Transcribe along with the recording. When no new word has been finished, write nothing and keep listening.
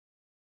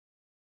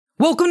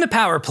Welcome to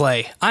Power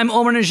Play. I'm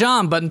Omar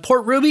Najam, but in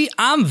Port Ruby,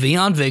 I'm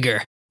Vion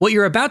Vigor. What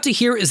you're about to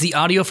hear is the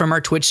audio from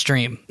our Twitch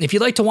stream. If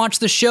you'd like to watch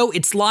the show,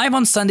 it's live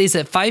on Sundays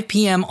at 5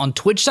 p.m. on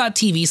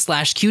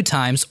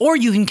twitch.tv/QTimes, or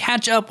you can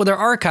catch up with our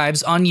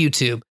archives on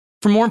YouTube.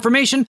 For more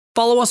information,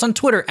 follow us on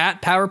Twitter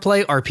at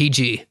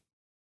PowerPlayRPG.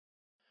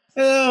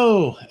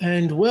 Hello,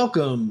 and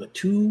welcome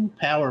to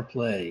Power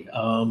Play.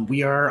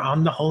 We are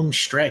on the home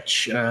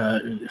stretch.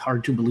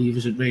 Hard to believe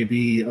as it may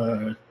be.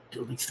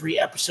 Only 3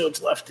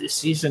 episodes left this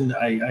season.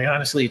 I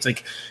honestly, it's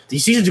like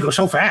these seasons go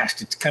so fast.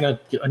 It's kind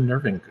of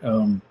unnerving,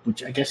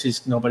 which I guess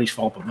is nobody's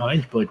fault but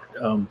mine. But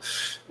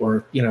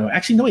or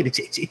actually, no, wait,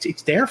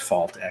 it's their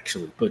fault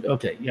actually. But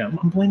okay, yeah,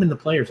 I'm blaming the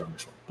players on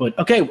this one. But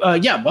okay,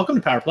 yeah, welcome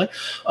to Power Play.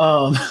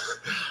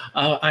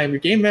 I'm your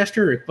game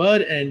master, Rick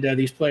Budd, and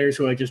these players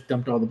who I just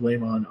dumped all the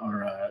blame on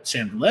are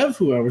Sam Lev,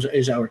 who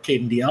is our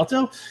Caden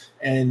D'Alto,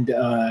 and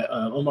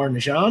Omar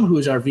Najam, who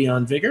is our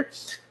Vion Vigor,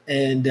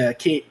 and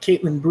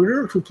Caitlin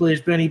Bruder, who plays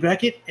Benny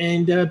Beckett,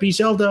 and B.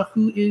 Zelda,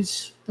 who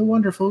is the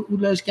wonderful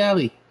Ulez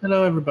Gali.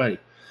 Hello, everybody.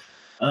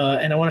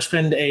 And I want to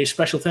spend a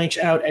special thanks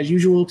out, as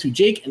usual, to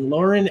Jake and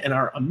Lauren and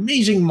our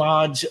amazing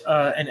mods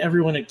and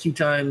everyone at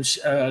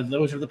QTimes.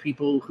 Those are the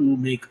people who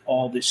make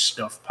all this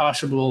stuff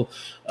possible.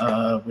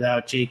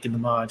 Without Jake and the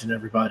mods and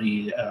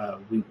everybody,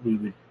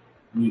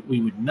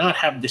 we would not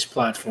have this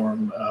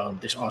platform,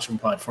 this awesome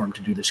platform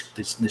to do this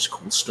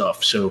cool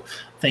stuff. So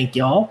thank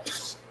y'all.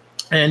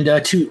 And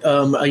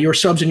your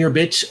subs and your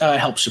bits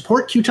help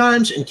support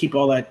QTimes and keep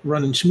all that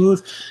running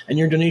smooth. And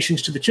your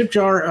donations to the tip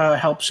jar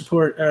help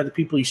support the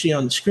people you see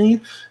on the screen.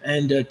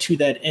 And to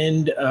that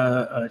end,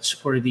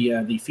 support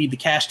the Feed the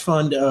Cast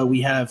Fund.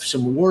 We have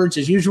some rewards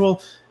as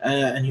usual,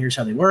 and here's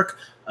how they work.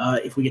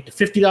 If we get to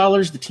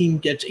 $50, the team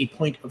gets a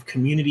point of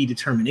community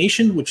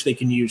determination, which they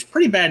can use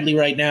pretty badly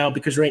right now,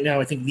 because right now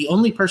I think the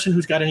only person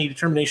who's got any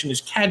determination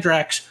is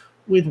Cadrax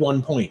with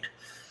 1 point.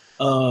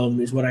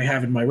 Is what I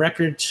have in my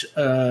records.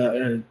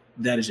 That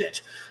is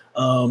it.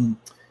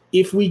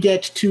 If we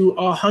get to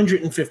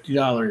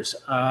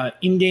 $150,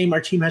 in-game,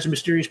 our team has a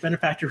mysterious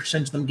benefactor who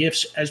sends them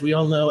gifts. As we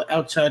all know,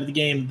 outside of the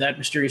game, that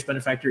mysterious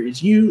benefactor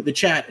is you, the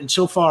chat. And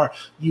so far,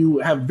 you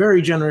have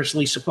very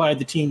generously supplied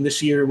the team this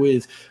season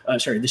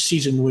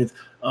with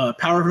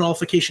power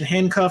nullification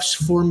handcuffs,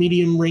 4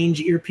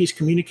 medium-range earpiece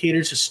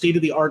communicators, a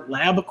state-of-the-art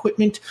lab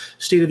equipment,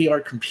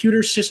 state-of-the-art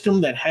computer system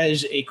that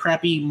has a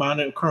crappy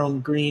monochrome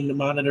green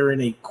monitor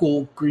and a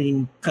cool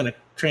green kind of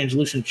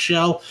translucent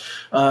shell,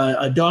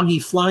 a doggy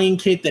flying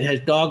kit that has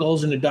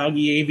doggles and a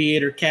doggy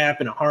aviator cap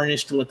and a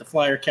harness to let the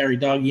flyer carry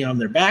doggy on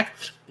their back.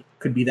 It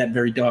could be that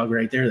very dog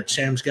right there that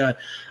Sam's got.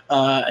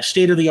 A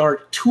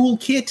state-of-the-art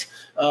toolkit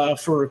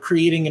for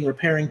creating and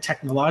repairing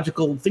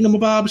technological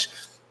thingamabobs,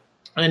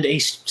 and a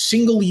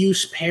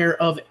single-use pair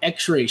of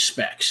X-ray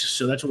specs.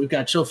 So that's what we've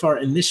got so far.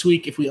 And this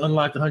week, if we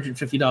unlock the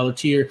 $150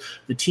 tier,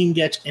 the team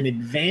gets an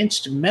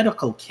advanced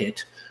medical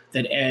kit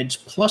that adds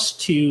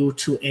 +2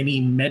 to any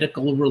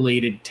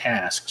medical-related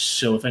tasks.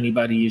 So if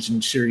anybody is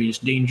in serious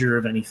danger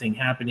of anything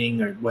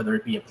happening, or whether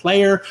it be a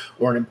player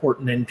or an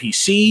important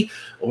NPC,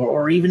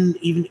 or even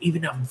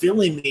a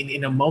villain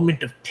in a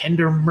moment of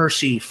tender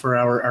mercy for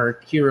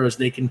our heroes,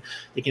 they can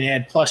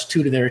add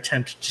 +2 to their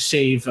attempt to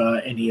save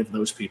any of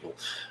those people.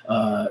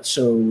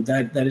 So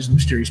that is a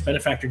mysterious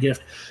benefactor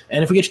gift.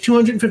 And if we get to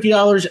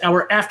 $250,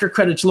 our after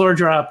credits lore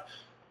drop,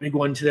 big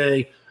one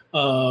today.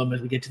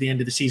 As we get to the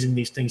end of the season,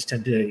 these things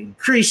tend to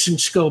increase in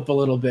scope a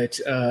little bit.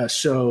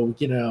 So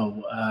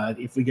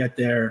if we get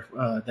there,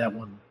 that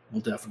one will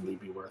definitely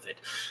be worth it.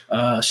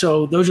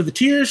 So those are the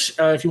tiers.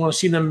 If you want to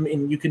see them,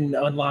 you can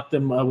unlock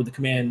them with the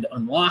command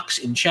unlocks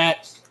in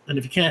chat. And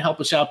if you can't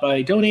help us out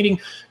by donating,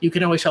 you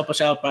can always help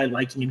us out by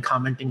liking and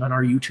commenting on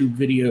our YouTube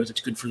videos.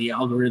 It's good for the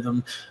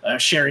algorithm,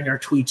 sharing our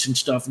tweets and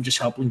stuff, and just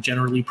helping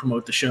generally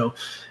promote the show.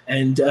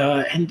 And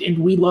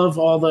we love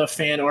all the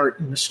fan art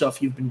and the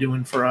stuff you've been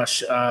doing for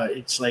us.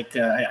 It's like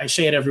I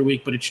say it every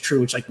week, but it's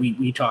true. It's like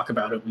we talk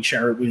about it, we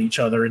share it with each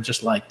other, and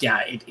just like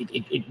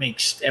it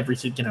makes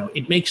everything,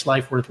 it makes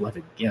life worth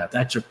living. Yeah,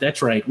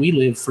 that's right. We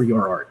live for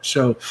your art.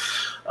 So.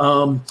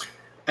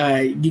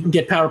 You can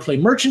get Power Play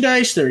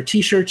merchandise. There are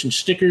T-shirts and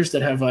stickers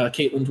that have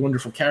Caitlin's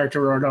wonderful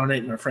character art on it,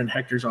 and our friend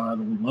Hector's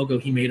logo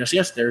he made us.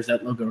 Yes, there's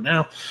that logo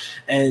now.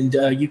 And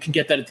you can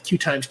get that at the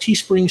QTimes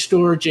Teespring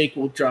store. Jake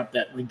will drop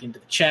that link into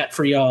the chat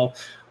for y'all.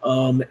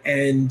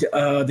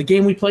 The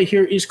game we play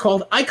here is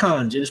called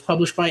Icons. It is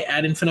published by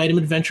Ad Infinitum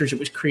Adventures. It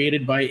was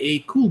created by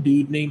a cool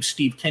dude named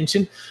Steve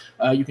Kenson.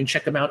 You can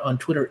check him out on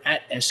Twitter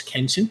at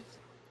 @skenson.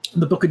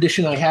 The book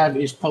edition I have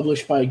is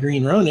published by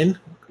Green Ronin.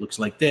 Looks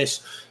like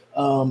this.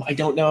 I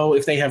don't know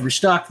if they have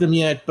restocked them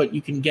yet, but you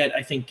can get,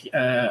 I think,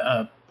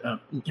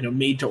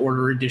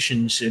 made-to-order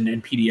editions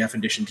and PDF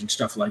editions and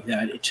stuff like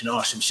that. It's an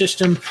awesome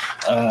system,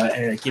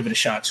 and give it a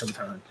shot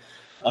sometime.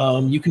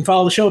 You can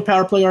follow the show at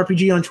Power Play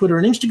RPG on Twitter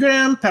and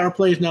Instagram. Power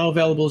Play is now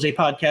available as a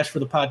podcast for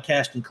the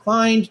podcast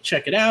inclined.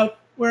 Check it out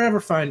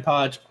wherever fine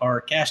pods are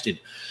casted.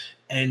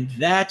 And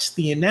that's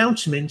the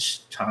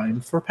announcements.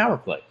 Time for Power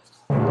Play.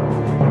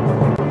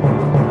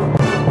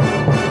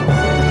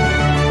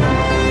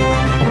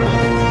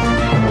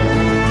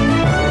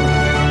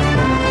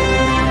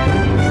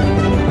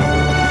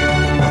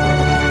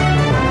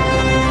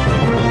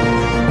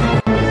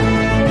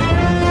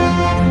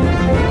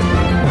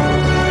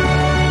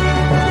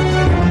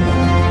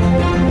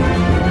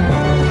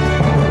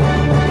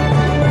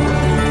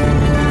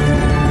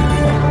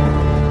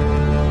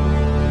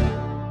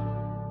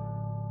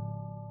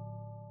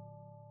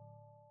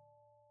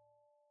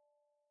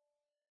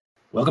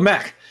 Welcome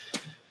back.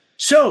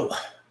 So,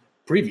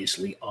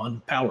 previously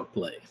on Power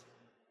Play.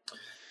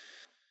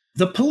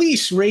 The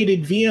police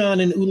raided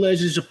Vion and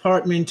Ulez's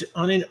apartment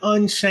on an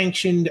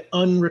unsanctioned,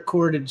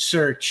 unrecorded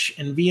search,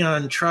 and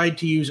Vion tried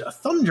to use a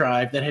thumb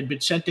drive that had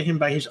been sent to him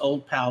by his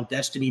old pal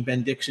Destiny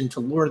Ben Dixon to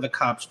lure the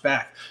cops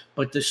back.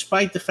 But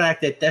despite the fact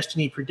that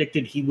Destiny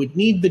predicted he would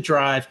need the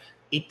drive,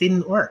 it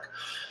didn't work.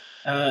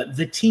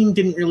 The team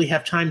didn't really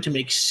have time to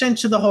make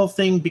sense of the whole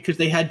thing because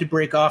they had to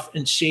break off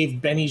and save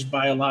Benny's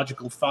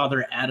biological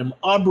father, Adam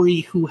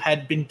Aubrey, who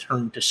had been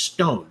turned to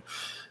stone.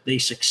 They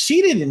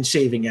succeeded in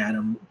saving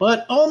Adam,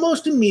 but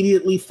almost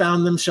immediately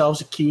found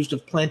themselves accused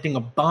of planting a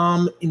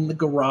bomb in the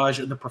garage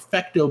of the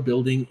Perfecto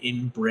building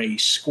in Bray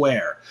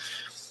Square.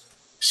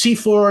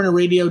 C4 and a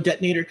radio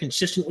detonator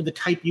consistent with the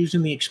type used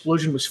in the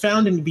explosion was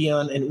found in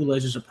Vion and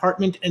Ulez's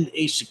apartment, and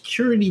a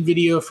security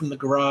video from the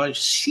garage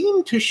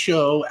seemed to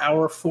show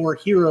our four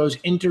heroes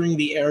entering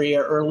the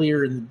area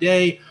earlier in the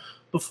day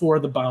before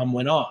the bomb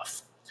went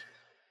off.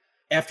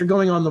 After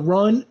going on the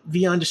run,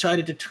 Vion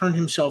decided to turn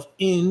himself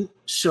in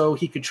so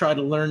he could try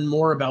to learn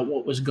more about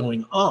what was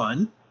going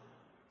on.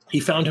 He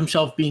found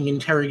himself being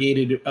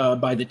interrogated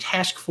by the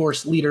task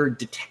force leader,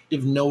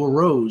 Detective Noah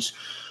Rose,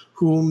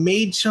 who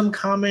made some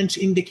comments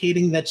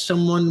indicating that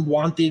someone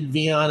wanted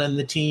Vion and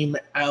the team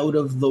out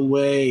of the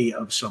way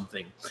of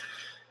something.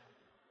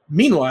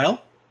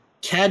 Meanwhile,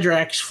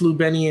 Cadrax flew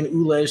Benny and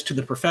Ulez to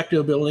the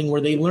Perfecto building,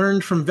 where they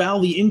learned from Val,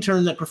 the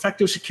intern, that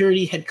Perfecto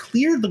security had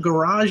cleared the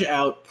garage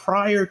out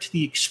prior to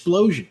the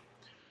explosion.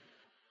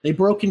 They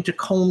broke into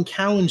Colm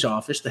Cowan's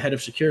office, the head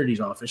of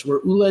security's office, where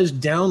Ulez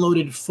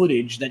downloaded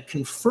footage that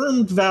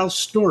confirmed Val's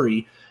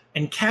story,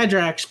 and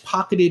Cadrax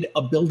pocketed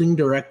a building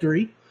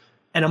directory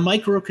and a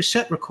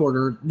micro-cassette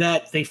recorder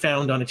that they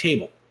found on a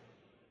table.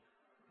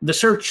 The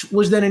search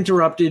was then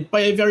interrupted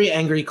by a very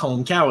angry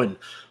Colm Cowan,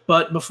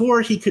 but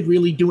before he could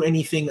really do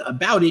anything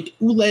about it,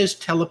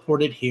 Ulez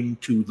teleported him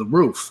to the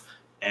roof,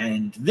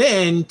 and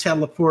then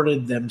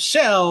teleported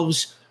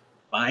themselves,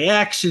 by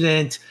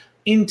accident,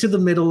 into the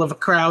middle of a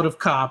crowd of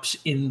cops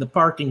in the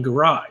parking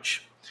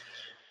garage.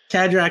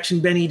 Cadrax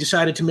and Benny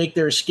decided to make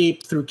their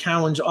escape through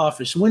Cowan's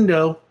office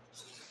window,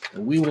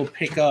 and we will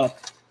pick up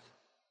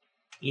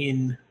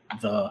in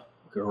the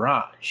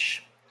garage.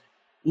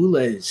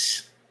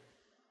 Ulez,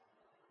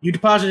 you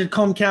deposited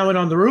Colm Cowan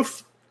on the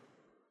roof?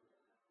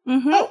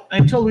 Mm-hmm. Oh,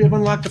 I'm told we have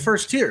unlocked the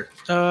first tier.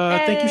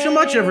 Thank you so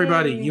much,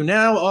 everybody. You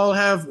now all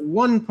have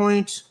 1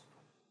 point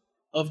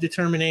of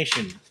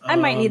determination. I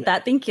might need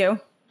that. Thank you.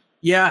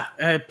 Yeah,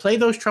 play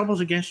those troubles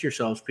against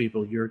yourselves,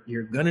 people.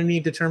 You're gonna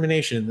need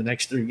determination in the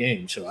next 3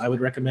 games, so I would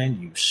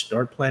recommend you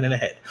start planning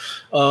ahead.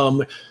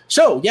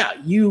 So yeah,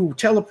 you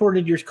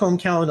teleported your Colm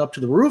Cowan up to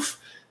the roof,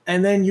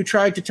 and then you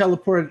tried to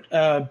teleport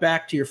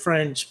back to your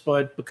friends,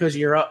 but because of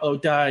your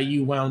die,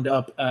 you wound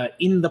up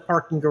in the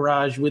parking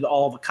garage with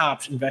all the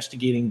cops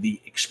investigating the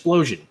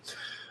explosion.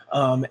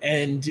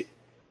 And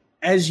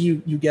as you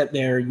get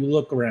there, you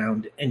look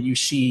around and you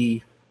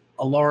see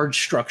a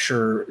large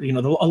structure.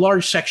 A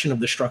large section of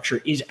the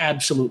structure is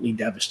absolutely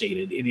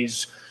devastated. It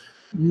is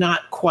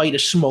not quite a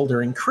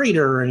smoldering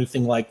crater or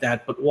anything like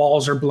that, but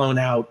walls are blown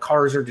out,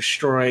 cars are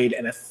destroyed,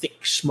 and a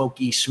thick,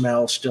 smoky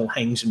smell still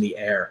hangs in the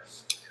air.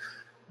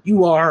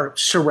 You are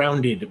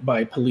surrounded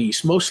by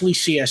police, mostly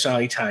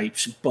CSI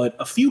types, but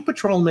a few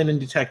patrolmen and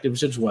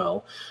detectives as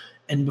well.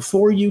 And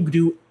before you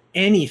do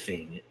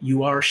anything,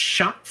 you are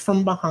shot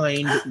from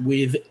behind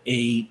with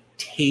a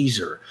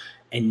taser,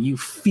 and you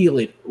feel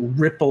it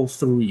ripple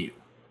through you.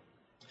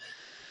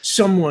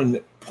 Someone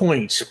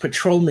points,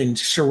 patrolmen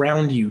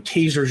surround you,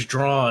 tasers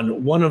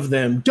drawn. One of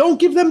them, don't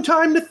give them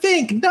time to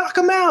think, knock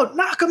them out,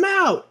 knock them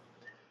out.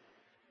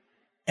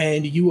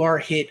 And you are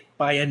hit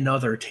by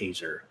another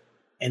taser.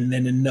 And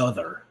then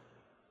another.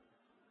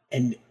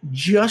 And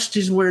just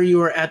as where you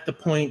are at the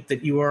point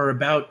that you are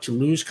about to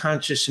lose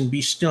conscious and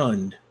be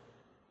stunned,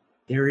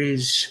 there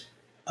is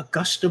a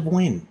gust of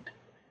wind.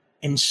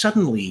 And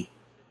suddenly,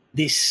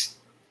 this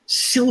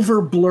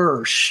silver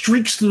blur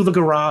streaks through the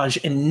garage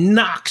and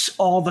knocks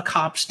all the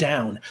cops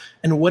down.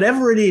 And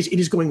whatever it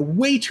is going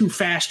way too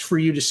fast for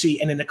you to see.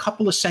 And in a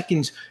couple of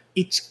seconds,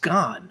 it's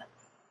gone.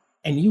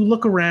 And you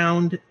look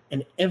around,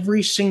 and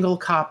every single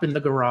cop in the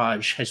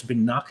garage has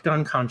been knocked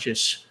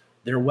unconscious,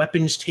 their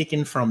weapons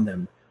taken from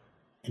them.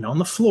 And on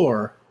the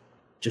floor,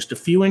 just a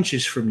few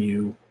inches from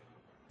you,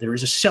 there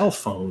is a cell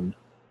phone,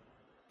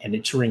 and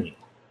it's ringing.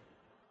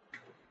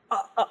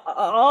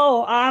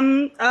 Oh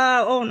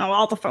no,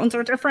 all the phones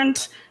are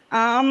different.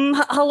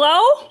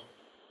 Hello?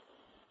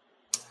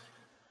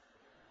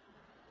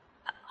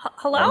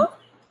 Hello?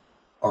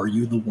 Are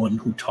you the one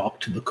who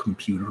talked to the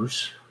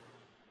computers?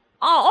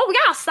 Oh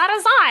yes, that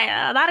is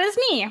I. That is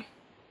me.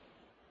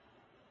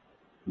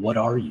 What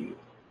are you?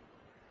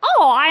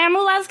 Oh, I am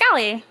Ulez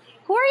Gali.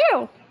 Who are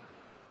you?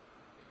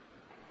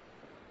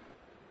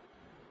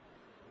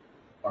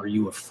 Are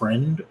you a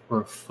friend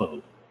or a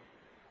foe?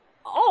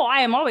 Oh,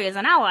 I am always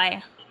an ally.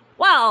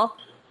 Well,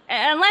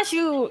 unless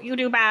you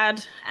do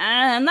bad,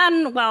 and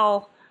then,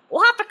 well,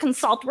 we'll have to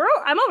consult.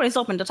 I'm always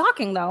open to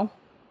talking, though.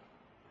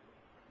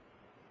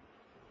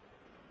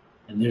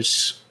 And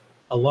there's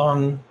a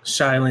long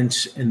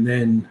silence, and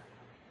then...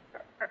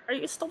 Are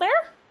you still there?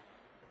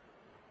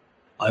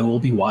 I will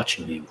be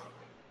watching you.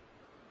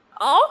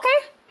 Oh, okay.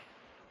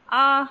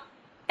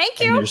 Thank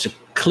you. And there's a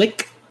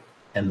click,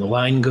 and the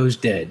line goes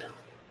dead.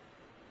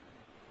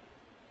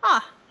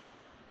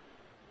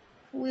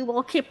 We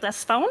will keep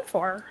this phone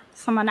for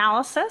some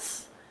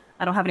analysis.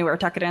 I don't have anywhere to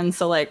tuck it in,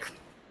 so,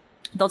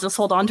 they'll just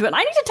hold on to it. And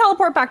I need to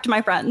teleport back to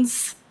my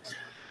friends.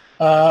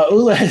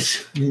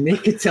 Ulez,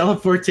 make a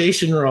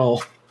teleportation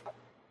roll.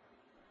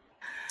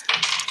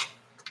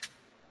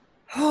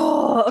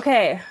 Oh,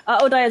 okay.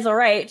 Odai is all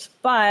right,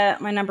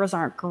 but my numbers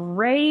aren't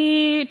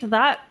great.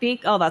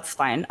 That's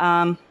fine.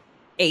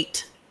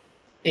 8.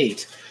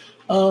 8.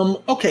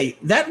 Okay,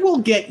 that will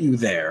get you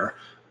there.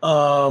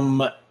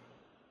 I'm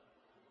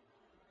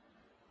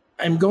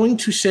going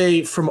to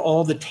say from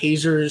all the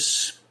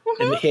tasers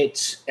and the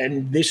hits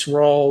and this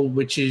roll,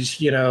 which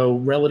is,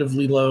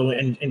 relatively low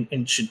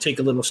and should take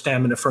a little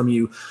stamina from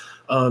you,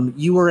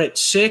 you were at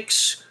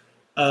 6.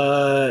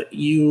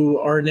 You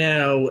are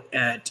now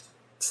at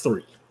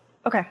 3.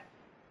 Okay.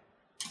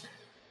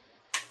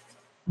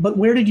 But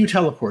where did you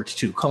teleport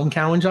to? Colm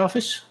Cowan's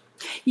office?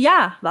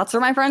 Yeah, that's where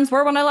my friends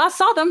were when I last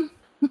saw them.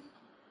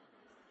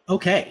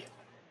 Okay.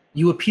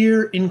 You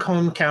appear in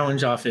Colm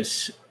Cowan's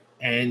office,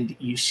 and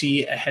you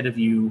see ahead of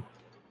you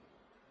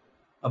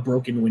a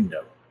broken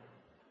window.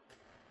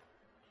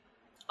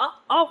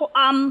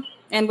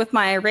 And with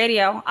my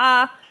radio,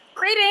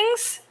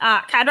 greetings,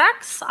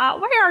 Cadrax.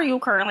 Where are you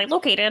currently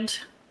located?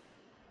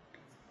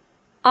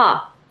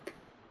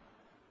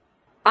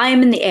 I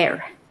am in the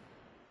air.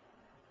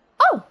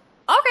 Oh,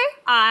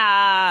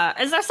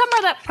 okay. Is there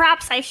somewhere that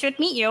perhaps I should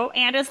meet you?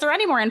 And is there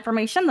any more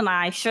information that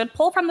I should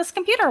pull from this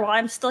computer while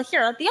I'm still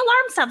here? The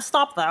alarms have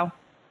stopped, though.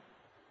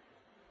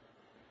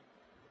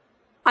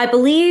 I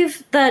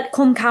believe that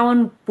Colm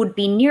Cowan would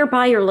be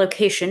nearby your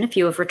location if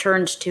you have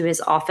returned to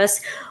his office.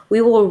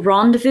 We will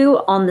rendezvous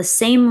on the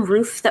same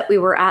roof that we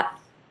were at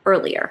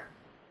earlier.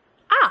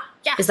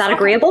 Yes. Is that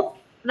agreeable?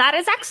 That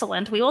is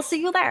excellent. We will see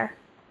you there.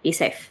 Be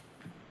safe.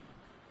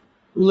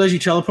 Ulez, you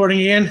teleporting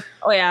again?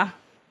 Oh, yeah.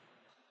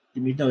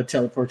 Give me another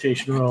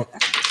teleportation roll.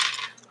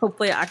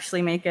 Hopefully I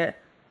actually make it.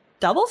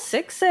 Double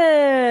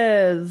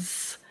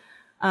 6s.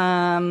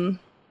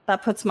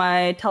 That puts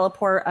my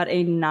teleport at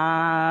a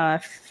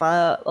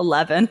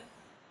 11.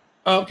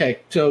 Okay,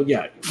 so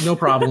yeah, no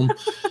problem.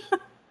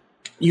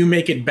 You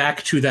make it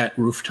back to that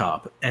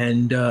rooftop,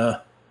 and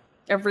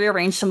I've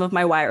rearranged some of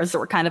my wires that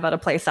were kind of out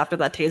of place after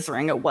that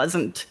tasering. It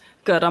wasn't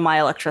good on my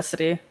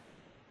electricity.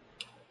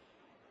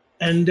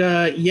 And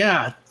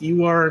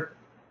you are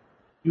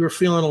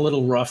feeling a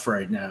little rough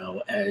right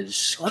now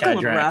as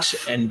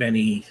Cadrax and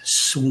Benny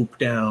swoop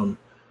down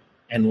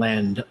and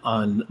land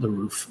on the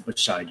roof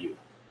beside you.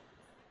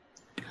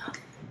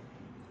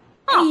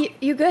 Hey,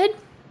 you good?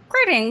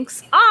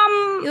 Greetings.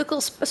 You look a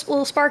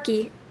little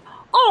sparky.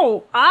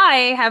 Oh,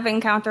 I have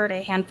encountered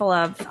a handful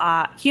of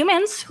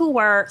humans who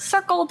were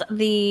circled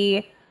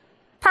the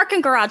parking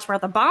garage where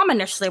the bomb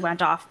initially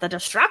went off. The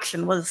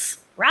destruction was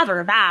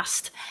rather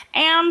vast,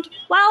 and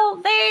well,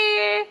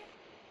 they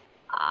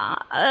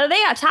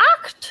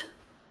attacked.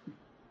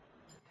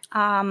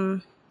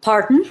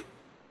 Pardon?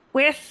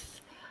 With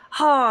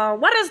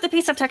what is the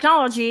piece of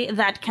technology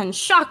that can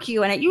shock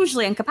you and it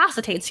usually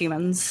incapacitates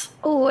humans?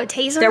 Oh, a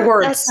taser? Their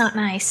words. That's not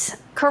nice.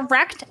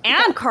 Correct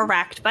and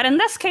correct, but in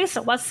this case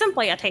it was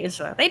simply a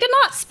taser. They did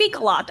not speak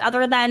a lot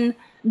other than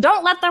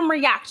don't let them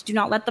react, do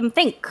not let them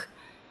think.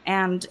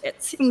 And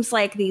it seems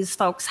like these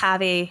folks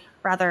have a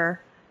rather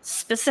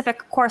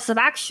specific course of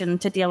action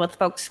to deal with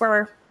folks who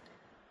are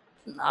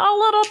a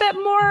little bit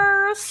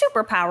more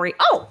superpowery.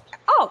 Oh,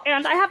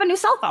 and I have a new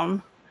cell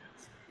phone.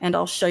 And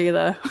I'll show you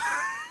the...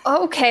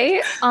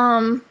 Okay,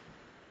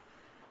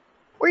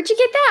 where'd you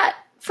get that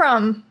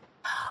from?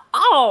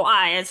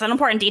 It's an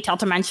important detail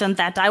to mention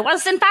that I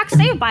was in fact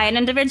saved by an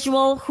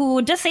individual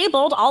who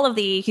disabled all of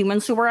the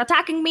humans who were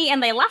attacking me,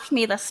 and they left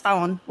me this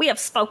phone. We have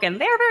spoken.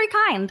 They are very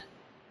kind.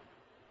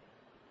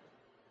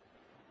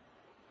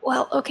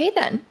 Well, okay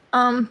then.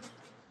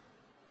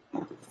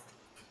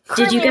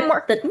 Did you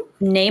get the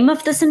name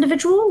of this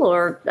individual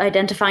or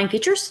identifying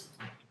features?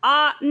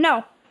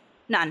 No.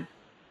 None.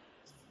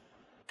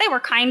 They were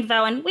kind,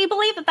 though, and we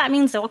believe that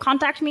means they will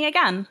contact me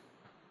again.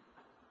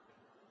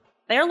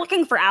 They're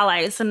looking for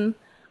allies, and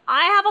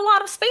I have a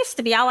lot of space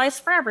to be allies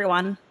for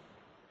everyone.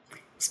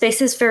 Space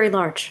is very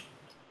large.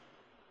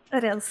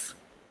 It is.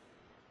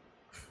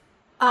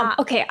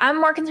 Okay,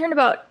 I'm more concerned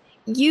about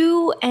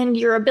you and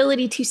your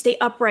ability to stay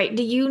upright.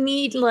 Do you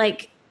need,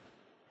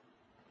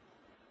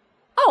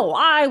 Oh,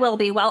 I will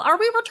be well. Are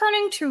we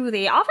returning to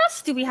the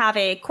office? Do we have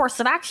a course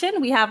of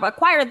action? We have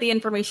acquired the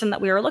information that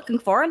we were looking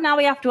for, and now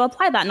we have to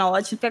apply that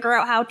knowledge and figure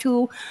out how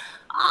to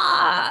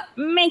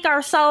make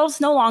ourselves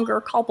no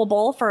longer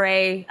culpable for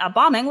a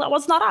bombing that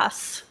was not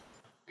us.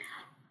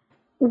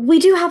 We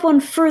do have one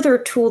further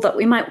tool that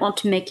we might want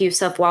to make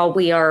use of while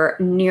we are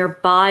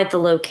nearby the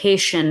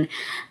location.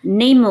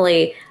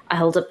 Namely, I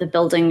hold up the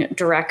building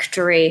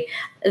directory,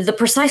 the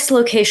precise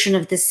location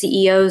of the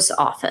CEO's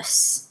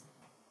office.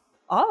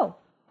 Oh.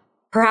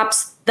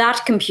 Perhaps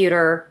that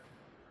computer,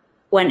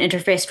 when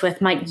interfaced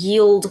with, might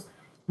yield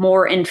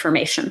more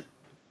information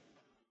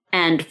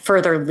and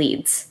further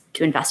leads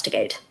to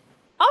investigate.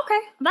 Okay,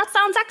 that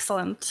sounds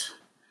excellent.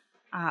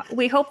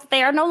 We hope that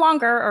they are no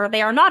longer, or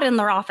they are not in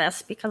their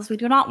office, because I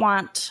do not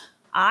want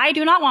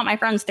my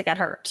friends to get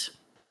hurt.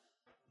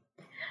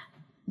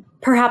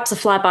 Perhaps a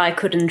flyby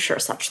could ensure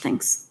such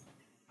things.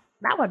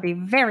 That would be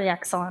very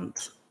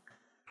excellent.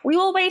 We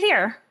will wait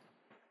here.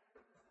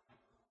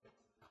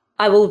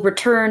 I will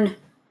return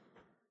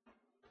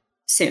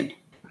soon.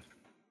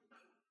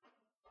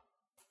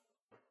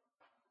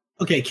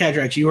 Okay,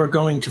 Cadrax, you are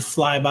going to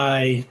fly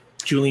by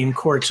Julian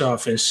Court's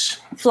office.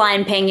 Fly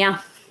and ping,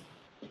 yeah.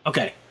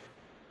 Okay.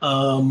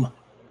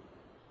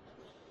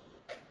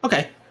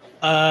 Okay.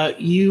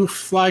 You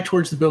fly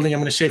towards the building. I'm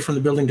going to say from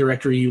the building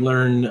directory, you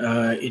learn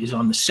it is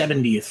on the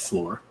 70th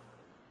floor.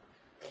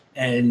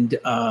 And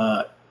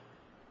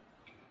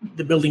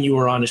the building you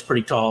were on is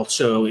pretty tall,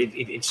 so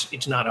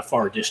it's not a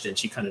far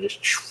distance. You kind of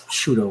just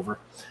shoot over.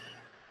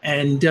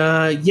 And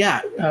give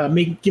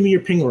me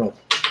your ping roll.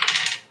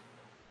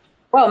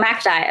 Whoa,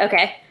 Mac die.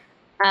 Okay.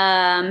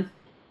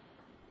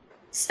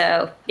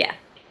 So, yeah.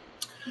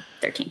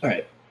 13. All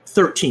right.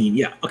 13.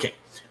 Yeah. Okay.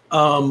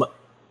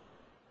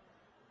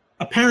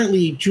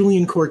 Apparently,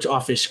 Julian Court's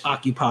office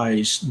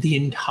occupies the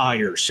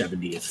entire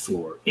 70th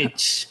floor.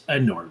 It's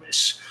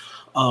enormous.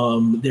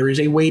 There is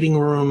a waiting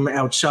room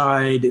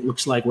outside. It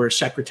looks like where a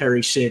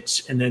secretary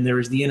sits. And then there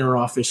is the inner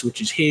office,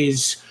 which is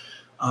his.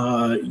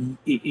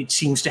 It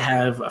seems to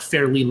have a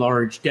fairly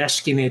large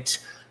desk in it.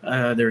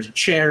 There's a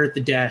chair at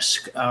the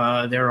desk.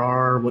 There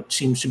are what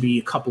seems to be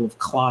a couple of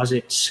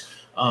closets,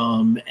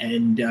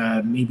 and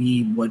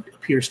maybe what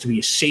appears to be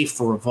a safe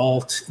or a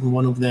vault in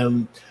one of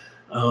them.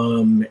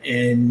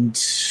 And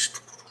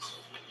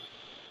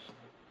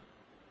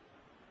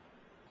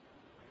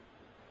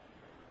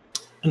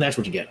that's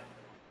what you get.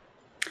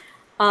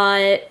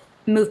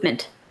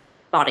 Movement.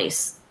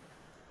 Bodies.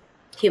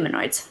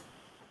 Humanoids.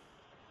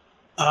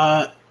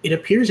 It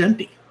appears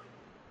empty.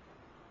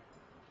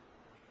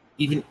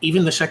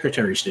 Even the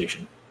secretary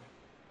station.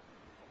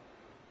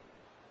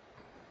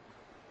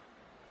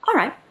 All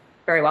right.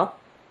 Very well.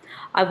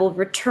 I will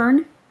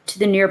return to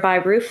the nearby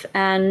roof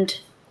and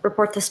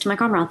report this to my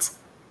comrades.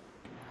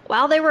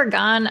 While they were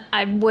gone,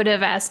 I would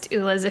have asked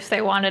Ulas if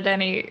they wanted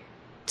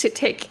to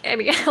take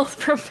any health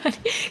from Benny,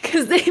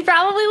 because they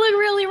probably look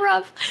really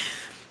rough.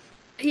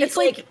 It's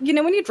like,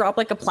 when you drop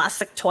like a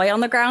plastic toy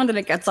on the ground and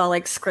it gets all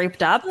like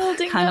scraped up,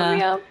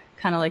 kind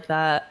of like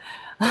that.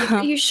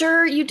 Are you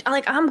sure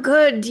I'm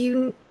good? Do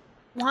you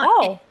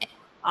want?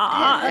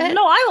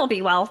 No, I will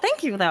be well.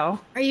 Thank you, though.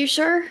 Are you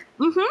sure?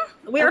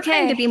 Mm-hmm. We are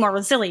trying to be more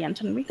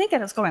resilient, and we think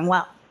it is going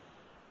well.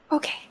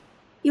 Okay.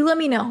 You let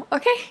me know,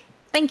 okay?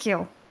 Thank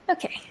you.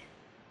 Okay.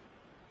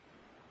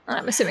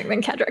 I'm assuming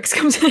then Cadrax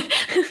comes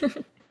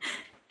in.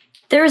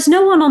 There is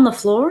no one on the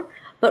floor,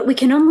 but we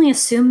can only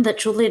assume that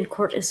Julian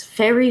Court is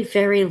very,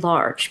 very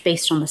large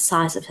based on the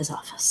size of his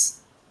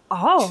office.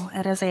 Oh,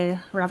 it is a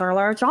rather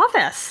large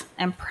office.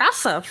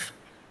 Impressive.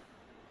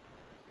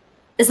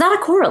 Is that a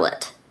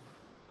correlate?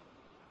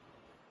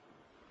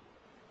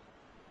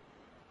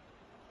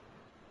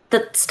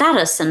 The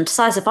status and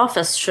size of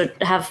office should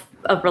have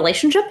a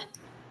relationship?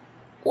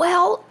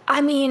 Well,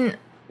 I mean,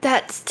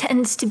 that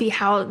tends to be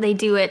how they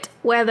do it.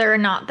 Whether or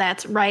not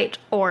that's right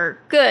or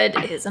good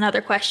is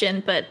another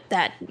question, but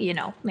that,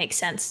 makes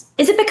sense.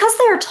 Is it because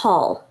they are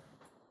tall?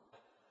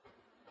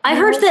 I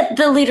heard that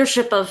the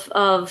leadership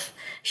of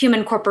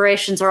human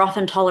corporations are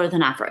often taller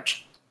than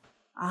average.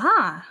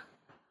 Ah.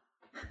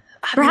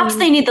 Perhaps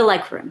they need the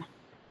leg room.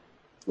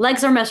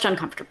 Legs are most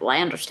uncomfortable, I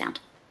understand.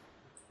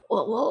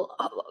 Well,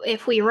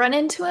 if we run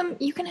into him,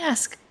 you can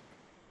ask.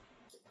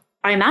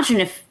 I imagine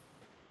if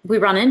we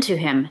run into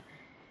him,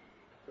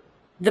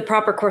 the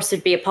proper course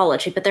would be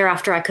apology, but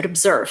thereafter I could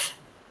observe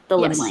the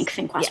limb length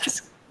in question.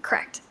 Yes,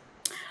 correct.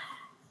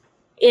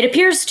 It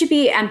appears to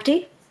be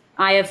empty.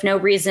 I have no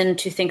reason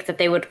to think that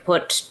they would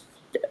put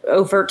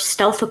overt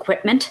stealth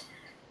equipment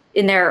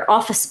in their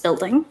office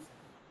building.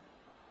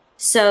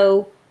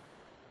 So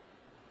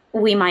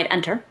we might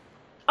enter.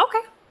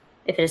 Okay.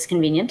 If it is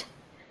convenient.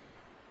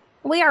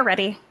 We are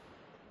ready.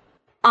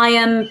 I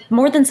am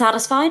more than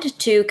satisfied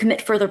to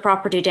commit further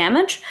property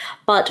damage,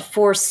 but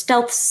for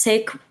stealth's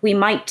sake, we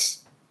might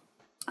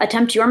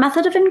attempt your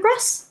method of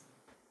ingress,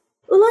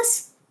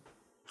 Ulas?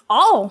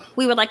 Oh,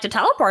 we would like to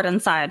teleport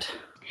inside.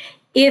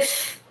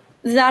 If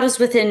that is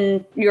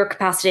within your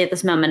capacity at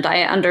this moment,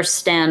 I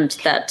understand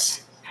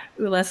that...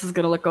 Ulas is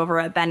going to look over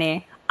at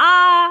Benny.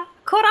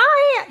 Could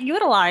I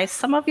utilize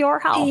some of your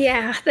help?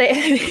 Yeah,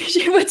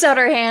 she puts out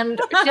her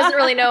hand. She doesn't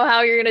really know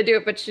how you're going to do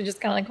it, but she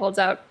just kind of holds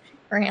out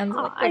her hands.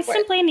 I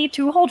simply need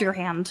to hold your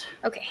hand.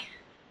 Okay.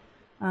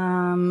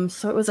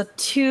 So it was a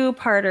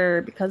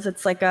two-parter because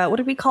it's like a, what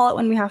do we call it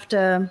when we have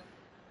to...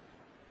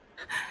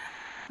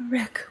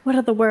 Rick, what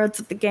are the words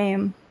of the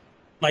game?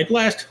 Light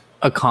blast.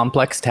 A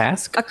complex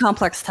task? A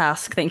complex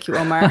task. Thank you,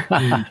 Omar.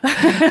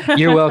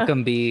 You're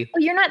welcome, B.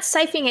 Well, you're not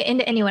siphoning it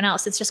into anyone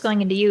else. It's just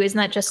going into you. Isn't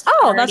that just Oh,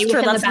 already that's true.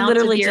 within the That's bounds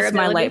literally of your just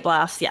my ability? light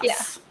blast.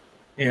 Yes.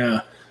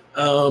 Yeah.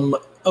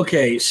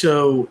 Okay,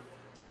 so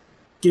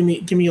give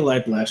me a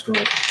light blast roll.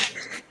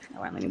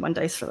 Oh, I only need 1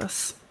 dice for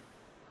this.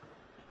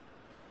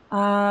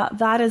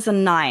 That is a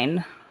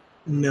 9.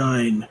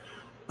 9.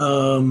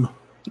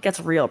 It gets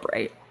real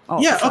bright.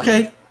 Oh, Yeah,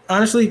 okay.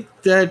 Honestly,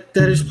 that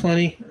is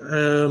plenty.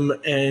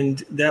 And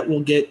that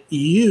will get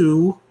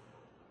you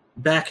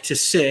back to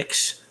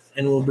 6,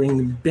 and will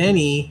bring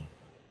Benny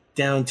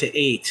down to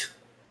 8.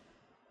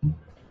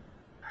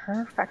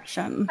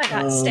 Perfection. I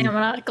got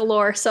stamina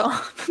galore, so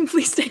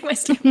please take my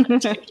stamina.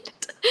 Did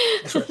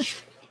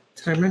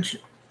I mention?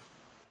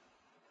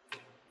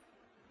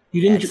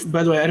 You didn't. Yes.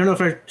 By the way, I don't know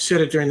if I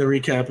said it during the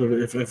recap, or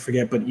if I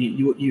forget, but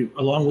you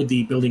along with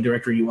the building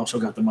director, you also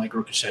got the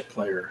micro cassette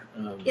player.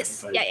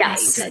 Yes. if I- Yeah.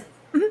 Yes. Good.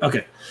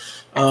 Okay.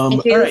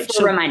 Thank you all right. for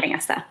So reminding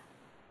us that.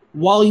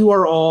 while you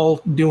are all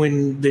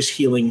doing this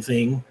healing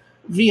thing,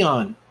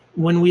 Vion,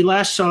 when we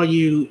last saw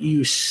you,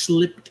 you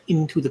slipped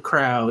into the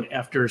crowd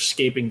after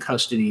escaping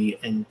custody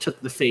and took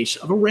the face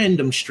of a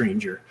random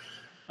stranger.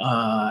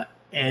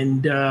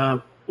 And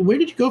where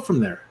did you go from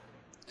there?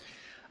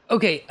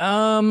 Okay,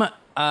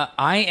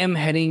 I am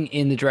heading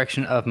in the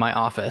direction of my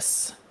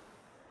office.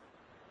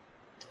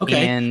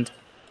 Okay. And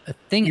a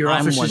thing Your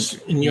I'm office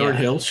is in Yard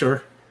Hill,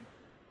 sure.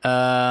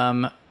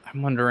 I'm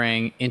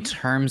wondering in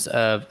terms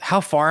of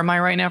how far am I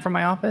right now from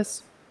my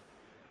office?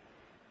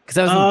 Because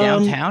I was in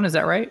downtown, is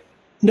that right?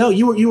 No,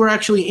 you were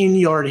actually in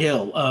Yard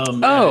Hill,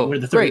 where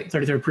the great.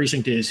 33rd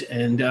precinct is,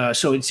 and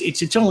so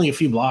it's only a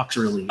few blocks,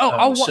 really.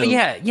 So-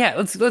 yeah.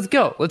 Let's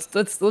go.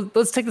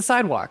 Let's take the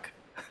sidewalk.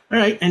 All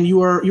right, and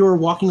you are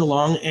walking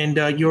along, and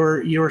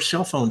your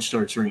cell phone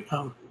starts ringing.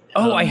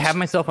 I have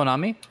my cell phone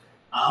on me.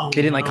 Oh,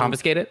 They didn't no.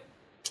 confiscate it.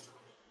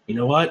 You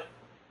know what?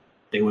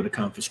 They would have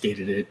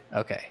confiscated it.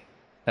 Okay,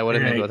 that would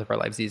have made Right. both of our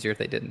lives easier if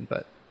they didn't.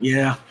 But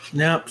Yeah.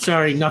 No,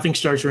 sorry, nothing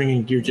starts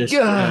ringing. You're just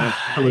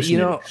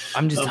hallucinating.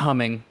 I'm just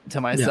humming to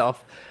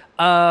myself.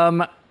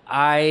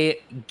 I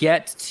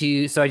get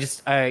to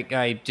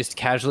I just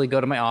casually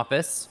go to my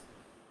office,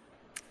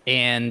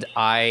 and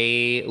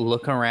I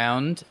look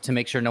around to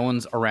make sure no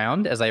one's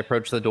around as I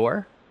approach the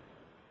door.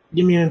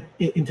 Give me an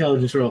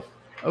intelligence roll.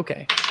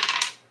 Okay.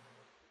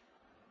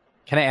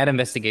 Can I add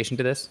investigation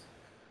to this?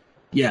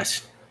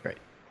 Yes. Great.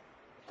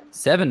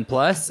 7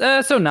 plus,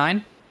 so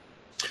 9.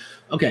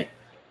 Okay.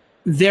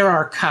 There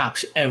are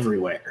cops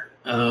everywhere.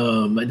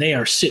 They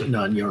are sitting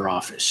on your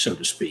office, so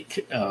to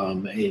speak.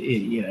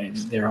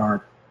 There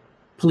are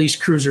police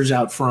cruisers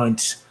out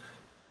front.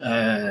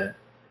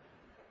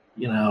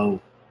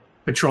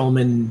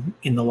 Patrolmen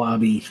in the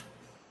lobby.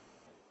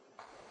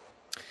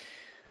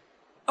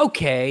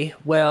 Okay,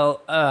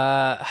 well,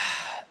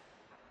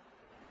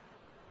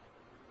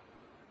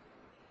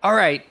 all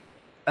right.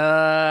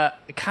 I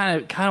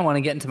kind of want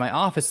to get into my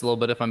office a little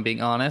bit, if I'm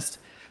being honest.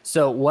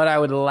 So what I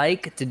would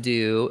like to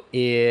do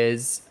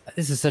is,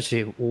 this is such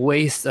a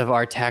waste of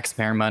our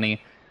taxpayer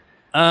money.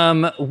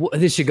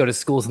 This should go to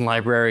schools and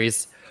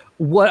libraries.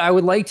 What I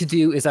would like to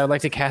do is I would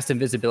like to cast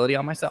invisibility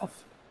on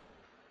myself.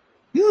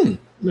 Give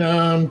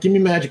me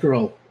magic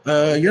roll.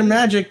 Your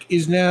magic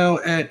is now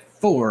at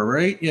 4,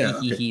 right? Yeah.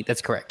 Okay.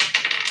 That's correct.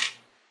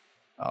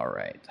 All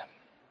right.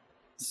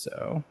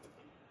 So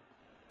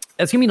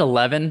that's gonna be an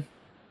 11.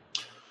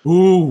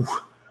 Ooh.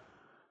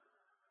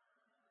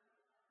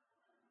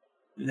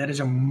 That is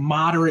a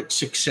moderate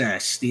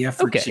success. The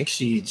effort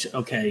succeeds.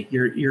 Okay,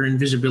 your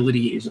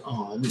invisibility is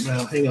on.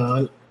 Now, hang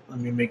on. Let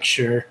me make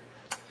sure.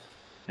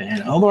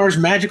 Man, Omar's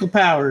magical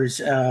powers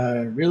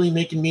really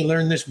making me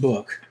learn this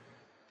book.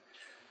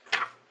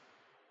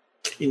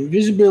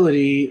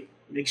 Invisibility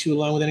makes you,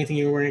 along with anything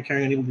you're wearing or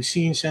carrying, unable to be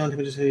seen, sound,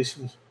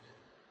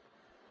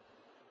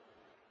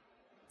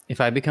 If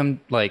I become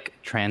like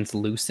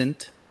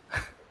translucent,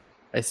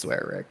 I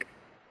swear, Rick.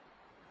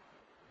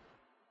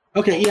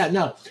 Okay, yeah,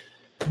 no.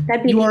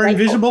 That'd be You are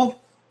delightful.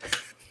 invisible,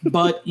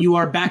 but you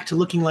are back to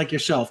looking like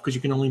yourself because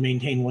you can only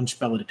maintain one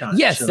spell at a time.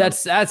 Yes, so-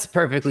 that's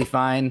perfectly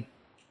fine.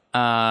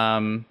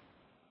 So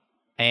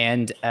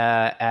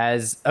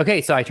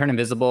I turn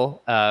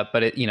invisible,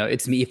 but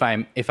it's me if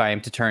I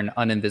am to turn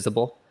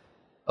uninvisible,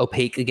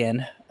 opaque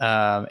again.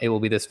 It will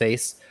be this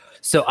face.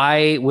 So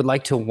I would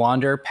like to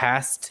wander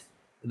past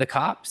the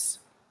cops,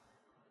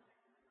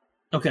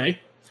 Okay.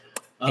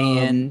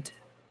 and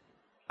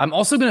I'm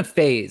also gonna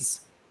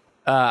phase.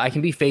 I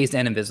can be phased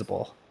and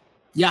invisible.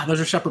 Yeah, those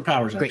are separate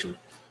powers, actually.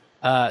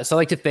 So I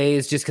like to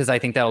phase just because I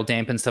think that'll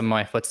dampen some of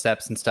my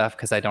footsteps and stuff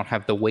because I don't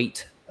have the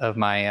weight of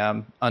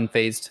my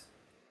unphased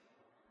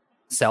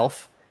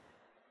self.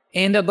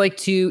 And I'd like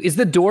to... Is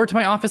the door to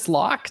my office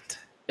locked?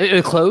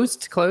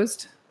 Closed?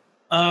 Closed?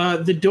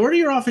 The door to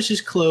your office is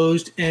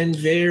closed, and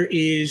there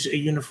is a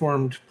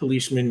uniformed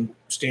policeman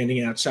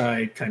standing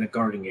outside, kind of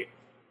guarding it.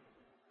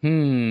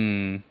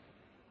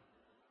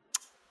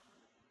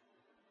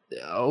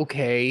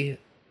 Okay.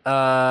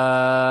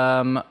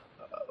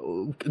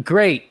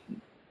 Great.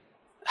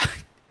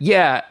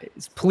 Yeah,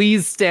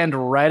 please stand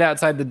right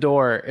outside the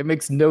door. It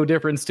makes no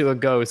difference to a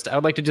ghost. I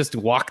would like to just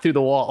walk through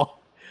the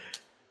wall.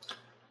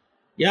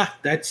 Yeah,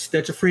 that's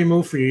a free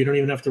move for you. You don't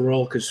even have to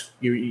roll because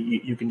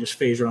you can just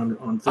phase on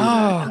through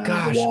that.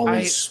 Gosh, the wall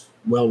is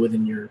well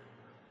within your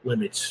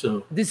limits.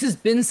 So this has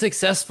been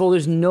successful.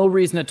 There's no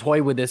reason to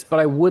toy with this, but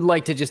I would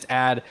like to just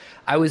add,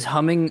 I was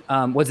humming,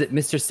 was it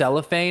Mr.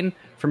 Cellophane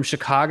from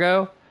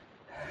Chicago?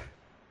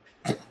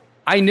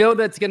 I know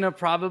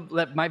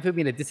that might put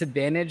me at a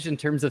disadvantage in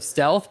terms of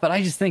stealth, but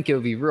I just think it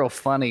would be real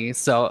funny.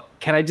 So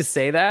can I just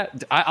say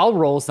that? I'll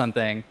roll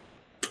something.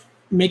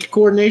 Make a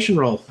coordination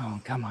roll. Oh,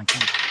 come on.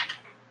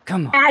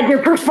 Come on. Add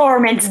your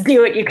performance.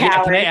 Do it, you Yeah,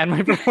 coward. can I add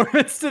my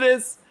performance to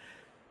this?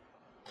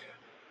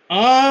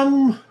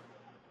 Well,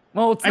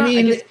 it's not,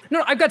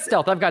 no, I've got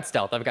stealth.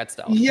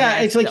 Yeah,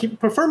 it's like your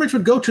performance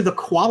would go to the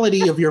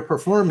quality of your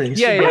performance.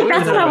 Yeah.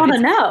 That's what I want to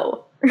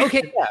know.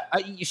 Okay,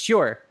 yeah,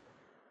 sure.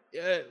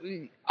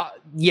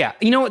 Yeah,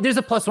 you know what? There's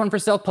a +1 for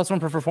stealth,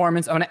 +1 for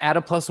performance. I'm going to add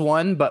a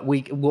 +1, but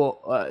we will,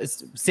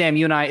 Sam,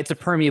 you and I, it's a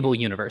permeable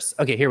universe.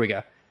 Okay, here we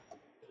go.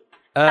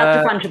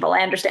 That's fungible,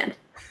 I understand.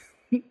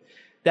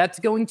 That's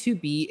going to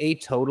be a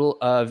total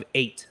of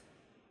 8.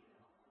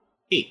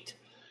 8.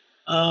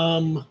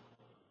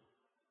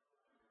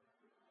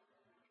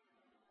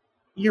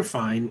 You're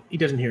fine. He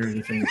doesn't hear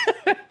anything.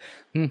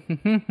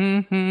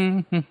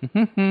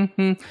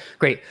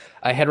 Great.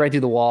 I head right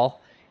through the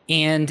wall.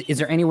 And is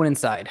there anyone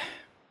inside?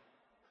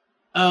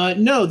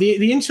 No,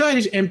 the inside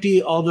is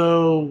empty,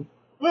 although,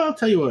 well, I'll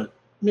tell you what.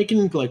 Make an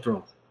intellect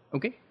roll.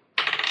 Okay.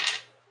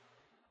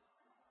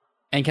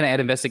 And can I add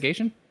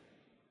investigation?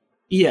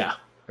 Yeah.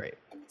 Great.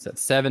 So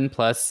that's 7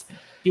 plus...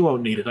 You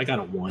won't need it. I got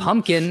a 1.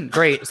 Pumpkin.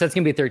 Great. So that's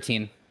going to be a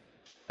 13.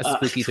 A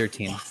spooky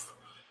 13.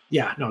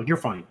 Yeah, no, you're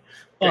fine.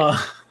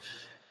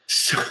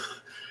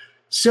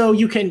 So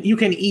you can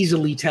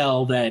easily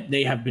tell that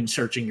they have been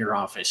searching your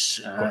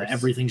office.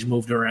 Everything's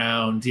moved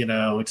around. You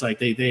know, it's like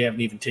they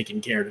haven't even taken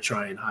care to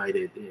try and hide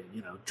it.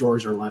 You know,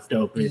 drawers are left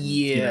open. Yeah.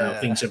 You know,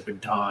 things have been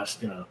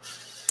tossed. You know.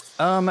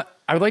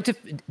 I would like to.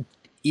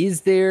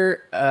 Is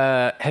there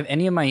have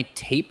any of my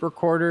tape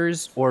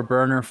recorders or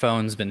burner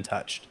phones been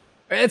touched?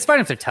 It's fine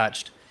if they're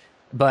touched,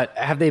 but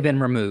have they been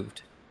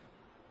removed?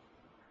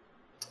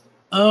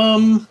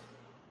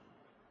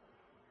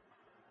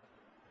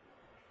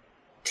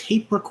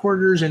 Tape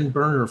recorders and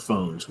burner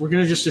phones. We're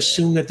gonna just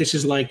assume that this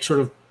is like sort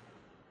of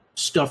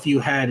stuff you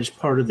had as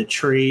part of the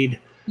trade.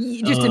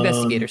 Just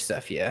investigator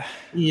stuff, yeah.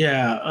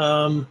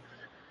 Yeah.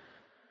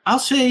 I'll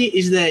say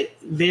is that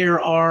there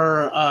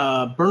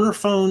are burner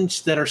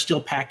phones that are still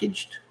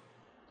packaged.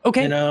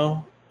 Okay. You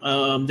know,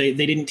 they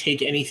didn't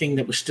take anything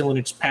that was still in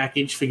its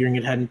package, figuring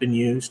it hadn't been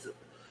used.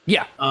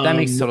 Yeah, that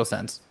makes total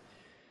sense.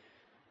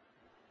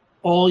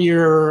 All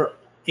your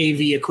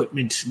AV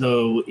equipment,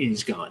 though,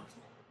 is gone.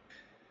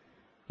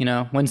 You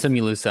know, win some,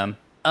 you lose some.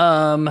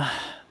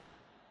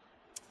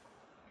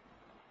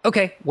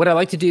 Okay, what I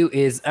like to do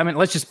is,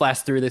 let's just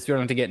blast through this. We don't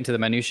have to get into the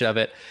minutia of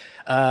it.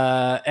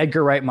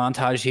 Edgar Wright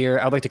montage here.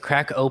 I would like to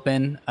crack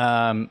open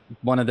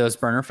one of those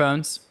burner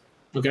phones.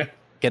 Okay.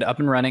 Get it up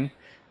and running.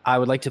 I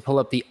would like to pull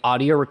up the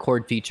audio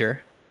record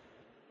feature.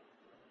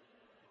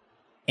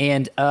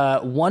 And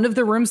one of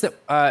the rooms that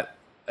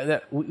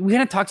we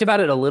kind of talked about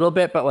it a little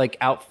bit, but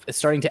like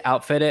starting to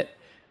outfit it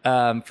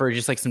for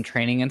just like some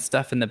training and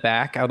stuff in the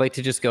back. I would like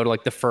to just go to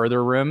like the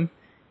further room.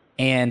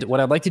 And what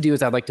I'd like to do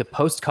is I'd like to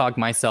post-cog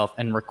myself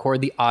and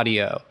record the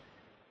audio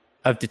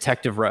of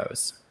Detective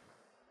Rose.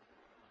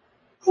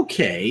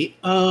 Okay.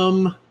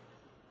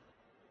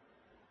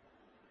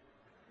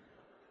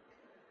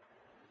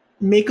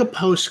 Make a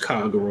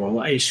post-cog roll.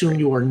 I assume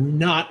you are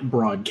not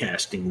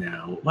broadcasting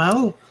now.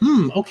 Well,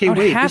 okay,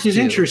 wait, this is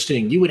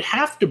interesting. You would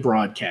have to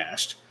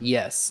broadcast.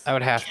 Yes, I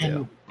would have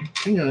to.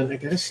 Hang on, I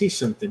gotta see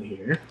something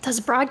here. Does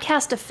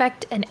broadcast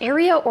affect an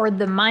area or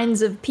the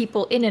minds of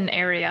people in an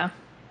area?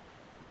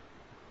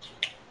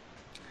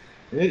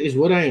 That is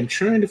what I am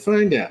trying to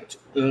find out.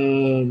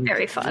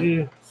 Very fun.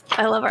 Yeah.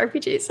 I love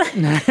RPGs.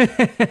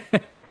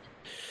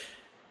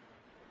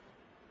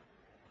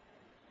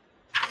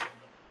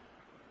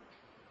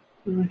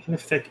 It can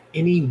affect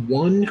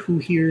anyone who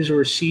hears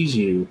or sees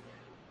you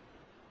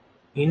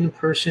in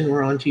person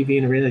or on TV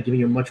in a way that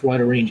giving you a much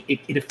wider range.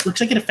 It looks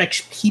like it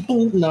affects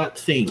people, not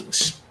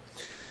things.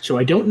 So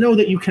I don't know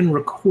that you can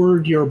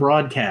record your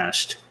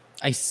broadcast.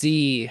 I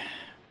see.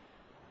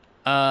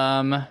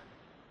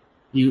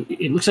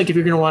 It looks like if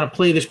you're going to want to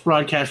play this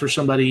broadcast for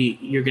somebody,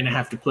 you're going to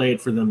have to play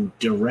it for them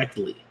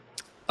directly.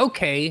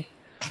 Okay.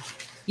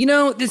 You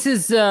know, this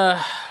is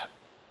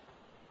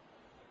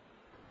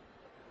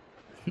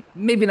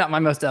maybe not my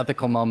most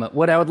ethical moment.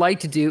 What I would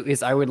like to do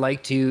is I would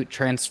like to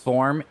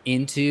transform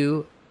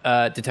into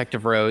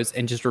Detective Rose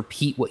and just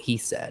repeat what he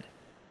said.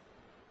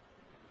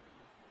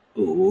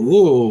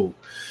 Ooh.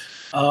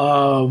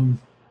 You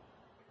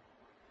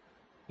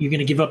going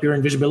to give up your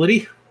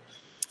invisibility?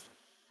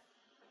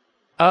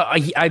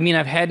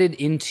 I've headed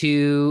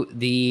into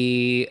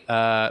the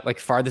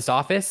farthest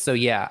office, so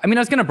yeah. I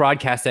was going to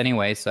broadcast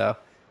anyway, so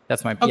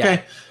that's my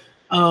okay.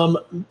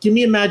 Give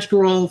me a magic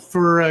roll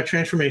for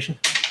transformation.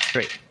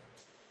 Great.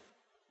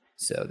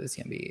 So this is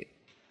going to be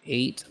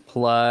 8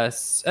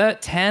 plus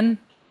 10.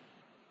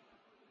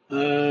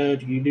 Do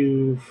you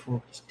do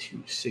 4 plus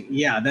 2, 6?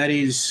 Yeah,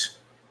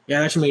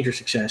 that's a major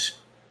success.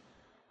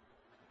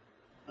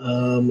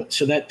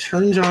 So that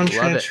turns on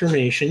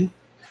transformation.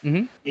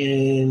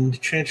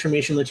 And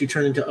transformation lets you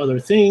turn into other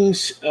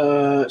things.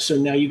 So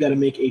now you got to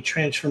make a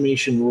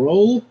transformation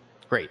roll.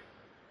 Great.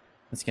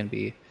 That's going to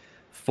be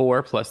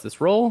 4 plus this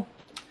roll.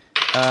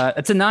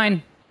 That's a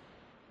 9.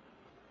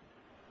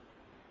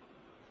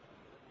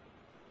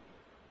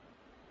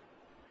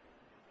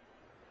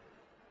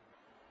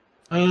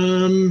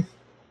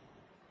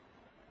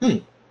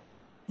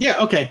 Yeah,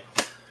 okay.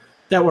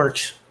 That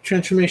works.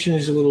 Transformation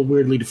is a little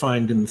weirdly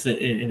defined in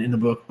the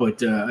book,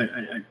 but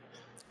I'm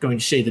going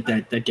to say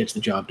that gets the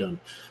job done.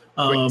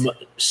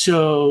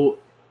 So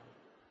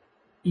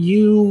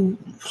you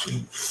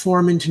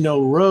form into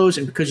Noah Rose,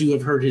 and because you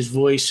have heard his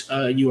voice,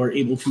 you are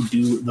able to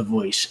do the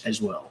voice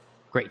as well.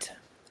 Great.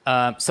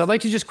 So I'd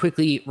like to just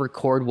quickly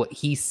record what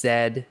he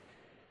said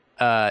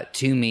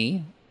to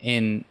me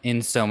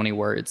in so many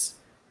words,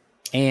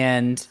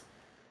 and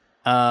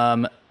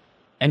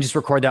just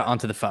record that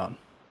onto the phone.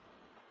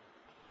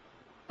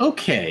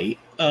 Okay.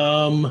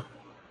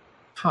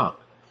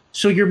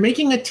 So you're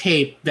making a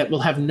tape that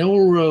will have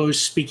Noah Rose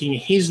speaking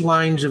his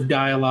lines of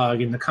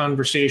dialogue in the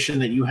conversation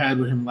that you had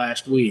with him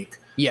last week.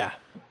 Yeah.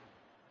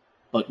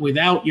 But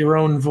without your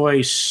own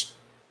voice.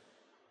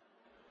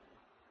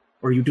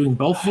 Or are you doing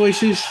both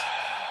voices?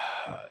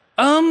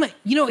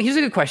 Here's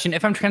a good question.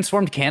 If I'm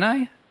transformed, can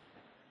I?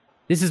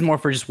 This is more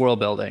for just world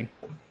building.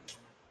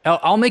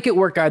 I'll make it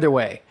work either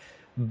way.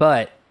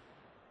 But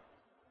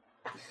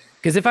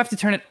because if I have to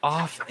turn it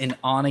off and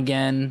on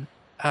again,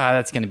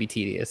 that's going to be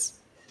tedious.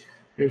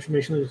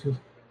 Information,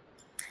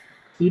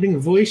 including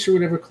voice or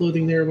whatever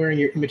clothing they're wearing,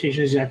 your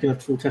imitation is exact enough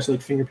to full test like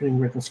fingerprinting,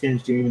 retinal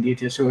scans, doing even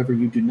DTS. However,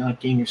 you do not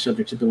gain your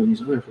subject's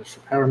abilities other for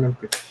power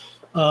memory.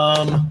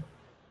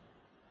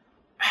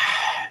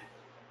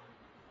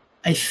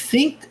 I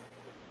think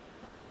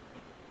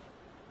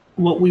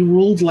what we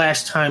ruled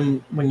last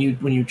time when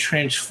you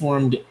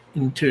transformed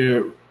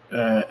into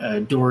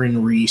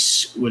Doran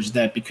Reese was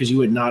that because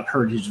you had not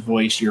heard his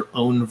voice, your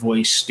own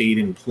voice stayed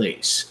in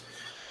place.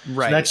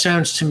 Right. So that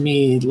sounds to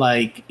me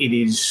like it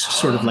is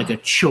sort of like a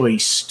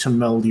choice to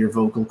meld your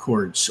vocal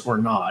cords or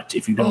not.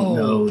 If you don't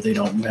know, they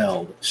don't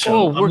meld.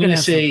 So we're gonna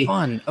have some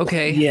fun.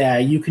 Okay. Yeah,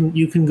 you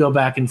can go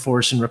back and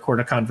forth and record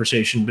a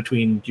conversation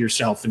between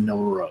yourself and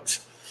Noah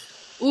Rose.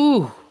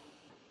 Ooh.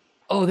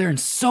 Oh, they're in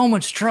so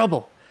much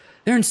trouble.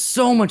 They're in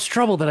so much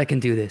trouble that I can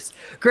do this.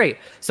 Great.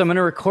 So I'm going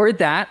to record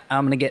that.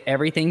 I'm going to get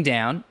everything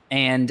down.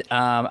 And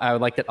I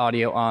would like that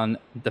audio on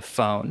the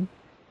phone.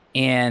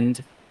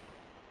 And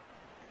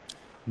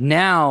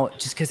now,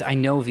 just because I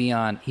know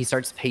Vion, he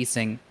starts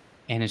pacing.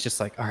 And it's just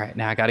like, all right,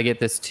 now I got to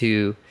get this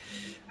to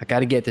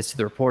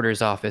the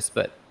reporter's office.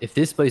 But if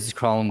this place is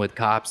crawling with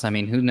cops, I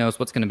mean, who knows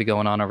what's going to be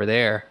going on over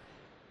there?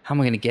 How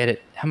am I going to get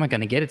it? How am I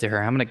going to get it to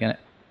her? How am I going to...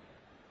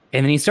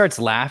 And then he starts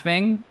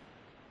laughing.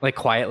 Like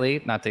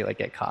quietly, not to like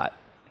get caught.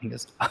 He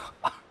goes, oh,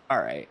 all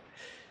right.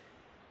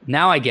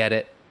 Now I get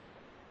it.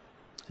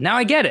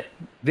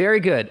 Very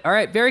good. All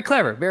right, very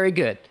clever. Very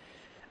good.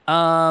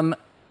 I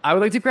would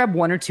like to grab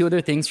 1 or 2 other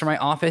things from my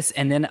office,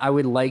 and then I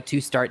would like to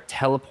start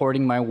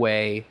teleporting my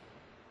way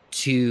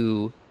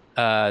to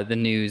the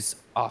news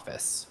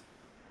office,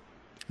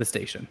 the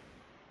station.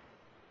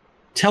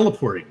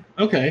 Teleporting.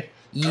 Okay.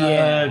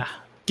 Yeah.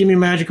 Give me a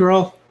magic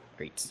roll.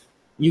 Great.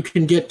 You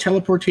can get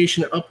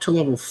teleportation up to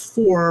level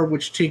 4,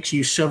 which takes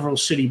you several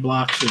city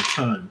blocks at a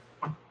time.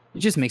 It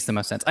just makes the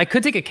most sense. I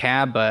could take a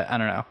cab, but I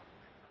don't know.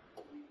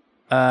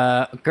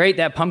 Great,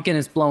 that pumpkin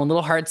is blowing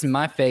little hearts in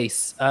my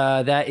face.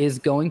 That is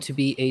going to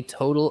be a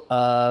total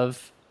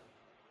of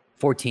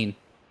 14.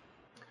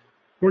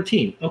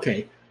 14,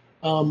 okay.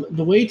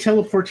 The way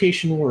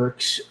teleportation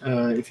works,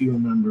 if you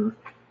remember,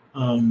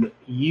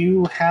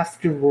 you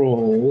have to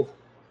roll...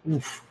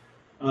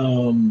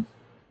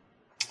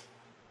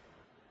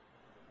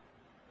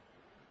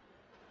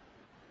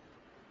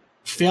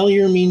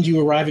 Failure means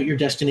you arrive at your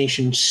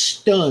destination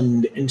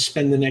stunned and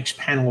spend the next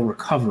panel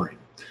recovering.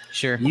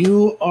 Sure.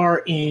 You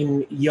are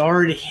in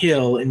Yard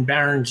Hill in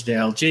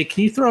Baronsdale. Jake,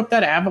 can you throw up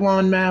that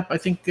Avalon map? I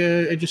think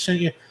I just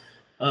sent you.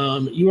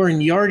 You are in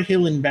Yard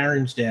Hill in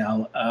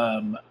Baronsdale.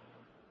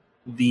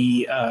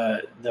 The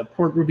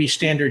Port Ruby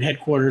Standard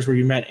headquarters where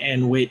you met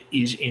Ann Witt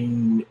is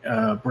in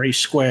Bray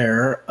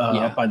Square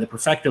by the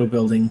Perfecto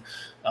building.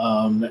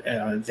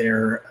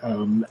 They're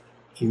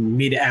in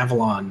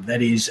Mid-Avalon.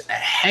 That is a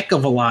heck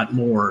of a lot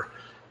more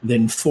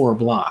than 4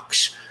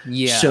 blocks.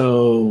 Yeah.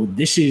 So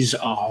this is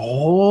a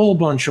whole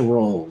bunch of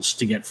rolls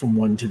to get from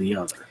one to the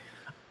other.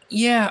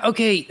 Yeah,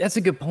 okay, that's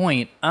a good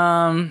point.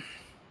 I'm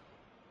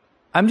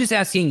just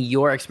asking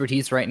your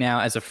expertise right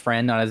now as a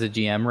friend, not as a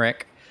GM,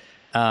 Rick.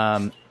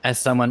 As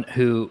someone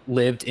who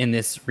lived in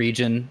this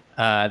region,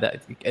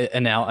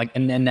 an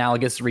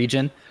analogous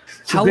region.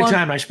 It's a good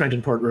time I spent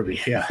in Port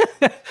Ruby, yeah.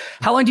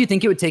 How long do you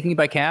think it would take me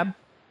by cab?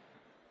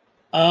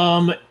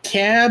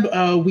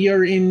 Cab, we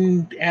are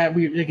in. I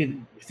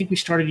think we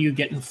started you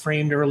getting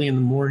framed early in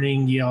the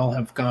morning. Y'all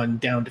have gone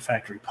down to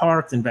Factory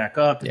Park, then back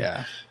up.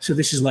 Yeah. So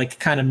this is like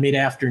kind of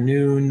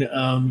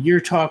mid-afternoon.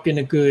 You're talking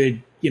a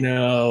good,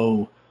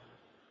 30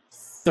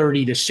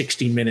 to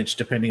 60 minutes,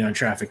 depending on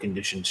traffic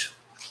conditions.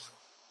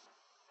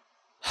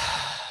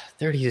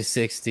 30 to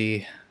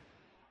 60.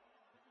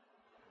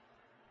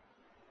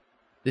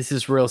 This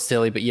is real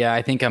silly, but yeah,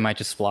 I think I might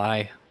just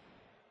fly.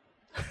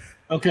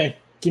 Okay,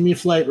 give me a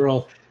flight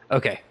roll.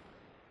 Okay.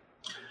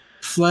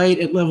 Flight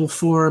at level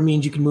 4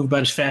 means you can move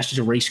about as fast as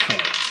a race car.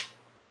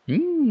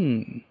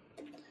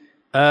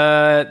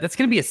 That's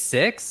gonna be a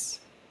 6.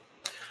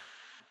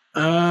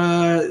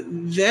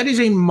 That is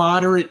a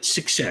moderate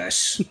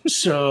success.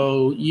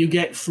 So you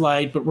get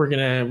flight, but we're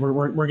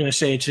gonna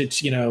say it's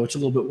it's a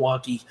little bit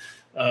wonky.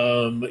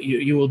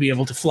 You will be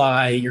able to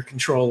fly. Your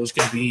control is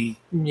gonna be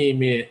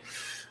meh.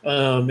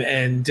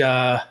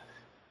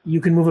 You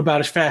can move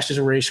about as fast as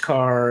a race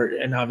car,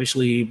 and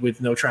obviously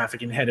with no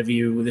traffic ahead of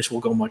you, this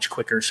will go much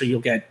quicker. So you'll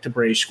get to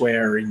Bray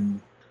Square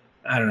in,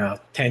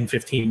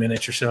 10-15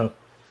 minutes or so.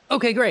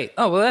 Okay, great.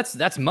 Oh, well,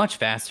 that's much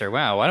faster.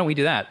 Wow, why don't we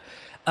do that?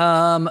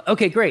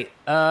 Okay, great.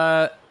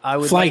 I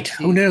would Flight.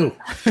 Who knew?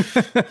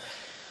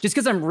 Just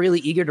because I'm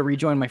really eager to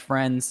rejoin my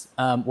friends,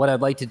 what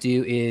I'd like to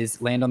do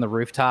is land on the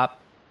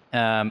rooftop.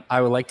 I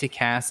would like to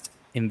cast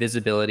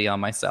invisibility on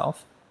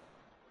myself.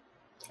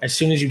 As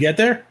soon as you get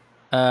there?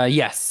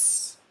 Yes.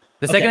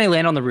 The second I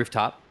land on the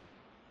rooftop.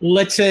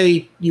 Let's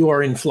say you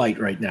are in flight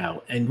right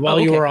now, and while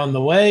you are on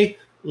the way,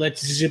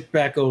 let's zip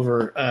back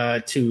over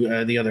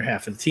to the other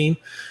half of the team.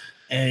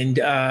 And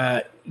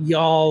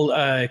y'all,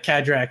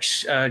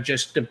 Cadrax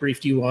just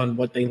briefed you on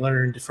what they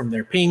learned from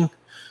their ping.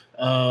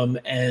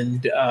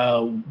 And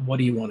what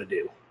do you want to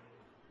do?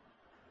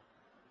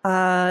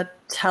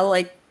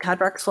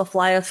 Cadrax will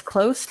fly us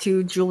close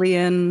to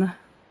Julian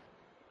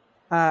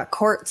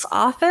Court's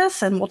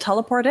office, and we'll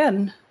teleport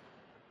in.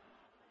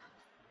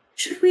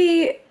 Should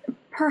we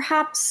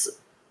perhaps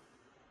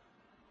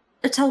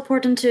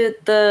teleport into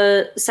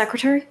the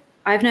secretary?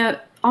 I have no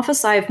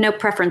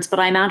preference, but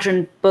I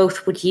imagine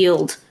both would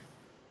yield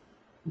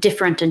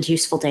different and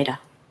useful data.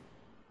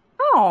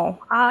 Oh,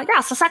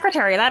 yes, the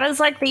secretary. That is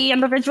like the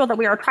individual that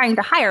we are trying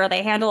to hire.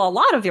 They handle a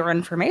lot of your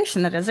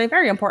information. It is a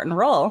very important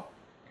role.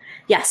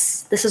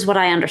 Yes, this is what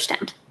I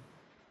understand.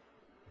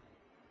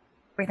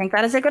 We think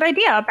that is a good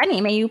idea.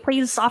 Benny, may you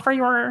please offer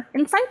your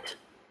insight?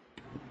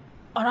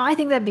 Oh, no, I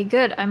think that'd be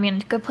good. I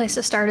mean, good place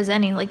to start as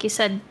any. Like you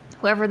said,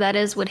 whoever that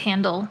is would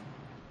handle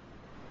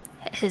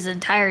his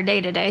entire day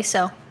today,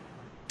 so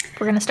if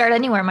we're going to start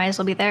anywhere, might as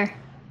well be there.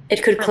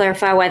 It could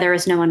clarify why there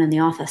is no one in the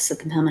office at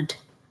the moment.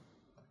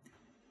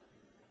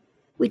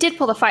 We did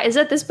pull the fire. Is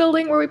that this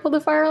building where we pulled the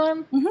fire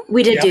alarm? Mm-hmm.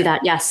 We did do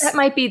that, yes.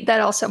 That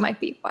also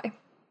might be why.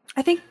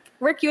 I think,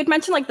 Rick, you had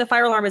mentioned the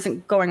fire alarm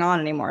isn't going on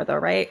anymore, though,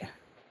 right?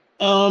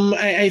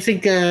 I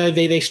think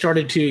they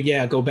started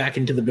to go back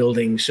into the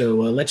building. So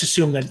let's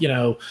assume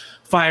that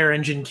fire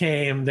engine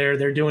came.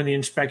 They're doing the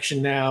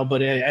inspection now.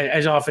 But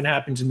as often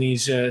happens in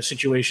these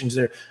situations,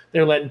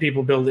 they're letting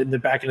people build in the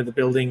back into the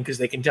building because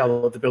they can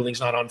tell that the building's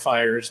not on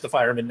fire. As the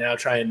firemen now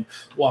try and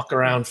walk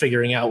around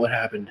figuring out what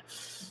happened.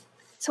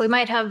 So we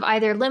might have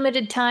either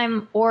limited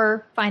time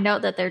or find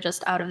out that they're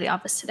just out of the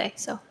office today.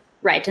 So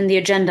right, and the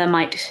agenda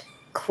might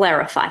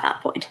clarify that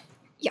point.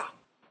 Yeah.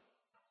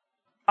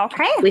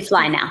 Okay. We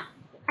fly now.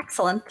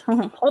 Excellent.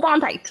 Hold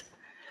on tight.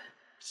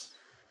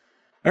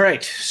 All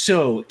right.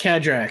 So,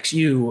 Cadrax,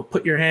 you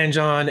put your hands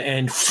on,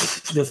 and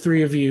the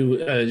three of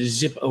you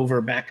zip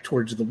over back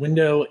towards the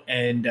window,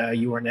 and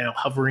you are now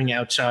hovering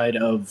outside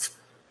of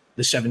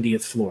the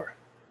 70th floor.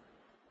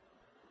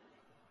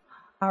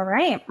 All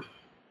right.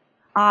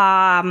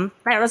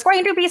 There's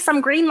going to be some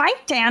green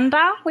light, and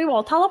we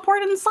will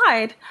teleport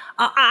inside.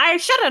 I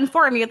should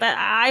inform you that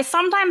I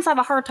sometimes have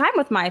a hard time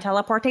with my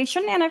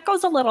teleportation, and it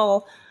goes a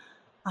little,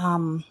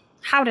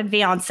 how did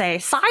Vion say,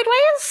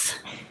 sideways?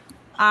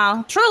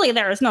 Truly,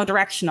 there is no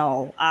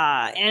directional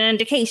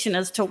indication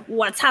as to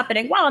what's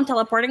happening while I'm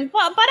teleporting.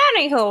 But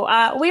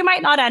anywho, we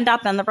might not end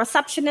up in the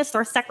receptionist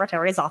or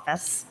secretary's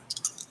office.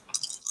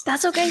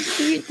 That's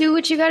okay. Do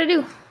what you gotta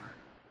do.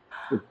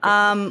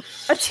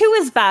 A 2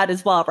 is bad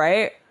as well,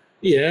 right?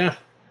 Yeah.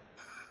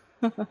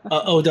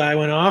 Die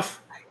went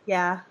off?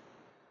 Yeah.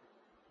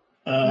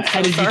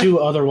 How did you do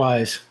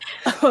otherwise?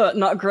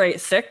 Not great.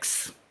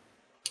 6.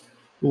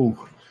 Ooh.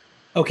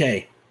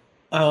 Okay.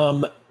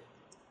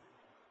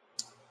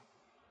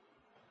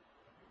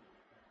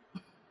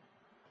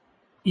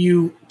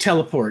 You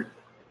teleport,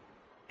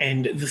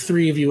 and the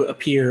three of you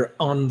appear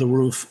on the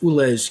roof.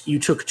 Ulez, you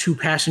took 2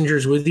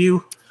 passengers with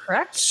you.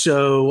 Correct.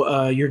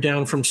 So you're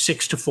down from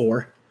 6 to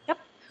 4. Yep.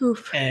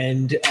 Oof.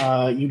 And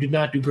you did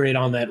not do great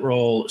on that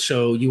roll,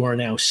 so you are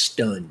now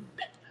stunned.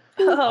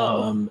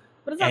 Oh,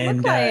 what does that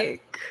look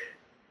like?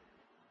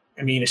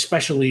 I mean,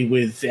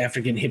 especially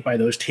after getting hit by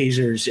those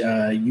tasers,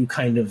 you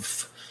kind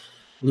of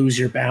lose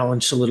your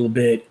balance a little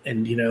bit,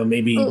 and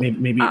maybe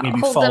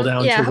fall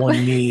down to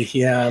one knee.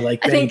 Yeah,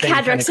 like I think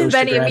Cadrax and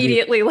Benny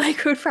immediately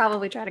would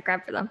probably try to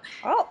grab for them.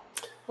 Oh,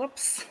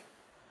 Whoops.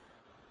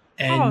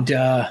 And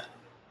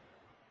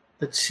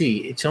let's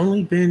see, it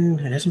hasn't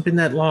been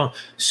that long.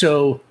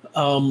 So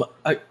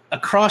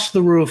across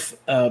the roof,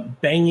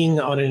 banging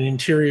on an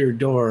interior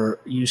door,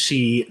 you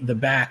see the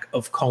back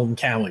of Colm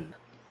Cowan.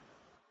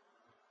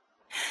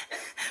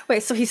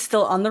 Wait, so he's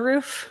still on the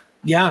roof?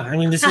 Yeah, I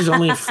mean, this is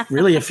only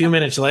really a few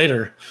minutes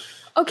later.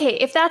 Okay,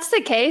 if that's the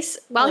case,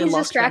 while Really he's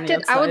locked on the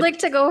distracted, I would outside. like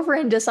to go over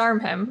and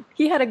disarm him.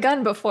 He had a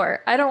gun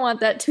before. I don't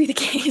want that to be the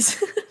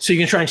case. So you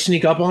can try and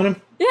sneak up on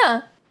him?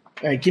 Yeah.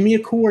 All right, give me a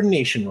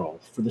coordination roll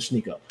for the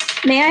sneak up.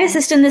 May I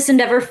assist in this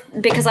endeavor?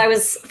 Because I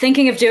was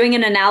thinking of doing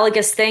an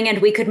analogous thing and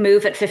we could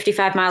move at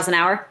 55 miles an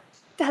hour.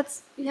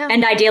 Yeah.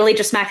 And ideally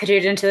just smack a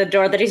dude into the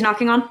door that he's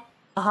knocking on.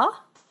 Uh-huh.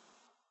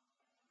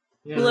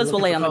 Yeah, Liz I'm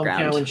will lay looking on the for Colm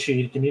ground. Cowan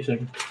sheet. Give me a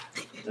second.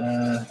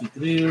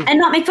 And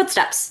not make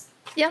footsteps.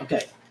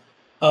 Okay.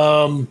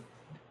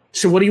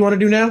 So what do you want to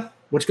do now?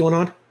 What's going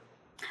on?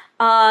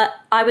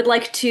 I would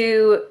like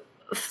to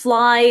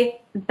fly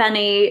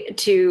Benny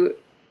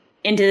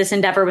into this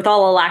endeavor with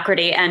all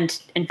alacrity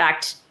and, in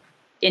fact,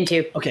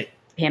 into Okay.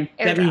 him.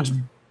 That Airdrop. means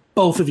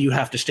both of you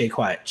have to stay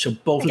quiet. So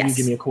both of you Yes.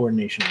 give me a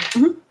coordination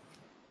roll.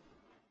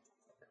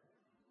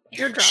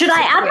 Airdrop Should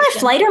I add my situation.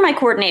 flight or my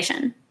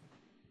coordination?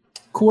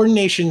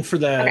 Coordination for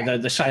Okay.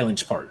 the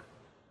silence part.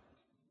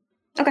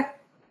 Okay.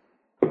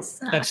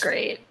 It's not That's-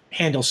 great.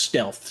 Handle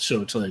stealth,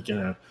 so it's like,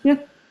 Yeah.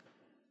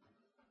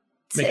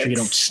 make sure you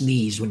don't 6.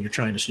 sneeze when you're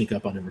trying to sneak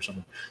up on him or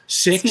something.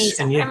 6, Sneeze.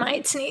 and you, I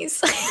might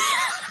sneeze.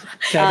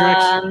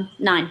 Cadrax?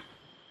 9.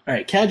 All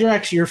right,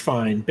 Cadrax, you're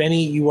fine.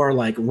 Benny, you are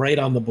like right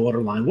on the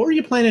borderline. What were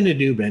you planning to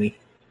do, Benny?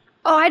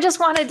 Oh,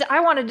 I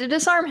wanted to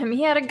disarm him.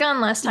 He had a gun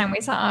last time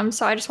we saw him,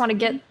 so I just want to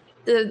get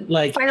the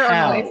Like, firearm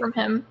how? away from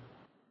him.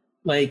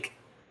 Like,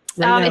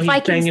 right if now I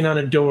he's can- banging on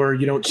a door.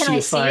 You don't Can see I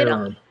a see it?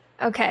 firearm.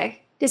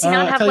 Okay. Does he not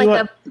I'll have tell like you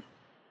a... what.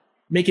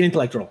 Make an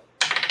intellect roll.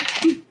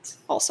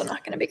 Also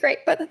not going to be great,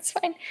 but that's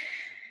fine.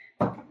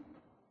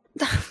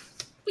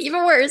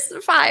 Even worse,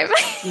 5.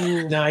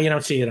 No, you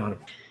don't see it on him.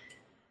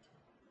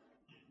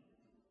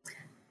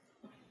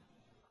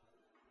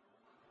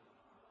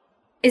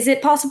 Is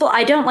it possible?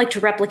 I don't like to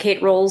replicate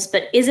roles,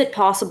 but is it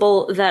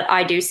possible that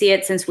I do see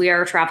it since we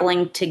are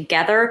traveling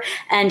together?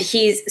 And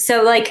he's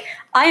so like,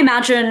 I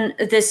imagine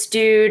this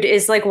dude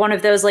is like one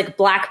of those like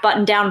black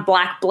button down,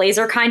 black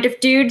blazer kind of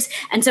dudes.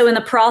 And so in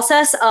the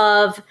process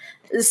of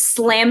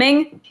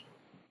slamming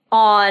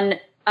on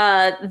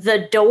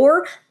the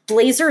door,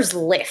 blazers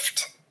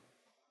lift.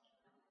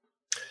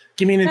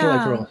 Give me an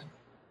intellect Yeah. roll.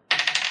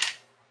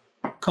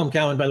 Colm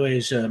Cowan, by the way,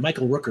 is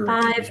Michael Rooker.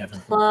 I think we 5 have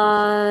him.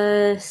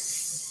 plus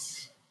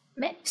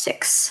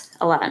 6,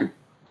 11.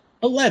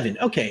 11.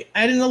 Okay.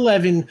 At an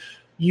 11,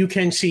 you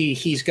can see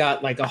he's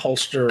got like a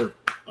holster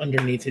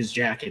underneath his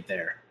jacket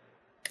there.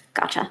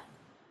 Gotcha.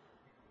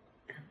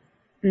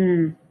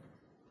 I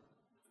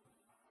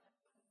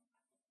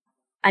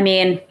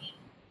mean,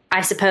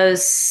 I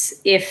suppose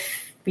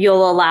if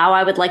you'll allow,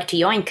 I would like to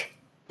yoink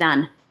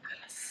then.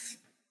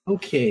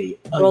 Okay.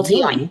 Roll to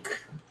yoink.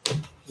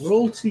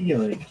 Roll to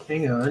yoink.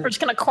 Hang We're on.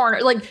 just going to corner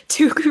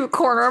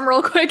him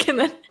real quick and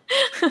then...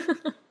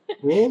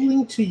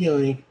 Rolling to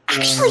yoink.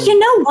 Actually, you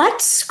know what?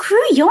 Screw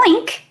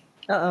yoink.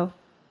 Uh-oh.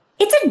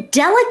 It's a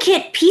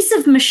delicate piece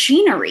of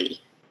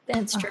machinery.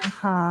 That's true.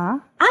 Huh?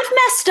 I've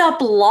messed up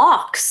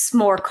locks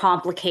more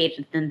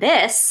complicated than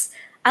this.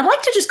 I'd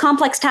like to just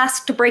complex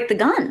task to break the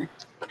gun.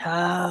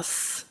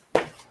 Yes.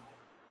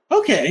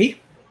 Okay.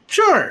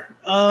 Sure.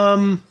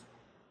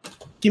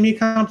 Give me a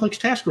complex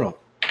task roll.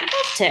 I'd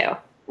love to.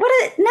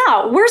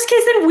 No, worst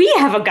case then we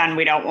have a gun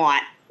we don't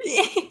want.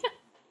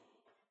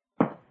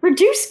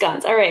 Reduce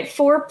guns. All right,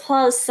 4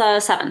 plus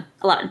 7,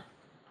 11.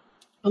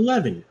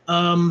 11.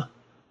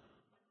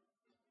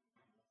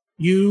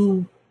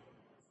 You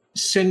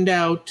send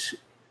out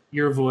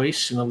your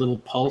voice and a little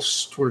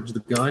pulse towards the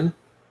gun,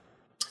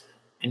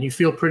 and you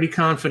feel pretty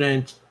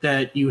confident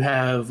that you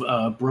have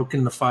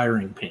broken the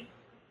firing pin.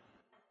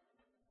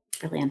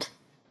 Brilliant.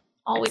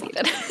 All we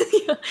needed.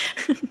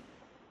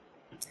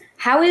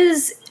 How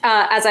is,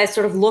 as I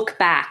sort of look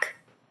back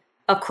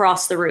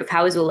across the roof,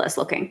 how is Ules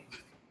looking?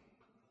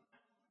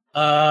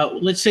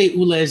 Let's say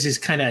Ulez is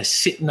kind of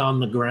sitting on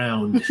the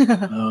ground,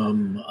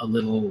 a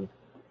little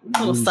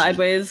woozy.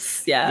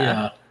 Sideways.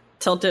 Yeah.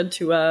 Tilted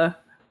to a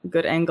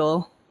good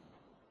angle.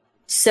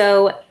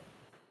 So,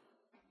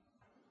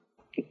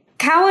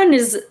 Cowan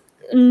is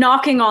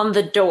knocking on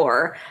the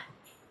door.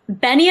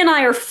 Benny and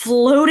I are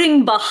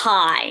floating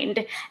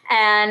behind,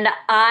 and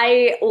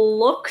I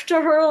look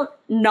to her,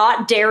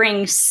 not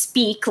daring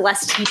speak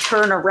lest he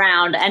turn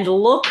around, and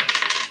look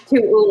to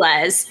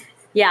Ulez.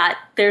 Yeah,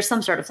 there's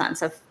some sort of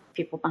sense of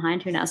people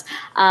behind, who knows.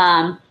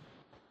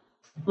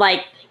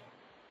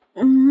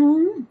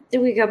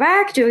 Do we go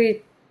back?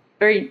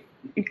 Or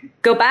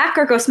go back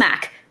or go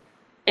smack,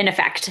 in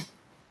effect?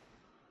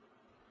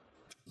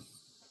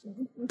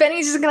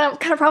 Benny's just gonna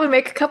kind of probably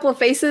make a couple of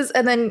faces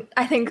and then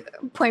I think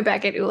point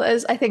back at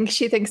Ulez. I think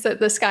she thinks that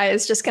this guy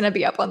is just gonna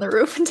be up on the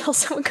roof until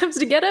someone comes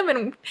to get him,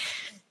 and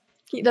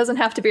he doesn't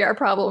have to be our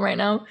problem right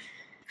now.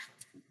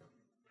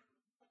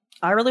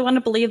 I really want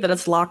to believe that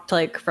it's locked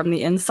like from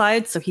the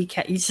inside, so he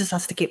just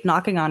has to keep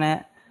knocking on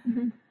it.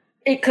 Mm-hmm.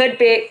 It could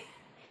be.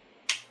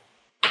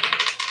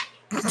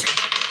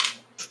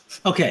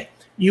 Okay,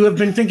 you have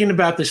been thinking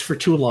about this for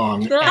too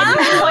long.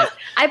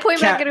 I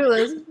point back at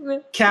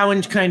Ulez.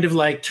 Cowan kind of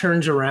like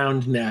turns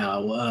around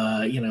now,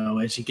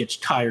 as he gets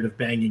tired of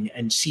banging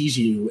and sees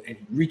you, and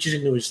he reaches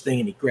into his thing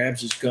and he grabs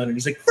his gun and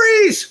he's like,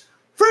 "Freeze!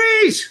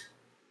 Freeze!"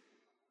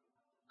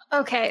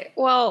 Okay,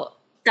 well,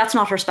 that's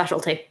not her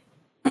specialty.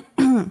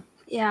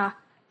 Yeah.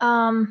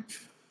 Can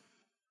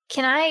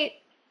I?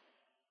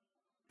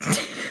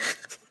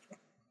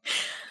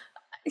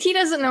 He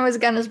doesn't know his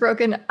gun is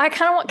broken. I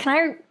kind of want.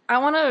 I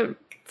want to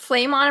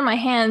flame on in my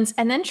hands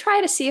and then try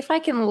to see if I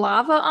can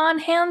lava on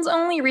hands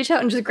only. Reach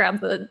out and just grab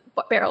the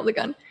barrel of the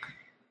gun.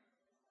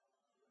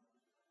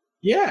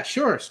 Yeah,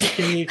 sure. So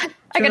can you?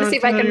 I gotta see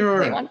if I can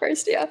flame on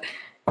first. Yeah.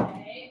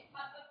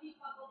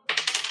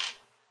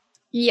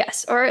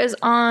 Yes, or is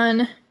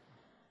on.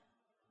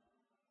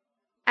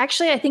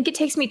 Actually, I think it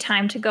takes me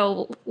time to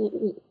go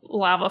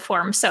lava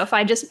form. So if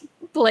I just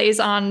blaze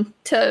on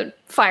to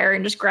fire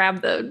and just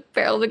grab the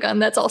barrel of the gun,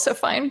 that's also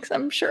fine because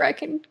I'm sure I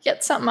can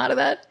get something out of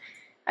that.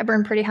 I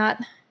burn pretty hot.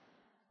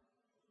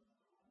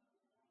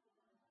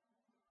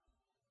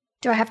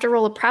 Do I have to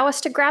roll a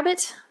prowess to grab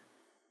it?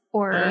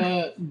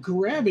 Or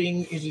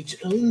grabbing is its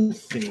own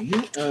thing.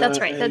 That's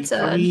right. That's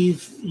I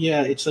believe,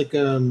 it's like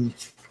when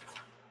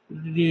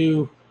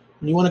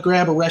you want to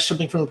grab or wrest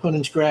something from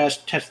opponent's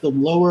grasp, test the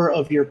lower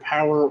of your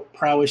power,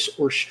 prowess,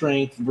 or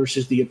strength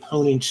versus the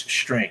opponent's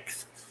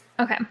strength.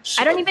 Okay.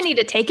 So, I don't even need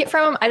to take it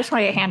from him. I just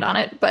want to get a hand on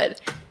it. But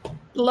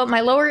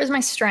my lower is my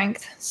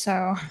strength.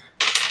 So.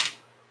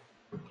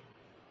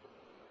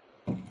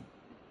 God,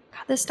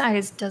 this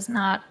die does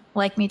not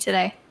like me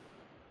today.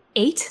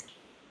 8?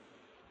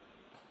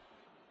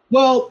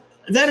 Well,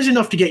 that is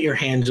enough to get your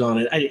hands on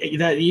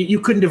it. You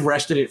couldn't have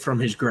wrested it from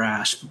his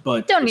grasp,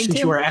 but since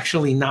you are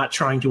actually not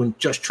trying to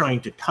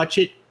touch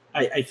it,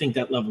 I think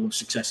that level of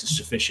success is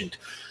sufficient.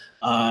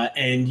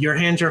 And your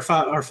hands are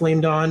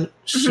flamed on,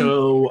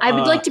 so I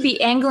would like to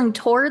be angling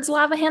towards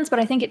lava hands, but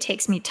I think it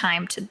takes me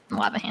time to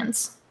lava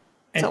hands.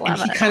 And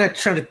he kind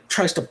of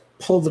tries to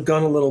pull the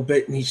gun a little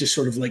bit, and he's just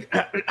sort of like,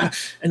 and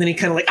then he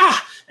kind of like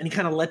and he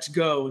kind of lets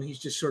go, and he's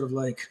just sort of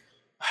like,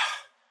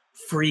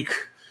 freak.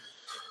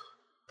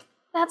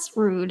 That's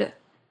rude.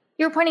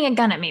 You're pointing a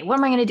gun at me. What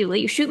am I going to do? Let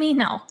you shoot me?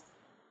 No.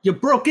 You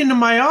broke into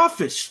my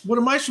office. What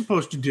am I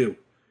supposed to do?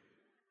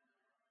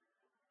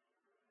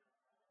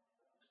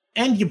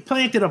 And you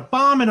planted a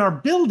bomb in our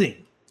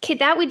building. Okay,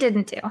 that we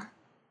didn't do.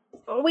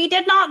 We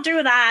did not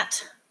do that.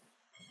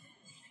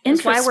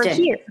 That's why we're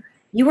here.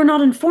 You were not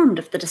informed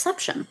of the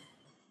deception.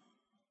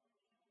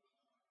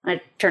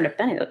 I turned to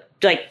Benny,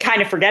 like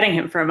kind of forgetting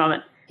him for a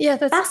moment. Yeah,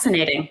 that's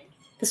fascinating.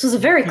 This was a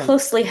very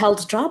closely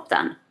held job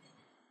then.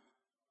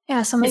 Yeah,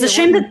 it's a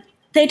shame that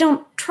they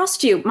don't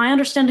trust you. My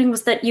understanding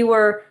was that you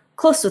were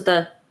close with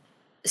the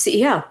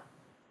CEO.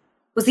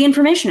 Was the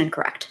information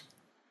incorrect?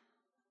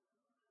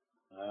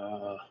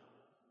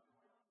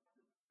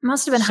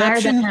 Must have been higher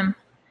than him.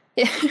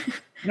 I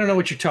don't know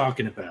what you're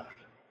talking about.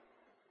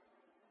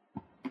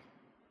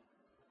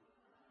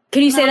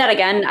 Can you say that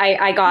again?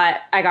 I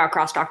got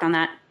cross-talked on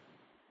that.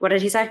 What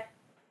did he say?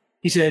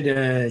 He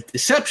said,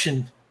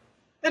 deception?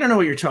 I don't know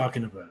what you're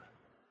talking about.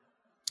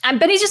 I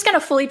bet he's just going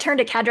to fully turn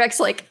to Cadrex,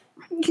 like,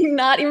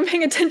 not even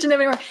paying attention to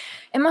him anymore.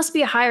 It must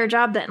be a higher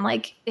job then.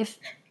 Like, if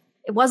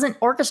it wasn't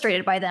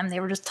orchestrated by them, they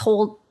were just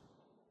told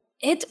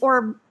it,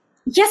 or...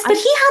 Yes, but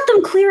he had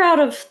them clear out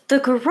of the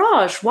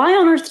garage. Why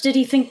on earth did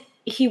he think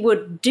he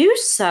would do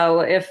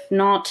so, if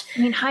not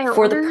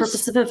for the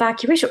purpose of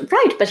evacuation?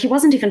 Right, but he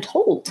wasn't even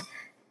told.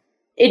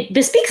 It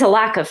bespeaks a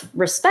lack of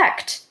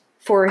respect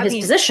for his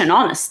position,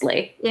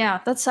 honestly.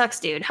 Yeah, that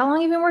sucks, dude. How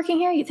long have you been working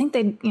here? You think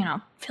they'd,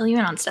 fill you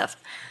in on stuff.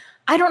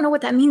 I don't know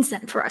what that means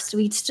then for us. Do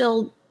we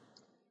still...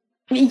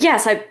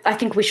 Yes, I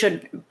think we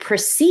should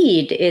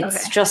proceed.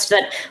 It's just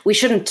that we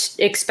shouldn't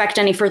expect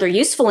any further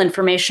useful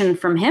information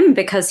from him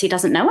because he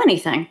doesn't know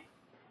anything.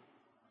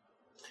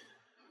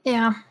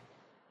 Yeah.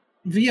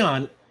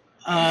 Vion,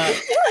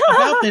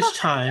 about this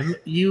time,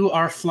 you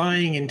are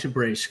flying into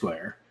Bray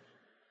Square.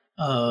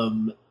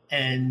 And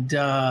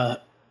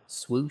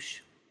swoosh.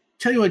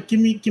 Tell you what, give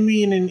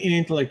me an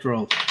intellect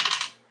roll.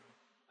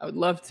 I would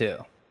love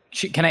to.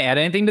 Can I add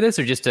anything to this,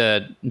 or just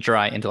a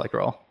dry intellect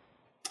roll?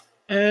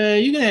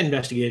 You can add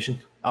investigation.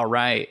 All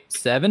right,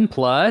 7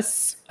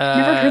 plus.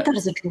 Never heard that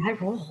as a dry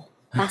roll.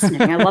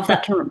 Fascinating. I love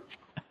that term.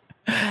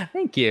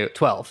 Thank you.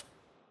 12.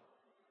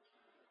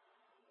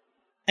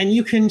 And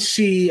you can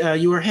see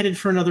you are headed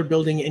for another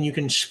building, and you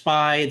can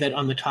spy that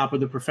on the top of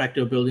the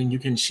Perfecto building, you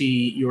can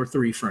see your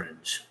 3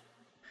 friends.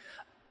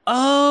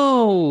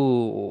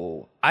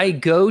 Oh, I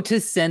go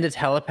to send a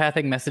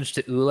telepathic message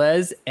to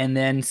Ulez and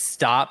then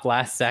stop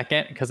last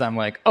second because I'm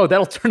like, oh,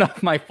 that'll turn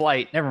off my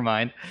flight. Never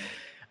mind.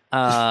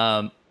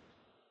 How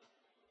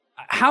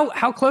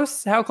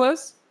close? How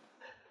close?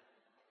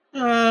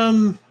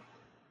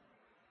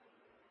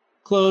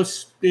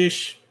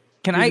 Close-ish.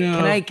 Can I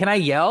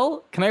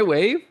yell? Can I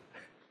wave?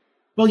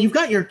 Well, you've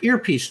got your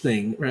earpiece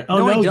thing. Right? Oh,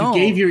 No, I no, don't. you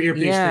gave your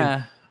earpiece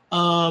Yeah.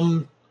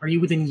 thing. Are you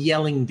within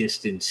yelling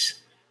distance?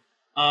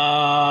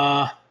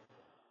 I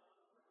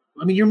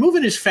mean, you're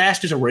moving as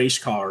fast as a race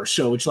car,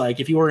 so it's like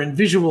if you are in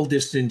visual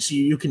distance,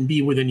 you can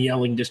be within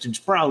yelling distance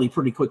probably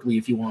pretty quickly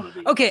if you want to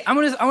be. Okay, I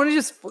want to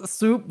just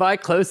swoop by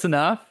close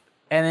enough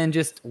and then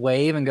just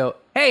wave and go,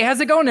 "Hey,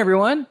 how's it going,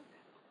 everyone?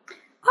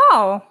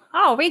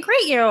 Oh, we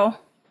greet you.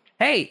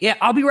 Hey, yeah,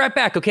 I'll be right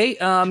back. Okay,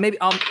 maybe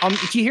I'll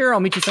meet you here. Or I'll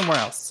meet you somewhere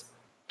else."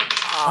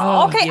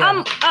 Okay,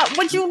 yeah.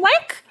 would you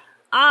like?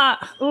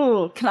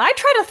 Can I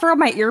try to throw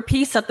my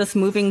earpiece at this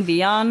moving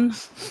Vion?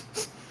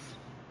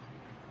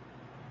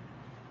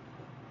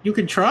 You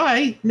can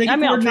try. Make a I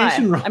mean, I'll try.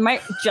 coordination roll. I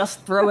might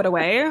just throw it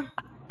away.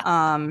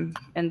 And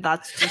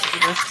that's just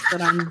the risk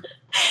that I'm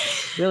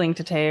willing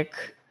to take.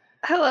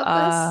 I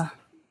love this.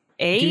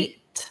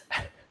 8.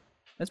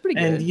 That's pretty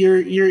good. And your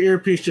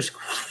earpiece just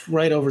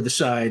right over the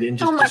side and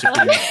just Oh my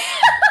God. disappeared.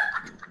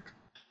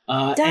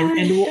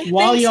 And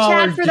while Thanks, y'all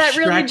Chad, are for that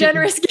really distracted-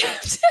 generous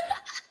gift.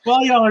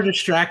 While y'all are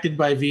distracted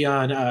by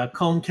Vion,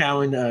 Colm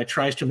Cowan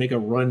tries to make a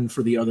run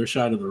for the other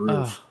side of the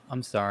roof. Oh,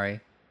 I'm sorry.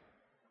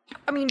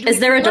 I mean, Is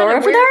there a door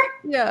over there?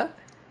 Yeah.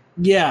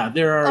 Yeah,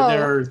 there Oh.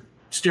 are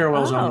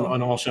stairwells Oh.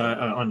 on all sides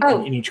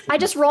in each corner. I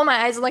just roll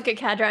my eyes like at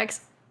Cadrax.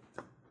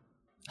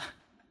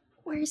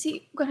 Where is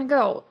he gonna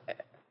go?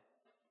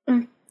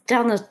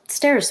 Down the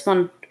stairs,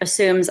 one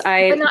assumes.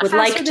 I But not would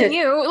faster like than to.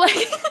 you. Like,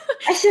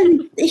 I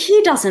shouldn't.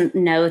 He doesn't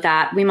know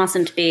that. We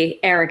mustn't be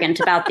arrogant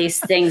about these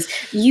things.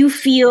 You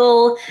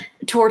feel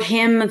toward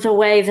him the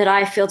way that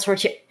I feel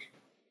toward you.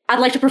 I'd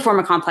like to perform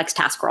a complex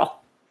task roll.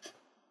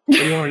 What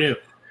do you want to do?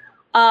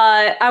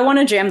 I want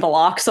to jam the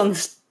locks on the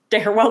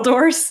stairwell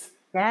doors.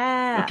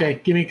 Yeah. Okay,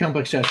 give me a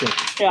complex test.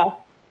 Yeah.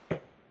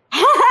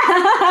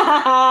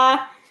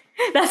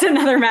 That's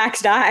another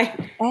max die.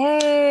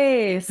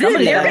 Hey, They're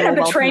somebody got a gonna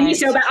little betray me tonight.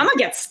 so bad. I'm gonna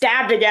get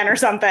stabbed again or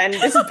something.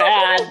 This is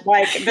bad.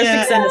 Like this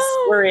Yeah. success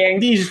worrying.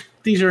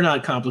 These are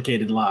not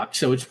complicated locks,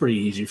 so it's pretty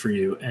easy for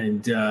you.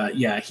 And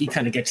yeah, he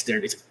kind of gets there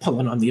and he's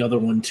pulling on the other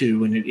one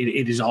too, and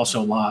it is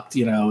also locked.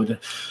 You know,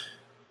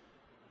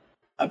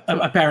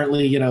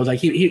 apparently, you know, like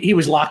he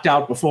was locked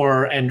out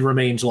before and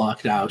remains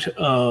locked out.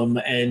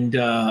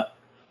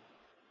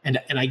 And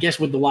I guess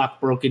with the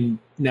lock broken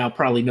now,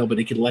 probably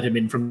nobody could let him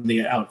in from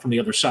the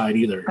other side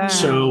either.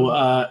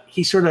 So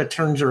he sort of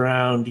turns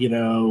around, you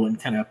know, and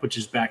kind of puts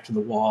his back to the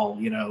wall,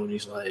 you know, and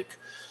he's like,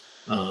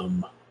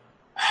 "What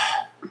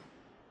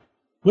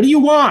do you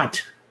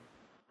want?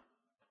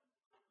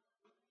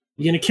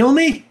 You gonna kill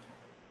me?"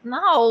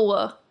 no.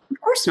 Of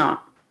course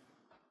not.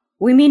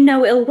 We mean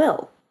no ill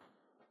will.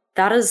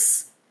 That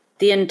is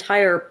the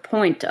entire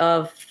point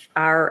of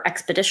our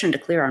expedition to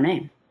clear our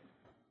name.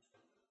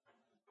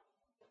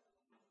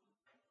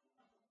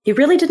 He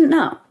really didn't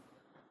know.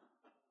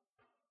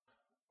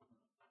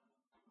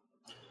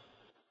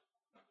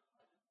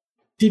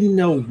 Didn't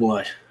know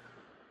what.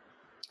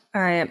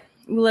 All right.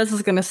 Liz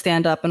is going to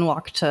stand up and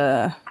walk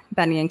to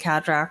Benny and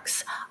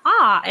Cadrax.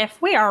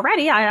 If we are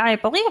ready, I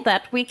believe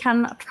that we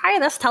can try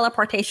this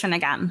teleportation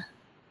again.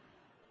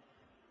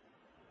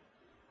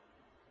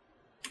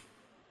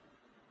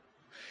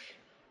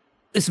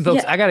 Listen,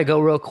 folks, Yeah. I gotta go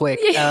real quick.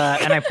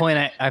 And I point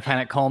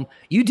at Colm.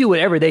 You do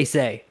whatever they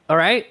say. All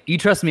right? You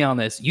trust me on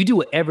this. You do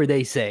whatever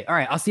they say. All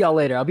right, I'll see y'all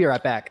later. I'll be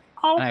right back.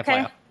 And I fly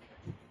Okay. off.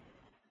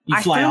 You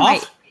I fly threw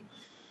off?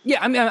 Yeah,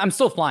 I'm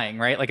still flying,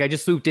 right? Like I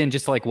just swooped in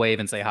just to like wave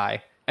and say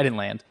hi. I didn't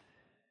land.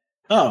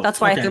 Oh, That's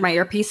why okay. I threw my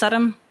earpiece at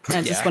him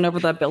and just Yeah. went over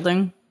the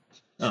building.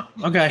 Oh,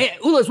 okay. Hey,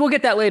 Ulas, we'll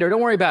get that later.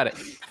 Don't worry about it.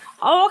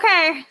 Oh,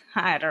 okay.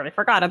 I totally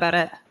forgot about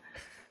it.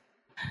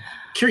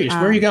 Curious,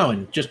 where are you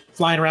going? Just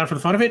flying around for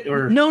the fun of it,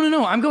 or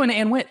No. I'm going to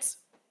Ann Witz.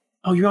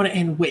 oh, you're going to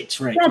Ann Witz,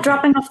 right? Yeah, okay.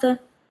 dropping off the.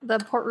 The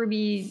Port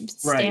Ruby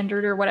Right.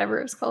 standard or whatever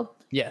it's called.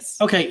 Yes.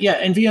 Okay, yeah,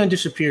 and Vion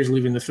disappears,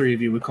 leaving the three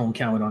of you with Colm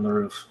Cowan on the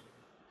roof.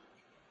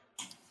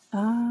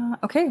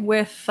 Okay,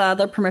 with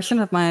the permission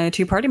of my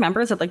two party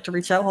members, I'd like to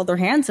reach out, hold their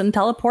hands, and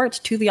teleport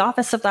to the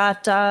office of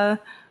that, the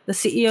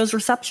CEO's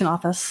reception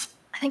office.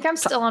 I think I'm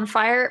still on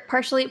fire,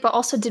 partially, but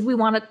also did we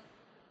want to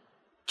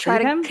try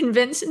Treat to him?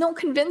 convince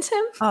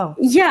him? Oh,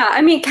 Yeah,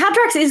 I mean,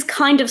 Cadrax is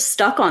kind of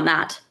stuck on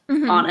that.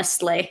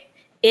 Honestly,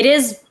 it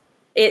is.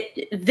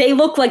 They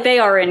look like they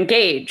are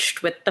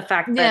engaged with the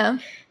fact that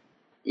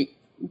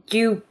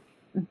you.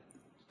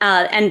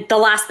 And the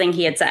last thing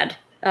he had said,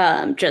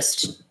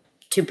 just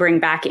to bring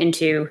back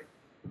into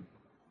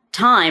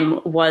time,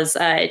 was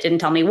it didn't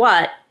tell me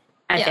what.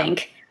 I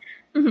think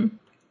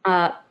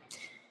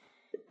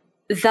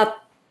that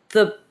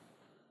the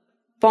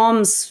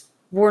bombs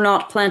were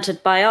not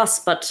planted by us,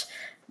 but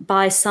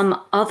by some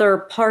other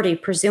party,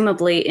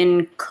 presumably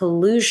in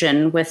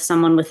collusion with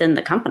someone within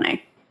the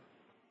company.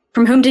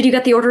 From whom did you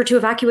get the order to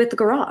evacuate the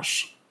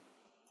garage?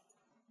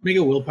 Make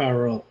a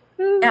willpower roll.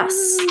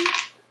 Yes.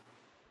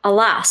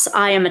 Alas,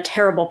 I am a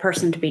terrible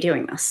person to be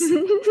doing this.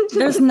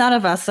 there's none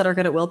of us that are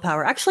good at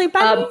willpower. Actually,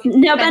 Benny.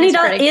 No, Benny Benny's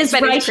pretty- is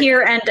Benny's right pretty-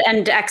 here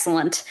and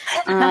excellent.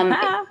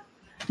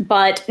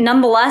 But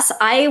nonetheless,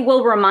 I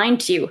will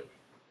remind you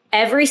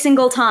every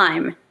single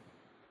time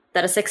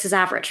that a 6 is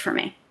average for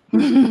me.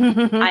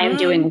 I am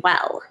doing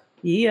well.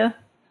 Yeah.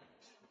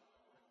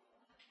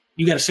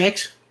 You got a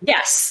 6?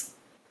 Yes.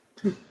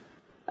 Of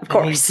I mean,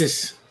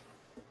 course.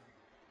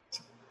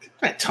 I'm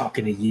not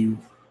talking to you.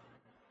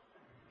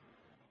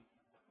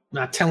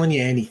 Not telling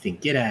you anything.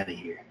 Get out of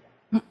here.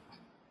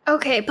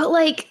 Okay, but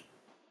like,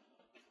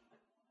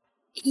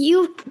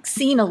 you've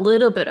seen a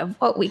little bit of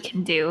what we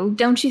can do.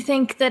 Don't you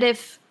think that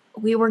if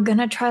we were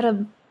gonna try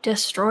to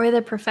destroy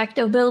the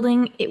Perfecto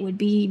building, it would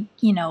be,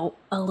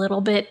 a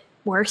little bit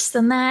worse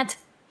than that?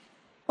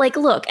 Like,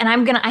 look, and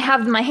I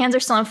have my hands are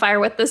still on fire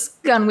with this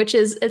gun, which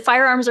is,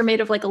 firearms are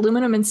made of like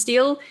aluminum and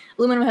steel.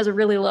 Aluminum has a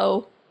really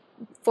low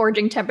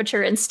forging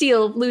temperature, and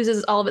steel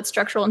loses all of its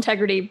structural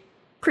integrity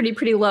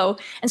pretty low.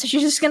 And so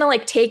she's just gonna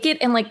like take it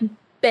and like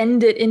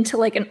bend it into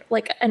like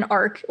an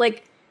arc.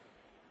 Like,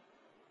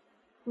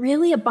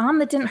 really? A bomb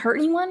that didn't hurt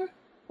anyone?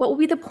 What would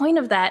be the point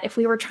of that if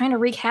we were trying to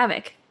wreak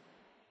havoc?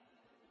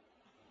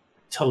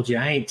 Told you,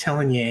 I ain't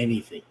telling you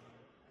anything.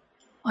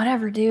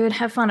 Whatever, dude.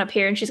 Have fun up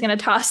here. And she's gonna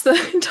toss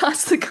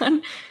the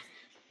gun.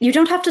 You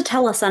don't have to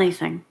tell us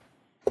anything.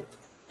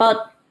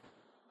 But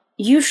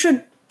you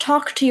should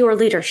talk to your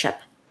leadership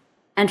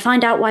and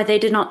find out why they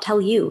did not tell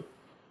you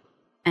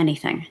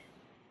anything.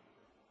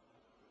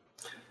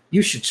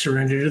 You should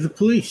surrender to the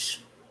police.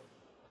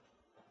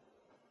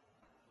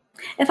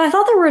 If I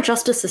thought there were a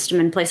justice system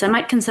in place, I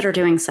might consider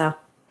doing so.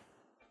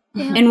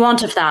 Yeah. In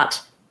want of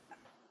that.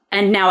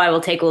 And now I will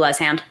take Ula's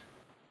hand.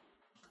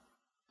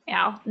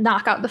 Yeah, I'll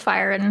knock out the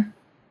fire and...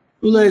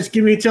 Ulez,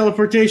 give me a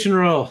teleportation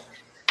roll.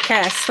 Okay,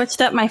 I switched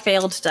up my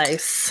failed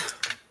dice.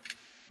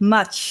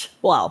 Not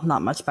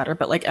much better,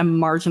 but like a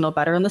marginal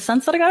better in the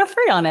sense that I got a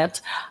 3 on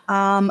it.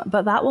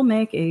 But that will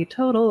make a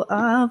total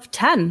of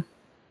 10.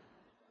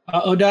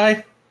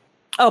 Odai?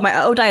 Oh, my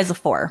Odai is a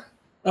 4.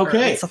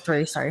 Okay. It's a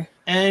 3, sorry.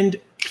 And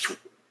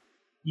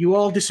you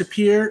all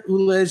disappear.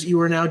 Ulez,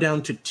 you are now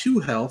down to 2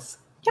 health.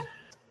 Yep.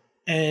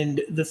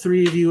 And the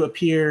 3 of you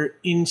appear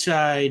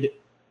inside.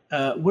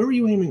 Where were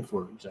you aiming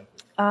for exactly?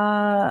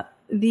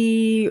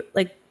 The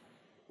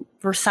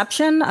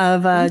reception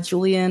of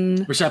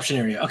Julian. Reception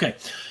area. Okay.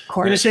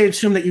 Court. I'm going to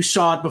assume that you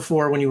saw it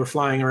before when you were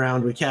flying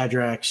around with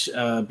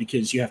Cadrax,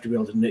 because you have to be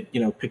able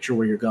to, picture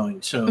where you're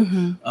going. So,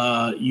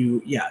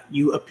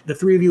 the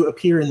 3 of you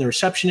appear in the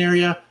reception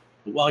area.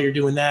 But while you're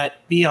doing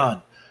that,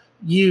 Beyond,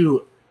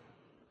 you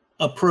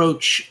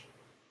approach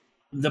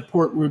the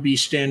Port Ruby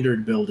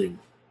Standard building.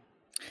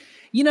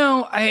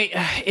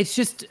 It's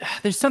just,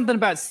 there's something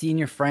about seeing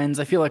your friends.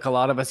 I feel like a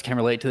lot of us can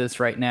relate to this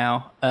right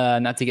now.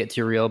 Not to get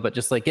too real, but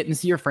just like getting to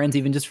see your friends,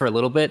 even just for a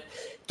little bit,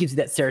 gives you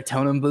that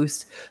serotonin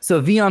boost.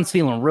 So Vion's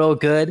feeling real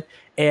good.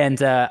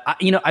 And,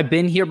 I've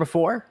been here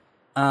before.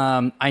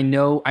 I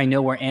know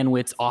where Ann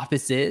Witt's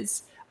office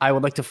is. I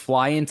would like to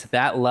fly into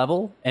that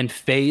level and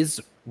phase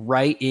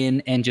right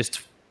in and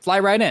just fly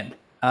right in.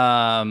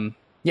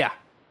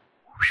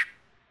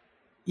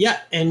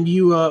 Yeah, and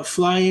you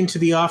fly into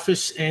the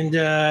office,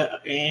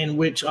 and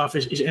which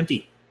office is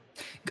empty?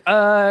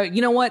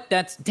 You know what?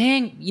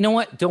 You know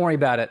what? Don't worry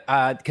about it.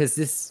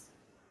 Because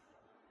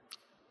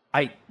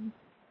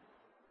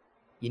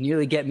you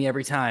nearly get me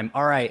every time.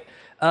 All right.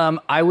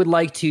 I would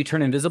like to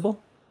turn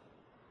invisible.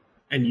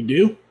 And you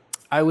do?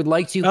 I would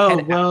like to.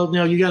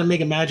 No, you got to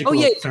make a magical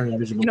turn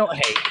invisible.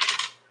 Hey.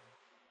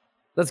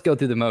 Let's go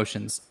through the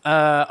motions.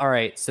 All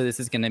right. So this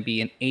is going to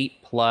be an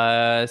 8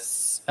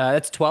 plus.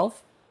 That's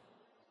 12.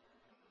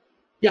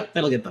 Yeah,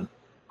 that'll get done.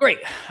 Great.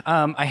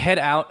 I head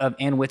out of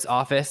Ann Witt's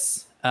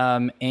office.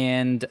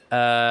 And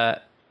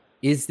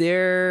is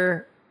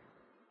there...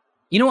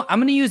 You know what? I'm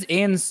going to use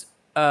Ann's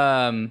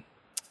phone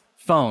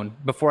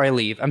before I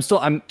leave.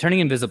 I'm turning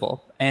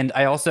invisible. And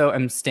I also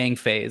am staying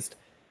phased.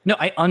 No,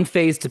 I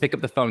unphased to pick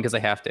up the phone because I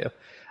have to.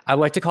 I'd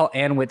like to call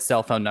Ann Witt's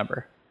cell phone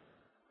number.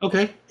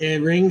 Okay.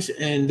 It rings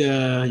and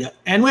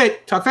Ann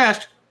Witt, talk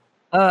fast.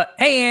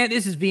 Hey, Ann,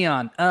 this is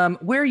Vion.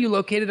 Where are you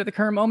located at the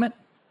current moment?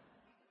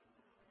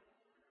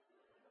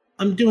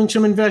 I'm doing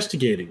some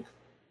investigating.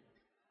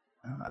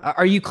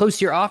 Are you close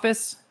to your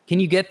office? Can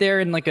you get there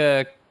in like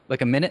a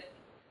minute?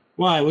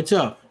 Why? What's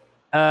up?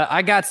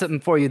 I got something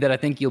for you that I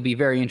think you'll be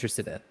very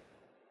interested in.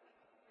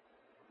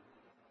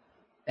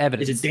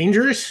 Evidence. Is it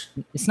dangerous?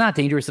 It's not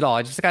dangerous at all.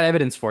 I just got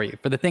evidence for you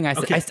for the thing I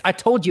said. Okay. I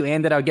told you,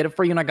 Ann, that I would get it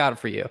for you, and I got it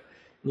for you.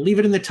 Leave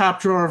it in the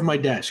top drawer of my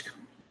desk.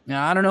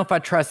 Now, I don't know if I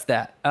trust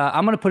that.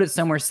 I'm going to put it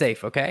somewhere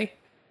safe, okay?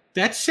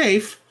 That's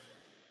safe.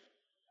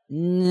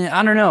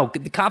 I don't know.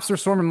 The cops are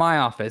storming my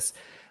office.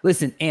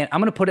 Listen, Ann, I'm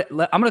going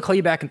to call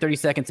you back in 30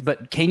 seconds,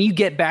 but can you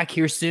get back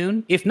here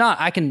soon? If not,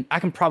 I can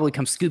probably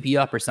come scoop you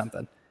up or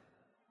something.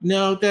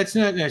 No, that's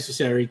not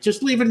necessary.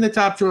 Just leave it in the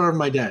top drawer of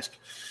my desk.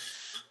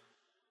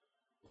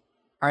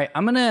 All right,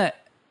 I'm going to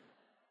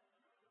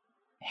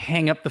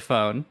hang up the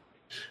phone.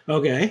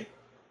 Okay.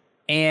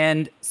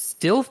 And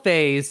still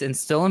phased and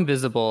still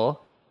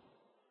invisible,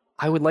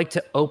 I would like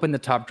to open the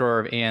top drawer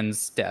of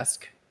Ann's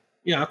desk.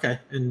 Yeah, okay.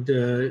 And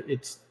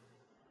it's,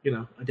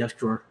 a desk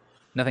drawer.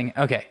 Nothing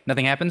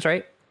happens,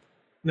 right?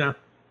 No.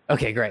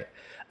 Okay, great.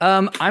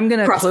 I'm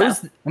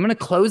gonna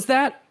close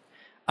that.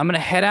 I'm going to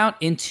head out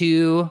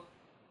into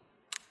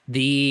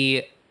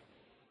the...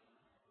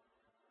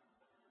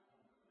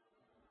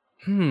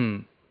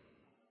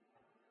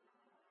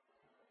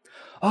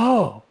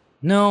 Oh,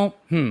 no.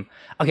 Okay,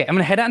 I'm going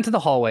to head out into the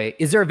hallway.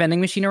 Is there a vending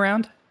machine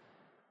around?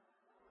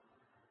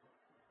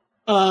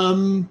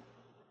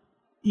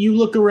 You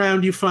look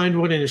around, you find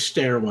one in a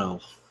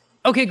stairwell.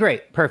 Okay,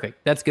 great.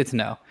 Perfect. That's good to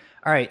know.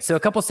 All right, so a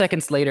couple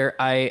seconds later,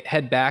 I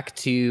head back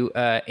to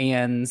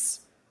Anne's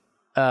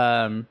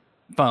phone,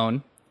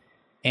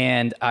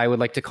 and I would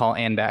like to call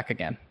Anne back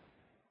again.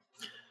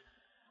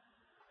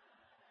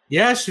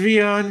 Yes,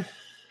 Vion.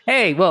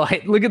 Hey, well,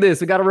 hey, look at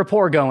this. We got a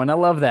rapport going. I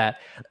love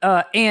that.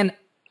 And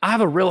I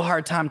have a real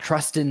hard time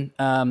trusting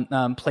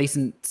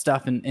placing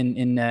stuff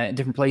in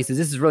different places.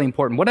 This is really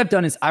important. What I've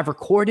done is I've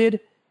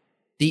recorded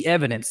the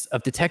evidence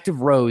of Detective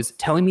Rose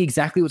telling me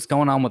exactly what's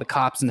going on with the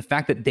cops and the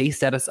fact that they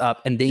set us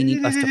up and they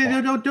need us to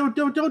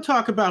fall. Don't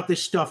talk about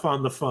this stuff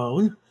on the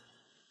phone.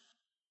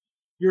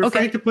 You're Okay.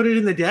 afraid to put it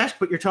in the desk,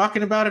 but you're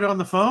talking about it on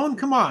the phone?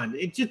 Come on.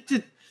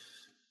 All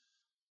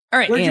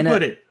right, Where'd Anne, you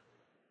put it?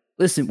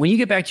 listen, when you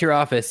get back to your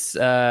office,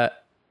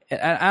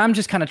 I'm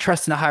just kind of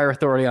trusting a higher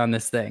authority on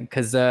this thing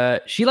because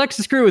she likes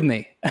to screw with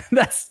me.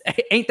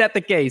 Ain't that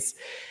the case?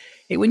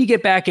 Hey, when you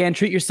get back, Ann,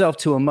 treat yourself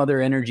to a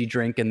Mother Energy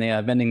drink in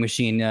the vending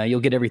machine. You'll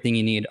get everything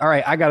you need. All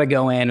right, I gotta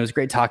go, Ann. It was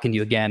great talking to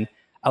you again.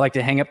 I like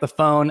to hang up the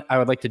phone. I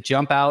would like to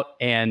jump out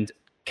and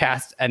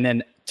cast, and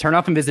then turn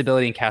off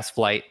invisibility and cast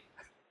flight.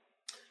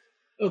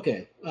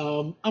 Okay.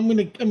 I'm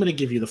gonna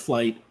give you the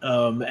flight.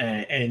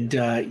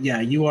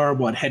 Yeah, you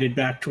are headed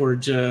back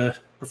towards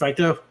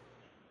Perfecto?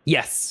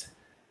 Yes.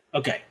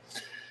 Okay.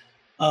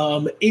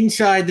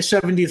 Inside the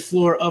 70th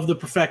floor of the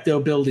Perfecto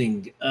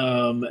building,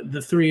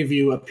 the three of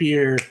you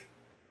appear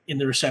in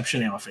the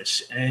reception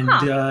office, and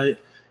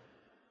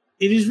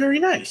it is very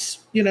nice.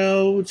 You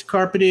know, it's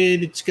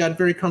carpeted. It's got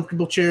very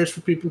comfortable chairs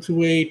for people to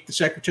wait. The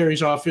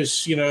secretary's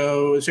office,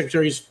 the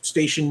secretary's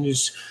station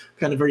is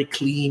kind of very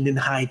clean and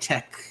high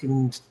tech,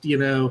 and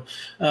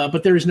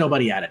but there is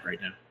nobody at it right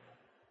now.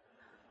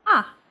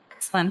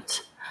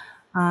 Excellent.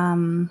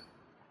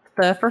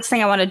 The first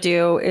thing I want to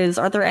do is,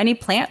 are there any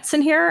plants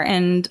in here,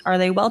 and are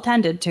they well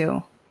tended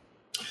to?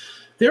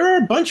 There are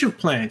a bunch of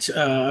plants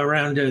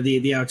around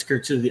the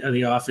outskirts of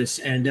the office,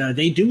 and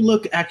they do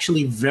look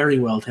actually very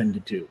well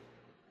tended to.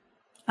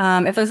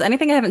 If there's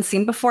anything I haven't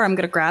seen before, I'm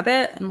going to grab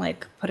it and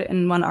put it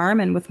in one arm,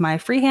 and with my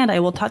free hand, I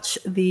will touch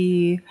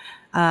the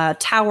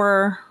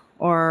tower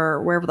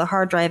or wherever the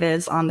hard drive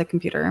is on the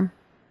computer.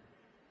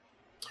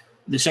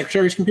 The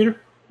secretary's computer?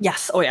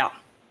 Yes. Oh, yeah.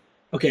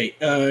 Okay,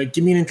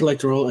 give me an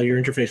intellect roll,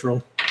 your interface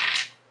roll.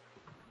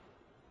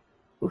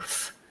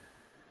 Oof.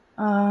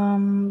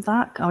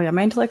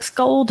 My intellect's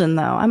golden,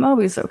 though. I'm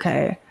always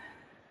okay.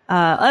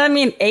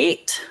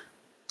 8.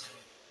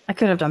 I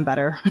could have done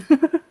better.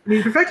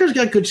 Perfecto's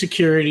got good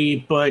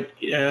security, but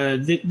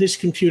this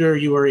computer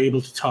you are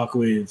able to talk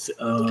with.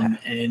 Okay.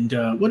 And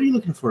what are you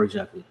looking for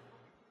exactly?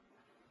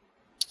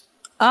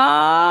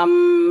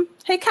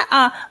 Hey,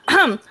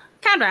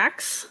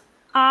 Cadrax,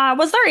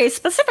 was there a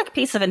specific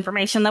piece of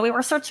information that we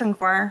were searching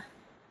for?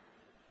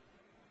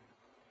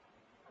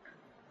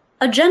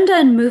 Agenda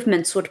and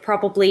movements would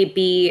probably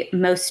be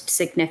most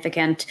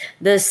significant.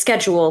 The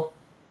schedule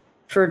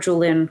for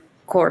Julian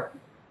Court.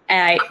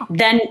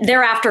 Then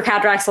thereafter,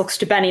 Cadrax looks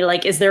to Benny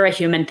like, is there a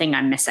human thing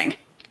I'm missing?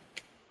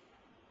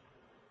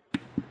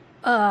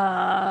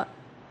 What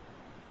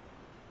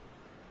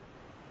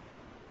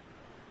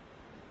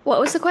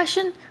was the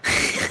question?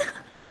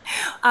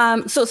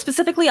 So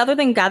specifically, other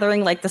than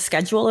gathering the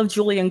schedule of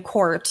Julian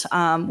Court,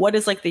 what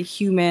is the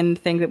human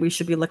thing that we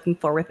should be looking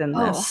for within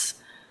this?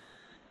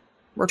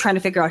 We're trying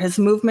to figure out his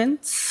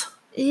movements.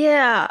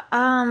 Yeah.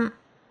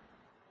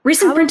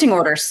 Recent printing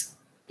orders.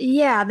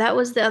 Yeah, that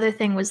was the other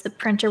thing, was the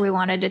printer we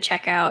wanted to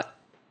check out.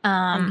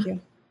 Thank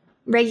you.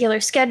 Regular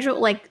schedule,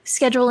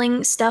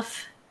 scheduling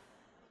stuff.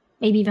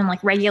 Maybe even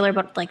regular,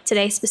 but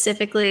today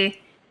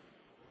specifically.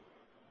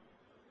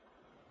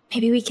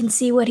 Maybe we can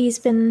see what he's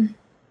been...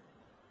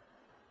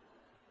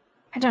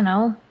 I don't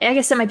know. I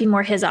guess that might be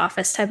more his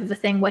office type of a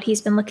thing, what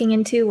he's been looking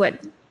into,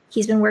 what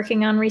he's been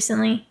working on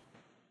recently.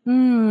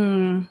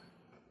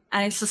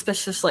 Any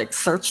suspicious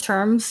search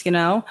terms,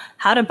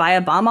 how to buy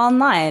a bomb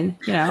online,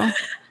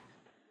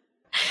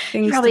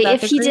 Things Probably, to that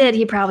if he degree? did,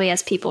 he probably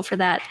has people for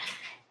that.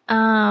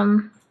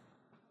 Yeah,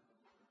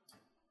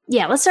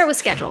 let's start with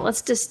schedule.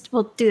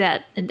 We'll do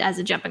that as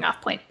a jumping off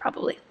point,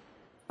 probably.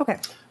 Okay.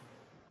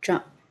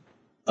 Jump.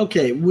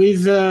 Okay,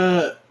 with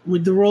the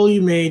roll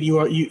you made,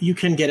 you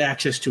can get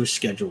access to a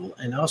schedule,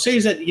 and I'll say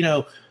is that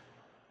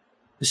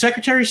the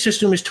secretary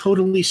system is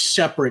totally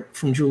separate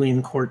from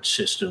Julian Court's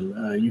system.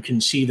 You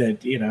can see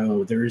that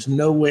there is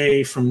no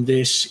way from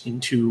this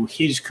into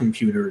his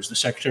computers. The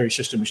secretary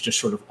system is just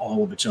sort of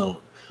all of its own.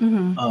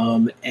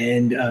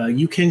 And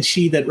you can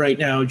see that right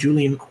now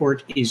Julian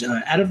Court is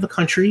out of the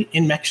country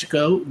in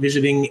Mexico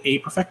visiting a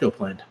Perfecto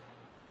plant.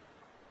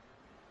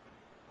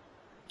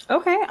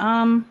 Okay.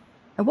 I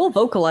will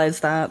vocalize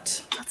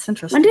that. That's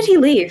interesting. When did he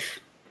leave?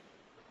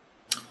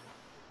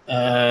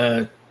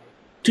 2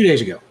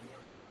 days ago.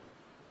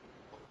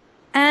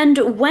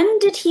 And when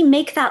did he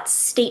make that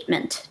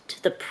statement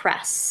to the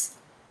press?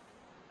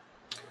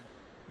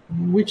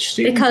 Which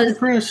statement to the Because-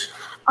 press?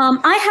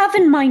 I have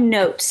in my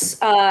notes,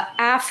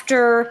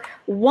 after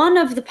one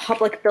of the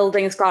public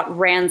buildings got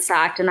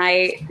ransacked, and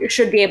I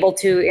should be able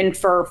to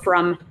infer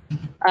from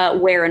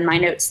where in my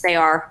notes they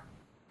are,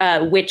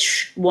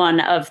 which one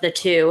of the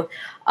two.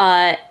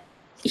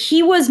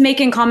 He was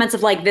making comments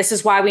of like, this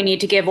is why we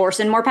need to give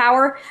Orson more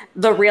power.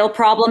 The real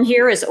problem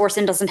here is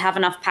Orson doesn't have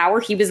enough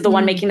power. He was the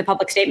one making the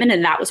public statement,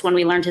 and that was when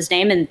we learned his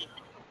name. And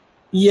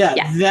Yeah,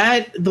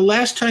 Yeah. the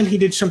last time he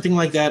did something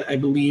like that, I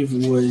believe,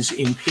 was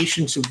in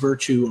Patience of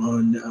Virtue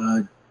on,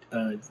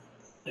 I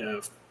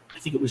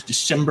think it was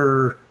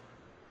December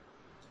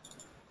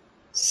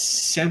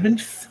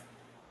 7th,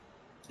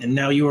 and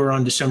now you are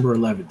on December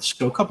 11th.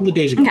 So a couple of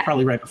days ago, Okay.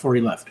 probably right before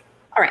he left.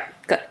 all right,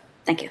 good.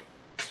 Thank you.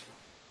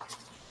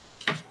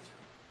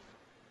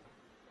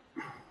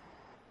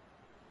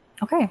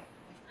 Okay.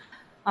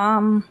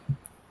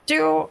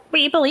 Do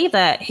we believe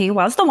that he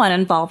was the one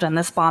involved in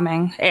this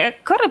bombing?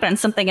 It could have been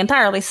something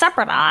entirely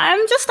separate.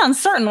 I'm just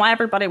uncertain why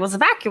everybody was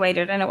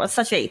evacuated and it was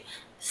such a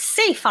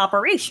safe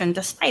operation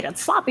despite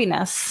its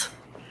sloppiness.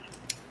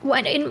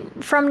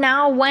 From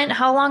now,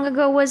 how long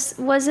ago was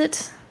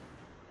it?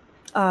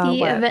 The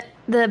What? event,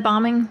 the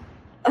bombing?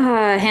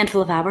 A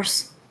handful of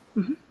hours.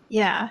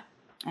 Yeah.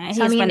 He's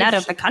So, I mean, been out if-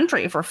 of the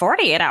country for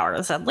 48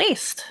 hours at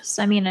least.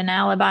 So, I mean, an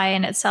alibi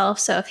in itself.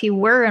 So if he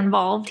were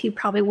involved, he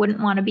probably wouldn't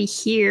want to be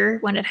here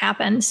when it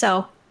happened.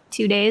 So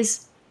 2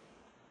 days.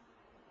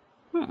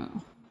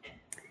 And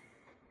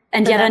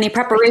Then yet any that's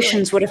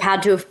preparations would have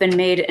had to have been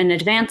made in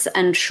advance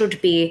and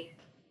should be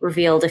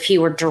revealed if he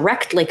were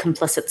directly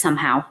complicit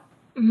somehow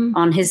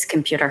on his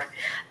computer.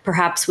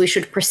 Perhaps we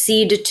should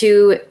proceed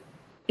to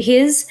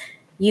his.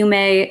 You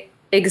may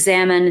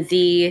examine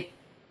the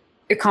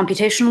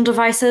computational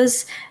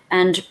devices,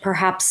 and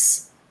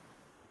perhaps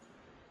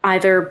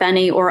either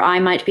Benny or I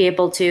might be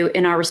able to,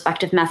 in our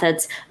respective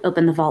methods,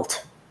 open the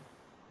vault.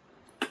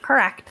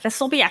 Correct.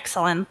 This will be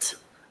excellent.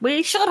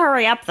 We should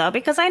hurry up, though,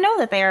 because I know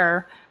that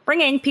they're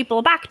bringing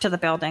people back to the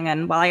building,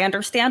 and while I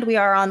understand we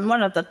are on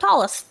one of the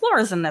tallest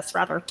floors in this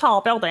rather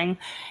tall building,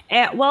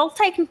 it will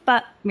take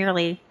but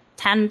merely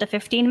 10 to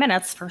 15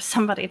 minutes for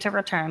somebody to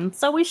return,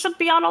 so we should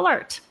be on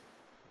alert.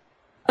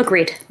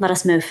 Agreed. Let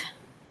us move.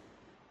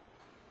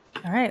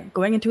 All right,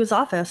 going into his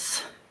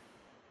office.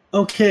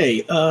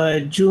 Okay,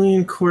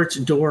 Julian Court's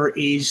door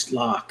is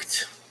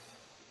locked.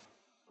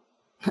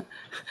 All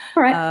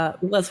right.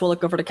 Les will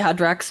look over to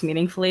Cadrax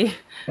meaningfully.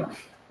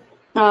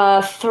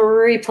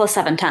 3 plus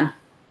 7, 10.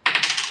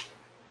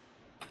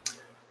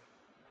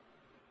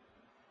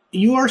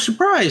 You are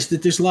surprised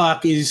that this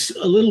lock is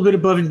a little bit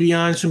above and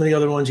beyond some of the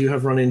other ones you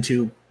have run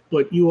into,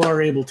 but you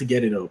are able to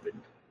get it open.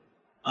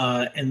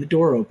 And the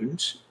door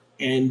opens.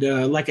 And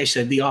like I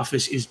said, the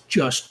office is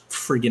just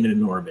friggin'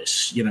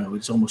 enormous. You know,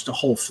 it's almost a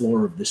whole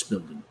floor of this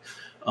building.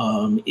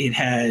 It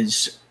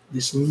has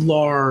this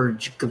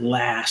large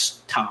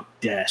glass top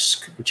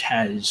desk, which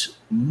has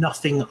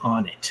nothing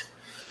on it.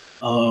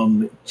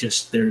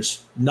 Just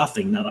there's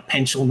nothing, not a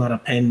pencil, not a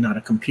pen, not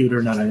a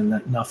computer,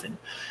 nothing.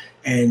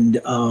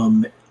 And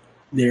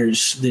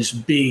there's this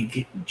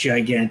big,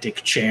 gigantic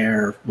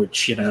chair,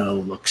 which, you know,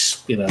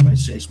 looks, you know,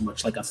 as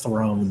much like a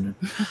throne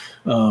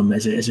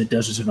as it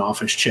does as an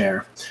office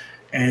chair.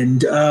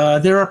 And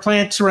there are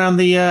plants around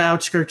the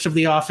outskirts of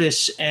the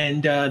office,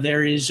 and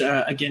there is,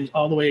 again,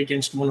 all the way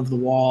against one of the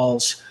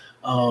walls,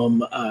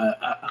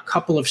 a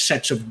couple of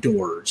sets of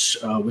doors,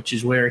 which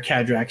is where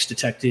Cadrax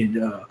detected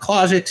a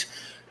closet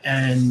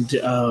and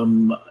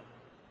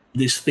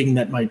this thing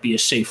that might be a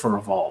safe or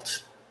a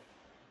vault.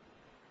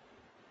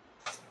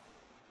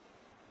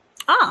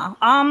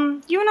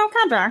 You know,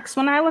 Cadrax,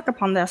 when I look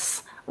upon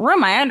this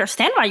room, I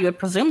understand why you would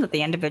presume that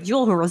the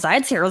individual who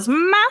resides here is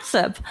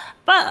massive,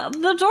 but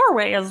the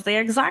doorway is the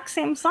exact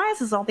same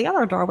size as all the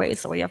other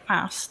doorways that we have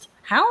passed.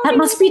 How That did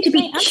must be to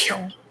be he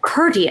enter?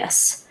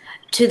 courteous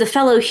to the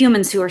fellow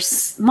humans who are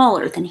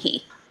smaller than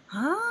he.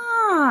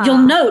 Ah. You'll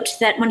note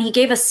that when he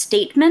gave a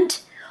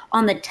statement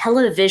on the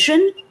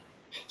television,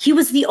 he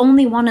was the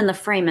only one in the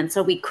frame, and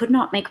so we could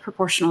not make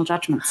proportional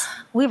judgments.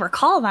 We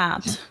recall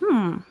that.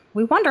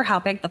 We wonder how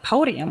big the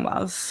podium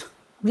was.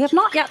 We have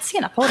not yet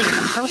seen a podium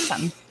in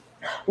person.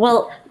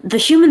 Well, the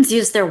humans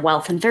use their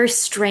wealth in very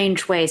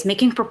strange ways.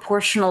 Making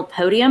proportional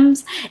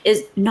podiums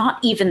is not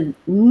even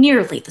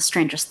nearly the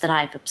strangest that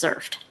I've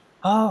observed.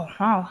 Oh,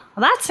 well,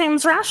 that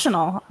seems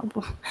rational.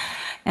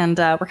 And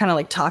we're kind of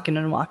like talking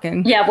and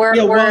walking. Yeah, we're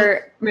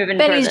moving.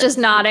 Benny's further. just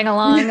nodding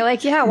along,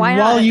 like, yeah, why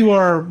not? While you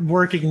are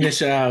working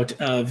this out,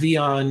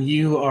 Vion,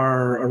 you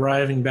are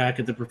arriving back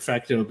at the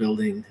Perfecto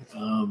building.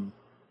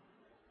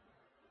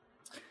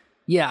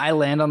 Yeah, I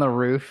land on the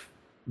roof,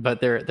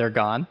 but they're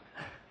gone.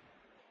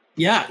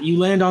 Yeah, you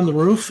land on the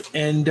roof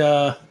and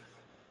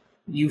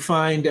you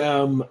find,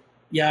 Colm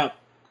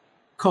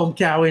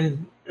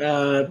Cowan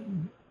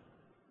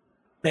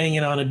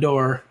banging on a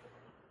door.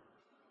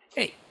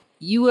 Hey,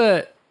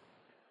 you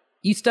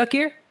stuck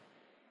here?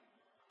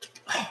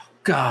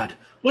 God,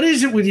 what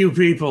is it with you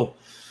people?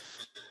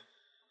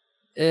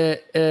 Do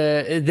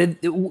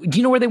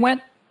you know where they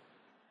went?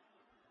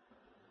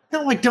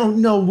 No, I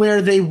don't know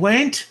where they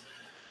went.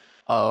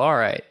 Oh, all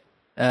right.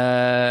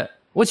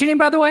 What's your name,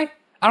 by the way?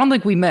 I don't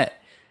think we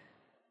met.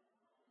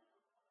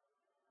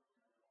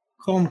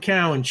 Colm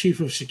Cowan, Chief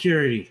of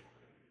Security.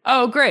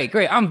 Oh, great.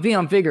 I'm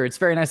Vion Vigor. It's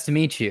very nice to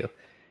meet you.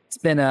 It's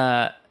been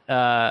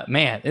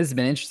man, this has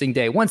been an interesting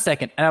day. 1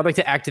 second, and I'd like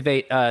to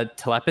activate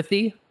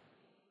telepathy.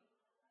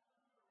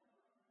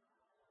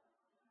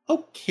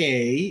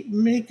 Okay,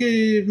 make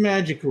a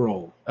magic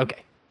roll.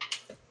 Okay.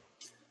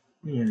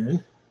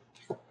 And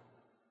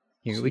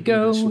Here we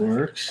go. this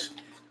works.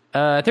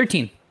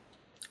 13.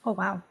 Oh,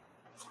 wow.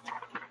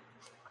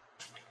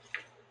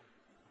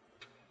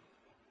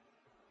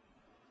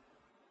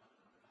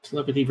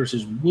 Telepathy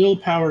versus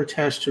willpower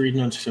test to read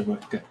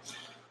non-specific. Okay.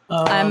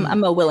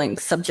 I'm a willing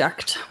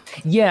subject.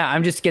 Yeah,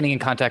 I'm just getting in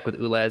contact with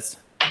Ulez.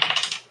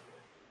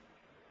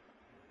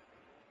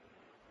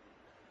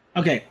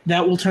 Okay,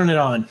 that will turn it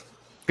on.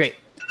 Great.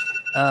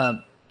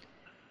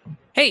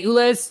 Hey,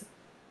 Ulez.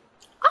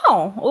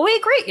 Oh, we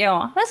greet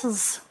you. This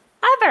is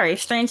a very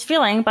strange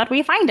feeling, but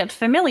we find it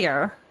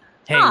familiar.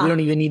 Hey, we don't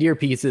even need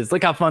earpieces.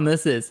 Look how fun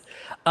this is.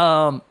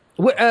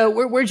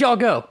 Where'd y'all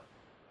go?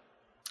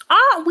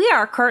 We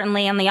are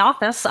currently in the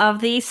office of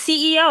the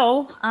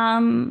CEO,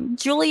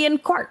 Julian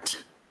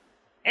Court.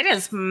 It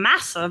is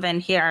massive in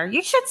here.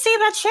 You should see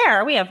the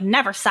chair. We have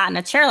never sat in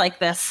a chair like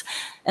this.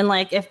 And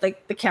like, if the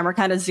camera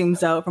kind of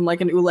zooms out from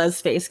like an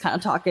Ulez face kind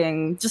of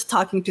talking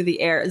to the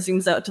air, it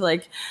zooms out to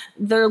like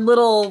their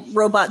little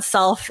robot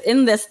self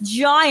in this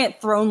giant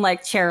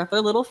throne-like chair with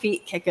their little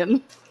feet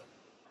kicking.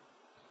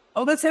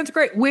 Oh, that sounds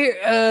great. Where,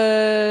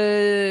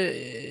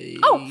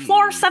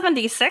 Floor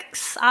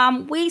 76.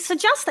 We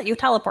suggest that you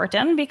teleport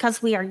in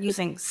because we are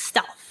using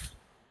stealth.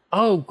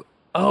 Oh,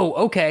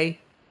 okay.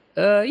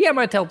 Yeah, I'm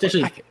gonna teleport. This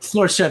is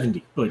floor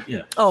 70, but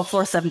yeah. Oh,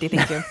 floor 70,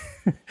 thank you.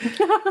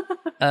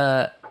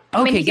 I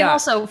mean, Okay, he can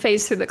also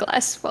phase through the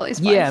glass while he's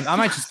flying. yeah, I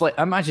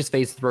might just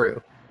phase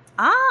through.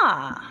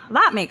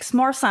 That makes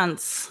more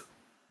sense.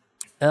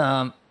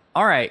 All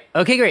right.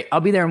 Okay, great. I'll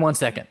be there in 1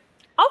 second.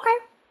 Okay.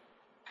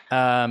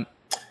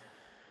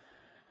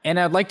 And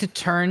I'd like to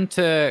turn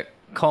to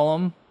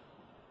Colm.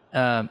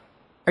 Are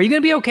you gonna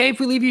be okay if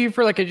we leave you here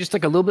for just a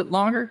little bit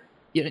longer?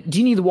 Do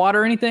you need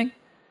water or anything?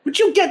 Would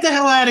you get the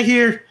hell out of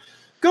here?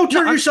 Go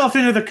turn yourself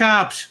into the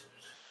cops.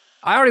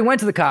 I already went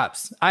to the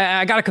cops.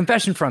 I got a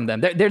confession from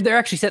them. They're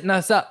actually setting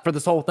us up for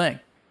this whole thing.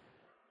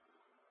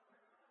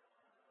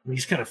 He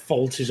just kind of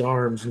folds his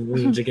arms and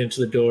leans against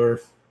the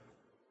door.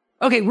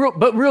 Okay,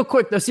 real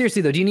quick though.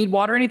 Seriously though, do you need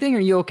water or anything? Or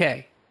are you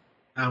okay?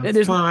 I'm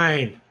There's-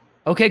 fine.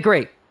 Okay,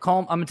 great.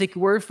 Colm, I'm gonna take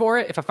your word for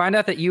it. If I find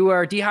out that you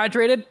are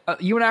dehydrated,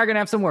 you and I are gonna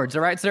have some words.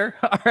 All right, sir.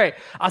 All right.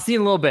 I'll see you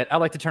in a little bit. I'd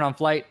like to turn on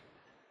flight.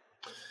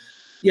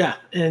 Yeah,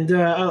 and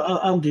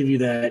I'll give you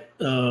that.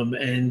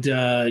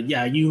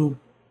 Yeah, you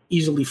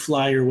easily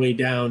fly your way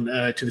down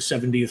to the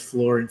 70th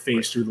floor and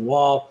phase through the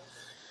wall,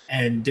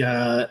 and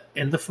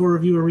the four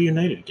of you are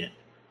reunited again.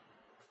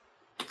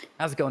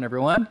 How's it going,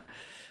 everyone?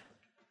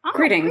 Oh,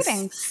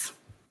 Greetings.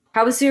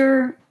 How was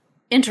your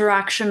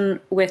interaction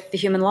with the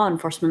human law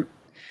enforcement?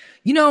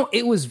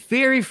 It was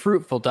very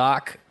fruitful,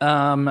 Doc.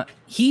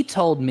 He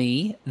told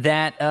me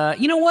that,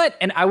 you know what?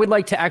 And I would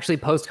like to actually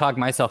post-cog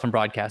myself and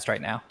broadcast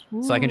right now.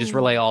 So I can just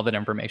relay all that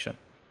information.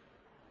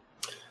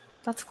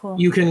 That's cool.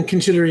 You can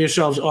consider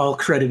yourselves all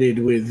credited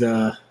with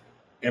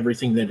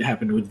everything that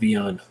happened with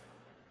Vion.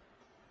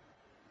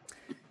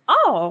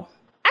 Oh,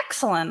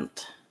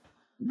 excellent.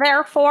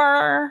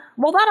 Therefore,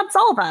 will that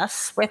absolve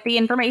us with the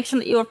information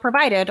that you have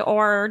provided,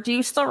 or do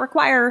you still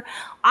require...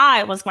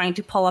 I was going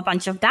to pull a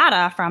bunch of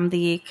data from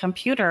the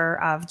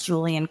computer of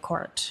Julian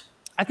Court.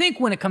 I think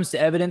when it comes to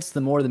evidence,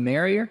 the more the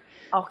merrier.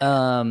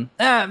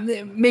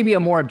 Okay. Maybe a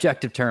more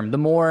objective term. The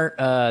more,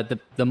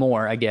 the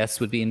more, I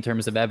guess, would be in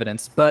terms of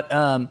evidence. But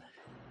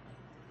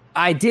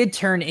I did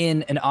turn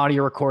in an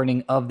audio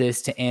recording of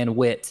this to Ann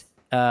Witt.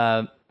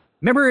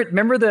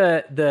 Remember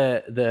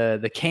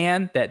the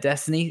can that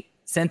Destiny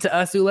sent to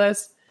us,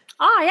 Ulez?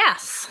 Ah,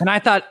 yes. And I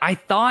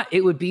thought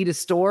it would be to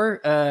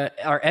store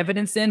our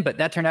evidence in, but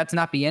that turned out to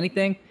not be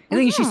anything. I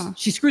think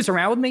she screws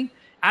around with me.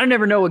 I don't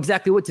ever know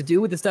exactly what to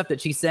do with the stuff that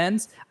she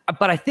sends,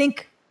 but I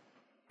think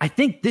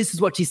this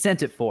is what she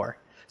sent it for.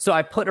 So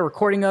I put a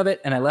recording of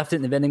it and I left it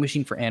in the vending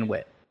machine for Ann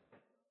Witt.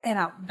 In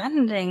a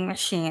vending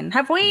machine.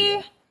 Have we...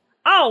 Yeah.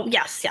 Oh,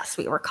 yes,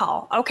 we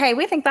recall. Okay,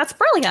 we think that's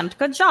brilliant.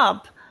 Good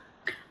job.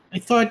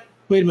 Wait a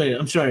minute,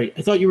 I'm sorry.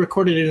 I thought you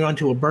recorded it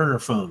onto a burner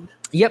phone.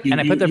 Yep,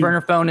 and I put the burner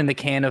phone in the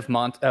can of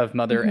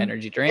Mother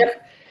Energy drink.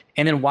 Yep.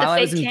 And then while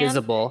I was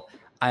invisible,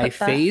 I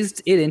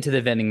phased it into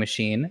the vending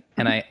machine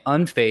and I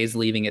unphased,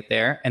 leaving it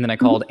there. And then I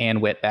called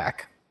Ann Witt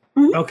back.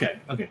 Okay.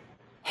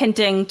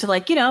 Hinting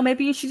to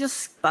maybe you should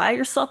just buy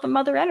yourself a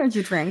Mother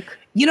Energy drink.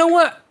 You know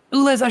what,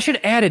 Ulez, I should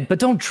have added, but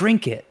don't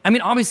drink it. I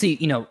mean, obviously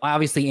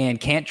Ann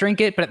can't drink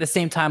it, but at the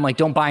same time,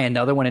 don't buy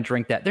another one and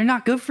drink that. They're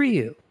not good for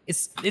you.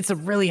 It's a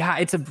really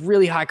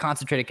high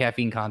concentrated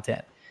caffeine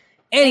content.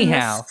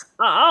 Anyhow.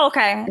 Oh,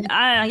 okay.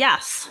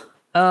 Yes.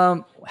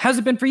 How's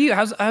it been for you?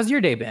 How's your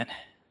day been?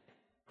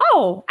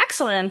 Oh,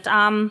 excellent.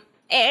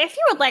 If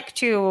you would like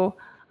to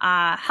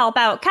help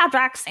out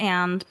Cadrax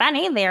and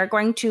Benny, they are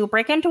going to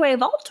break into a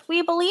vault,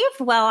 we believe.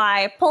 While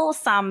I pull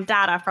some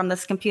data from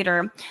this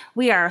computer,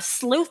 we are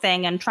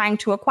sleuthing and trying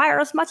to acquire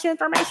as much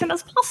information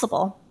as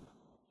possible.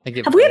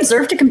 Have we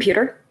observed a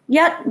computer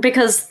yet?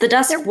 Because the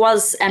desk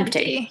was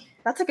empty.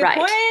 That's a good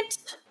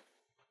point.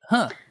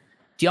 Huh.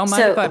 Do y'all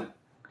mind if I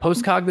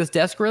postcog this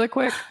desk really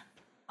quick?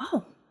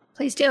 Oh,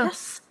 Please do.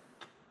 yes.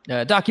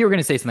 Doc, you were going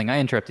to say something. I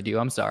interrupted you.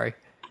 I'm sorry.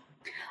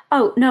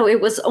 Oh, no, it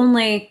was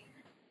only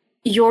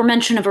your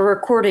mention of a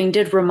recording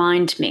did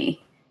remind me.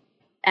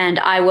 And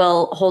I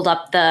will hold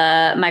up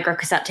the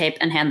microcassette tape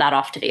and hand that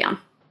off to Vion.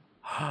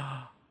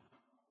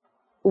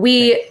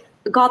 We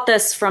got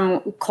this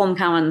from Colm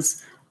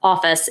Cowan's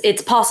office.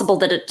 It's possible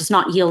that it does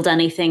not yield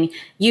anything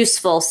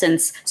useful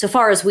since, so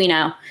far as we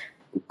know,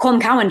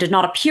 Colm Cowan did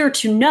not appear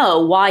to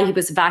know why he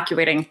was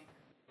evacuating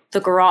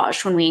the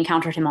garage when we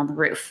encountered him on the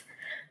roof.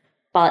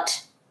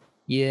 But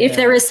if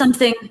there is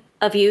something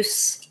of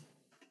use,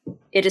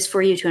 it is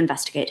for you to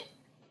investigate.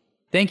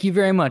 Thank you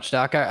very much,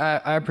 Doc.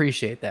 I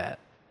appreciate that.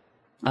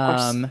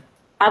 I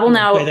will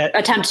now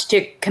attempt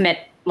to commit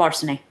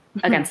larceny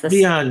against this.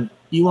 Vion,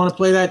 you want to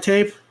play that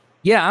tape?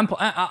 Yeah, I'm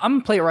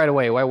gonna play it right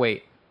away. Why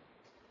wait?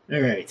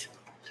 All right.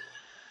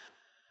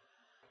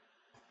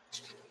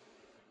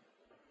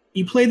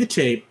 You play the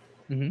tape,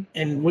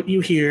 and what you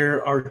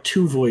hear are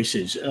two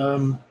voices.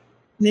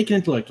 Make an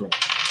intellect roll.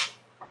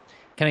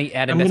 Can I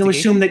add investigation? I'm going to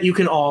assume that you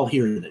can all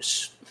hear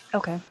this.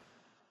 Okay.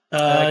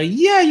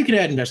 Yeah, you can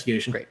add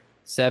investigation. Great.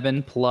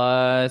 7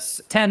 plus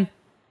 10.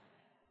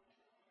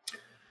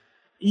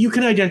 You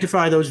can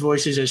identify those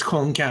voices as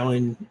Colm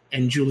Cowan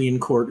and Julian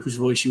Court, whose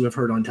voice you have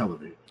heard on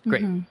television.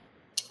 Great.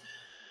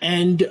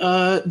 And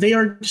they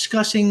are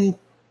discussing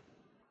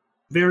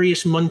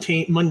various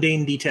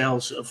mundane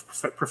details of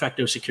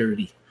Perfecto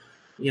security.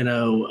 You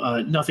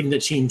know, nothing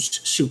that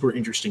seems super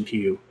interesting to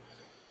you.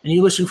 And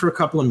you listen for a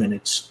couple of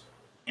minutes.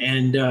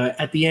 And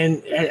at the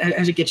end,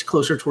 as it gets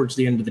closer towards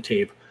the end of the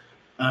tape,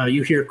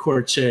 you hear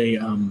Court say,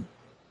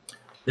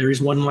 there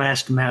is one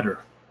last matter.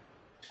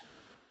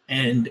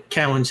 And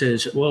Cowan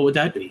says, what would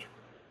that be?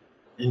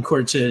 And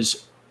Court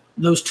says,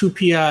 those two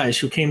PIs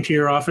who came to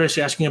your office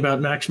asking about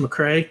Max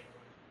McRae,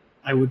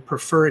 I would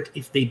prefer it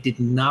if they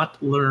did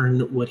not learn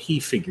what he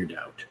figured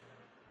out.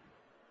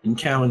 And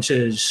Cowan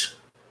says,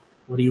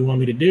 what do you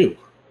want me to do?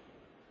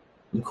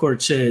 And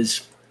Court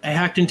says, I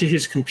hacked into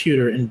his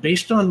computer, and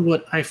based on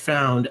what I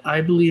found,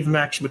 I believe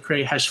Max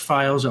McRae has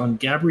files on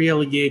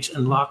Gabriella Gates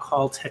and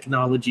Lockhall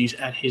Technologies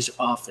at his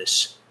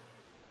office.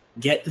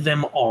 Get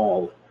them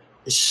all,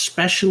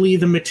 especially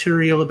the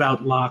material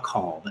about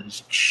Lockhall. That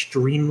is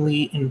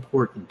extremely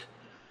important.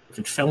 If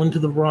it fell into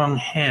the wrong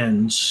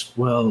hands,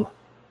 well,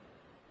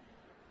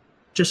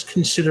 just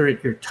consider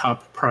it your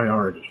top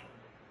priority.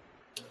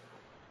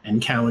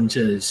 And Cowan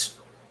says,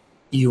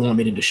 you want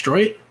me to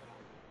destroy it?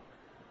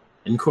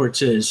 And Court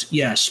says,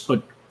 yes,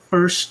 but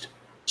first,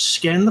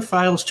 scan the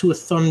files to a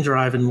thumb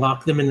drive and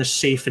lock them in a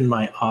safe in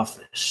my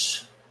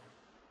office.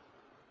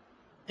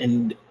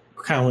 And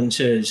Cowan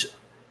says,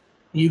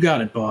 you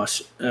got it,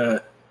 boss.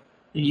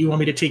 You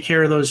want me to take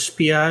care of those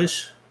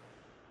PIs?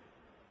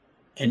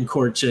 And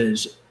Court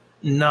says,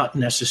 not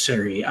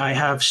necessary. I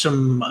have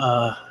some,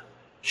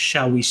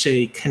 shall we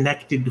say,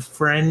 connected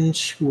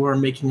friends who are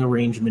making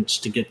arrangements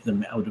to get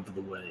them out of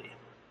the way.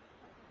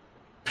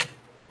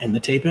 And the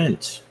tape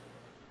ends.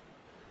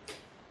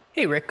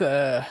 Hey Rick,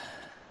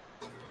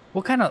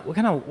 what kind of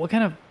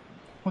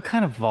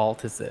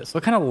vault is this?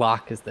 What kind of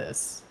lock is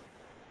this?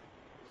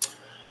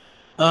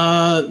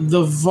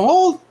 The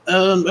vault.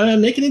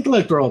 Make an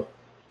intellect roll.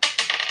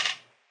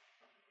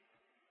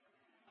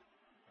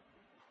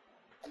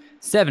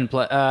 7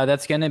 plus.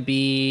 That's gonna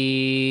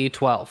be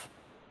 12.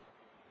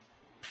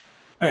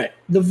 All right.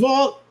 The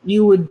vault,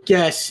 you would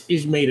guess,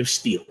 is made of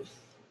steel.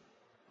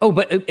 Oh,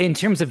 but in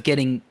terms of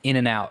getting in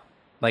and out,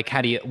 like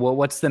how do you? Well,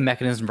 what's the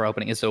mechanism for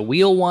opening? Is it a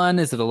wheel one?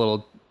 Is it a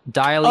little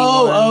dial-y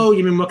one? Oh,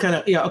 you mean what kind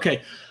of? Yeah,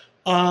 okay.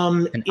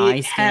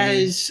 It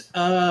has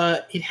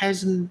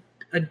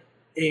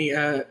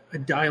a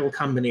dial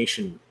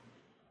combination.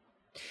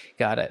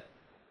 Got it.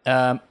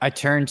 I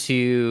turn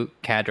to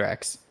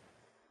Cadrax.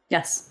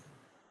 Yes.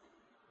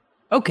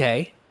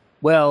 Okay.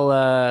 Well,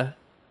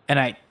 and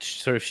I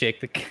sort of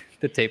shake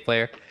the tape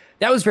player.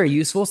 That was very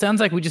useful. Sounds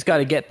like we just got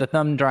to get the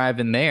thumb drive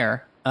in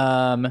there.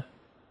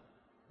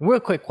 Real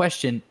quick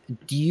question: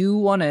 do you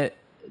want to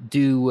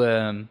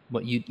do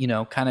what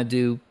you kind of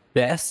do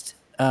best,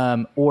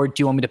 or do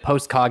you want me to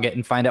postcog it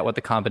and find out what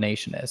the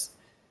combination is?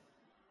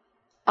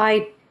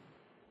 I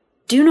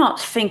do not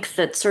think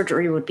that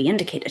surgery would be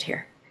indicated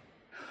here,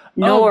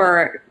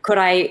 nor could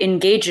I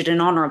engage it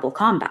in honorable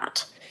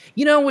combat.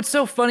 You know what's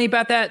so funny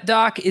about that,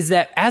 Doc, is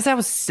that as I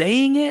was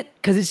saying it,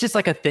 because it's just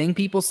like a thing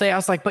people say, I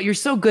was like, but you're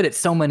so good at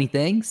so many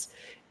things.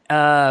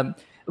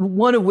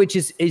 One of which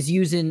is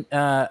using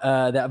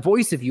that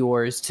voice of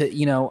yours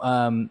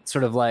to,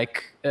 sort of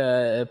like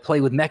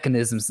play with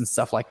mechanisms and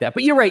stuff like that.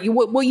 But you're right.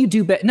 What you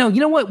do best? No, you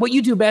know what? What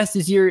you do best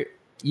is you're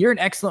an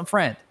excellent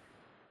friend.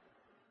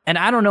 And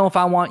I don't know if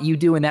I want you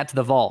doing that to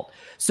the vault.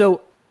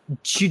 So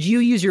should you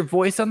use your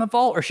voice on the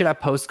vault, or should I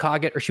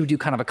postcog it, or should we do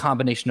kind of a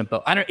combination of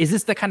both? Is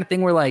this the kind of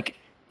thing where, like,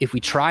 if we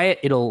try it,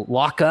 it'll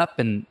lock up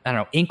and, I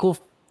don't know, ink will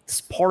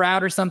pour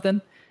out or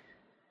something?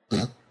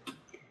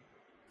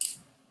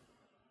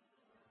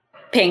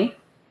 Ping.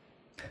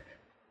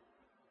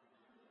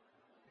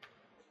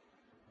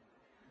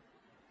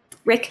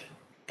 Rick,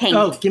 ping.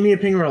 Oh, give me a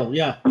ping roll.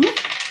 Yeah.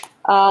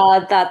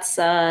 That's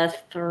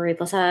 3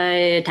 plus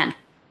 10.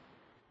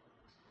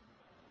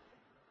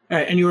 All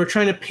right, and you were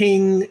trying to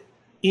ping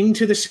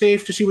into the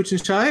safe to see what's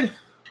inside?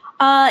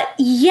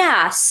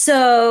 Yeah.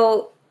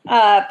 So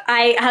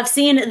I have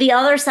seen the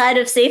other side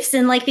of safes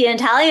in like the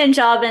Italian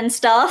Job and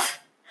stuff.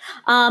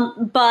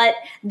 But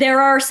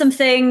there are some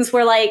things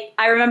where, like,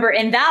 I remember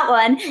in that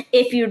one,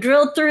 if you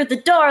drilled through the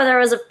door, there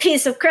was a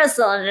piece of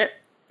crystal and a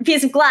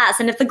piece of glass.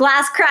 And if the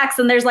glass cracks,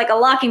 then there's like a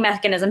locking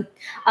mechanism.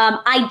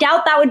 I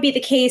doubt that would be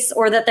the case,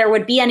 or that there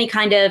would be any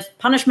kind of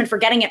punishment for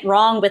getting it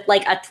wrong with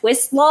like a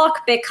twist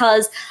lock,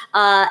 because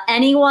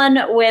anyone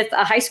with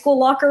a high school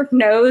locker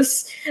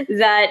knows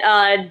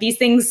that these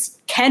things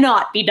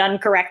cannot be done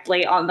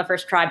correctly on the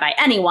first try by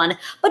anyone,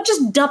 but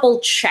just double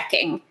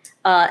checking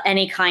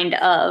any kind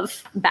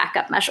of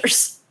backup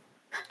measures.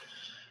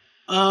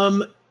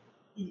 You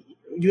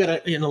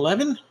got an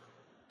 11?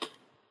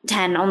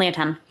 10, only a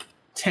 10.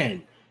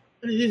 10.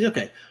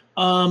 Okay.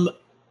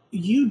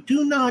 You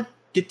do not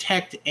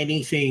detect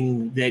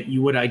anything that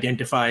you would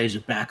identify as a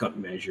backup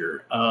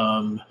measure.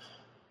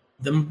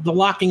 The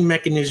locking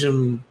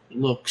mechanism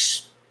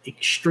looks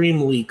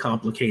extremely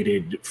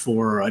complicated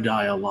for a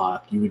dial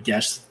lock. You would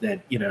guess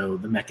that, the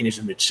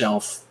mechanism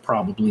itself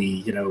probably,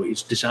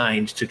 is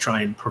designed to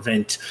try and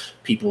prevent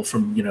people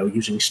from,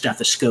 using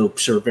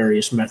stethoscopes or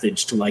various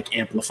methods to like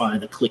amplify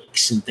the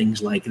clicks and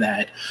things like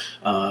that.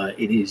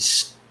 It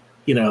is,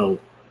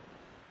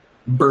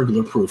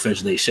 burglar proof,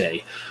 as they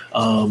say.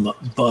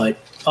 But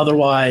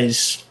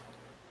otherwise,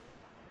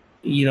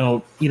 you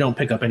don't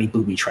pick up any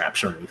booby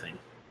traps or anything.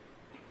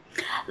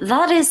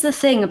 That is the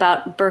thing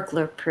about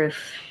burglar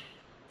proof.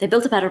 They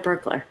built a better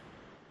burglar.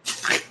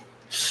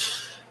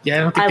 Yeah, I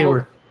don't think they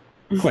were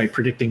quite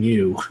predicting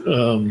you.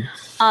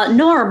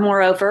 Nor,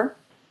 moreover,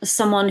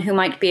 someone who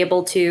might be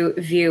able to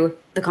view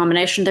the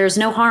combination. There's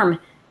no harm,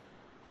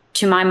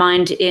 to my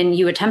mind, in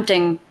you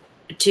attempting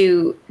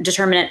to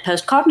determine it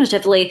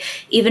post-cognitively,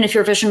 even if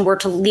your vision were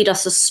to lead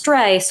us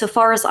astray. So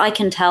far as I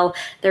can tell,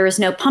 there is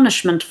no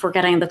punishment for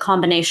getting the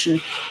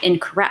combination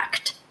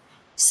incorrect.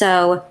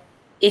 So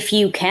if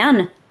you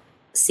can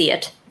see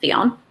it,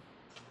 Vion,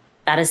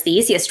 that is the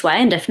easiest way,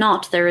 and if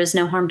not, there is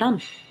no harm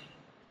done.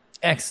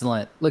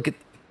 Excellent. Look at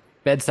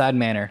bedside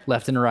manner,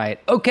 left and right.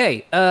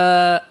 Okay,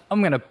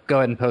 I'm going to go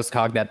ahead and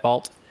postcog that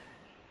vault.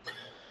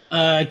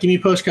 Give me a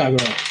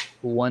postcog roll.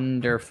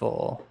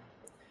 Wonderful.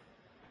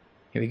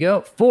 Here we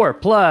go. 4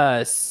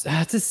 plus.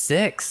 That's a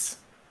 6.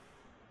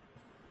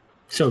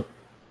 So,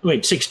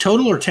 wait, 6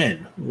 total or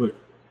 10?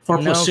 4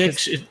 plus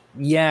 6?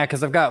 Yeah,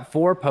 because I've got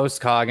 4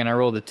 postcog and I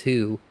rolled a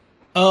 2.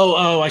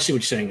 Oh, I see what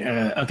you're saying.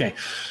 Okay.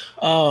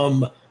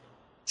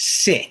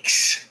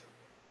 6.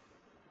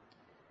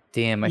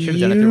 Damn, I should have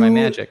done it through my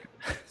magic.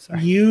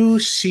 Sorry. You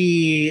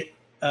see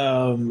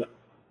Colm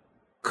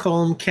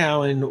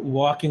Cowan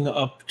walking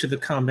up to the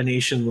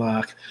combination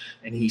lock,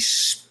 and he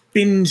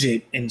spins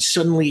it, and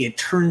suddenly it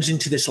turns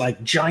into this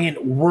like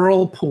giant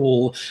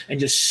whirlpool and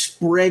just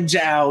spreads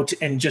out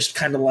and just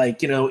kind of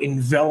like,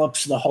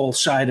 envelops the whole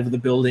side of the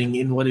building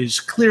in what is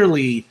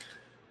clearly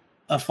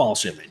a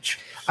false image.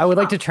 I would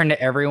like to turn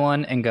to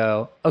everyone and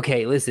go,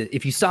 okay, listen,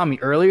 if you saw me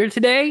earlier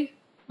today,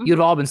 you'd have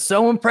all been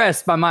so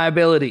impressed by my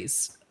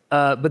abilities.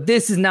 But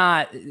this is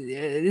not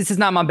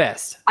my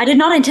best. I did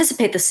not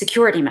anticipate the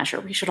security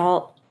measure. You should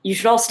all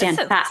stand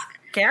back.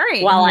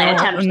 Scary. While I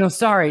attempt. No,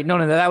 sorry.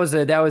 No, that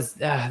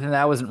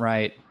wasn't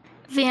right.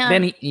 Vion,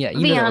 Benny, yeah,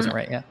 know that wasn't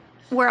right. Yeah.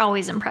 We're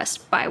always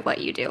impressed by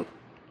what you do.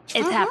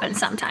 It happens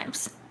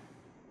sometimes.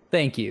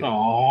 Thank you.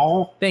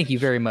 Aww. Thank you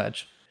very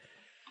much.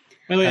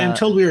 By the way, I'm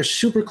told we are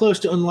super close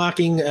to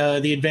unlocking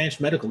the advanced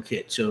medical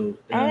kit, so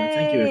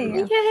thank you,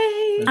 everyone.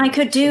 Yay! I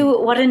could do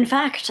what, in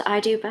fact, I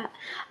do best.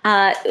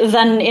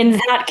 Then, in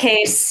that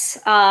case,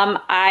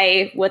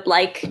 I would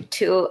like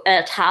to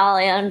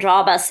Italian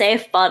job a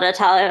safe, but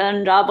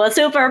Italian job with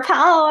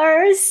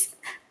superpowers.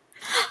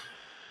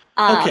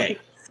 Okay.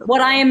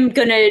 What I am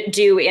going to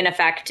do, in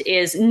effect,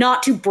 is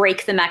not to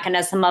break the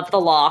mechanism of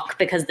the lock,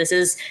 because this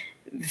is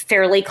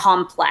fairly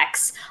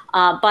complex,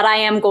 but I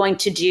am going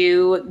to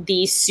do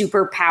the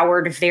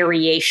super-powered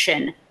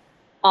variation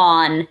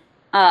on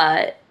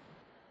the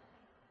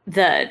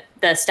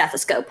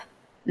stethoscope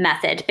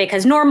method,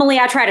 because normally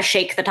I try to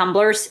shake the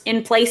tumblers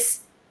in place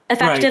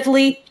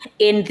effectively. Right.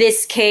 In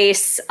this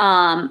case,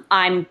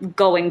 I'm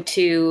going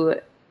to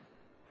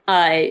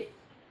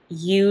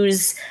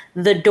use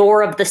the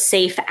door of the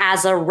safe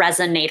as a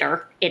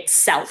resonator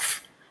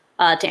itself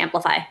to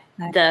amplify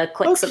the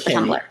clicks of the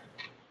tumbler.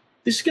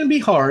 This is going to be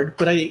hard,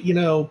 but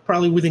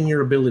probably within your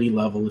ability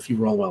level if you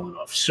roll well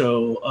enough.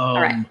 So, all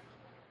right.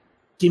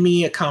 Give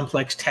me a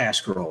complex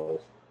task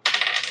roll.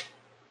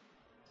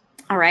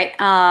 All right.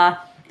 I'd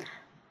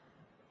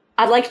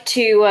like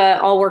to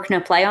all work,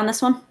 no play on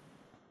this one.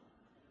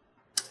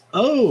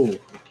 Oh.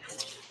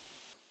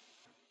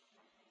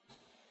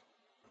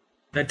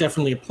 That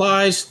definitely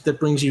applies. That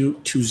brings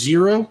you to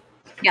 0.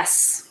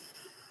 Yes.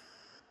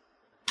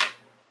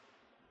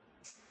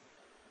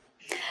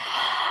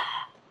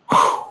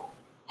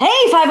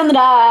 Hey, 5 on the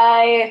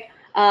die.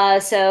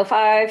 So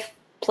 5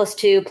 plus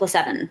 2 plus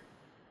 7.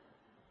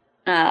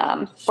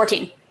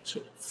 14. So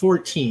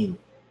 14.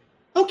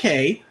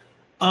 Okay.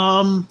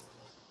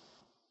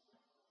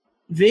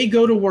 They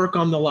go to work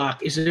on the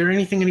lock. Is there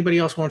anything anybody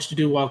else wants to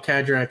do while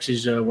Kadrax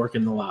is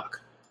working the lock?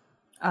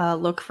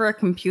 Look for a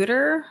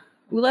computer.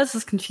 Ulez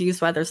is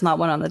confused why there's not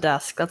one on the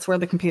desk. That's where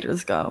the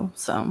computers go.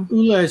 So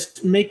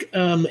Ulez, make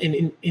an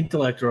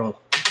intellect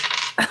roll.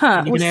 You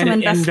can add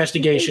an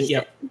investigation.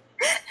 Yep.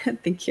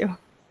 Thank you.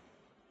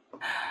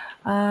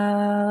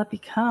 That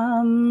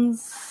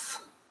becomes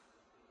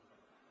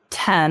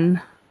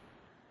 10.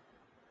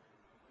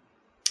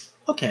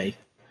 Okay.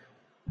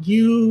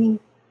 You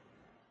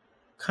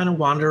kind of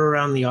wander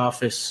around the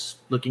office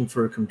looking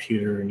for a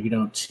computer and you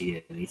don't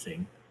see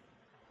anything.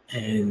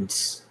 And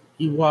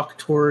you walk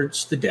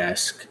towards the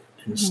desk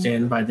and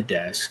stand by the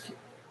desk.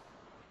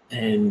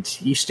 And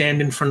you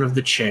stand in front of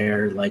the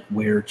chair like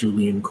where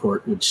Julian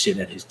Court would sit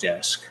at his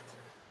desk.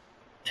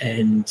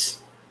 And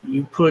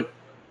you put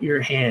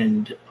your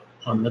hand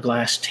on the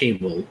glass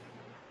table.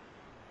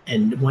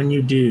 And when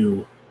you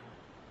do,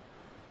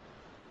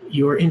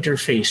 your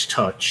interface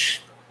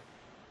touch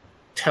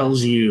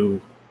tells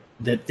you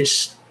that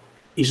this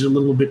is a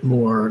little bit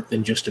more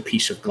than just a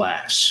piece of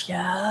glass.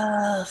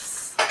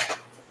 Yes.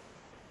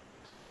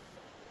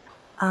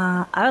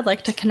 I would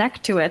like to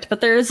connect to it, but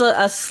there's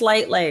a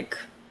slight, like,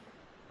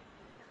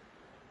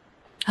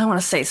 I don't want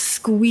to say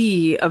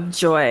squee of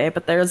joy,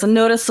 but there's a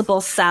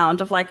noticeable sound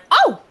of like,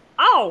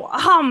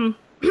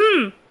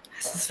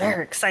 this is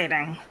very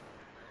exciting.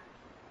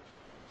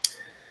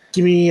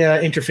 Give me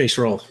an interface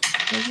roll.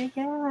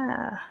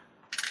 Yeah.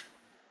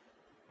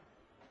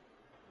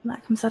 And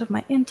that comes out of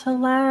my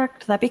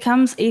intellect. That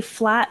becomes a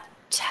flat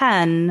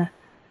 10.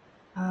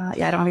 I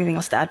don't have anything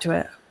else to add to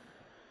it.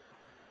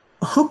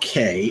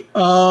 Okay.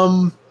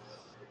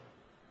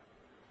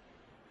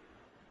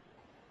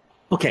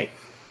 Okay.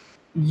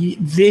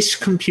 This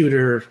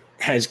computer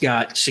has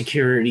got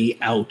security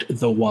out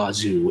the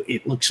wazoo.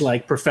 It looks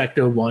like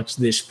Perfecto wants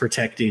this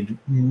protected,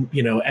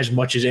 as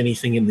much as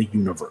anything in the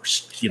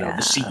universe. The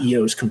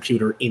CEO's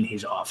computer in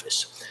his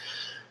office.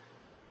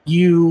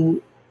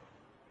 You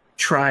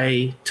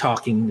try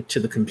talking to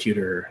the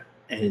computer,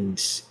 and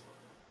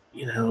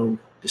the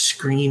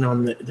screen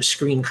on the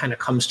screen kind of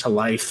comes to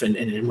life,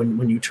 and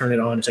when you turn it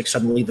on, it's like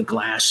suddenly the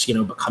glass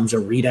becomes a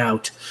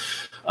readout,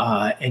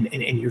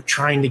 and you're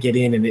trying to get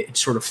in, and it's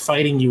sort of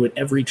fighting you at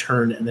every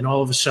turn, and then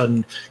all of a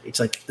sudden it's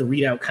like the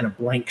readout kind of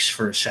blanks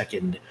for a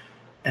second,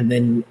 and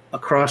then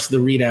across the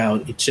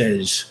readout it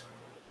says,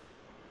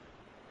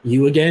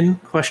 "You again?" ?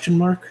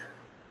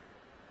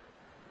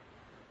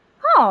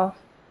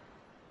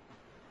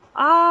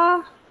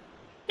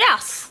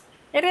 Yes,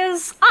 it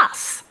is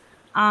us.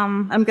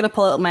 I'm gonna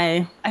pull out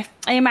I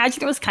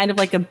imagine it was kind of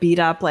like a beat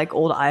up, like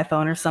old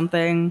iPhone or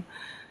something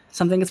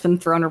that's been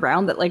thrown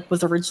around that like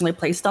was originally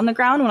placed on the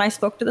ground when I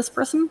spoke to this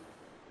person.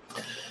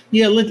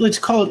 Yeah, let's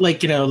call it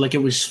like like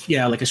it was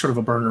like a sort of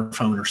a burner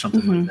phone or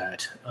something like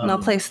that. And I'll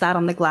place that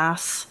on the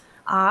glass.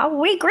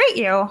 We greet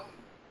you.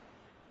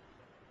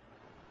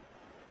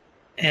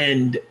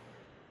 And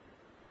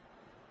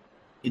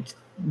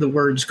the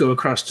words go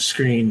across the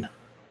screen.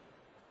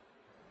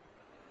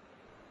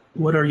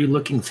 What are you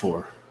looking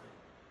for?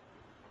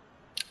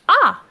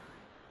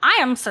 I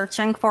am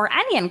searching for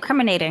any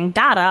incriminating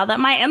data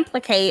that might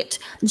implicate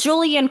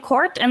Julian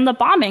Court in the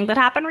bombing that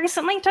happened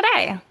recently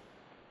today.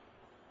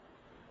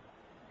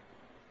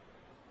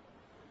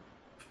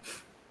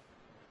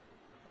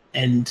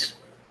 And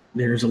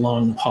there's a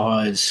long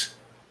pause,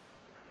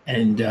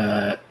 and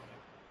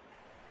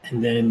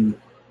then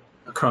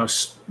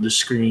across the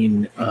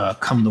screen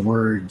come the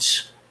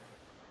words,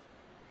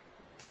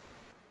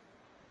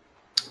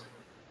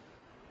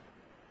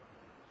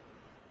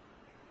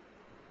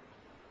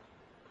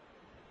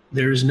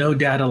 "There is no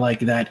data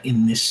like that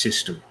in this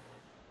system."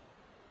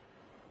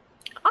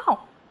 Oh.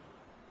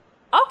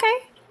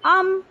 Okay.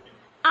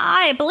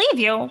 I believe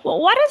you.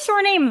 What is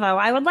your name, though?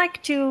 I would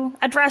like to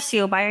address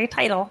you by a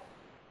title.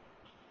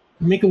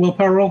 Make a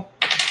willpower roll.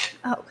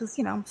 Oh, because,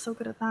 I'm so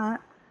good at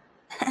that.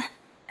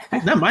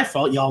 Not my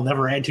fault. Y'all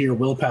never add to your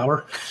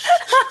willpower.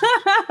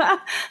 I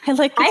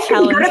like the I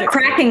challenge. think you're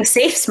cracking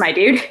safes, my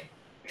dude.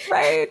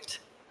 Right.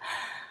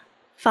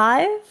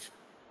 5?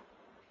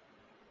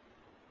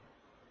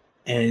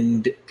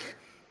 And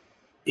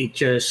it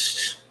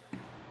just...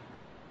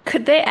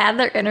 Could they add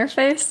their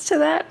interface to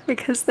that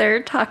because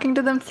they're talking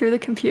to them through the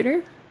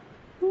computer?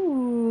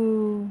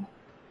 Ooh.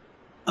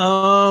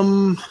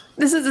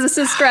 This is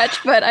a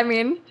stretch, but I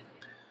mean...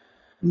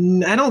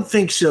 I don't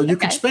think so. You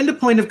Okay. could spend a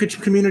point of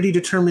community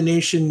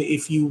determination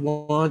if you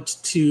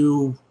want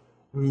to...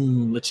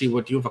 let's see,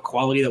 what do you have a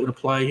quality that would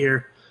apply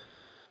here?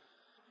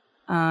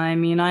 I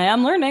mean, I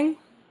am learning.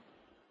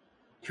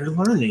 You're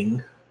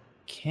learning.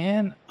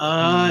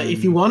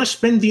 If you want to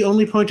spend the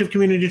only point of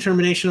community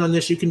determination on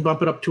this, you can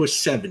bump it up to a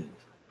 7.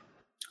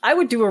 I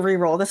would do a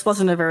reroll. This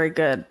wasn't a very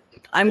good.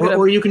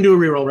 Or you can do a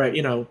reroll, right?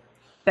 You know.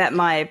 Bet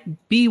my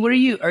B. What are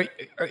you? Are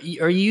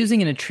you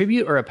using an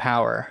attribute or a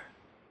power?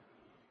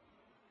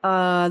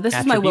 This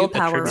is my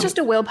willpower. It's just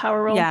a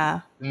willpower roll.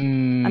 Yeah.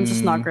 I'm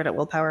just not great at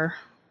willpower.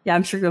 Yeah,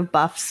 I'm sure you have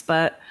buffs,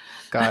 but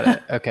got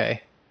it.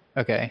 Okay.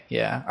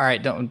 Yeah. All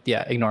right.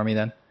 Ignore me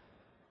then.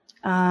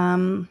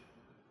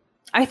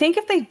 I think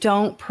if they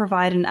don't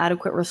provide an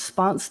adequate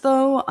response,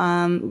 though,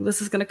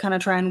 this is going to kind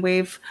of try and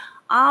wave.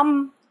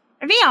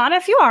 Vion,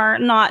 if you are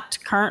not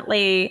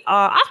currently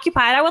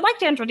occupied, I would like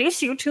to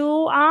introduce you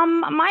to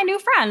my new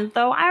friend,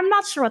 though I'm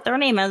not sure what their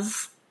name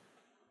is.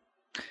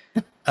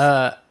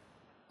 Does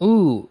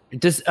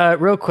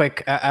real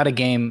quick out of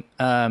game,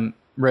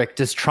 Rick,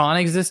 does Tron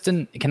exist?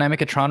 Can I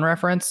make a Tron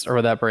reference, or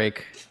would that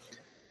break?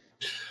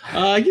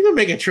 You can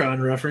make a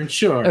Tron reference,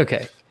 sure.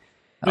 Okay.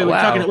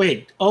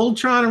 Wait, old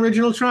Tron,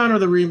 original Tron, or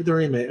the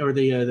remake, or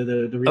the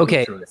reboot?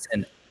 Okay, Tron?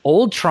 listen.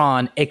 Old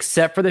Tron,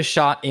 except for the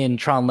shot in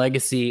Tron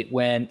Legacy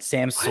when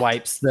Sam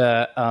swipes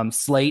the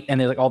slate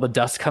and all the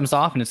dust comes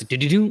off and it's like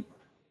do-do-do,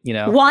 you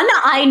know. 1,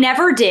 I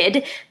never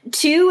did.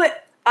 2,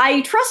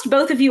 I trust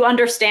both of you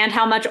understand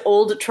how much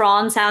old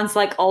Tron sounds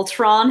like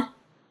Ultron.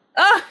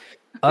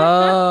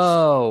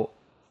 Oh.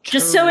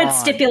 Just so it's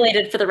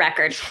stipulated for the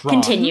record. Tron,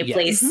 Continue, yes.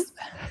 please.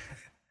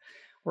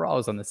 We're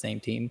always on the same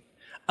team.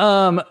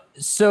 Okay,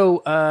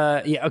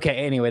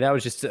 anyway, that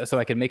was just so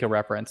I could make a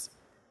reference.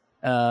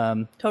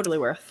 Totally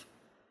worth.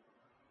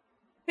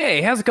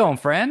 Hey, how's it going,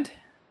 friend?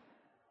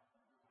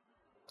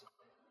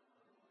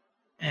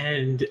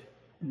 And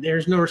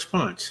there's no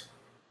response.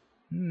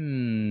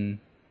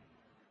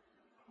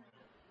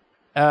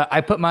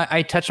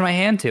 I touch my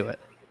hand to it.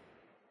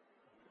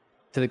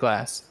 To the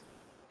glass.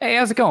 Hey,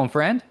 how's it going,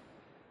 friend?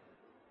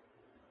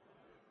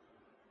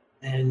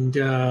 And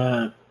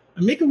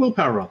make a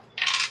willpower roll.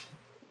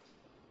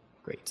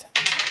 Great.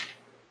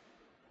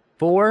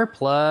 4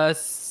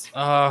 plus...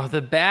 Oh,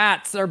 the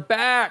bats are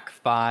back.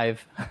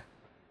 5.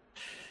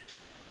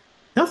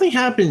 Nothing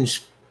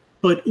happens,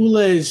 but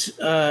Ulez,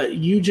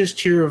 you just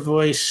hear a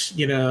voice,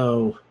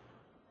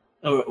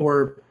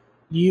 or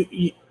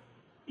you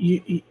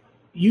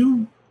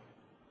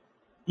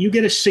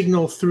get a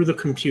signal through the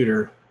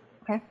computer.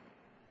 Okay.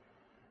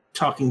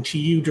 Talking to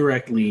you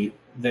directly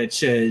that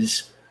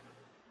says,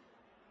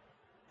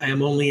 I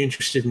am only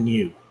interested in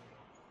you.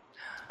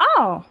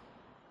 Oh.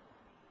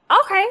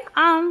 Okay.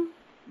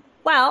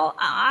 Well,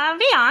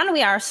 Vion,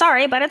 we are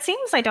sorry, but it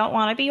seems I don't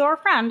want to be your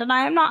friend, and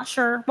I am not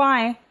sure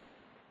why.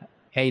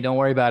 Hey, don't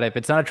worry about it. If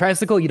it's not a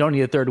tricycle, you don't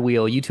need a third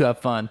wheel. You two have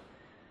fun.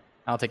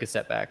 I'll take a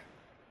step back.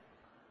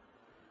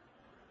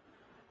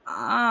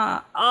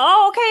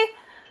 Okay.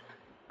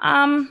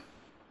 And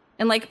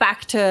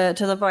back to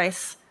the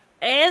voice.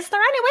 Is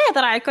there any way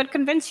that I could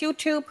convince you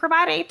to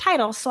provide a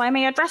title so I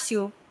may address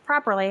you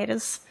properly? It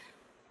is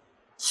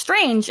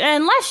strange,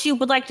 unless you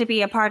would like to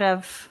be a part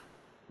of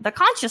the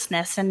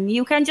consciousness and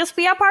you can just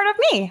be a part of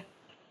me.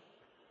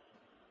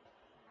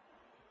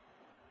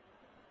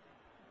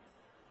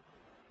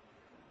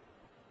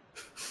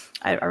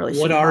 I really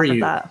shouldn't What are laugh at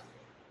you? that.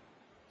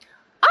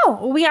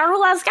 Oh, we are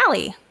Ulaz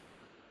Gali.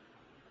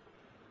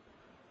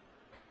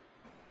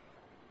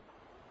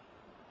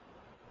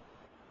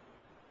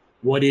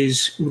 What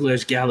is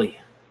Ulez Gali?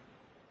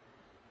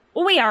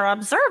 We are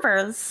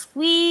observers.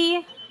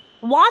 We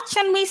watch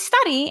and we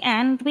study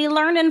and we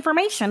learn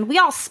information. We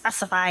all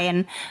specify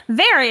in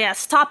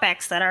various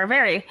topics that are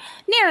very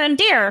near and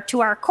dear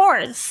to our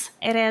cores.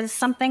 It is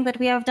something that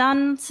we have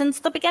done since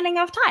the beginning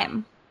of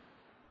time.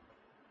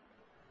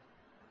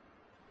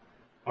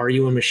 Are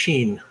you a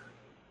machine?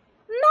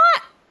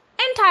 Not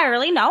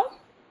entirely, no.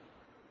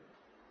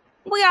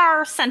 We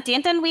are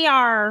sentient and we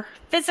are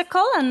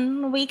physical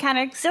and we can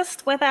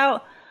exist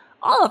without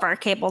all of our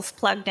cables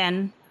plugged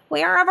in.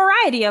 We are a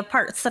variety of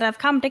parts that have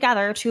come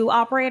together to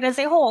operate as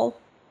a whole.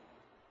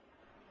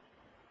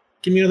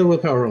 Give me another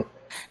willpower roll.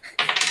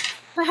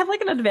 I have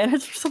an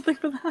advantage or something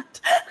for that.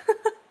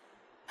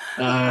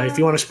 If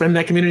you want to spend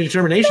that community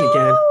determination, you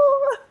can.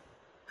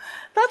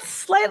 That's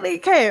slightly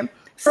okay.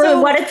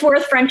 For what it's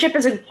worth, friendship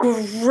is a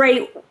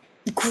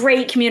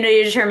great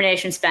community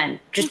determination spend.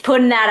 Just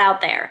putting that out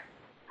there.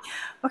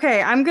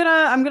 Okay, I'm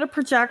gonna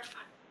project.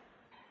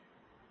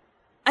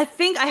 I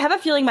think I have a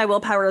feeling my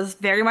willpower is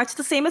very much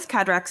the same as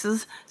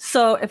Kadrax's.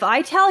 So if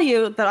I tell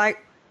you that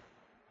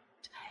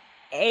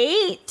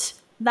 8,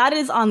 that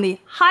is on the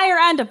higher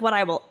end of what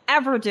I will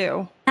ever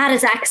do. That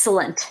is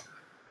excellent.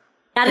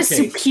 That is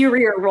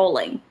superior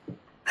rolling.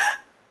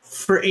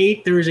 For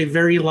 8, there is a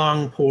very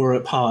long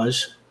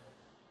pause,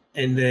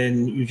 and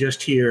then you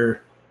just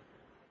hear,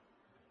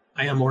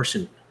 I am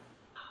Orson.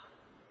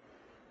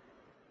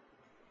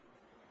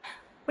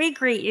 We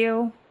greet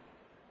you.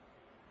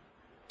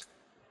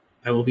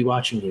 I will be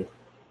watching you.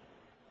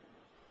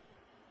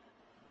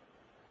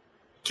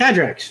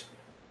 Kadrax.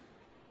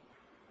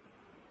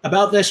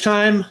 About this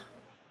time,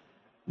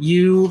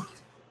 you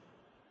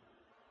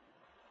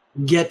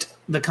get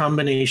the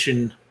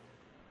combination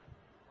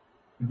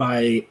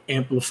by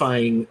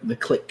amplifying the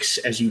clicks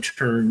as you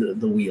turn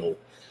the wheel.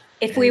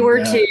 If we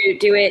were to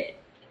do it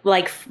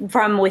like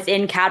from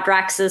within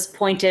Cadrax's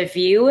point of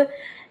view,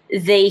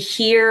 they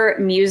hear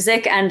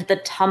music and the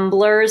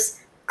tumblers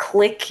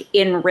click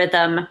in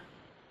rhythm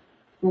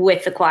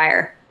with the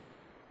choir.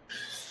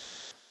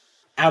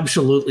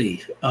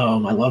 Absolutely. I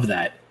love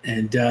that.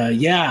 And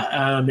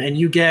and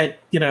you get,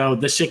 the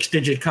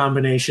 6-digit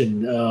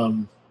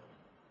combination.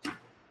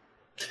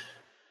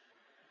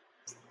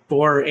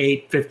 4,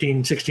 8,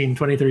 15, 16,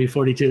 23,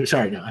 42.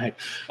 Sorry, no.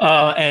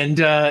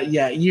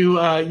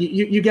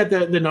 You get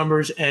the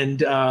numbers, and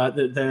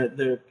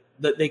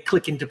they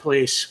click into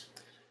place,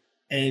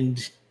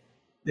 and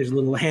there's a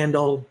little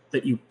handle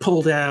that you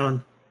pull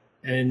down.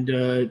 And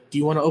do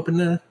you want to open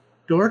the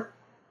door?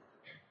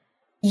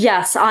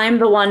 Yes, I'm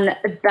the one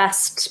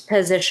best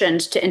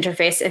positioned to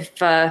interface if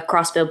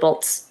crossbow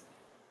bolts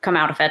come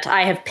out of it.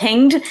 I have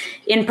pinged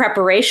in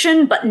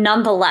preparation, but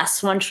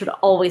nonetheless, one should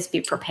always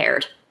be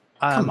prepared.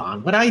 Come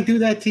on, would I do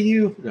that to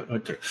you? No,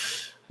 okay.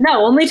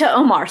 No, only to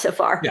Omar so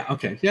far. Yeah,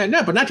 okay. Yeah,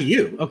 no, but not to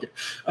you. Okay.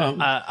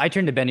 I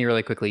turned to Benny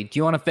really quickly. Do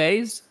you want to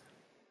phase?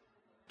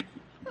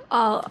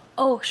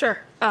 Oh,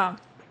 sure. Yeah,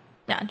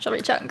 she'll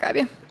reach out and grab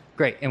you.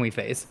 Great, and we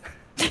phase.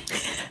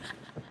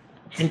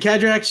 And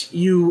Cadrax,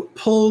 you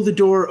pull the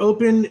door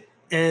open,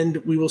 and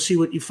we will see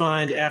what you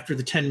find after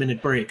the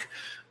 10-minute break.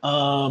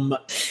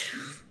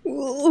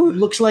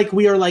 Looks like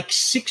we are like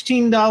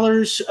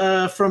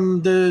 $16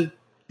 from the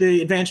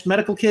advanced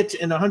medical kit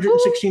and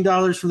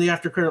 $116 from the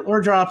after credit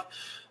lore drop.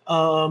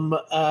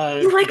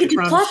 I could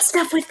do plot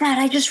stuff with that.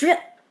 I just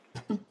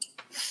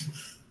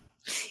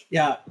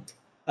Yeah.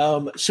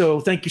 So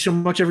thank you so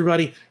much,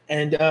 everybody,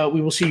 and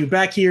we will see you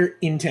back here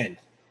in 10.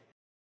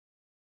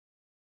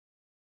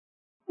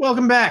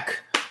 Welcome back.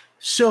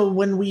 So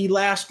when we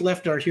last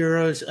left our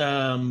heroes,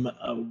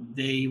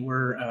 they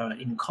were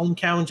in Colm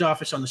Cowan's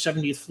office on the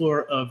 70th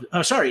floor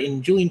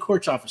in Julian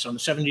Court's office on the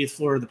 70th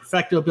floor of the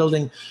Perfecto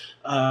building,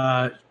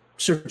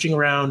 searching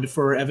around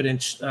for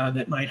evidence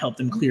that might help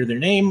them clear their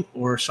name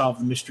or solve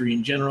the mystery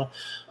in general.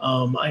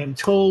 I am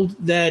told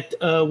that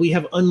we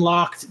have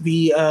unlocked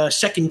the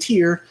second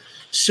tier,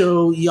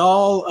 so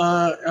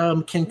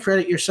y'all can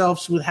credit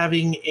yourselves with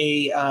having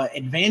a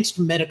advanced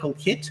medical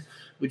kit,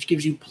 which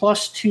gives you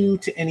 +2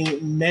 to any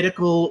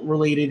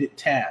medical-related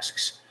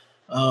tasks.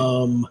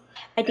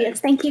 Ideas,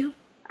 thank you.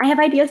 I have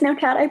ideas now,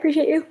 Chad. I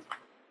appreciate you.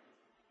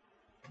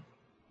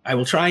 I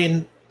will try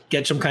and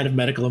get some kind of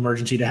medical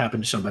emergency to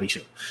happen to somebody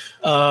soon.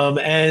 I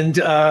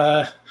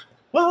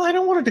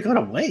don't want it to go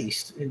to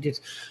waste.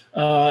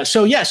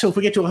 So if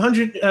we get to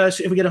 100,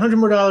 if we get $100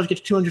 more,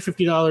 get to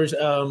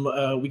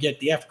 $250, we get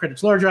the after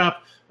credits lore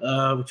drop,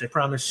 which I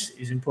promise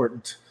is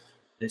important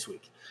this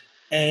week.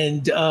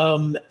 And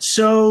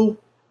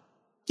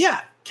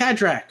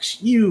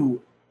Cadrax,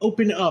 you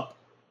open up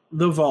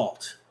the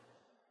vault,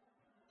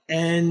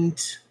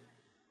 and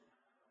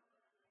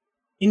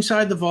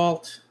inside the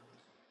vault,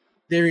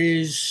 there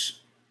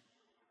is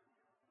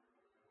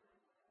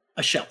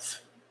a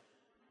shelf.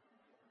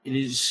 It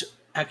is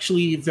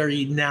actually a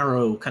very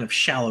narrow, kind of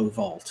shallow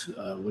vault,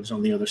 what's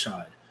on the other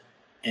side.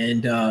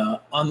 And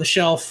on the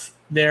shelf,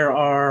 there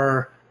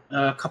are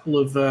a couple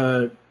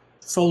of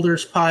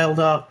folders piled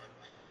up.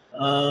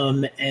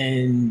 It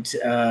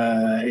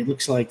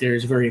looks like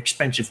there's a very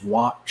expensive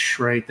watch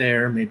right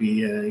there,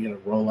 maybe a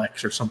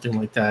Rolex or something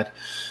like that.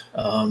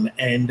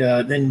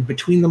 Then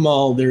between them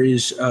all, there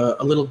is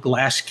a little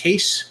glass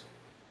case,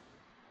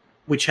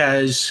 which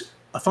has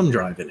a thumb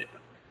drive in it.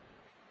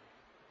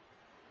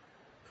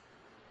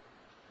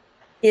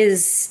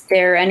 Is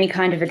there any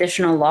kind of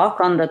additional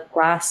lock on the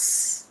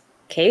glass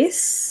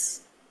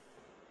case?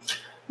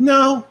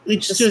 No,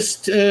 it's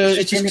just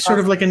sort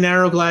of like a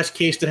narrow glass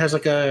case that has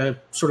like a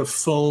sort of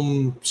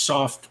foam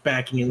soft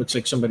backing. It looks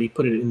like somebody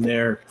put it in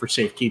there for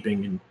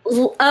safekeeping. And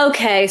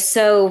okay,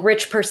 so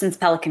rich person's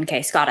pelican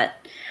case. Got it.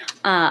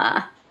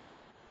 All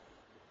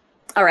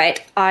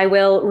right, I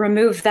will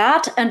remove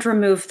that and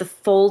remove the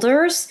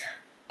folders.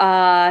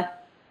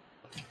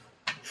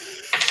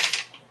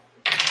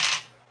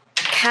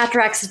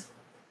 Cadrax.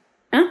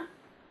 Huh?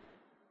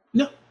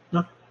 No.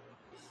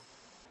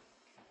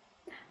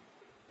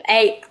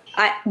 Hey,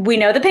 we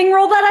know the ping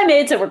roll that I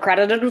made, so we're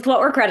credited with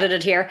what we're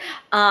credited here.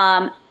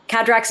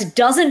 Cadrax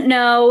doesn't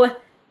know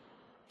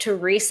to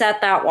reset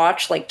that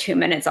watch like 2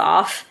 minutes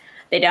off.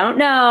 They don't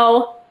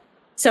know,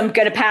 so I'm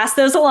going to pass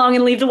those along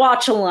and leave the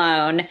watch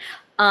alone.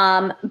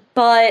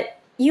 But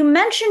you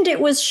mentioned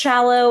it was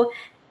shallow.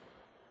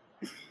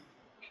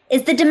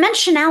 Is the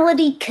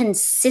dimensionality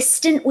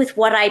consistent with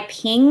what I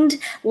pinged?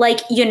 Like,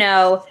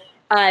 shallow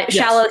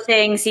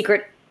thing,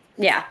 secret.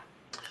 Yeah.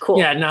 Cool.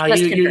 Yeah, no,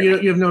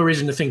 you have no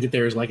reason to think that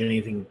there is like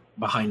anything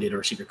behind it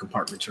or secret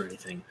compartments or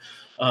anything.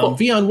 Cool.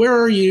 Vion, where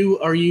are you?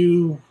 Are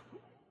you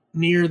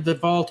near the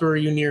vault or are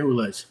you near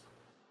Ulez?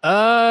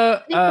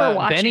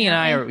 Benny and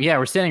I are,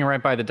 we're standing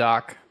right by the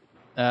dock.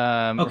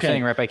 We're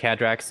standing right by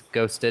Cadrax,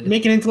 ghosted.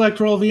 Make an intellect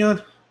roll,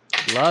 Vion.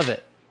 Love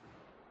it.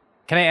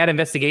 Can I add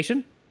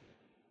investigation?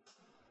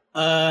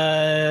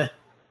 Uh,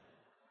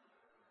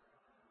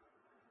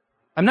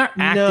 I'm not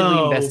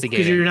actively investigating.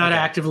 because you're not Okay.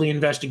 actively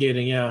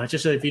investigating. Yeah, it's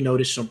just if you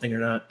notice something or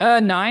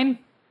not. 9.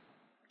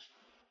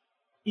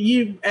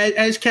 You,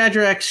 as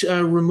Kadrax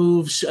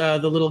removes the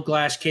little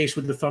glass case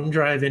with the thumb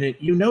drive in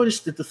it, you notice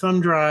that the thumb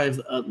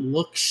drive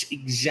looks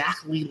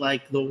exactly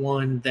like the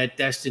one that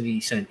Destiny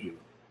sent you.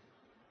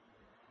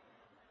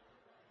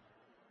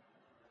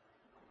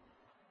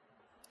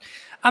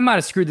 I might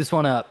have screwed this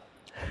one up.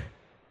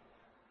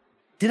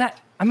 Did I?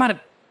 I might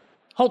have.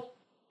 Hold.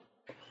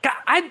 God,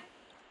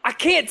 I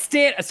can't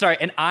stand. Sorry,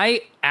 and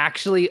I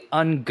actually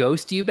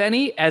unghost you,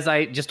 Benny, as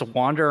I just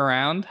wander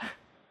around.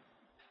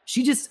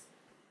 She just.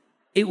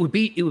 It would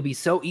be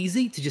so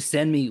easy to just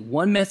send me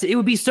one message. It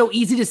would be so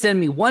easy to send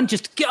me one,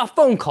 just get a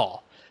phone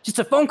call. Just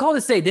a phone call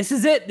to say, this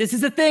is it. This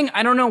is the thing.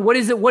 I don't know. What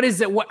is it? What is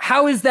it?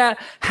 How is that?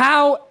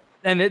 How?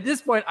 And at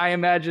this point, I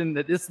imagine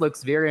that this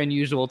looks very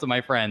unusual to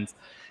my friends.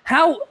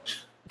 How?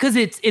 Because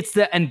it's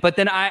the, and, but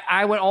then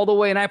I went all the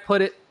way and I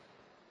put it,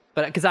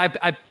 but because I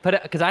put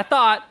it, because I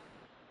thought,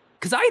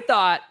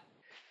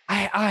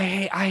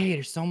 I hate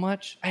her so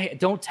much.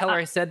 Don't tell her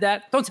I said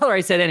that. Don't tell her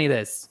I said any of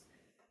this.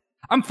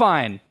 I'm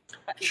fine.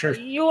 Sure,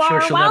 You sure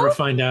are she'll well? never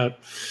find out.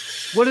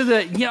 What are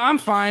the? Yeah, I'm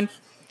fine.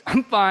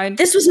 I'm fine.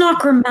 This was not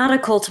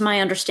grammatical to my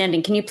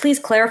understanding. Can you please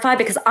clarify?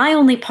 Because I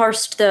only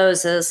parsed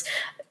those as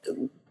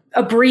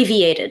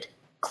abbreviated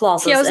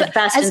clauses Yeah, at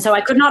best, and so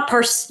I could not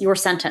parse your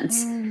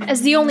sentence.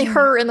 As the only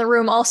her in the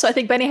room, also, I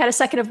think Benny had a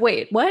second of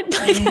wait, what? No,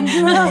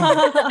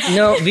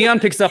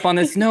 Vion picks up on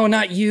this. No,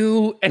 not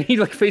you. And he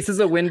like faces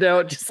a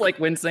window, just like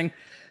wincing.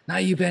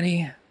 Not you,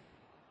 Benny.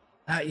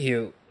 Not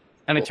you.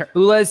 And I turn.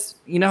 Ulez,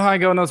 you know how I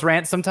go in those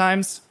rants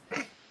sometimes?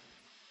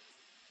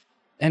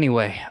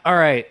 Anyway, all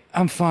right,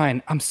 I'm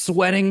fine. I'm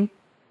sweating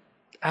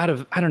out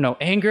of, I don't know,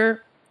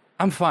 anger.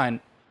 I'm fine.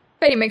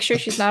 Benny, make sure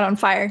she's not on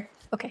fire.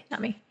 Okay, not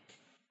me.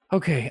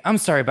 Okay, I'm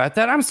sorry about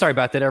that. I'm sorry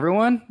about that,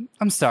 everyone.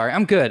 I'm sorry.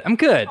 I'm good. I'm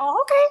good.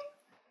 Oh, okay.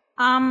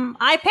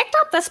 I picked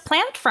up this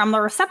plant from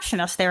the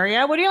receptionist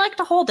area. Would you like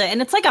to hold it?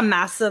 And it's like a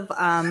massive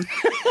palm.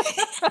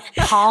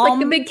 Like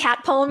the big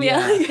cat poem,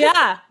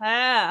 yeah.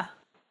 Yeah.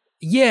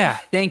 Yeah,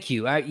 thank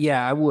you.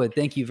 I would.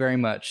 Thank you very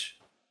much.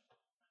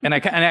 And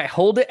I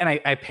hold it and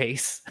I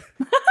pace.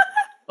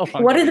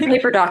 What do the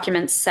paper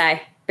documents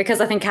say? Because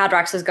I think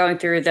Kadrax is going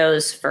through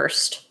those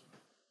first.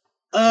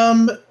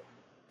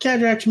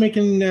 Kadrax, make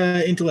an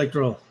intellect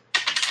roll.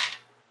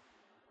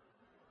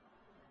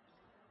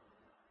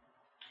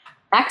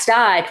 Max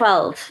die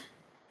 12.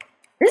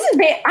 This is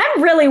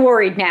I'm really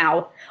worried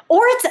now.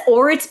 Or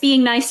it's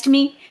being nice to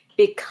me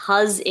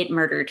because it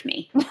murdered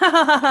me.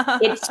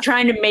 It's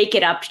trying to make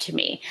it up to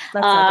me.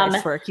 That's how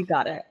dice work. You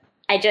got it.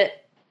 I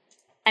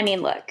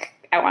mean, look,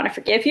 I want to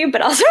forgive you,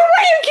 but also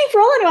why do you keep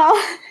rolling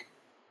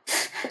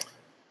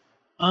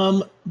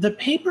well? The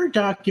paper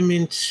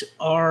documents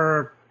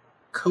are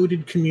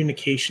coded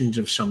communications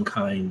of some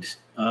kind.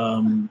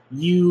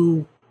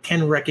 You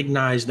can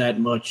recognize that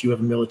much. You have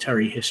a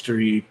military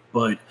history,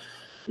 but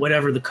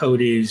whatever the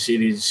code is,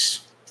 it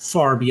is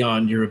far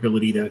beyond your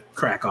ability to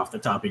crack off the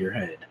top of your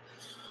head.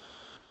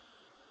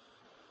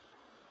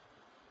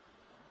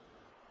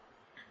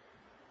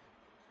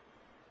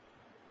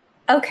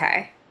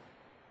 Okay.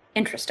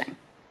 Interesting.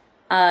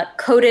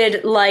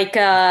 Coded like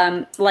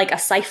a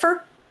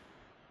cipher?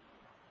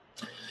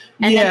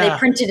 And then they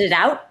printed it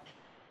out?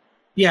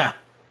 Yeah.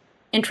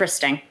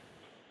 Interesting.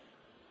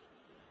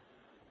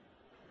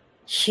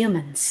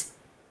 Humans.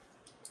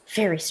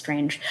 Very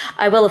strange.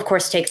 I will, of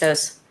course, take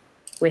those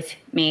with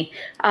me.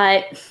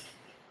 I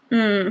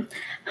don't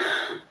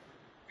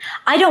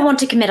want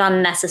to commit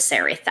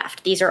unnecessary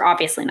theft. These are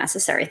obviously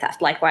necessary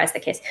theft. Likewise, the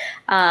case.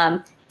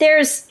 I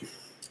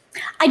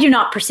do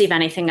not perceive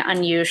anything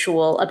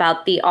unusual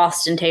about the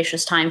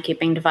ostentatious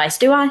timekeeping device,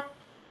 do I?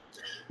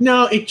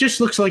 No, it just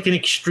looks like an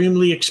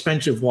extremely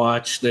expensive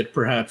watch that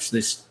perhaps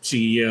this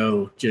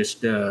CEO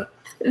just...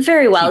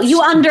 Very well.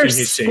 You keeping it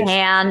safe.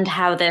 understand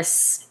how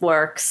this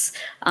works.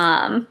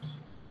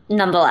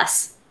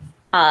 Nonetheless,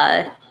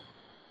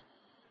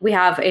 we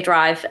have a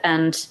drive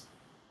and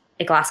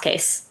a glass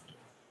case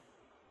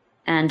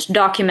and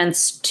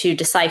documents to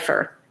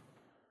decipher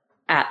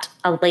at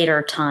a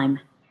later time,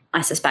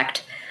 I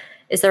suspect.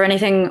 Is there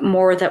anything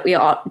more that we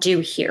ought do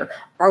here?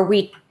 Are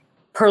we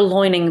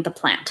purloining the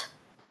plant?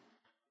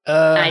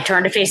 And I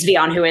turn to face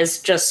Vion, who is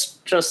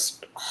just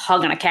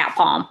hugging a cat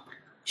palm.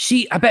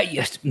 I bet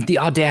you, the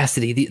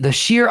audacity, the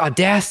sheer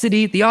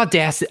audacity,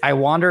 I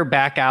wander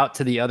back out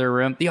to the other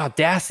room. The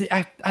audacity,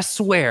 I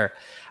swear.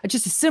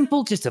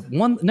 Absolutely,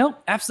 no,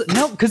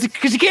 because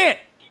you can't.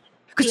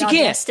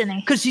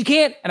 Because you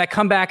can't. And I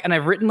come back and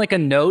I've written like a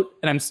note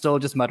and I'm still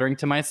just muttering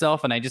to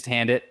myself and I just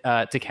hand it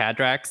to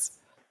Kadrax.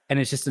 And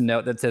it's just a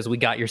note that says, "We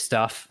got your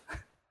stuff."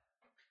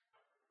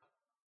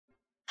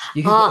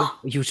 You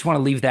just want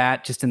to leave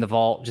that just in the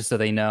vault just so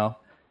they know.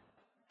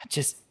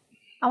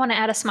 I want to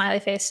add a smiley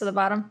face to the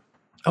bottom.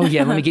 Oh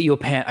yeah, let me get you a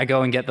pen. I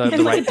go and get the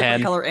right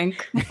pen. Color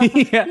ink.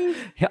 Yeah.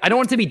 I don't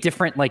want it to be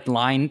different like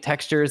line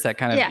textures. That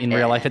kind of in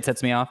real life it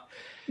sets me off.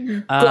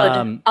 Good.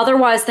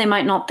 Otherwise, they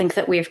might not think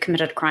that we have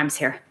committed crimes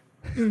here.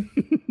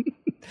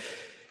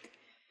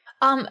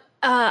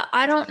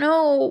 I don't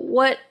know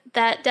what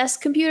that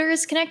desk computer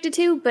is connected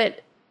to,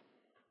 but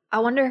I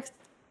wonder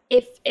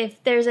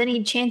if there's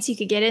any chance you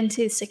could get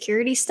into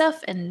security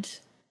stuff and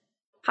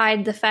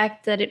hide the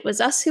fact that it was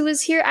us who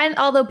was here. And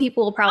although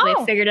people will probably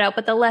have figured it out,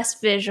 but the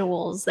less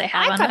visuals they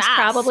have on us,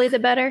 probably the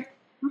better.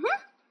 Mm-hmm.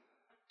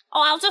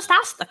 Oh, I'll just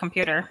ask the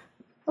computer.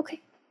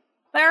 Okay.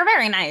 They're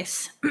very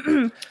nice.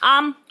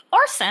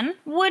 Orson,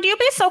 would you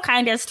be so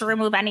kind as to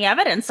remove any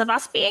evidence of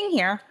us being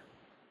here?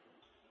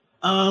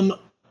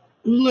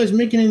 Ulez,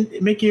 make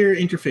your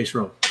interface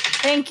roll.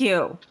 Thank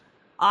you.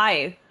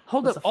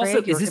 Hold up.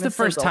 Also, is this the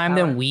first time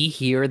that we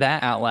hear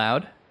that out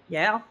loud?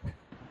 Yeah.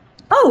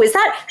 Oh,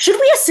 should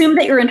we assume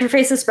that your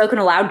interface is spoken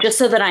aloud just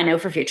so that I know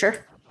for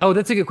future? Oh,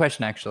 that's a good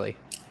question, actually.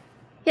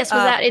 Yes,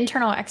 was that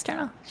internal or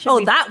external?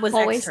 That was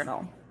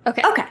external.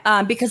 Okay.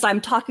 Because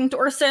I'm talking to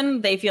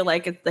Orson, they feel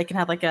like they can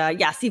have like a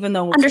yes, even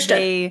though Understood.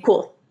 they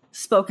Cool.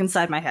 spoke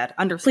inside my head.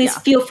 Understood. Please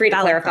feel free to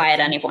clarify at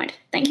any point.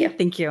 Thank you.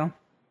 Thank you.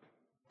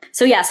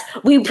 So yes,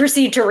 we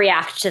proceed to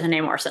react to the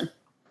name Orson.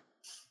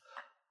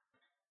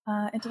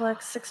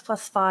 Intellect 6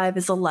 + 5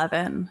 is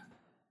 11.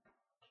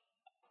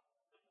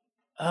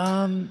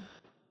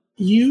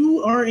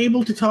 You are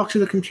able to talk to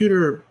the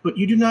computer, but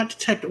you do not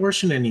detect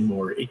Orson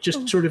anymore. It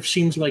just sort of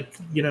seems like,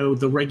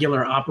 the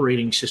regular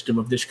operating system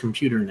of this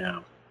computer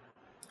now.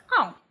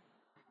 Oh.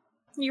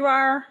 You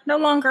are no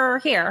longer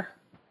here.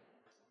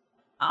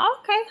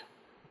 Okay.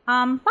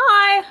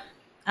 Bye.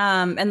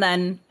 And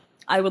then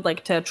I would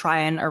like to try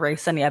and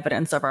erase any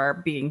evidence of our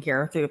being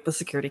here through the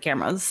security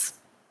cameras.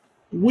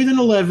 With an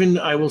 11,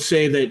 I will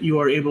say that you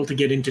are able to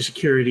get into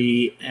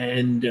security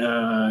and,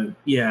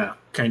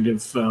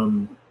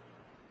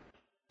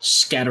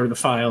 scatter the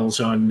files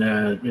on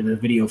the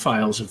video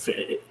files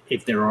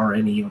if there are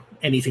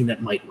anything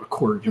that might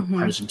record your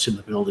presence in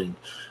the building.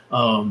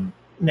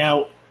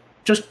 Now,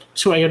 just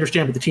so I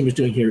understand what the team is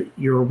doing here,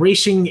 you're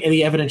erasing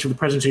any evidence of the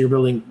presence of your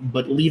building,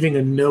 but leaving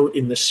a note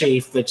in the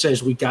safe that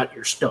says, "We got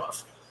your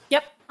stuff."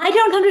 Yep. I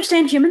don't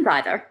understand humans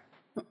either.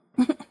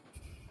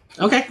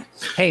 Okay.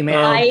 Hey,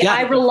 man.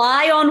 I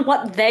rely on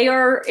what they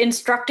are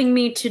instructing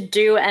me to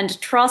do and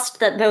trust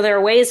that though their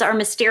ways are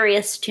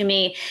mysterious to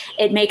me,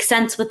 it makes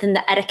sense within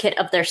the etiquette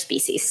of their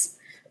species.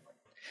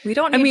 We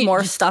don't need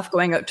more stuff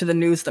going out to the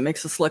news that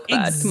makes us look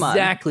bad. Come on.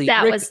 Exactly.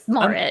 That Rick, was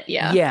more it,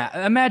 yeah.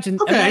 Yeah, imagine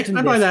I this,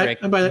 buy that. Rick.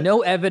 I buy that.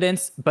 No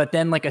evidence, but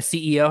then like a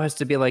CEO has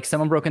to be like,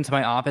 someone broke into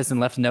my office and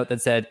left a note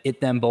that said,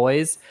 "It them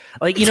boys."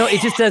 Like,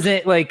 it just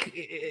doesn't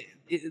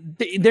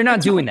they're not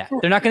doing that.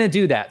 They're not going to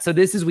do that. So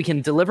we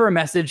can deliver a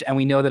message and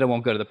we know that it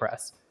won't go to the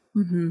press.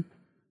 Mm-hmm.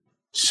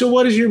 So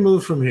what is your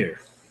move from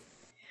here?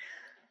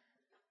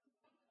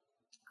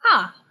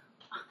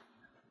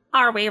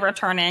 Are we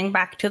returning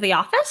back to the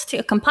office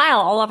to compile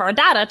all of our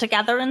data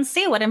together and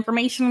see what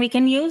information we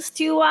can use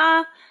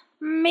to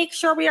make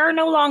sure we are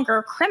no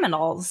longer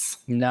criminals?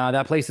 No,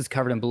 that place is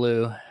covered in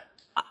blue.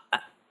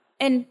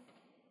 And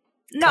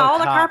no,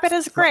 the cops. carpet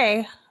is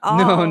gray.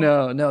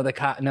 No.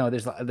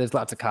 There's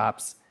lots of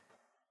cops.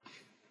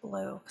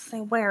 Blue.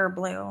 They wear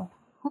blue.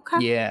 Okay.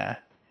 Yeah.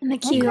 And the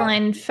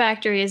Keyline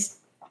factory is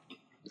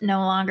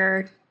no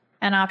longer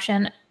an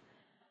option.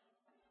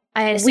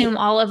 I assume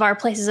all of our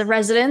places of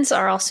residence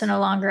are also no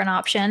longer an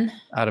option.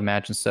 I'd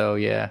imagine so,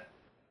 yeah.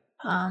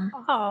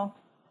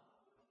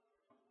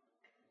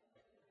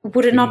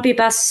 Would it not be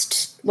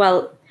best,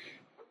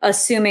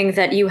 assuming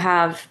that you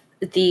have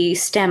the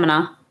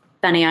stamina,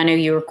 Benny, I know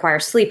you require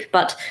sleep,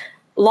 but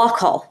Lock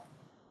Hall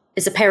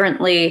is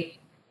apparently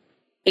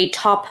a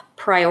top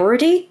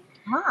priority,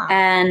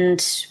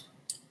 and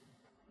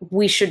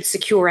we should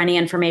secure any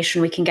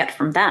information we can get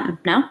from them,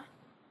 no?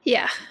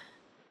 Yeah.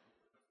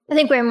 I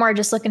think we're more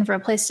just looking for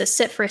a place to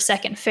sit for a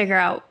second, figure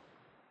out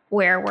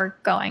where we're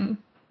going,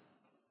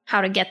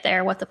 how to get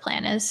there, what the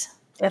plan is.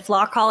 If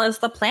Lock Hall is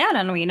the plan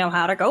and we know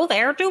how to go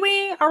there,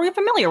 are we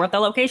familiar with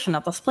the location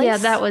of this place? Yeah,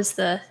 that was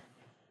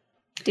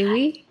do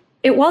we?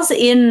 It was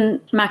in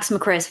Max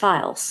McRae's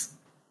files.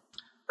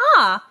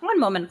 1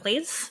 moment,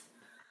 please.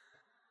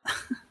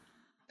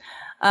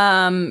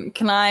 Can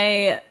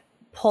I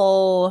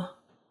pull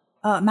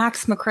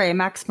Max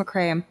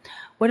McRae?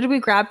 What did we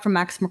grab from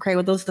Max McRae?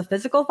 Were those the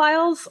physical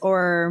files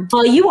or?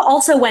 Well, you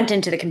also went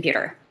into the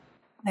computer.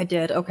 I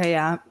did. Okay,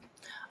 yeah.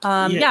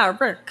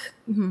 Rick.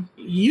 Mm-hmm.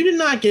 You did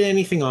not get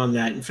anything on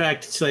that. In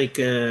fact, it's like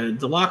the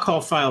Lock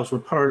Hall files were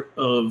part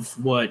of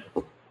what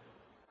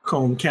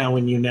Colm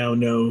Cowan, you now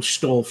know,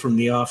 stole from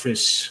the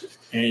office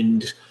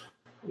and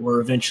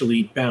were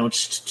eventually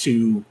bounced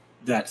to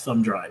that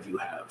thumb drive you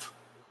have.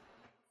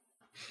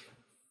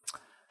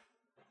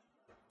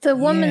 The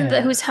woman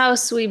whose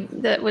house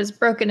that was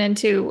broken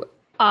into,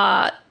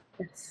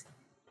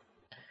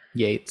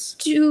 Yates.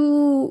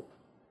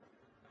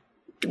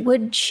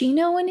 Would she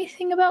know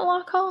anything about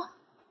Lock Hall?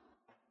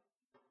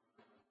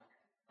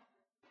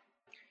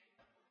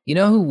 You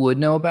know who would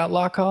know about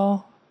Lock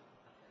Hall?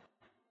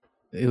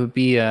 It would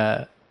be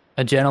a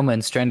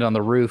gentleman stranded on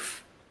the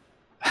roof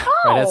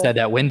right outside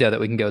that window that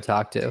we can go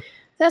talk to.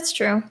 That's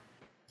true.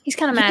 He's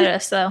kind of mad at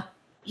us, though.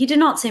 He did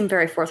not seem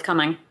very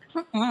forthcoming,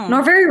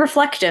 nor very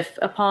reflective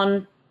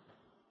upon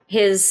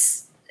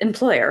his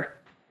employer,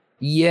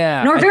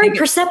 Yeah. nor I very think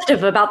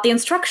perceptive about the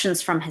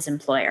instructions from his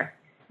employer.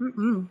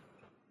 You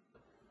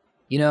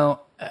know,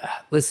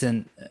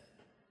 listen,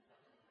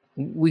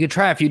 we could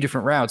try a few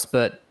different routes,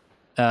 but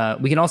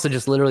we can also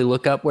just literally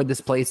look up where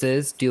this place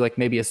is, do like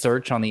maybe a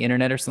search on the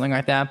internet or something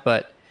like that.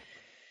 But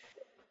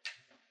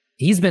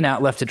he's been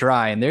out left to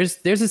dry, and there's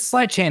a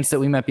slight chance that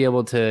we might be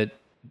able to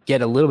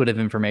get a little bit of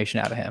information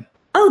out of him.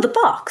 Oh, the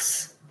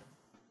box.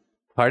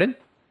 Pardon?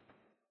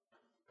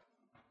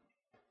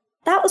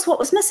 That was what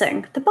was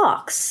missing. The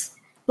box.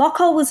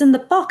 Lockhall was in the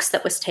box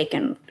that was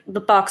taken. The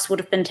box would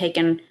have been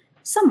taken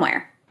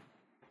somewhere.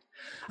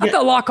 I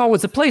thought Lockhall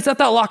was a place. I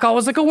thought Lockhall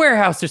was like a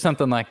warehouse or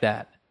something like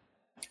that.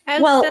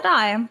 As Well, did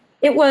I.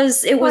 It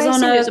was I on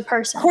assumed it was a a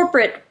person.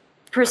 corporate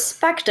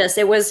prospectus.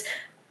 It was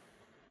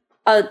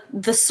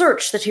the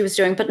search that he was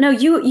doing. But no,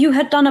 you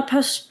had done a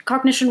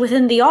post-cognition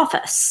within the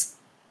office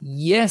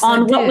Yes, on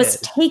I what was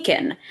did.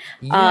 taken.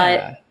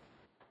 Yeah.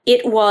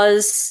 It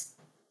was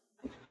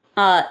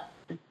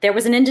there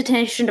was an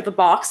indentation of a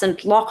box, and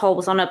Lockhall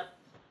was on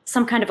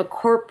some kind of a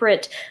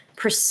corporate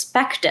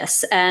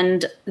prospectus,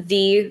 and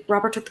the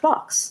robber took the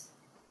box.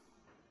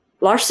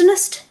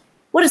 Larcenist?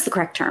 What is the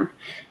correct term?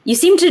 You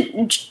seem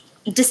to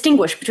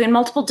distinguish between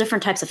multiple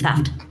different types of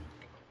theft.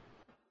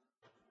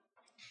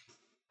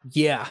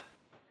 Yeah.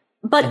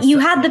 But you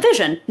had the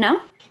vision,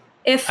 no?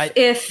 If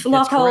that's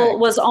Lockhall correct.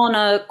 was on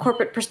a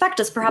corporate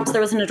prospectus, perhaps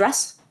there was an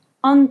address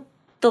on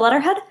the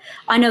letterhead?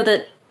 I know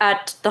that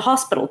at the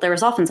hospital there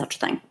is often such a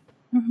thing.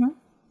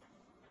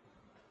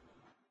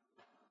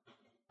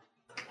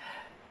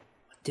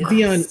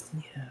 Vion,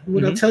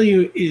 what I'll tell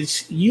you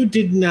is you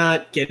did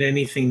not get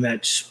anything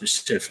that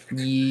specific.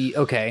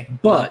 Okay.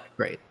 But-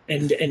 great.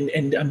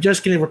 And I'm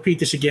just going to repeat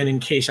this again in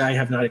case I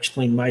have not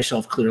explained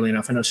myself clearly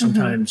enough. I know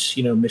sometimes,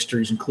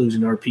 mysteries and clues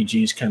in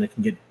RPGs kind of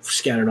can get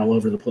scattered all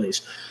over the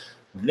place.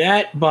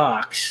 That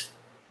box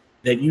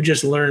that you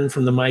just learned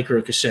from the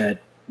micro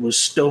cassette was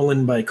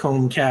stolen by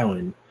Colm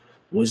Cowan,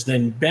 was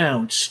then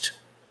bounced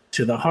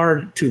to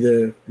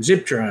the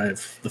zip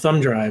drive, the thumb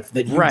drive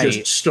that you Right.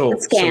 just stole.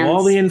 It So scans.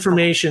 all the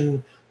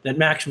information that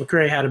Max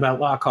McRae had about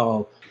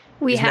Lockhall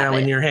We is have now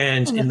it in your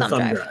hands in in the the thumb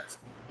thumb drive. drive.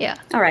 Yeah.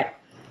 All right.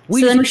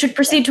 We so then should- we should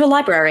proceed to a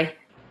library.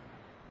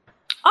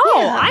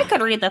 Oh, Yeah. I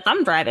could read the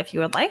thumb drive if you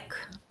would like.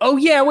 Oh,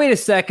 yeah, wait a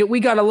second. We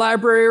got a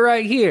library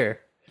right here.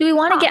 Do we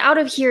want to get out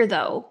of here,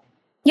 though?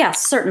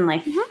 Yes,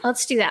 certainly.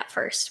 Let's do that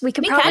first. We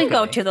could We probably can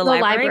go to the the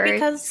library, library.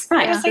 because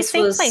Right, it is a this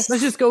safe was- place.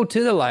 Let's just go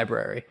to the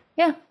library.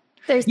 Yeah.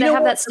 They You know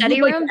have what? that study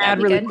I would like room. to add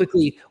That'd be really good.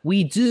 quickly.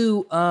 We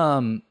do.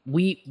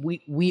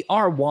 We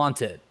are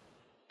wanted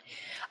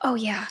Oh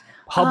yeah.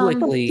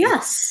 publicly.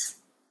 Yes.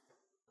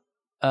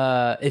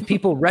 If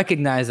people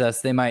recognize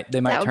us, they might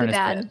That would turn be us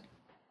bad. in.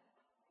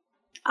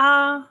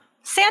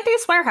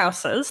 Sandy's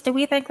warehouses. Do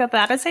we think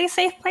that is a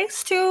safe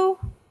place to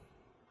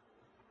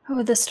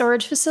Oh, the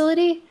storage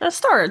facility. the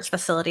storage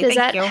facility? Does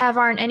Thank that you. have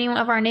any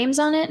of our names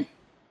on it?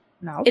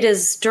 No. It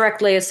is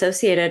directly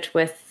associated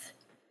with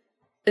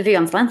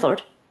Vion's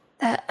landlord.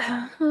 That.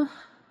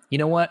 You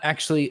know what?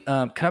 Actually,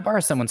 can I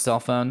borrow someone's cell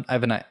phone? I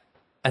have an.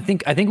 I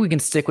think we can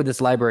stick with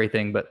this library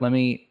thing, but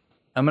I'm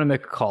gonna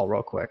make a call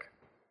real quick.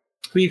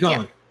 Who are you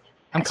calling?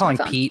 I'm Have calling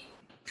some fun. Pete.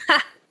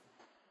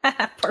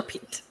 Poor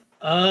Pete.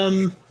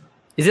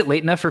 Is it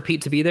late enough for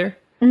Pete to be there?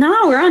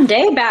 No, we're on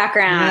day Yeah,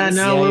 backgrounds.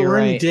 no, Yeah, we're you're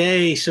in right.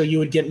 day, so you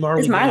would get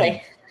Marley. It's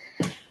Marley.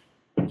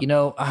 You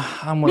know,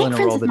 I'm willing Make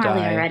to roll friends the with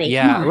Marley die. already.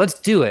 Yeah, Come on. let's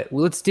do it.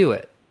 Let's do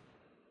it.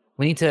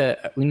 We need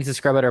to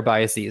scrub out our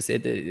biases.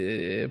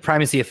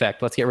 Primacy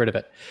effect. Let's get rid of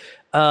it.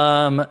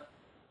 Arendelle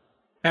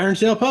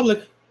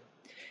Public.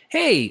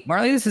 Hey,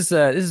 Marley, this is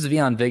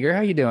Vion Vigor.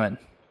 How you doing?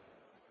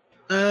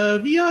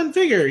 Vion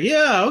Vigor.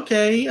 Yeah,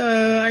 okay.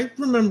 I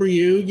remember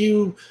you.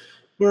 You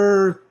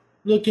were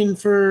looking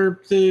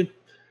for the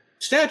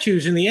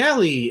statues in the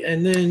alley,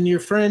 and then your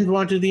friend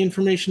wanted the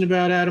information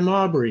about Adam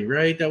Aubrey,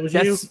 right? That was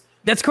you?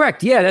 That's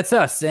correct. Yeah, that's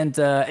us. And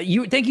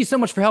thank you so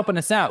much for helping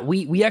us out.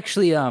 We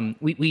actually we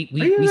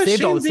Are you the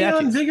saved all the same Vion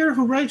statues. Vigor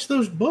who writes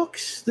those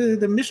books?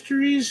 The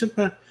mysteries?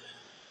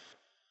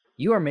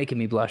 You are making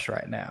me blush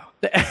right now.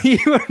 You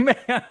are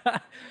man,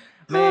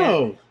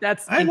 Oh,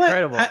 that's I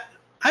incredible.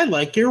 I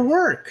like your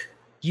work.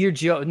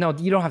 You're no,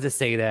 you don't have to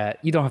say that.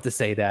 You don't have to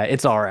say that.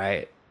 It's all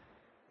right.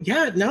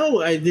 Yeah, no,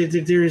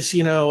 there's,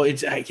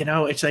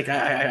 it's like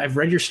I've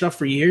read your stuff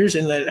for years,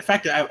 and in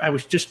fact, I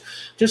was just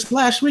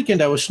last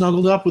weekend I was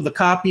snuggled up with a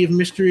copy of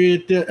Mystery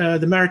at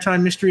the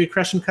Maritime Mystery at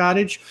Crescent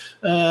Cottage,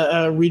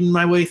 reading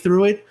my way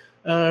through it,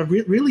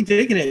 really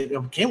digging it.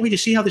 Can't wait to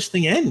see how this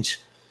thing ends.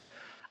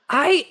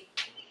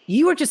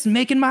 You are just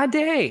making my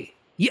day.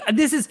 Yeah,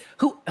 this is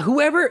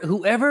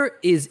whoever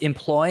is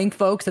employing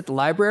folks at the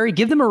library,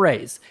 give them a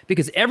raise,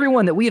 because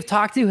everyone that we have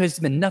talked to has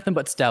been nothing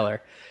but stellar.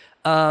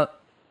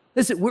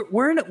 Listen,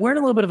 we're in a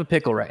little bit of a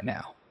pickle right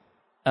now.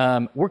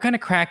 we're kind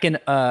of cracking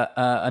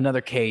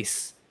another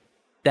case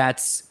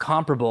that's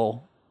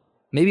comparable,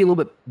 maybe a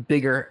little bit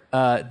bigger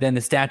than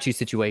the statue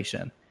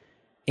situation.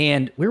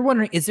 And we were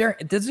wondering,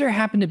 does there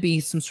happen to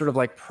be some sort of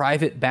like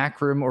private back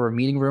room or a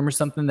meeting room or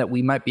something that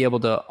we might be able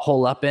to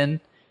hole up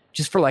in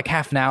just for like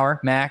half an hour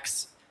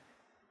max?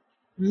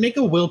 Make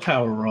a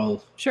willpower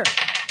roll. Sure.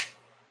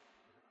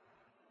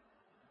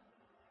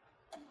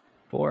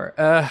 4.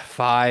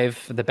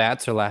 5. The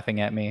bats are laughing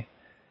at me.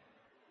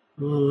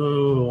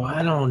 Ooh,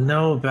 I don't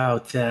know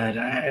about that.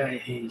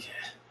 I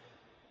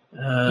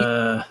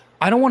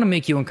don't want to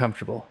make you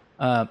uncomfortable.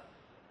 I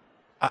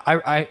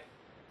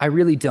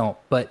really don't.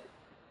 But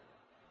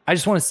I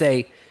just want to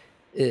say,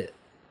 the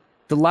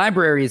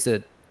library is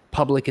a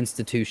public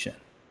institution,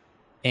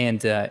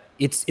 and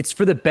it's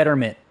for the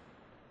betterment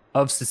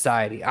of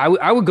society.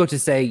 I would go to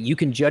say you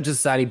can judge a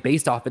society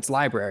based off its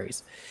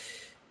libraries.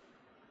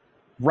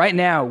 Right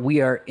now,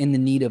 we are in the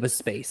need of a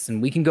space,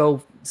 and we can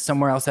go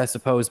somewhere else, I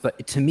suppose.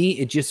 But to me,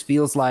 it just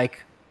feels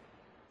like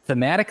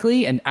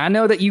thematically, and I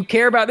know that you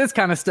care about this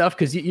kind of stuff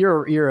because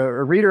you're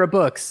a reader of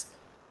books.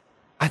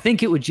 I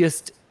think it would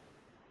just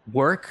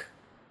work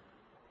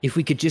if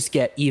we could just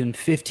get even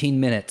 15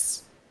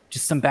 minutes,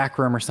 just some back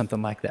room or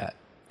something like that.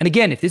 And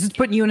again, if this is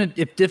putting you in a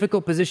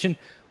difficult position,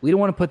 we don't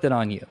want to put that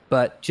on you,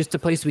 but just a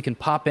place we can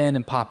pop in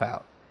and pop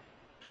out.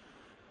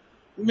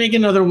 Make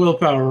another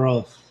willpower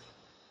roll.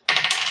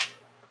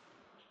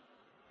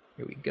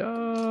 Here we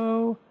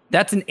go.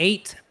 That's an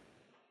 8.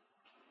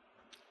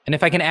 And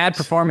if I can add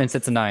performance,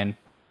 it's a 9.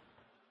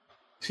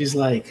 She's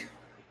like,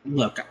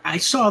 look, I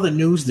saw the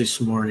news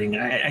this morning.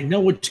 I know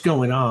what's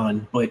going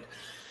on, but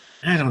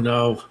I don't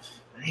know.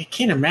 I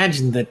can't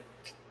imagine that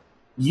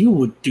you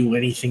would do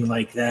anything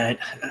like that.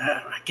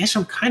 I guess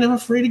I'm kind of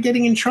afraid of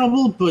getting in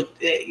trouble, but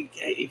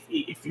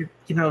if you're,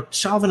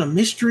 solving a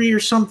mystery or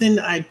something,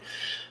 I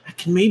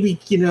can maybe,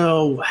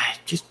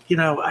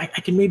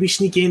 I can maybe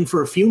sneak in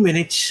for a few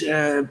minutes,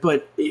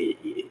 but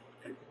I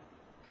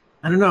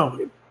don't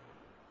know.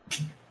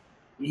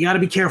 You got to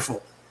be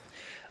careful.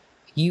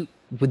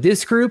 With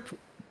this group,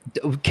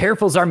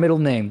 careful's our middle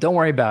name. Don't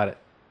worry about it.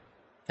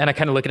 And I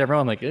kind of look at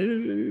everyone like, all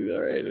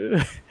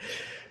right.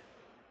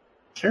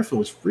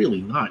 Careful is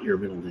really not your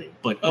middle name,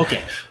 but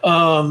okay.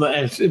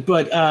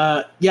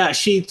 Yeah,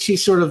 she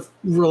sort of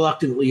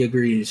reluctantly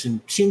agrees and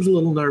seems a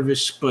little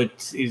nervous,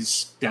 but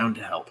is down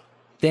to help.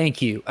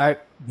 Thank you. I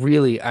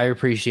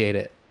appreciate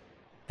it.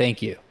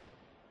 Thank you.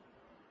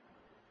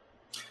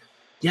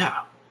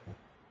 Yeah.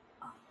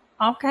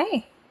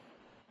 Okay.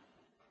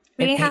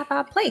 We have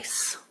a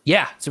place.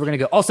 Yeah, so we're going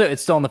to go. Also,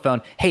 it's still on the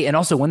phone. Hey, and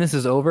also when this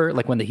is over,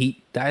 like when the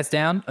heat dies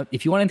down,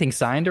 if you want anything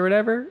signed or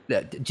whatever,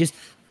 if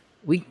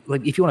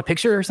you want a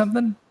picture or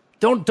something,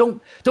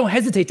 don't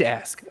hesitate to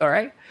ask, all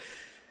right?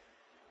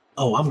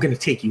 Oh, I'm going to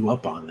take you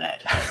up on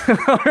that.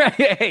 All right.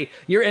 Hey,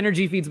 your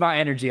energy feeds my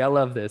energy. I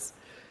love this.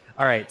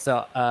 All right,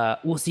 so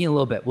we'll see you in a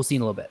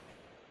little bit.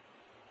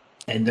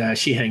 And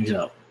she hangs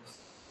up.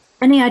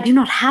 Annie, I do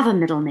not have a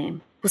middle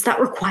name. Was that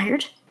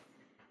required?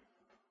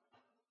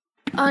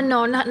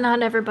 No,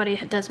 not everybody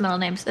does middle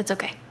names. It's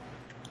okay.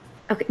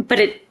 Okay, but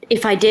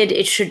if I did,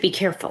 it should be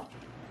careful.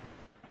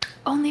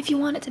 Only if you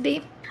want it to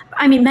be.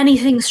 I mean, many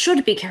things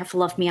should be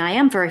careful of me. I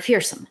am very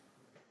fearsome.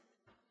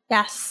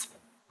 Yes.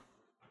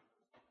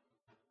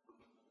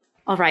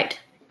 All right.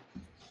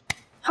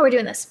 How are we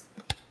doing this?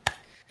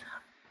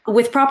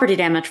 With property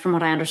damage, from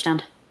what I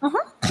understand.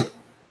 Uh-huh.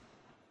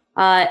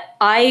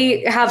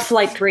 I have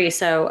flight 3,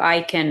 so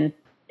I can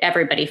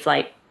everybody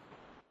flight.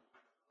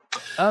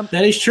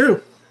 That is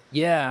true.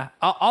 Yeah,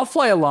 I'll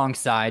fly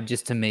alongside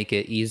just to make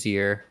it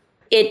easier.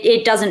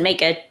 It doesn't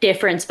make a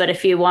difference, but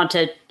if you want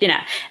to,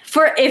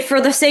 if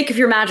for the sake of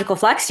your magical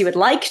flex you would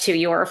like to,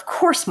 you are of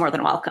course more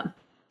than welcome.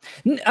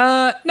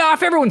 No,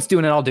 if everyone's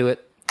doing it, I'll do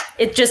it.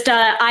 It just,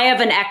 I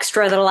have an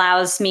extra that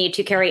allows me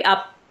to carry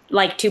up,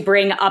 to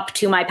bring up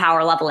to my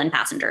power level in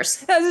passengers.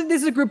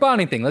 This is a group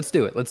bonding thing. Let's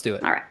do it.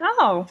 All right.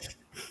 Oh.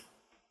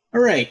 All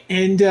right,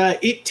 and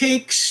it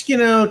takes,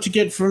 to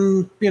get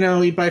from,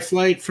 by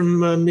flight from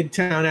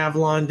Midtown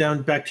Avalon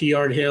down back to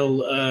Yard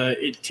Hill,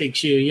 it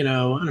takes you, I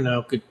don't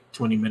know, good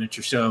 20 minutes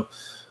or so.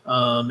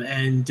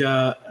 And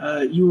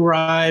you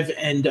arrive,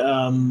 and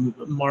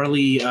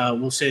Marley,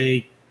 we'll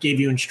say, gave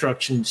you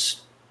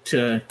instructions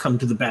to come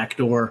to the back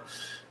door,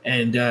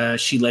 and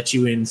she lets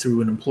you in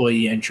through an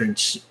employee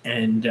entrance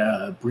and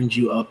brings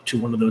you up to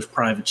one of those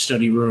private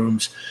study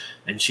rooms.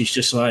 And she's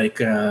just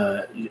like,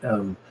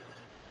 all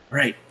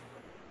right,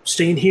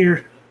 stay in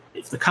here.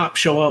 If the cops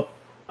show up,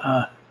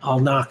 I'll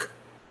knock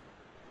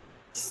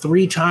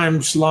 3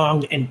 times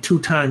long and 2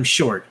 times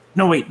short.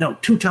 No, wait, no,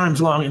 2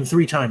 times long and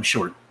 3 times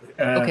short.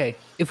 Okay,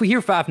 if we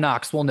hear 5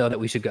 knocks, we'll know that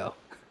we should go.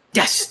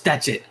 Yes,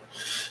 that's it.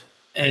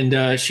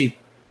 And she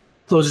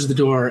closes the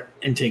door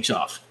and takes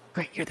off.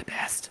 Great, you're the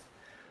best.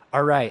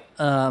 All right,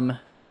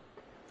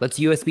 let's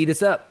USB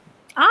this up.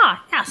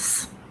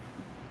 Yes.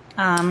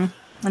 And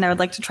I would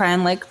like to try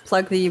and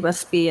plug the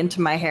USB into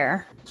my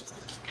hair.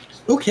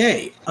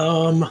 Okay.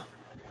 And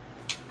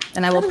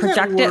I will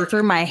project it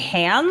through my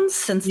hands,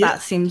 since that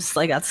seems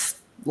like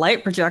that's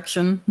light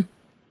projection.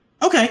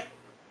 Okay.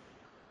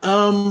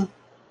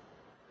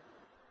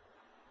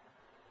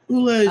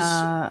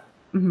 Ulez,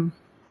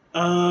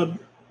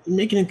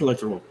 make an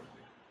intellect roll.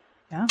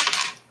 Yeah.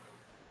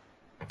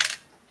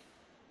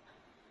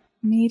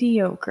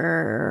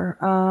 Mediocre.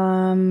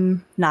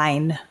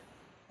 9.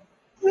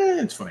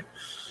 It's fine.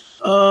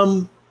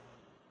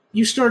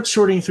 You start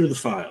sorting through the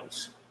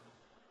files,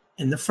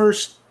 and the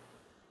first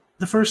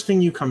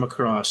thing you come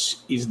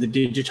across is the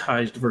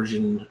digitized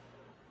version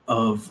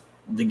of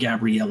the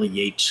Gabriella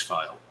Yates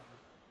file.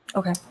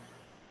 Okay.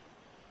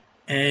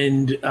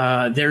 And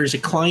there is a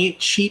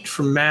client sheet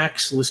from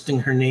Max listing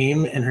her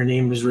name, and her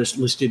name is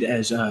listed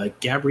as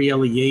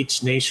Gabriella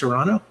Yates née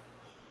Serrano.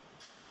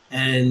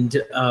 And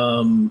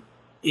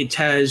it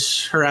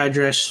has her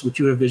address, which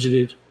you have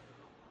visited,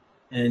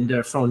 and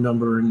her phone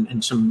number,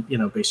 and some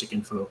basic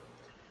info.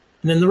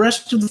 And then the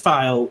rest of the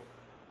file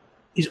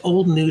is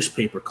old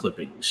newspaper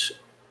clippings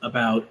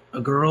about a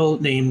girl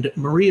named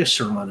Maria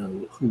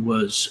Serrano, who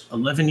was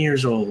 11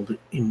 years old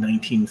in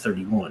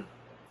 1931.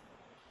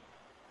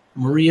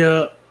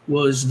 Maria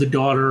was the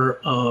daughter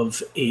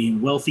of a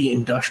wealthy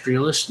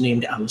industrialist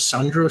named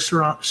Alessandro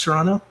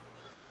Serrano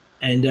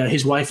and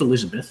his wife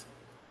Elizabeth.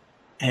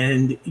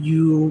 And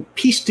you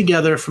piece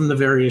together from the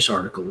various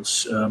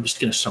articles, I'm just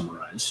going to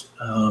summarize,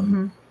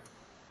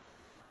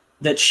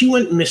 that she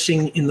went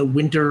missing in the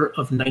winter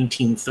of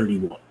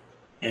 1931.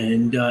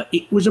 And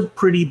it was a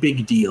pretty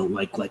big deal,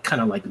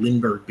 kind of like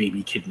Lindbergh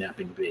baby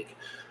kidnapping big.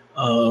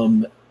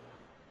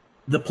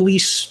 The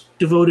police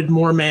devoted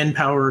more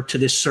manpower to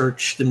this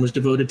search than was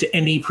devoted to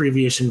any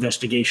previous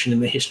investigation in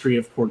the history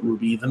of Port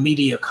Ruby. The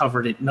media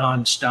covered it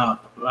nonstop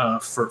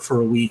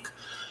for a week,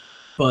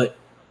 but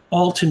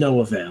all to no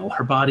avail.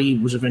 Her body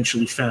was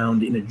eventually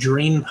found in a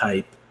drain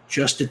pipe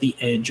just at the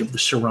edge of the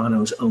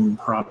Serrano's own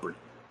property.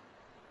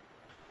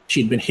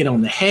 She had been hit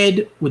on the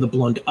head with a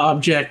blunt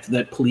object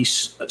that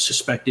police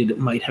suspected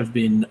might have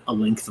been a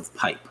length of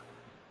pipe.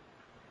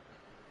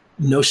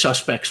 No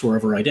suspects were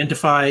ever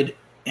identified,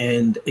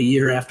 and a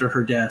year after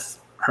her death,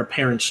 her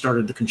parents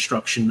started the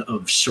construction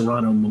of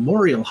Serrano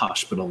Memorial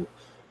Hospital,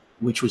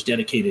 which was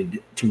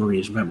dedicated to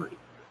Maria's memory.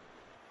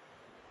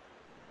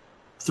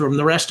 From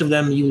the rest of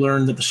them, you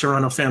learn that the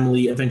Serrano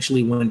family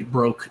eventually went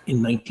broke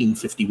in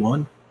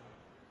 1951,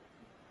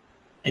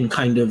 and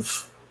kind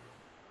of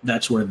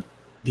that's where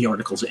the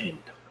articles end.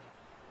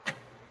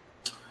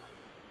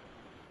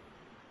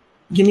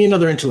 Give me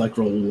another intellect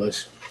roll,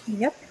 Liz.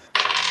 Yep.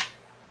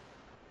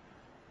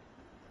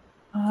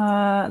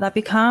 That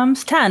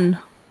becomes 10.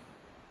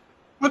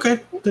 Okay,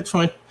 that's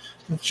fine.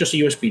 It's just a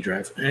USB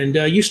drive. And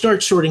you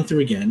start sorting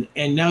through again,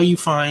 and now you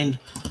find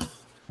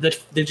the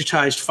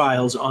digitized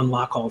files on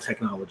Lockhall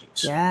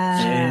Technologies. Yeah.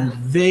 And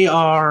they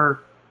are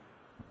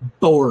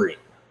boring.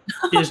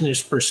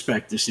 Business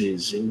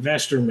prospectuses,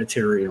 investor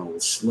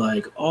materials,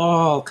 like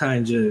all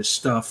kinds of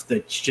stuff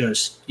that's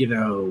just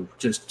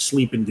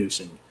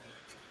sleep-inducing.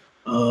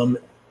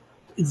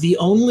 The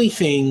only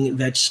thing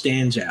that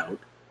stands out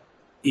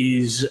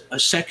is a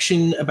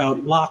section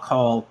about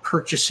Lockhall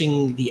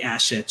purchasing the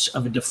assets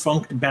of a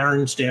defunct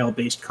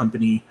Baronsdale-based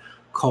company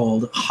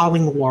called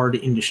Hollingward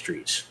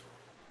Industries.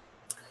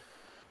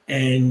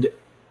 And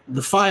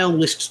the file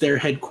lists their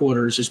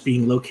headquarters as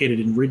being located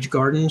in Ridge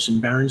Gardens in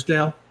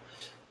Baronsdale.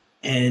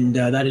 And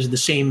that is the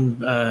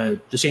same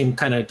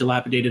kind of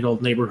dilapidated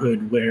old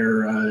neighborhood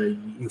where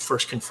you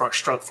first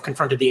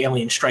confronted the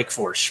alien strike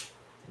force,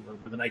 where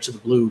the Knights of the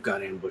Blue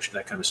got ambushed,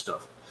 that kind of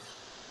stuff.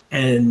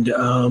 And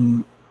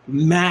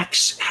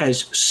Max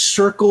has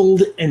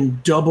circled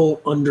and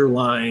double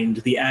underlined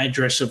the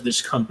address of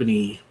this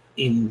company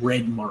in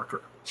red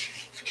marker.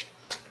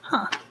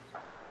 Huh.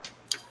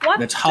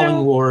 That's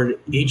Hollingward,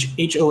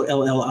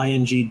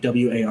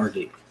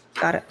 Hollingward.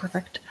 Got it.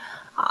 Perfect.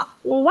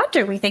 Well, what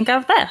do we think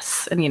of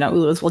this? And,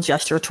 Uluz will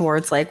gesture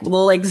towards,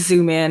 we'll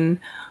zoom in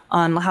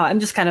on how I'm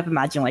just kind of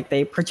imagining,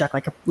 they project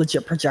like a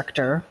legit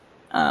projector.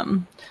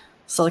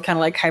 So they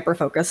kind of hyper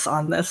focus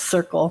on this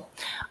circle.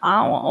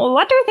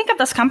 What do we think of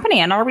this company?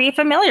 And are we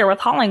familiar with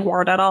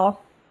Hollingward at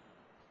all?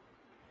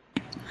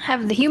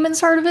 Have the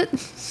humans heard of it?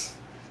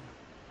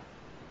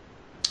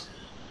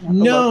 The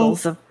No.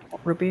 locals of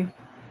Ruby.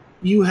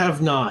 You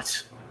have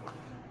not.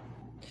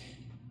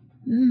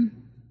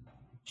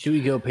 Should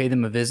we go pay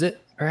them a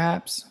visit,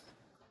 perhaps?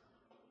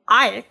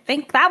 I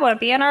think that would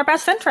be in our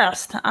best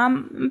interest.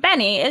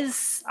 Benny,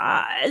 is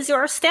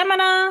your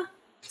stamina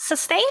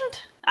sustained?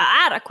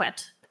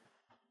 Adequate?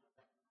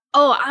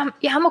 Oh,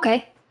 I'm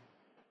okay.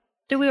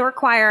 Do we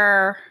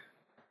require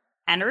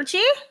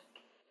energy?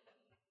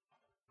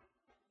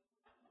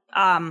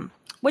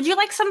 Would you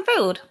like some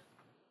food?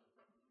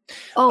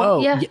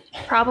 Oh yeah,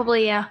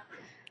 probably, yeah.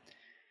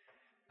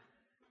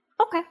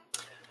 Okay.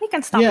 We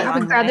can stop Yeah. along I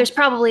would the grab, way. there's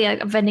probably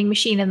a vending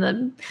machine in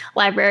the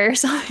library or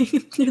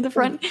something near the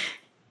front.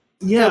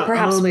 Yeah. So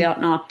perhaps we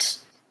ought not.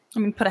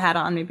 Put a hat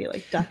on, maybe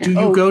duck. Do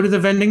you go to the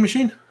vending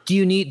machine? Do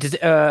you need?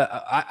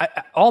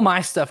 All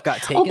my stuff got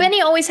taken. Oh,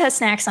 Benny always has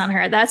snacks on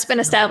her. That's been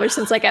established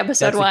since like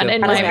episode That's a 1 good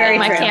in point. That's very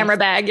my true. camera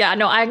bag. Yeah,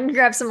 no, I can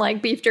grab some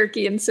like beef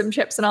jerky and some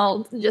chips and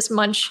I'll just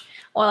munch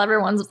while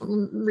everyone's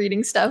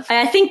reading stuff.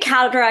 I think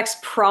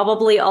Caldrax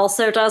probably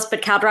also does,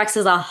 but Caldrax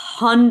is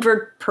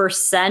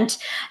 100%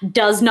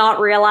 does not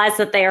realize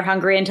that they are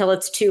hungry until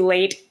it's too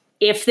late.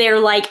 If they're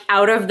like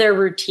out of their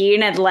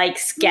routine and like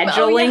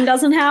scheduling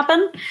doesn't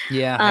happen,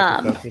 Yeah. I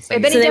have to focus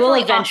on Benny So they will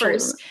definitely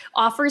eventually-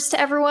 offers to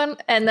everyone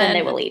and then then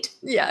they will eat.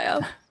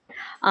 Yeah.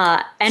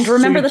 And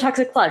remember the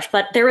toxic clutch.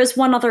 But there is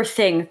one other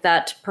thing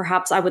that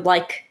perhaps I would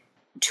like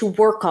to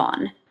work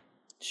on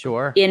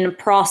Sure. in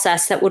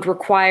process that would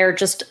require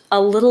just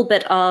a little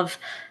bit of,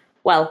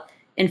 well,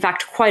 in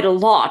fact, quite a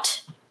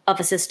lot of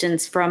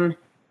assistance from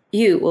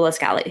you,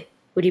 Ulascali.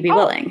 Would you be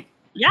willing?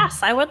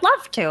 Yes, I would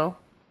love to.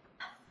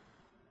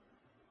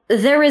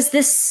 There is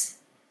this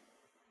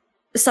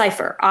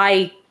cipher.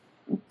 I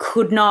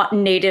could not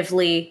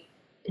natively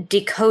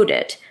decode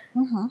it.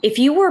 If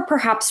you were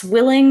perhaps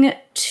willing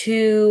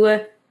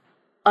to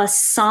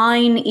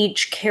assign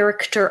each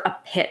character a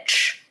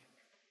pitch,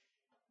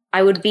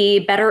 I would be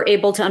better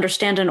able to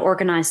understand and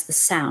organize the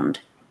sound.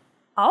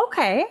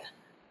 Okay.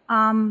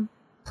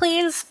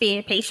 Please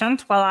be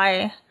patient while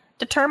I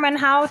determine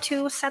how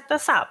to set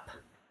this up.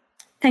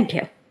 Thank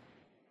you.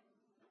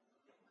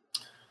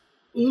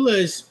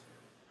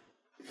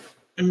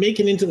 Make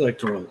an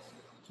intellect roll.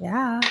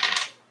 Yeah.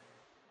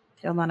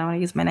 Hold on, I want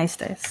to use my nice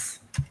dice.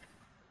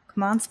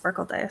 Come on,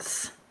 sparkle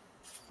dice.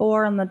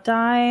 4 on the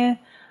die.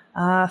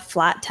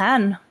 Flat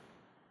 10.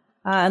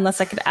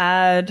 Unless I could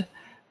add...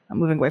 I'm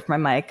moving away from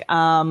my mic.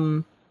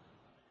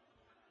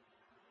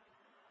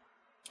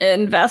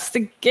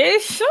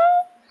 Investigation?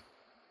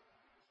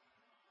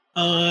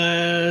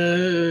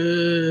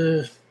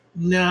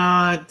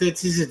 Nah,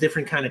 this is a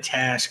different kind of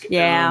task.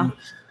 Yeah.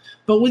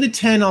 But with a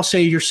 10, I'll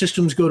say your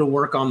systems go to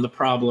work on the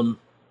problem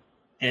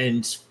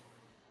and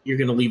you're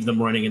going to leave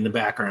them running in the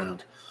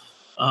background.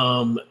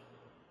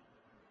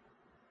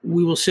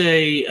 We will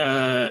say,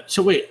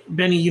 so wait,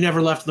 Benny, you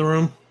never left the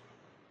room?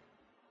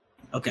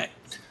 Okay.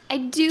 I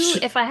do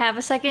if I have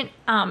a second.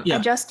 Yeah. I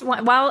just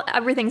want, while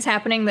everything's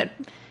happening that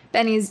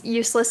Benny's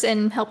useless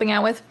in helping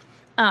out with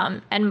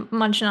and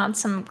munching on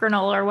some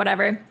granola or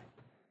whatever,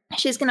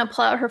 she's going to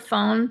pull out her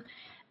phone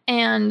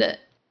and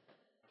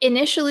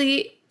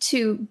initially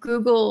to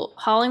Google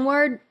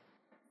Hollingwood,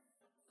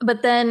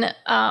 but then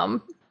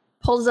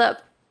pulls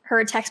up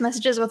her text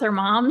messages with her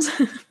mom's.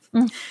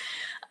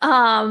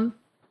 And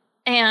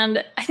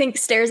I think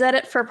stares at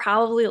it for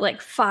probably like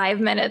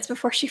 5 minutes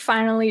before she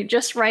finally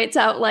just writes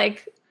out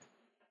like,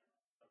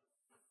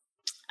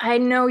 I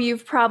know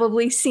you've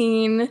probably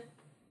seen,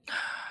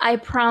 I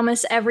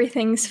promise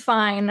everything's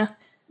fine.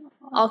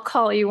 I'll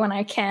call you when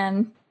I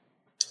can.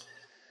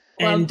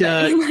 And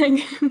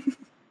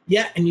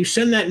yeah, and you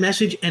send that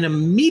message, and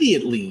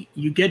immediately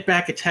you get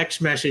back a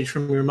text message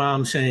from your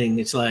mom saying,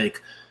 it's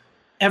like,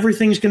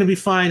 everything's going to be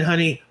fine,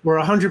 honey. We're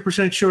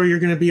 100% sure you're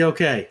going to be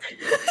okay.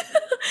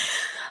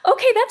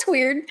 Okay, that's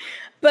weird,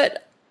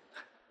 but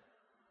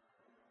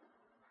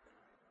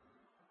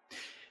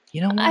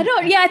You know what?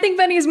 I think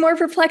Benny is more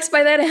perplexed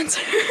by that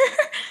answer.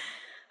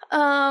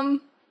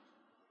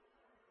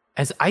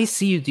 As I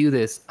see you do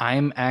this,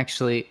 I'm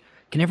actually...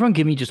 Can everyone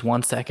give me just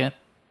 1 second?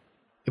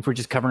 If we're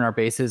just covering our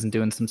bases and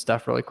doing some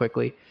stuff really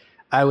quickly.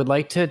 I would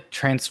like to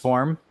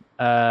transform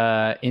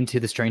into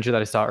the stranger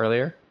that I saw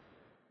earlier.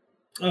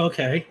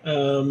 Okay.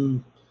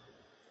 I'm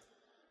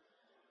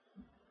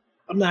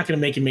not going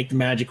to make you make the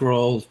magic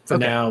roll for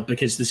now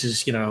because this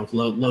is,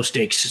 low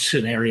stakes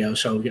scenario.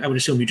 So I would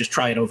assume you just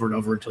try it over and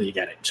over until you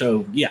get it.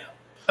 So yeah.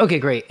 Okay,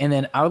 great. And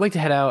then I would like to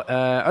head out.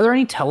 Are there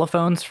any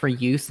telephones for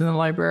use in the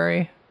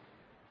library?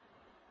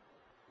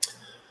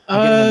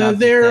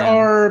 There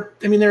are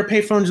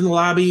payphones in the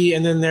lobby,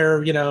 and then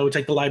it's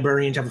like the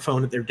librarians have a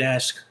phone at their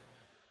desk.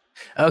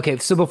 Okay,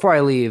 so before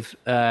I leave,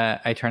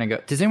 I turn and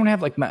go, does anyone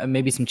have like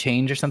maybe some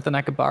change or something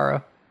I could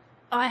borrow?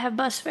 Oh, I have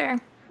bus fare.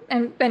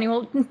 And Benny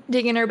will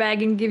dig in her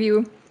bag and give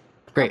you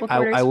Great.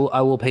 I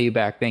will pay you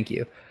back. Thank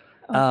you.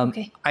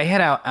 Okay. I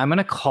head out. I'm going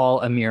to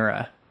call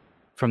Amira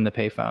from the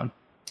payphone.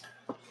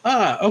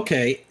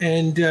 Okay.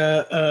 And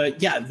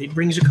it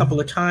rings a couple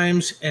of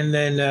times, and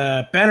then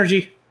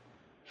Banerjee.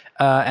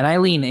 And I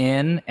lean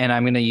in, and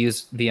I'm going to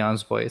use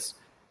Vion's voice.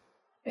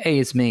 Hey,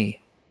 it's me.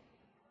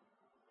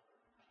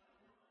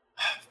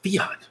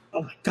 Vion.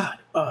 Oh my God.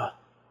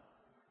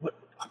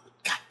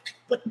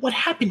 What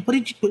happened? What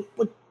did you?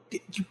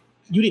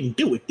 You didn't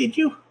do it, did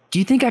you? Do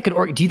you think I could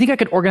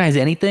organize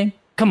anything?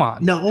 Come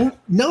on. No.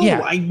 Yeah.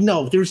 I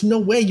know. There's no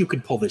way you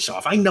could pull this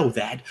off. I know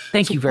that.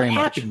 Thank you very much.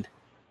 What happened?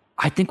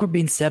 I think we're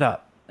being set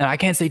up, and I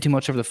can't say too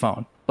much over the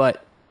phone.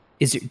 But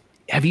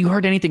have you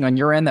heard anything on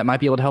your end that might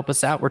be able to help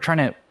us out? We're trying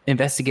to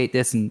investigate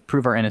this and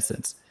prove our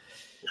innocence.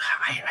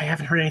 I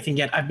haven't heard anything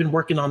yet. I've been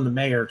working on the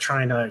mayor,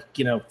 trying to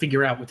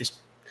figure out what this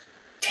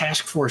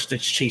task force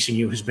that's chasing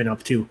you has been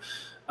up to.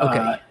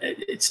 Okay.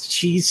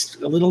 She's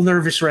a little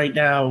nervous right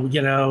now.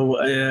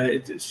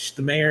 The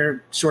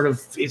mayor sort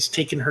of is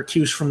taking her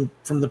cues from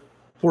the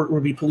Port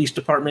Ruby Police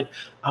Department.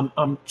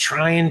 I'm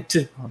trying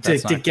to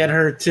get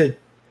her to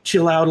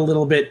chill out a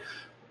little bit,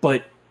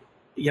 but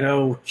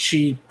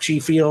she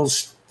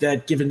feels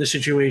that given the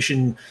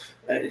situation,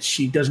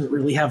 she doesn't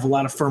really have a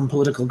lot of firm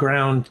political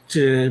ground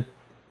to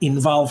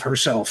involve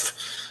herself.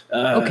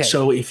 Okay.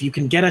 So if you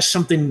can get us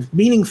something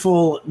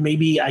meaningful,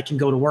 maybe I can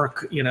go to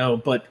work,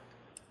 but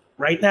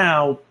right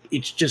now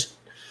it's just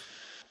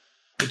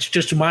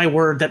my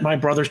word that my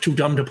brother's too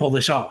dumb to pull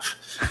this off.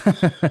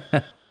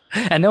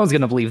 And no one's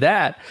going to believe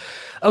that.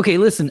 Okay,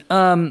 listen,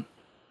 I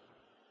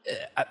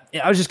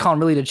was just calling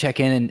really to check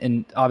in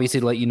and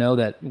obviously to let you know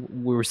that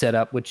we were set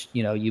up, which,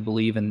 you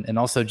believe, and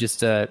also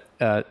just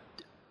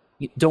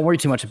don't worry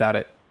too much about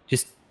it.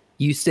 Just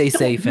you stay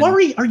safe. Don't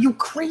worry. Are you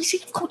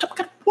crazy? Of course I'm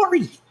going to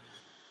worry.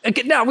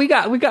 Okay, no, we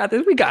got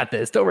this. We got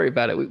this. Don't worry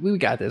about it. We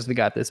got this. We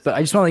got this. But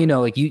I just want to let you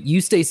know, like,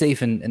 you stay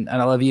safe and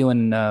I love you.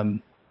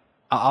 And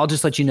I'll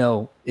just let you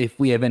know if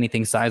we have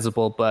anything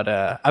sizable. But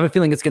I have a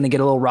feeling it's going to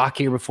get a little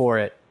rockier before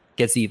it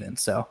gets even.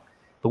 So,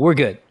 but we're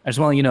good. I just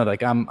want to let you know,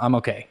 like, I'm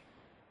okay.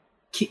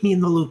 Keep me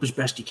in the loop as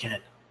best you can.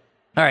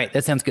 All right,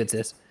 that sounds good,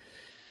 sis.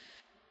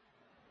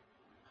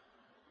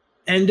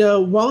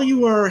 And while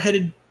you are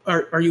headed,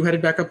 are you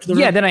headed back up to the room?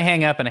 Yeah, then I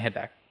hang up and I head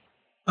back.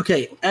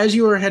 Okay, as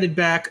you are headed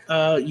back,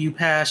 you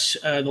pass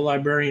the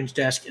librarian's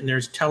desk, and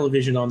there's a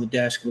television on the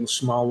desk, a little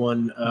small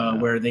one,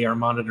 where they are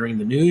monitoring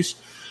the news.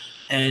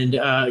 And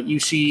you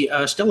see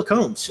Stella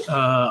Combs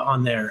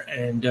on there,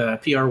 and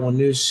PR1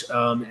 News,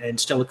 and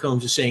Stella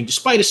Combs is saying,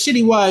 despite a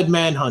citywide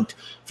manhunt,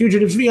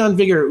 fugitives Vion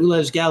Vigor,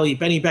 Ulez Gali,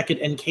 Benny Beckett,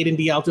 and Caden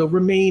D'Alto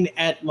remain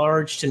at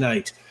large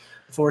tonight.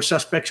 The 4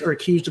 suspects are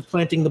accused of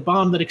planting the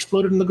bomb that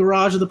exploded in the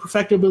garage of the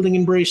Perfecto building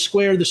in Bray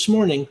Square this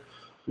morning.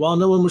 While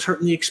no one was hurt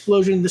in the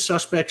explosion, the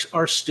suspects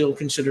are still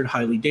considered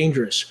highly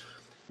dangerous.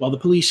 While the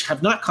police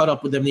have not caught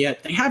up with them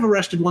yet, they have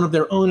arrested one of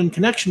their own in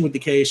connection with the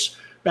case.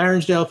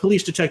 Baronsdale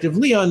Police Detective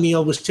Leon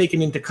Neal was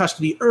taken into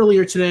custody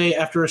earlier today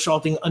after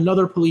assaulting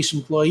another police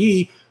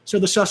employee, so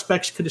the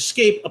suspects could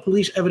escape a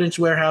police evidence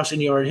warehouse in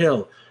Yard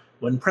Hill.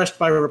 When pressed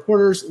by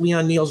reporters,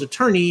 Leon Neal's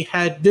attorney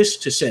had this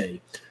to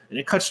say, and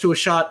it cuts to a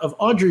shot of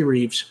Audrey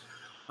Reeves,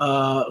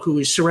 who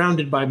is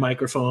surrounded by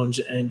microphones,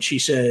 and she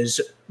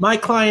says, my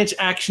client's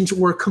actions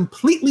were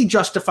completely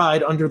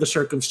justified under the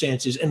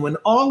circumstances, and when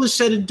all is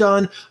said and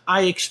done,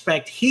 I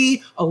expect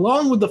he,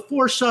 along with the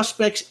 4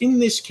 suspects in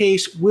this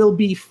case, will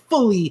be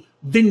fully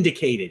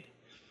vindicated.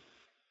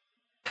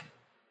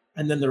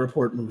 And then the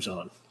report moves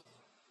on.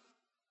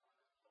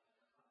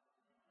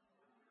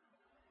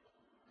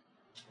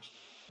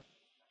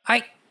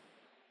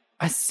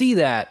 I see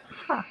that.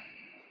 Huh.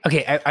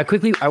 Okay,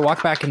 I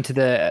walk back into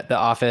the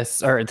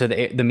office or to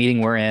the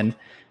meeting we're in.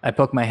 I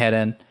poke my head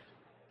in.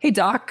 Hey,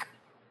 Doc.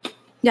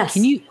 Yes.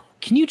 Can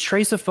you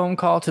trace a phone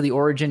call to the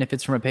origin if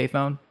it's from a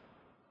payphone?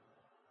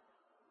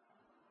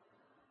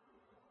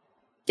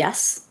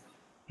 Yes.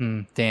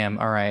 Damn.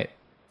 All right.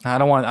 I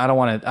don't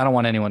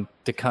want anyone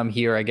to come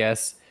here, I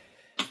guess.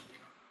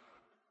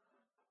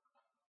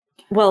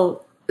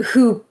 Well,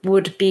 who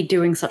would be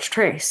doing such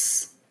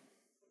trace?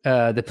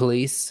 The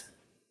police.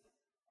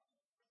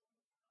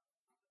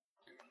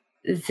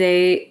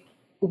 They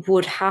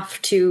would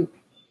have to,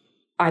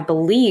 I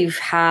believe,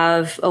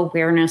 have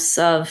awareness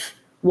of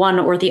one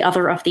or the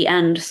other of the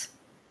ends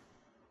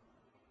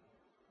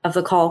of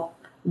the call.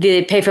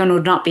 The payphone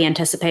would not be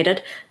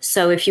anticipated,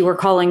 so if you were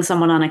calling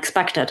someone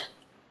unexpected,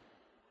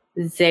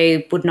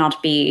 they would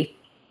not be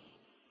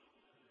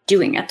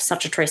doing it.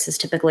 Such a trace is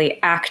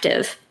typically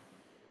active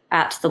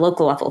at the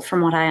local level,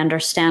 from what I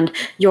understand.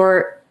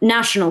 Your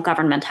national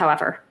government,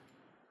 however,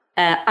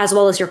 as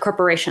well as your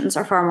corporations,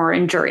 are far more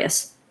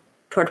injurious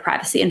toward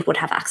privacy and would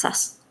have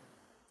access.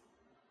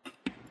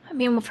 I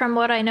mean, from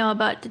what I know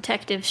about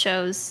detective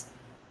shows,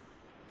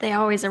 they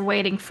always are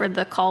waiting for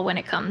the call when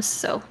it comes,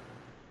 so.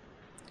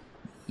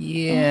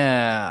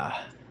 Yeah.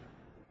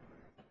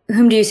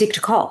 Whom do you seek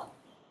to call?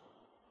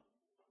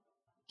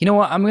 You know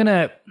what? I'm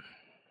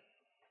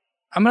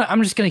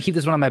just gonna keep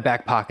this one in my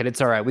back pocket.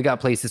 It's all right. We got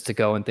places to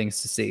go and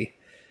things to see.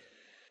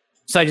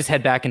 So I just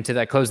head back into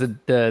that, close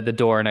the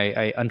door, and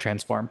I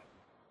untransform.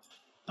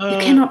 You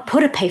cannot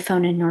put a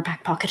payphone in your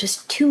back pocket.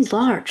 It's too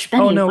large.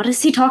 Benny, what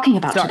is he talking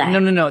about today?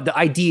 No. The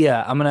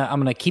idea. I'm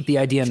gonna keep the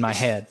idea in my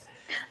head.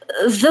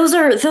 Those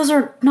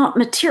are not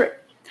material.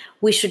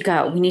 We should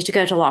go. We need to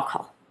go to Lock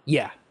Hall.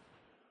 Yeah.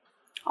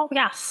 Oh,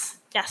 yes.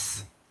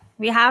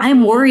 We have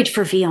I'm worried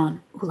for Vion.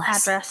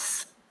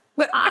 address.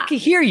 But I can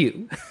hear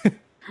you.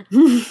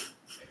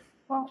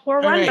 Well,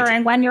 we're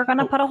wondering when you're going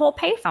to put a whole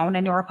payphone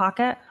in your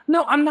pocket.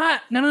 No, I'm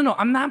not. No.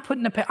 I'm not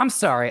putting I'm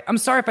sorry. I'm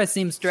sorry if I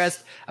seem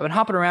stressed. I've been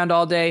hopping around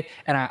all day,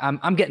 and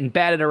I'm getting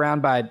batted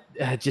around by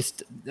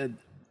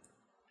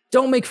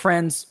don't make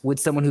friends with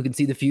someone who can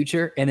see the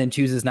future and then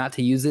chooses not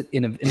to use it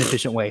in an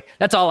efficient way.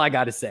 That's all I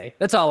got to say.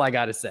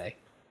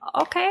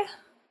 Okay.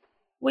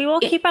 We will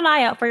keep an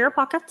eye out for your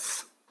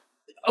pockets.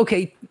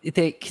 Okay.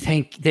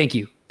 Thank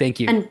you.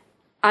 And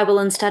I will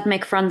instead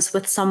make friends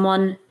with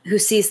someone who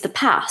sees the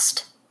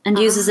past and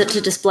uses it to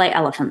display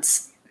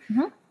elephants.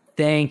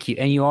 Thank you.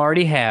 And you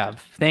already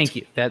have. Thank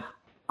you.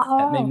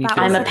 Oh, made me that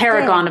feel was I'm a sick.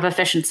 paragon of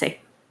efficiency.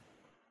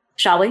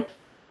 Shall we?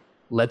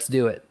 Let's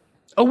do it.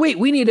 Oh wait,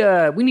 we need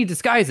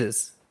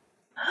disguises.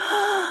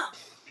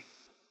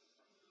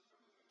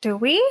 Do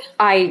we?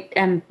 I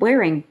am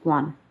wearing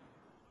one.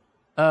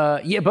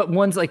 Yeah, but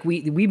one's like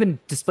we've been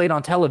displayed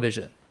on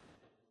television.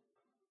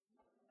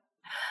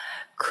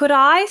 Could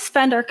I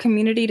spend our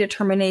community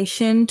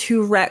determination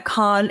to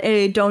retcon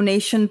a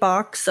donation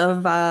box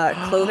of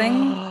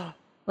clothing,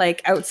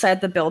 like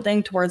outside the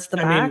building towards the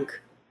I back? mean,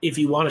 if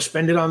you want to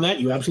spend it on that,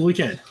 you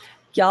absolutely can.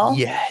 Y'all?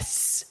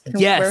 Yes. Can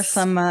we wear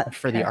some,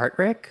 for the art,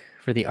 Rick.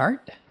 For the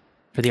art, Rick.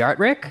 For the art.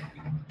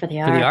 For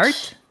the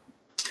art.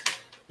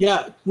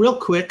 Yeah, real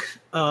quick.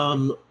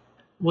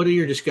 What do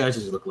your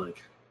disguises look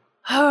like?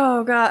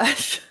 Oh,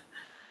 gosh.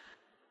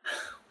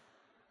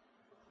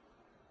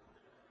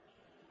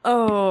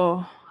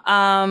 Oh,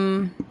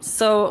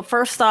 so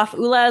first off,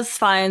 Ulez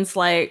finds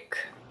like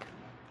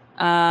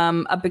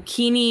a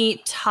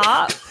bikini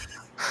top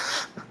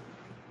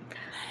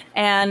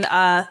and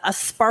a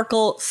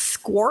sparkle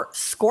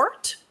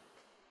skort,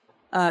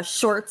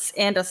 shorts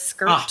and a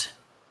skirt. Ah,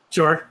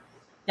 sure.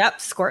 Yep,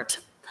 skort.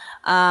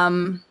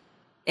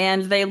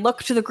 And they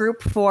look to the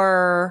group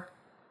for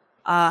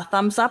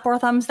thumbs up or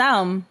thumbs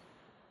down.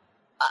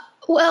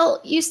 Well,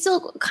 you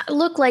still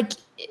look like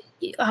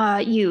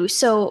you,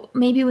 so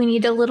maybe we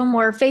need a little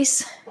more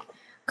face,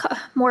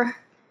 more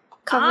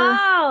cover.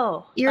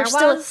 Oh, You're there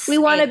still. was We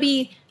want to a-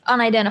 be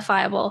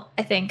unidentifiable,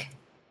 I think.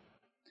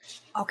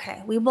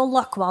 Okay, we will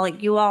look while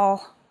you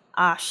all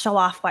show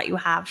off what you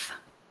have.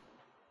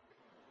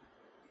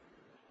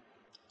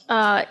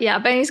 Yeah,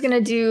 Benny's gonna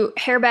do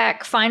hair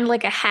back, find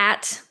like a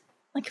hat,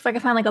 like if I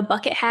can find like a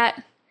bucket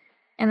hat,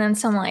 and then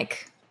some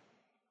like.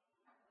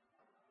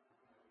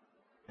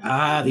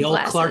 The old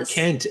Clark Glasses.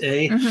 Kent,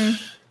 eh? Mhm.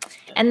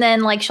 And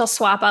then like she'll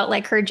swap out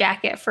like her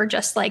jacket for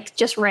just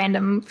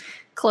random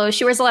clothes.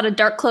 She wears a lot of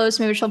dark clothes.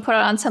 Maybe she'll put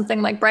on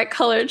something like bright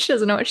colored. She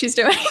doesn't know what she's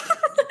doing.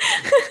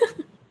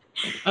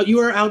 You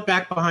are out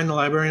back behind the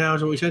library now,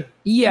 is what we said?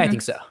 Yeah, I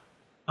think so.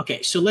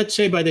 Okay, so let's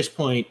say by this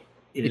point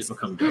it has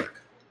become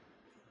dark.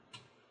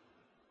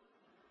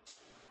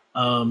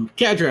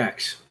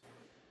 Cadrax.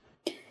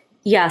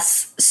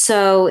 Yes.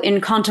 So,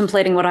 in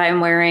contemplating what I am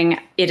wearing,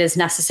 it is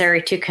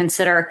necessary to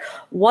consider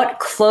what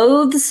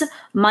clothes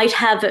might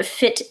have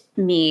fit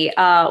me.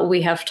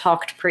 We have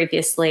talked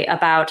previously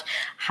about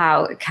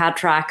how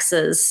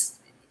Cadrax's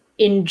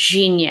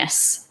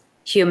ingenious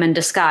human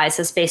disguise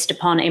is based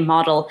upon a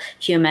model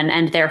human,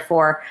 and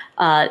therefore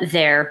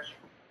their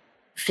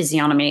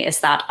physiognomy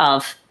is that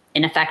of,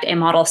 in effect, a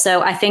model.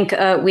 So, I think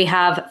we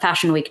have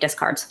Fashion Week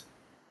discards.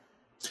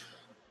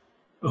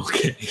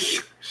 Okay.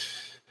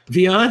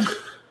 Vion?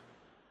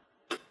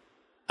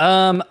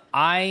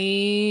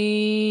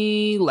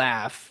 I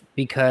laugh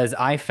because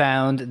I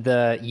found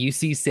the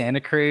UC Santa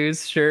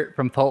Cruz shirt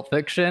from Pulp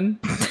Fiction,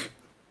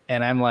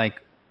 and I'm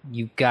like,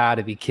 you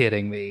gotta be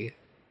kidding me.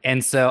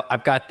 And so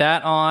I've got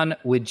that on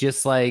with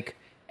just like,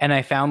 and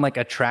I found like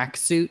a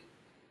tracksuit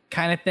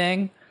kind of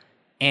thing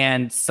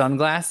and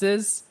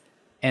sunglasses.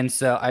 And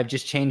so I've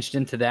just changed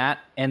into that.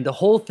 And the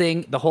whole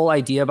thing, the whole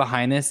idea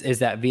behind this is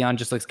that Vion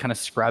just looks kind of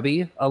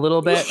scrubby a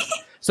little bit.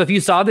 So if you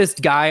saw this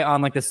guy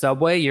on like the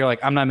subway, you're like,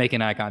 I'm not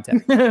making eye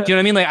contact. Do you know what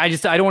I mean? Like, I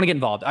don't want to get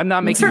involved. I'm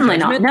not making Certainly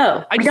not. judgment.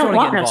 No, I just don't wanna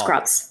want get no involved.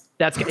 scrubs.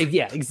 That's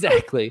yeah,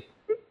 exactly.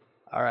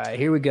 All right,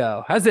 here we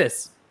go. How's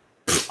this?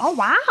 Oh,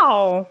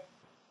 wow.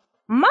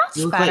 Much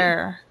You look like-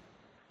 better.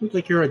 Look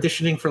like you're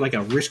auditioning for like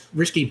a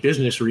risky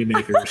business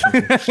remake or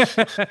something.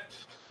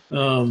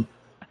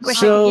 Wish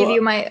So- I could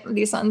give you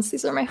these ones.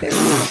 These are my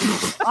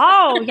favorite.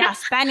 Oh,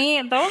 yes,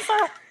 Benny. Those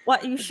are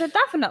what you should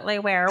definitely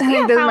wear. I We think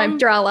have those found- might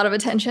draw a lot of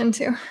attention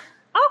too.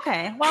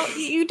 Okay, well,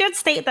 you did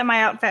state that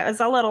my outfit is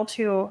a little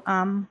too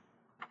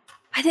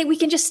I think we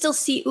can just still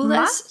see Ulas.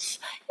 much.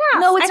 Yeah,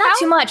 No, it's not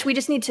too much. We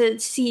just need to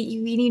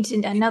see. We need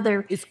to,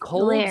 another. It's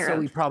cold, layer so of-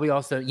 we probably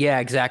also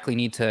exactly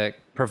need to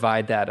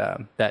provide that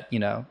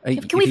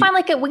Can we find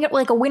like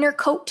a winter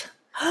coat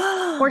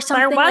or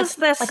something? There was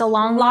like, this like a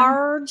long one?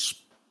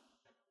 large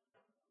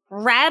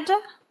red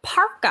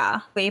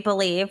parka, we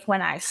believe,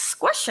 when I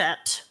squish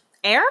it,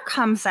 air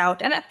comes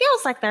out and it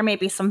feels like there may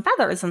be some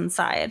feathers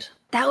inside.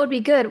 That would be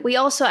good. We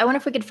also, I wonder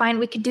if we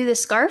could do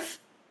this scarf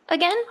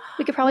again.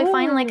 We could probably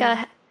find like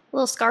a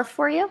little scarf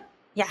for you.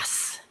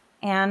 Yes.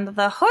 And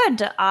the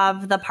hood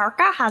of the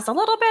parka has a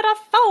little bit of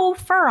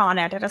faux fur on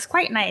it. It is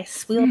quite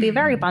nice. We will be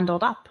very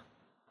bundled up.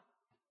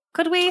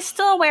 Could we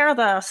still wear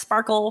the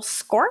sparkle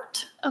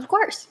skirt? Of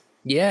course.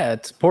 Yeah,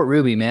 it's Port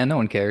Ruby, man. No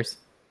one cares.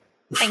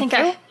 Thank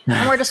Okay. you.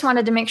 And we just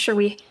wanted to make sure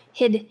we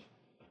hid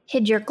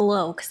your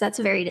glow because that's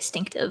very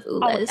distinctive,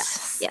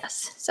 Ulas.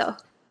 yes. So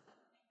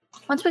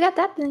once we got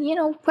that,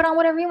 then put on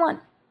whatever you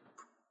want.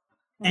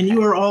 And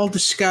you are all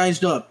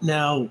disguised up.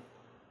 Now,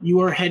 you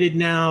are headed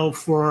now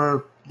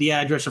for the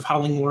address of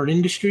Hollingworth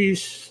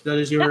Industries. That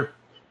is your...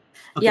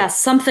 Okay. Yes,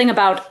 something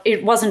about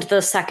it wasn't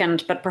the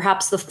second, but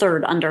perhaps the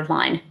third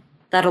underline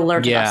that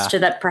alerted Yeah. us to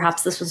that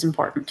perhaps this was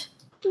important.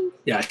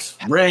 Yes,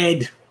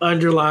 red,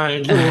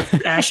 underlined,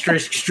 little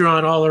asterisks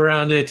drawn all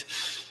around it.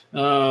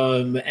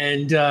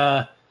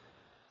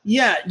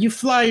 Yeah, you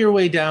fly your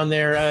way down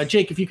there.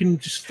 Jake, if you can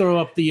just throw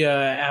up the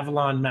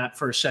Avalon map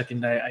for a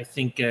second, I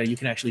think you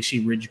can actually see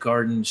Ridge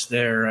Gardens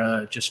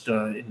there, just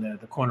in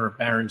the corner of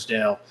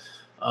Baronsdale.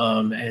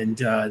 And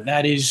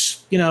that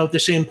is, the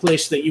same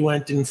place that you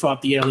went and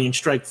fought the alien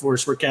strike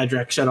force where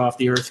Kadrak set off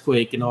the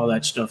earthquake and all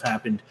that stuff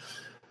happened.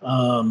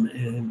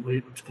 And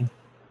wait,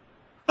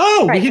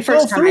 oh, Right, we the hit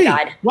first all time I three.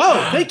 died.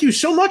 Wow, thank you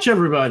so much,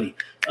 everybody.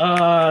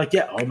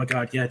 Yeah. Oh my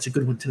God. Yeah, it's a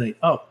good one tonight.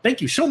 Oh,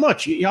 thank you so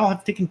much. Y'all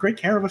have taken great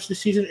care of us this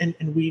season,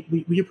 and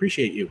we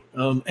appreciate you.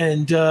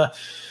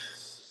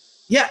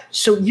 Yeah.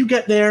 So you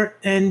get there,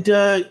 and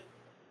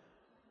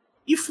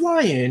you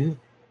fly in,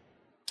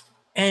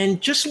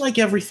 and just like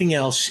everything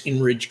else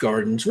in Ridge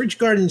Gardens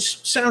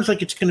sounds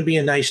like it's going to be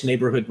a nice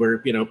neighborhood where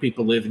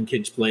people live and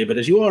kids play. But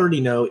as you already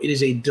know, it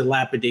is a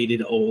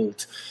dilapidated,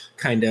 old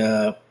kind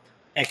of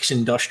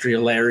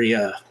ex-industrial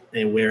area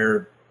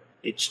where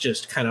it's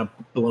just kind of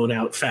blown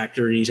out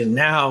factories. And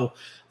now,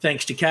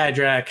 thanks to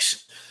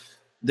Kadrax,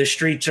 the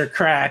streets are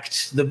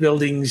cracked, the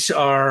buildings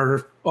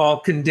are all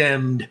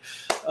condemned,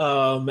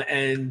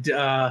 and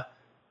the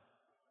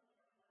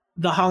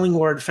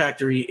Hollingward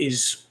factory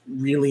is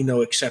really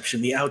no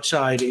exception. The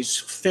outside is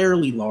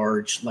fairly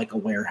large, like a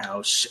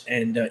warehouse,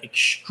 and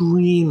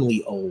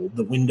extremely old.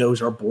 The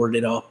windows are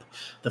boarded up.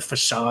 The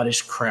facade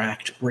is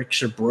cracked.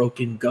 Bricks are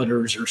broken.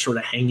 Gutters are sort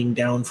of hanging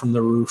down from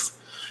the roof.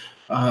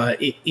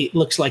 It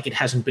looks like it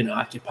hasn't been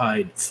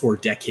occupied for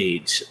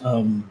decades.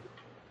 Tell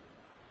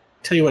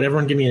you what,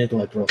 everyone give me an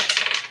intellect roll.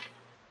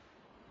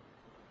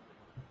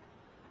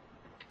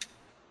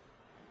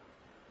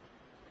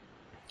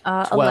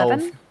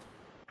 11.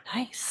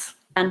 Nice.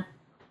 And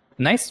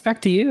Nice.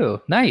 Back to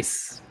you.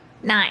 Nice.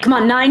 9. come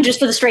on, 9 just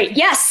for the straight.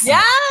 Yes.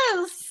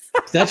 Yes.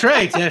 That's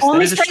right. Yes, Only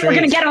that is a straight we're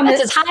gonna straight. get on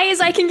That's this. as high as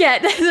I can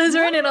get. Those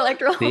are an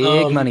electoral.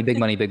 Big money, big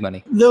money, big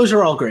money. Those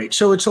are all great.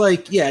 So it's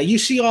like, yeah, you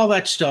see all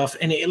that stuff,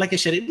 and like I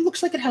said, it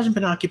looks like it hasn't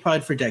been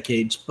occupied for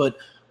decades, but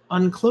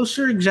on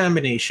closer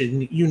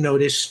examination, you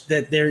notice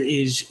that there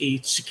is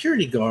a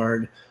security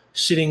guard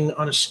sitting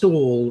on a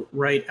stool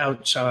right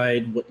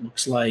outside what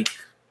looks like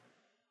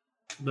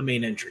the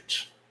main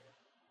entrance.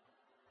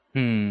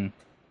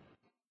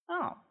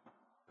 Oh.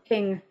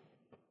 King.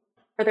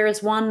 Where there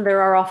is one,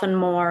 there are often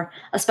more,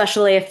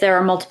 especially if there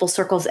are multiple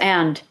circles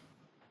and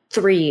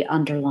 3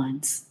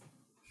 underlines.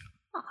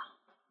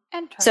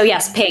 Interesting. So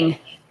yes, ping.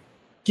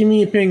 Give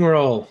me a ping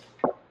roll.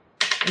 And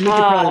we could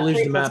probably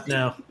lose the map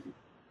now.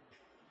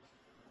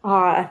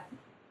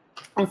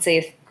 Let's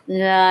see.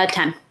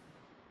 10.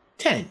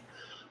 10.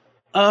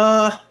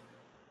 The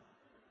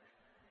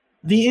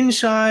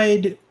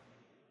inside,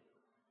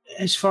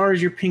 as far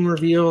as your ping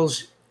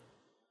reveals,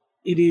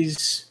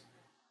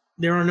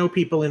 there are no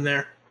people in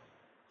there.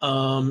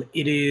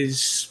 It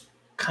is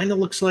kind of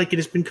looks like it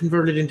has been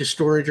converted into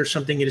storage or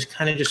something. It is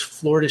kind of just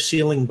floor to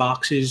ceiling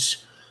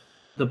boxes.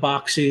 The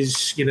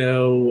boxes,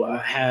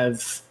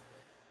 have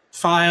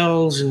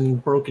files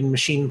and broken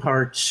machine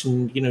parts,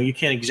 and you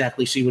can't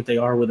exactly see what they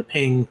are with a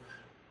ping,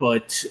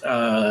 but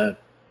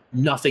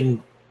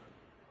nothing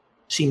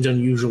seems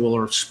unusual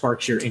or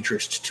sparks your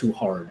interest too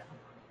hard.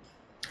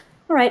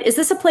 All right. Is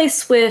this a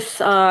place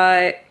with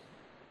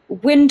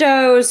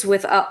windows,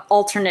 with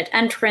alternate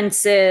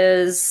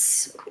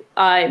entrances?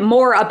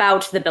 More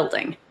about the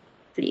building,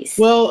 please.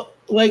 Well,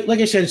 like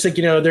I said, it's like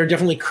there are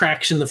definitely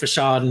cracks in the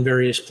facade in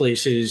various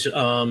places,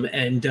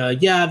 and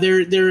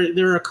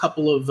there are a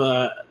couple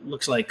of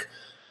looks like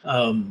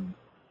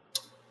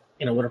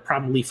what are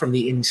probably from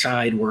the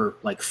inside were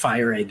like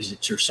fire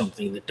exits or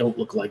something that don't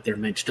look like they're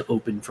meant to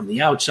open from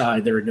the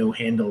outside. There are no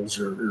handles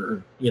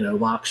or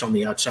locks on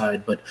the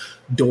outside, but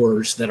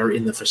doors that are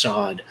in the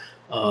facade.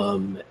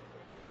 None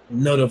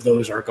of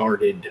those are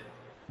guarded,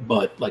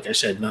 but like I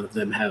said, none of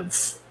them have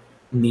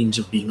means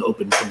of being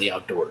opened from the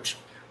outdoors.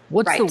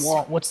 What's Right. the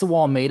wall? What's the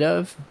wall made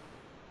of?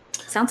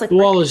 Sounds like The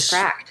wall brick is-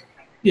 cracked.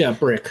 Yeah,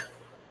 brick.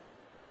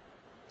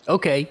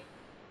 Okay.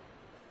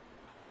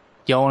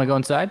 Y'all want to go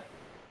inside?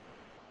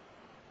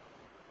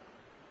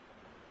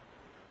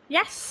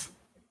 Yes.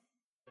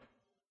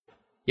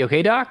 You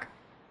okay, Doc?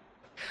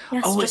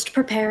 Yes, Oh, just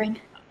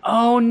preparing.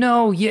 Oh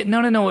no! Yeah,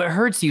 no! It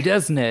hurts you,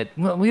 doesn't it?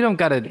 Well, we don't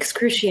gotta.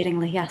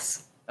 Excruciatingly,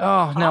 yes.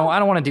 Oh no! I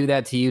don't want to do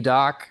that to you,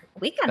 Doc.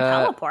 We can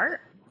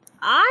teleport.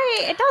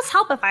 It does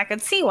help if I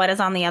could see what is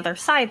on the other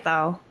side,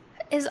 though.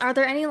 Are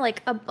there any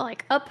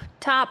up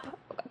top,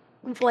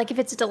 like if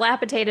it's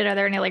dilapidated, are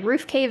there any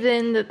roof cave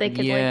in that they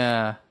could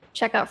Yeah.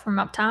 check out from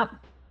up top?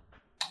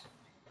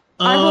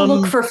 I will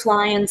look for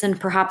fly-ins, and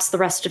perhaps the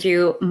rest of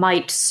you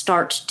might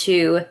start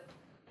to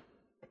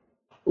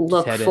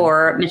look Head in.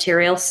 for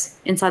materials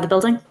inside the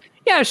building.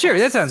 Yeah, sure.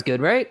 That sounds good,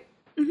 right?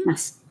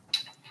 Yes.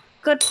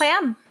 Good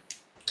plan.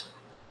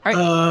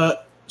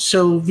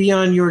 So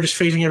Vion, you're just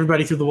phasing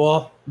everybody through the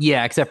wall,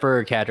 Yeah, except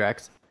for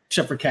Cadrax.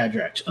 except for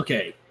Kadrax.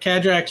 Okay,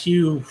 Kadrax,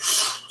 you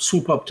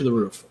swoop up to the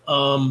roof.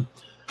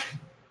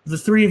 The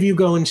three of you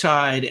go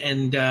inside,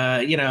 and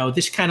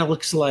this kind of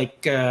looks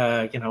like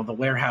the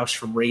warehouse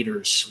from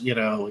Raiders.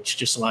 It's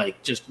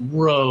just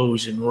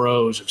rows and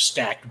rows of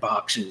stacked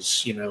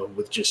boxes.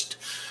 With just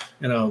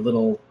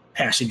little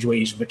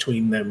passageways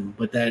between them,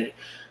 but that,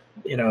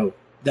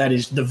 that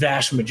is the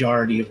vast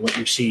majority of what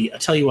you see. I'll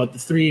tell you what, the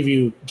three of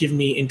you give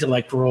me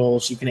intellect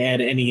rolls. You can add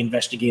any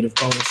investigative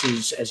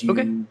bonuses as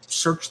you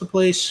search the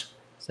place.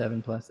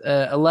 7 plus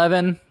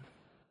 11.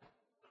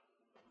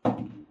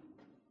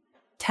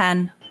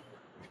 10.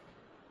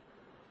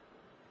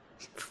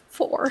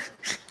 4.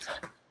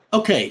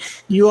 Okay,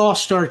 you all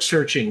start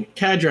searching.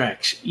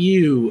 Kadrax,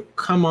 you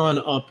come on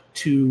up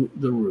to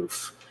the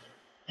roof.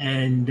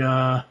 And,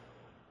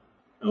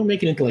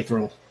 make an intellect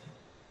roll.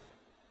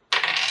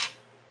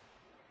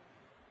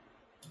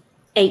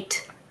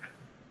 8.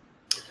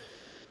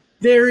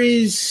 There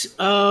is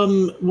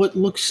what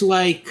looks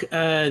like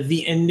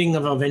the ending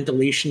of a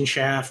ventilation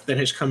shaft that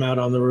has come out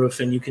on the roof,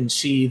 and you can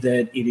see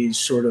that it is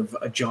sort of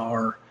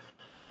ajar.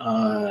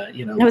 No,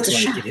 it's a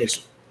shaft. It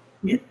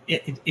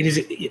is.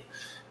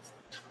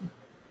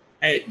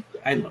 I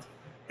love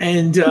it.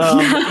 And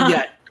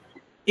yeah,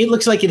 it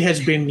looks like it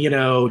has been,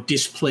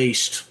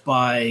 displaced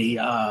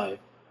by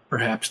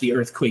perhaps the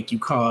earthquake you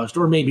caused,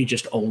 or maybe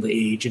just old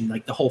age, and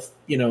like the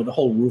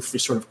whole roof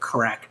is sort of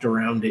cracked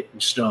around it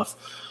and stuff.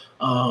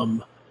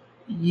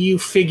 You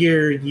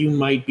figure you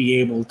might be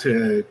able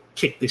to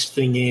kick this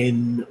thing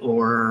in,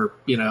 or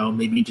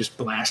maybe just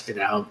blast it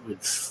out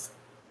with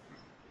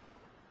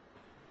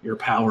your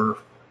power.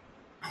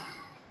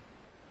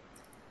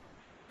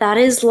 That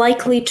is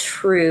likely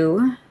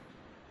true,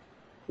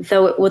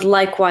 though it would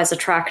likewise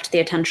attract the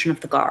attention of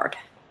the guard.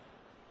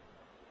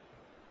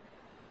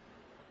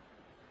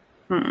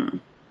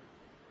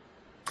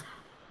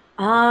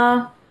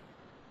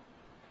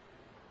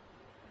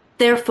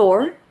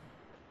 Therefore,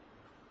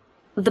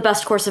 the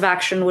best course of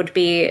action would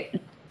be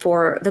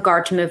for the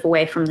guard to move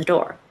away from the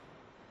door.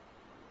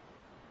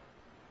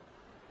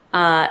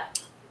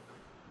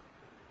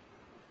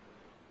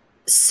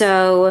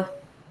 So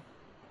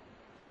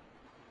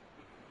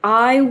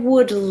I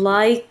would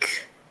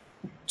like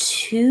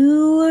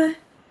to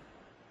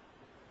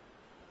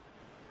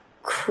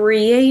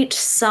create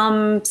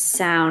some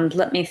sound.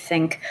 Let me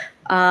think.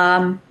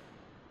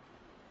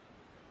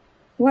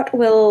 What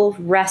will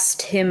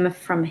wrest him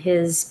from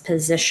his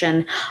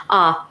position?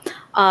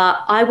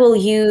 I will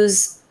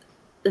use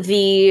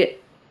the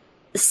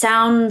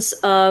sounds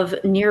of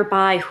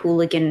nearby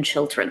hooligan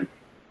children.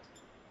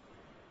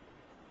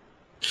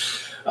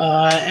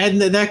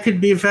 And that could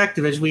be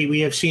effective, as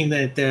we have seen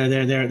that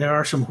there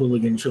are some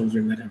hooligan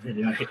children that have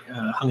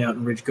hung out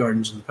in Ridge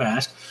Gardens in the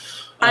past.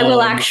 I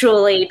will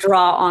actually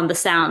draw on the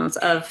sounds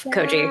of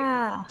Koji.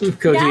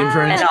 Koji and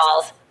friends. And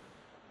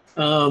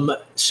all.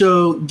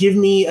 So give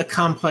me a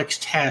complex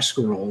task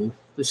roll.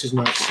 This is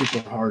not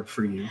super hard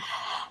for you.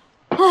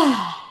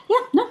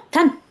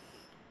 10.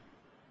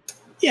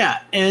 Yeah,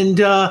 and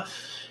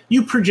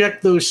you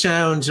project those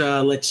sounds,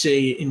 let's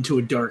say, into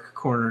a dark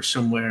corner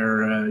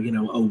somewhere,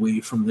 away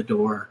from the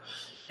door.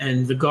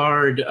 And the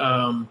guard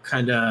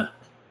kind of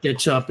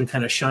gets up and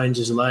kind of shines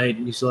his light,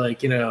 and he's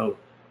like,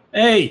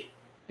 hey,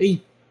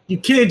 you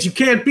kids, you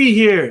can't be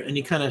here. And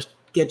he kind of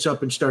gets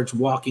up and starts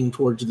walking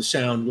towards the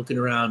sound, looking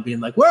around,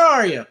 being like, where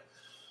are you?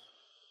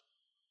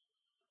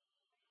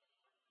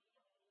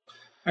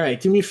 All right,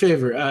 do me a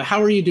favor.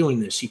 How are you doing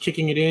this? You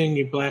kicking it in?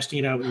 You blasting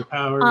it out with your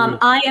power?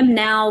 I am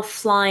now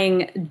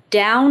flying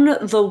down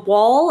the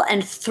wall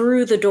and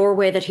through the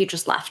doorway that he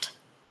just left.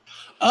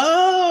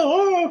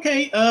 Oh,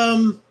 okay.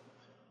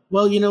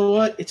 Well, you know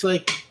what? It's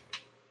like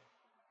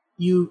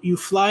you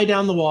fly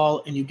down the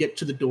wall and you get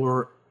to the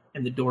door,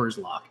 and the door is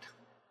locked.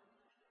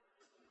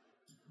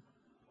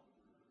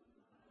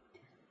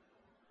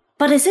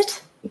 But is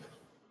it?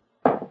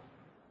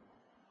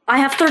 I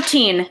have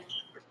 13.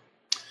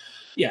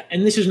 Yeah,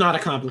 and this is not a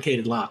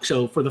complicated lock.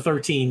 So for the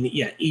 13,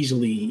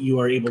 easily you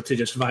are able to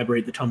just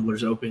vibrate the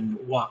tumblers open,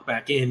 walk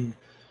back in,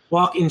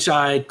 walk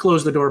inside,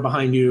 close the door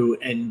behind you,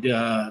 and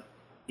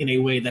in a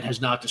way that has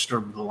not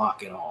disturbed the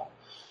lock at all.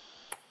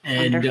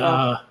 And and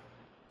now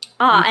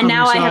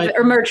inside. I have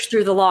emerged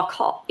through the lock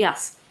hall.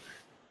 Yes.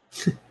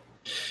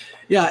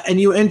 Yeah,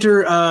 and you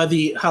enter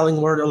the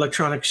Hollingworth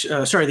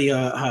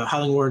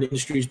Hollingworth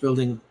Industries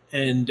building,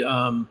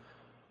 and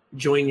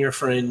join your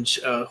friends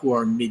who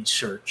are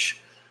mid-search.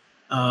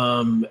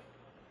 Theon,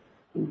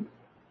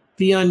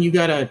 you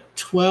got a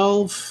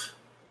 12.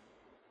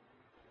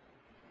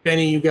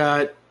 Benny, you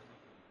got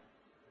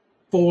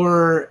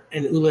 4,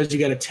 and Ulez, you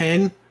got a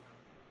 10.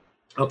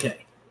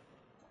 Okay.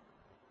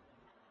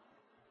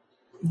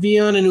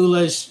 Vion and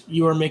Ulez,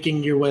 you are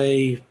making your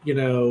way,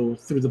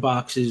 through the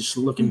boxes,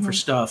 looking for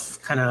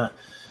stuff. Kind of,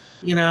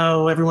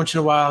 every once in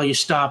a while you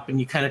stop and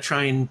you kind of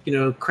try and,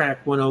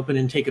 crack one open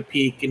and take a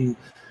peek, and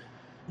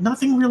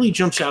nothing really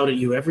jumps out at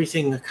you.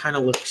 Everything kind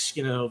of looks,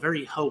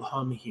 very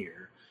ho-hum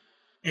here.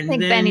 And I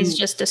think Benny's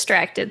just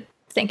distracted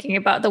thinking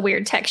about the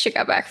weird text she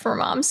got back from her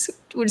mom's,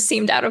 which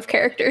seemed out of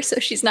character, so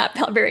she's not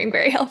very,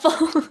 very helpful.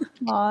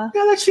 Aw.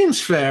 Yeah, that seems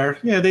fair.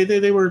 Yeah,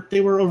 they were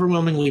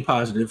overwhelmingly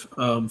positive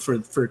for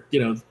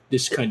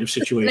this kind of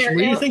situation.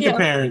 Where you think a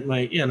parent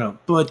might,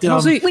 but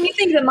when you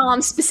think the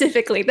mom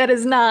specifically, that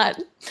is not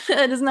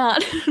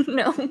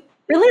no.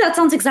 Really, that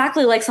sounds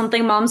exactly like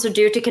something moms would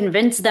do to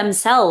convince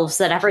themselves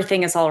that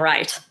everything is all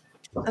right.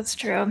 That's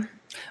true.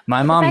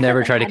 My mom fact never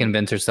that tried to I-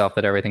 convince herself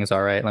that everything's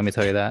all right. Let me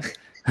tell you that.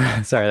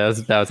 Sorry,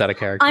 that was out of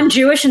character. I'm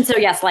Jewish, and so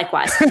yes,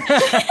 likewise.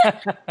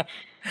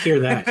 Hear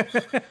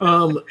that.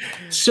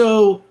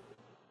 So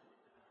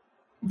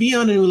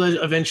Vion and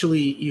Ula, eventually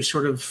you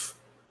sort of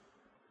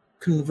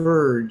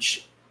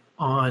converge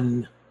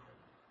on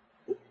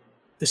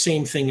the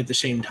same thing at the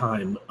same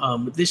time.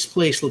 This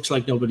place looks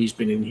like nobody's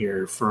been in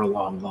here for a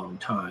long, long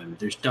time.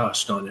 There's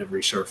dust on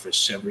every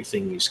surface.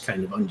 Everything is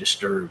kind of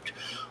undisturbed.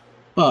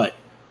 But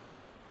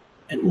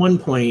at one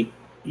point,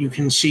 you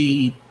can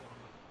see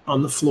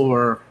on the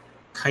floor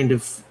kind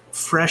of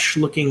fresh-ish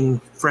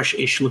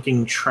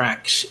looking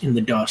tracks in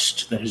the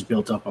dust that has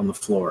built up on the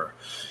floor.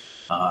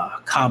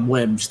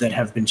 Cobwebs that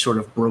have been sort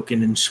of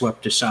broken and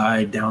swept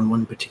aside down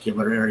one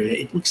particular area.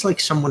 It looks like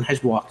someone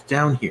has walked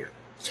down here.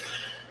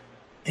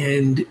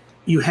 And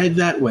you head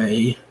that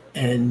way,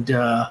 and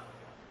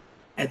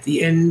at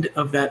the end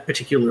of that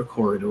particular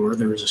corridor,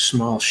 there is a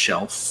small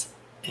shelf,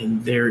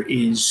 and there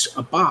is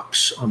a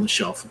box on the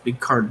shelf, a big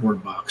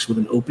cardboard box with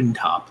an open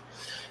top.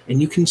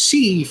 And you can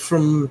see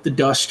from the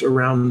dust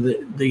around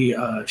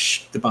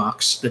the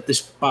box that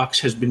this box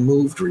has been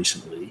moved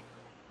recently.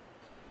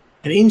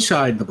 And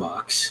inside the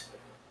box,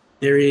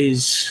 there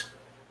is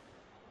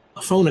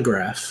a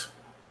phonograph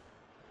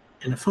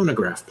and a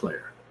phonograph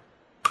player.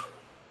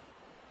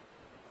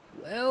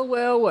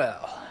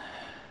 Well.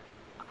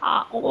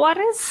 What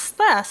is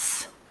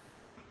this?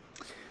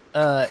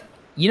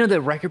 You know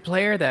the record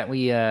player that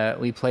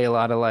we play a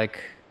lot of like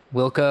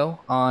Wilco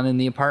on in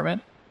the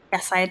apartment?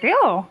 Yes, I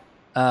do.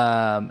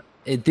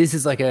 This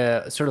is like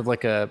a sort of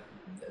like a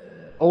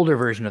older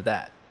version of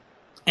that.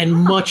 And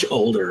much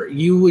older.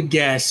 You would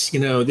guess,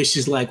 this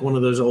is like one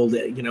of those old,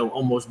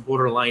 almost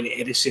borderline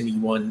Edison-y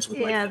ones with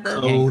Yeah, like the-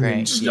 a cone Crank,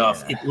 and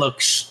stuff. yeah. It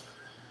looks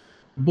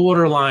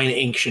borderline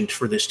ancient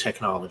for this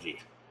technology.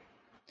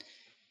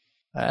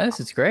 This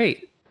is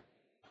great.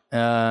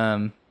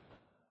 Should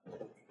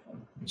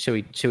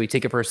we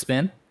take it for a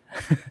spin,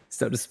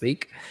 so to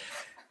speak?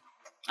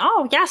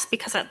 Oh, yes,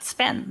 because it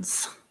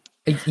spins.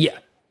 Yeah.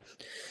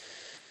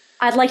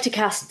 I'd like to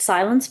cast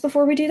silence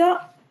before we do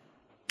that.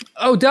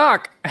 Oh,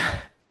 Doc.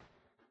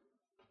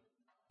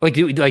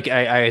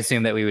 I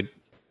assume that we would.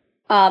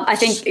 I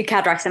think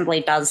Kadrak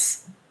simply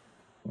does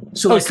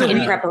So Oh, like so kind in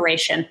of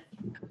preparation.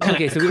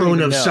 Okay, a so we don't cone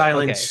even of know.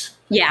 silence.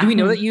 Yeah. Do we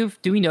know that you've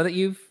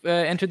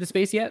entered the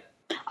space yet?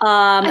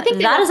 I think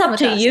they That is left up with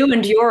to us. you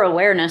and your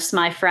awareness,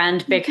 my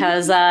friend,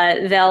 because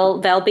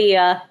they'll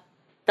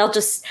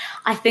just.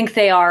 I think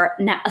they are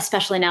now,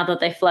 especially now that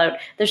they float.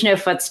 There's no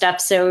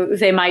footsteps, so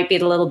they might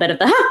beat a little bit of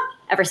the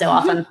every so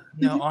often.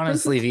 No,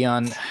 honestly,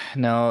 Vion.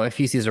 No, if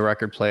he sees a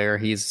record player,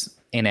 he's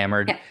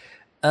enamored. Yeah.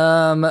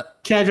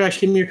 Kadrak,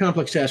 give me your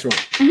complex task roll.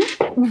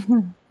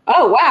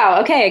 Oh wow!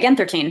 Okay, again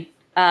 13.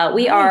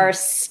 We are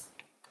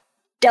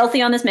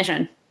stealthy on this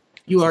mission.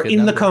 You are good in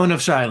the number. cone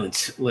of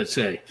silence, let's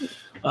say.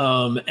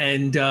 Vion,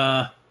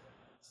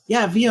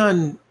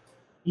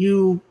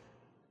 you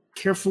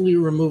carefully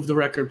remove the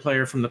record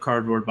player from the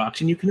cardboard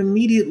box, and you can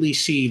immediately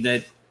see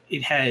that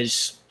it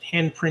has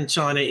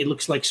handprints on it. It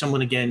looks like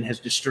someone, again, has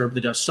disturbed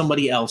the dust.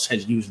 Somebody else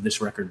has used this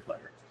record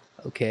player.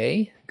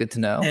 Okay, good to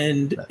know.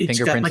 And it's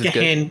got Fingerprints like a is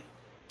good. hand.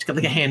 It's got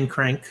like a hand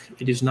crank.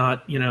 It is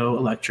not,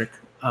 electric.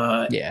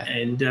 Yeah.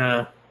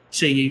 And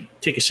say you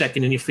take a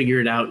second and you figure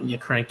it out and you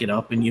crank it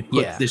up and you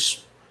put Yeah.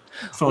 this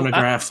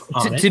phonograph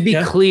on it. To be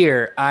Yeah?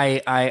 clear,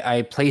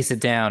 I place it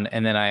down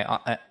and then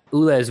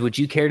Ulez, would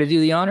you care to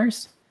do the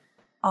honors?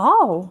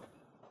 Oh,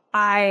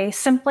 I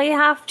simply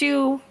have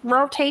to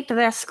rotate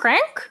this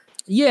crank?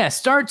 Yeah,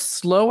 start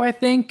slow, I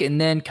think,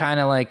 and then kind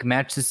of like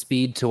match the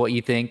speed to what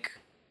you think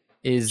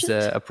is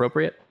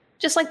appropriate.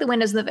 Just like the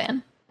windows in the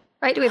van.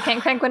 Right? Do we have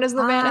hand crank windows in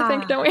the van, I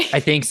think, don't we? I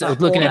think so.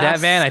 Looking at that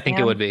Yes, van, I think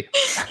it yeah. would be.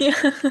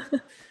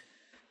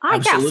 I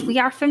guess Absolutely. we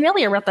are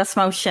familiar with this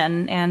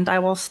motion, and I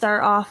will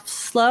start off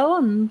slow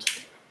and,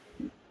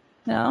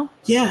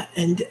 Yeah,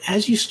 and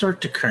as you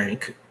start to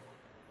crank,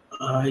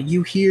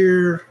 you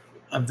hear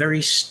a very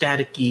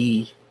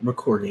staticky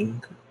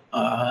recording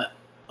of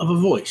a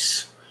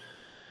voice.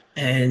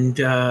 And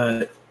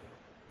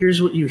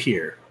here's what you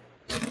hear.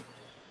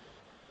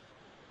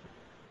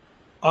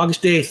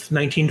 August 8th,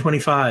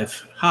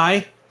 1925.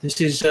 Hi,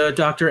 this is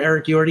Dr.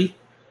 Eric Yorty.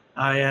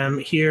 I am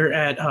here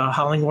at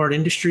Hollingward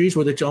Industries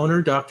with its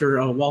owner,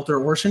 Dr. Walter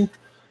Orson.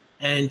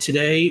 And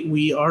today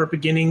we are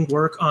beginning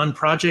work on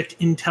Project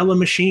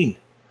IntelliMachine.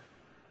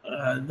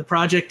 The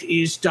project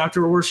is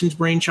Dr. Orson's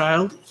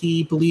brainchild.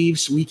 He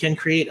believes we can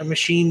create a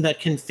machine that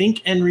can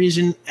think and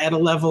reason at a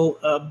level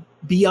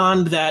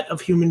beyond that of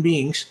human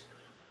beings.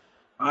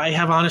 I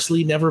have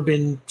honestly never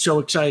been so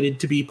excited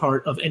to be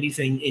part of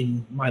anything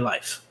in my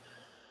life.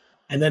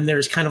 And then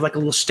there's kind of like a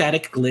little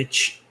static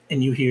glitch,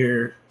 and you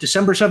hear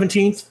December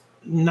 17th,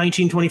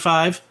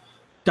 1925.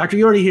 Dr.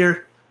 Yorty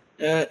here.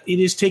 It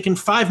has taken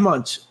 5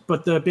 months,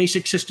 but the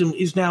basic system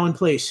is now in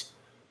place.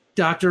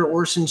 Dr.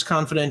 Orson's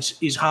confidence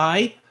is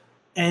high,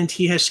 and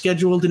he has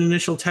scheduled an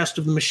initial test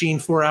of the machine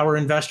for our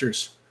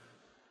investors.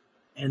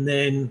 and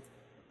then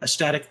a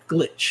static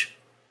glitch.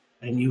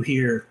 And you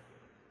hear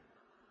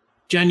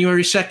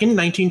January 2nd,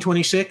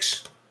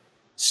 1926.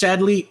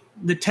 Sadly,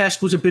 the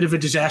test was a bit of a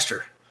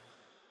disaster.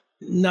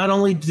 Not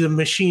only did the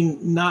machine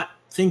not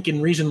think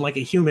and reason like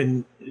a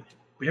human, it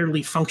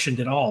barely functioned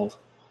at all.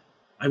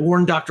 I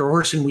warned Dr.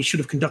 Orson we should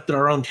have conducted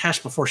our own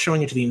test before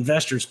showing it to the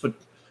investors, but,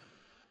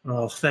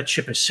 well, that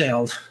ship has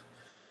sailed.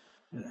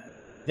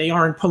 They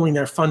aren't pulling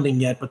their funding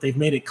yet, but they've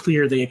made it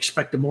clear they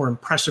expect a more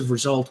impressive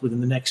result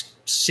within the next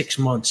 6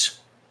 months.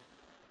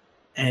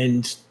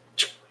 And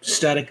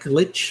static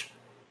glitch,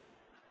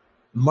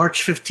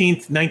 March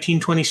 15th,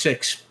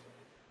 1926.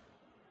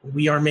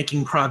 We are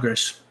making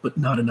progress, but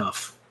not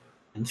enough.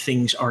 And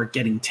things are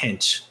getting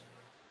tense.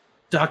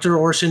 Dr.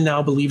 Orson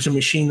now believes a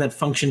machine that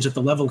functions at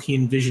the level he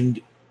envisioned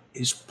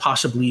is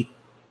possibly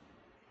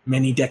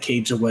many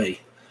decades away.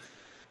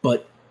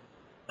 But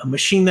a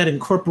machine that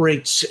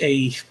incorporates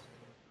a,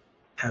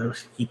 how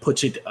he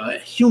puts it, a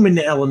human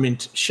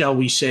element, shall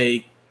we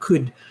say,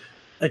 could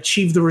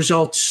achieve the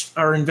results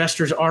our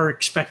investors are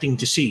expecting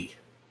to see.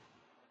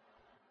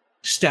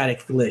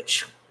 Static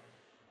glitch.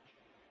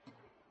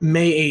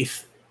 May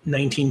 8th,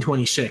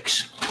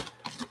 1926.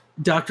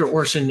 Dr.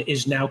 Orson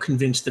is now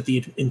convinced that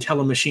the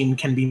IntelliMachine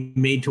can be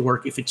made to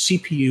work if its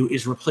CPU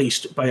is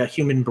replaced by a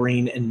human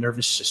brain and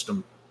nervous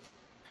system.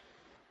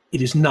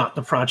 It is not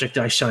the project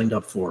I signed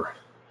up for,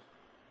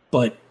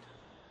 but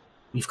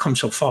we've come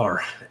so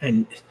far,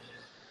 and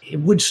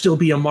it would still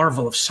be a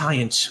marvel of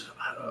science.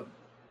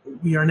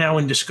 We are now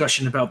in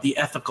discussion about the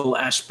ethical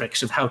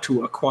aspects of how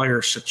to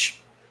acquire such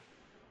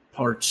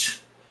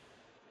parts.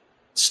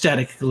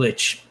 Static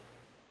glitch.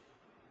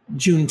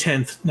 June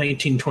 10th,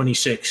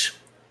 1926.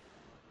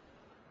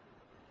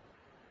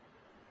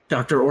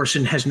 Dr.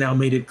 Orson has now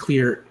made it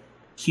clear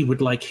he would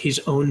like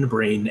his own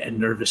brain and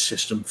nervous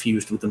system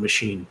fused with the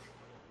machine.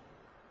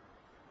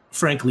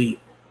 Frankly,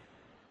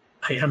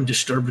 I am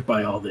disturbed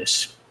by all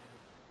this.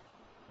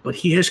 But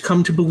he has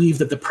come to believe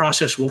that the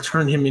process will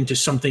turn him into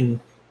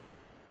something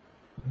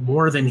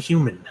more than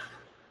human,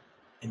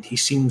 and he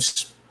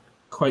seems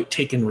quite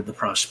taken with the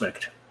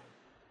prospect.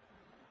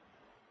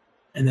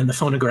 And then the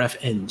phonograph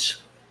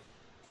ends.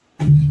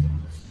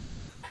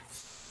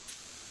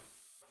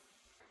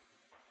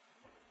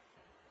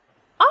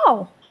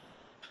 Oh,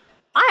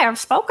 I have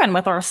spoken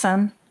with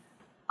Orson.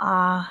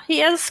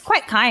 He is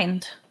quite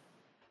kind.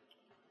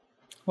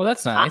 Well,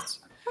 that's nice.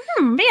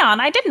 Vion,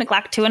 I did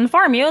neglect to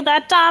inform you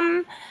that,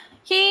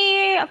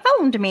 he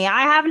phoned me.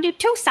 I have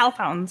two cell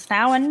phones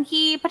now, and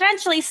he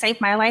potentially saved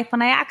my life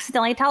when I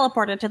accidentally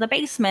teleported to the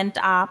basement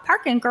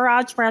parking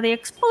garage where the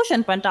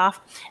explosion went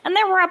off. And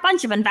there were a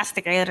bunch of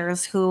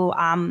investigators who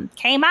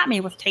came at me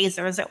with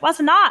tasers. It was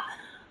not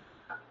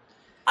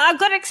a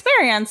good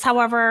experience.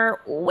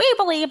 However, we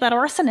believe that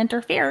Orson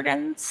interfered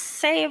and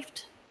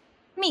saved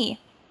me.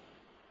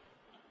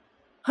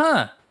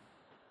 Huh.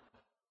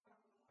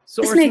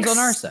 So This Orson's makes on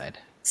our side.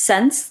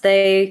 sense.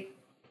 They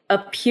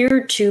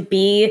appear to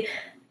be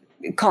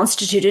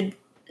constituted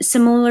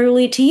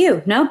similarly to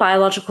you, no?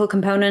 Biological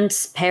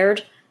components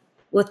paired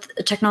with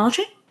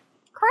technology?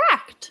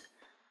 Correct.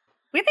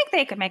 We think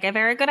they could make a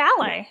very good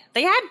ally.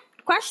 They had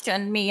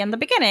questioned me in the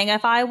beginning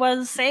if I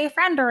was a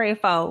friend or a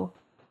foe.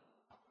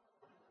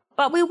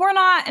 But we were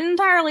not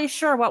entirely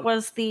sure what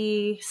was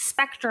the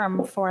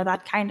spectrum for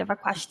that kind of a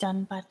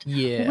question. But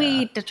Yeah.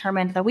 we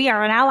determined that we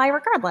are an ally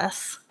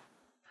regardless.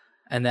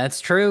 And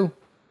that's true.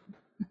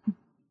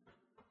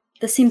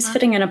 This seems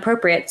fitting and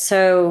appropriate.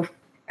 So,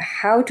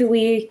 how do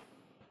we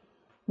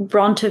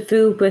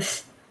rendezvous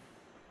with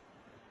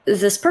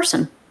this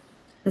person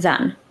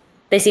then?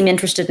 They seem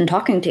interested in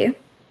talking to you.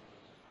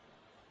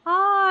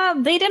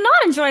 They did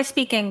not enjoy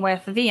speaking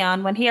with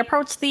Vion when he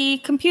approached the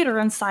computer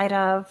inside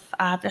of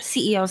the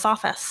CEO's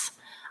office.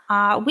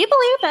 We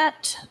believe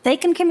that they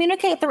can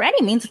communicate through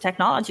any means of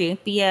technology,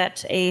 be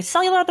it a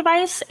cellular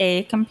device,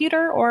 a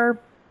computer, or...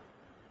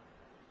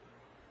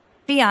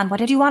 Vion, what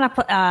did you want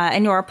to put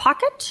in your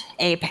pocket?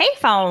 A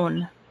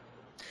payphone.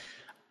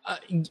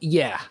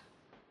 Yeah.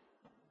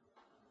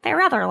 They're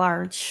rather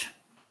large.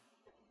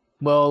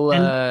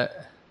 Well,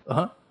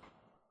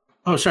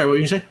 Oh, sorry, what were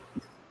you saying?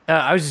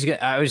 I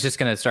was just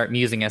gonna start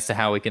musing as to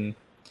how we can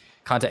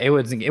contact. It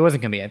wasn't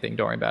gonna be anything.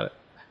 Don't worry about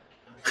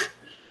it.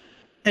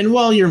 And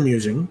while you're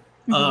musing,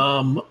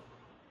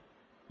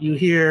 you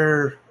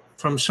hear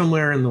from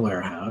somewhere in the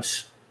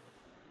warehouse,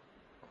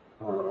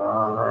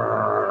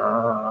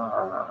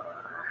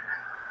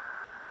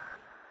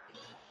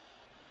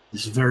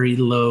 this very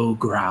low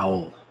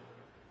growl,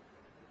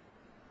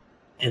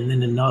 and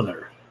then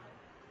another,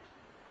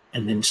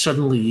 and then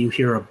suddenly you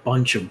hear a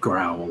bunch of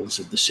growls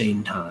at the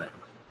same time.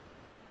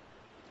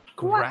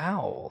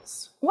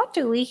 Growls. What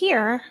do we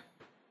hear?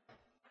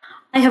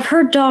 I have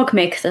heard dog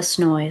make this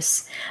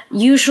noise.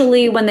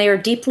 Usually when they are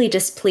deeply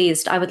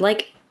displeased, I would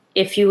like,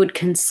 if you would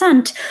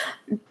consent,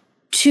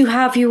 to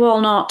have you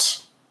all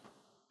not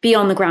be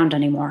on the ground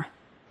anymore.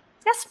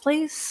 Yes,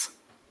 please.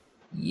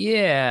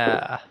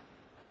 Yeah.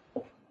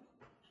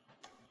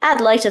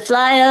 I'd like to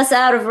fly us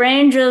out of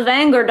range of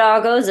anger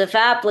doggos if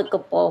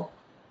applicable.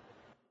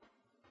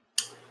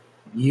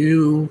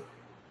 You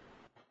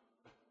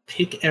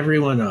pick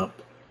everyone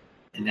up,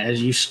 and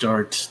as you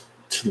start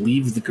to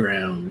leave the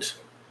ground,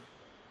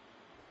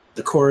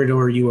 the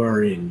corridor you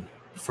are in,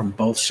 from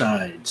both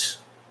sides,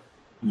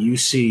 you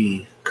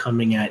see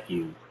coming at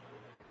you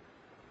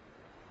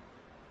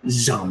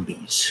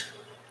zombies.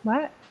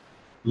 What?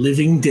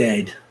 Living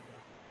dead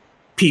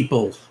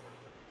people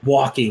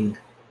walking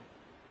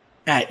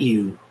at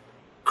you,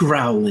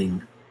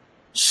 growling,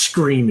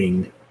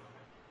 screaming,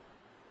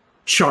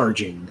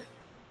 charging.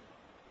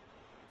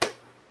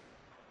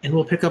 And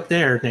we'll pick up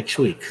there next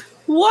week.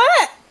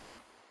 What?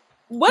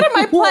 What am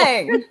I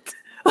playing?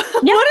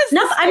 Yeah, What is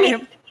no, this I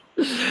game?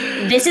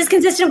 mean, this is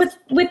consistent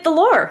with the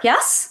lore,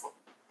 yes?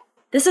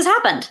 This has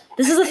happened.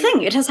 This is a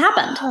thing. It has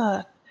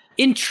happened.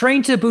 In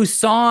Train to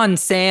Busan,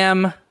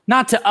 Sam.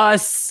 Not to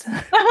us. We're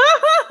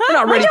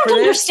not I ready don't for this.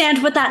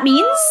 understand what that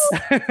means.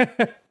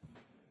 I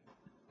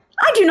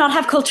do not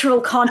have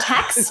cultural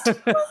context.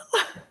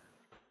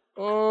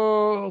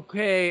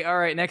 Okay. All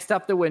right. Next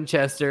up, the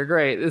Winchester.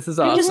 Great. This is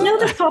I awesome. just know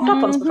this popped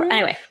up once before.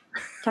 Anyway,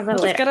 talk about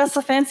it Let's later. get us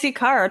a fancy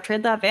car.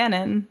 Trade that van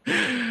in.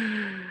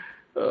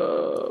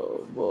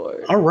 Oh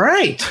boy. All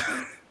right.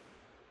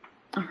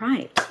 All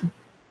right.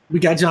 We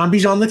got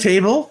zombies on the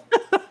table.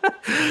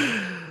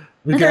 And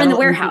they're in the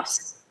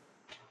warehouse.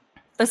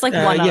 There's like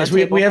one. Yes,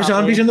 we have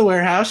zombies in the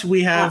warehouse.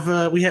 We have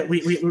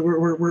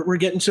we're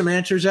getting some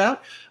answers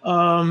out.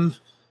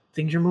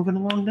 Things are moving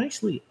along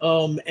nicely.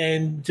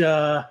 And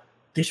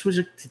this was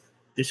a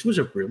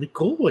really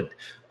cool one.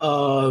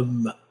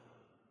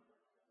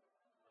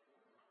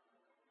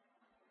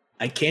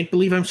 I can't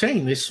believe I'm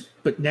saying this,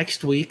 but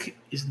next week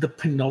is the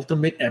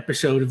penultimate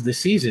episode of the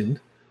season,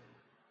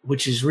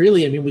 which is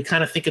really, I mean, we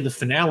kind of think of the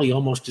finale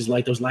almost as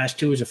like those last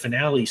two as a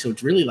finale. So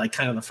it's really like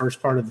kind of the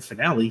first part of the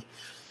finale.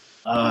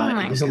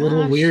 It's a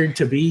little weird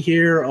to be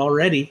here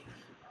already.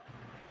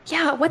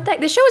 Yeah, what the?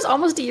 This show is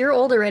almost a year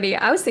old already.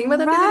 I was thinking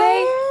about that the other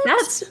day.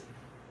 That's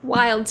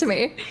wild to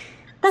me.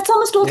 That's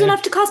almost old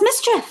enough to cause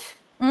mischief.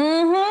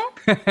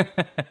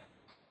 Mm-hmm.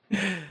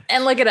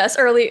 And look at us,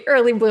 early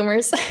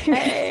bloomers.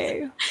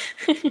 Hey.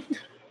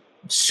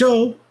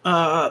 So,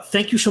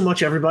 thank you so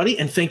much, everybody,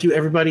 and thank you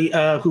everybody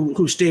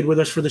who stayed with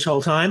us for this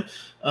whole time.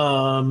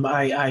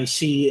 I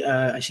see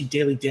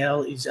Daily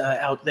Dale is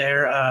out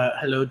there.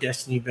 Hello,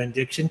 Destiny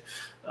Benediction,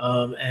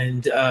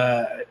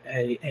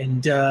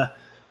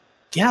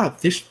 yeah,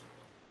 this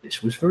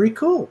was very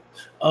cool.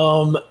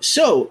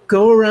 So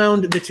go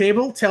around the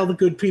table, tell the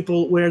good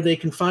people where they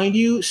can find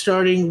you,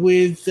 starting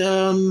with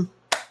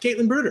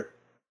Caitlin Bruder.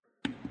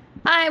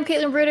 Hi, I'm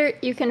Caitlin Bruder.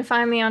 You can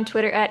find me on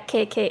Twitter at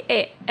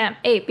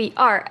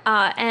KKAMABR.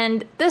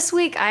 And this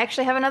week, I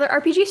actually have another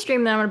RPG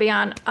stream that I'm going to be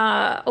on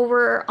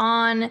over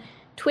on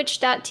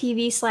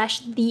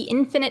twitch.tv/The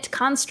Infinite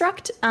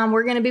Construct.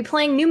 We're going to be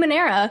playing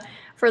Numenera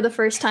for the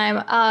first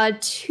time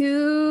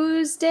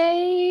Tuesday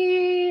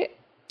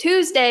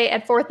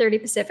at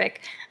 4:30 Pacific.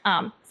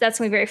 So that's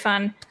going to be very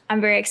fun. I'm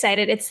very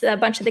excited. It's a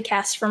bunch of the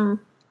cast from,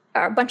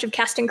 or a bunch of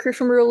cast and crew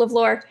from Rule of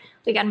Lore.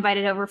 We got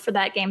invited over for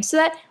that game.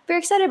 So very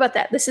excited about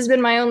that. This has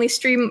been my only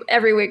stream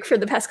every week for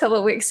the past couple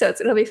of weeks. So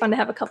it'll be fun to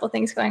have a couple of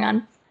things going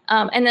on.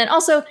 And then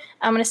also,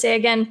 I'm going to say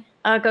again,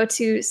 go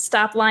to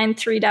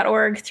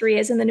stopline3.org. 3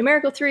 as in the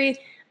numerical 3.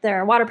 There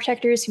are water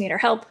protectors who need our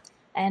help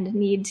and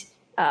need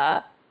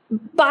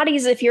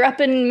bodies if you're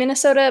up in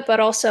Minnesota, but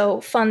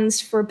also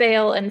funds for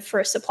bail and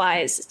for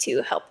supplies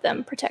to help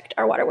them protect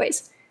our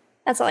waterways.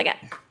 That's all I got.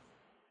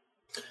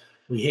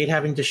 We hate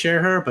having to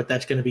share her, but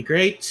that's going to be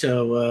great.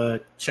 So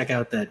check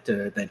out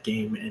that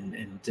game,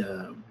 and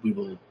we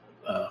will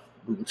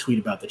tweet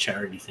about the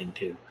charity thing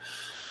too.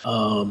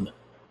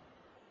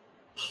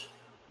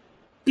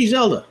 B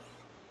Zelda.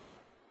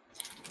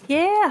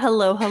 Yeah,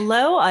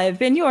 hello. I've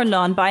been your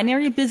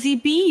non-binary busy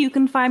bee. You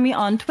can find me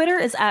on Twitter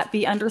as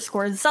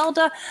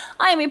 @B_Zelda.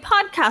 I am a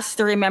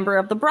podcaster, a member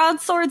of the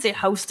Broadswords, a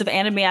host of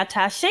Anime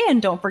Attaché,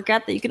 and don't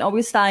forget that you can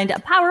always find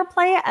Power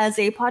Play as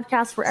a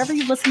podcast wherever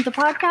you listen to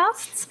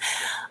podcasts.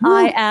 Woo.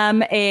 I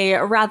am a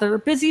rather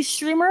busy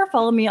streamer.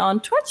 Follow me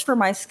on Twitch for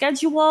my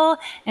schedule,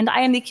 and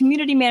I am the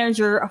community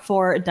manager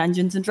for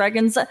Dungeons &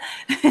 Dragons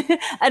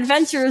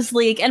Adventures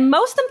League. And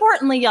most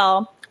importantly,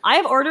 y'all,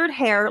 I've ordered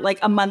hair like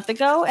a month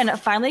ago, and it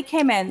finally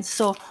came in.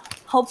 So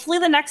hopefully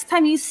the next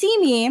time you see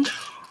me,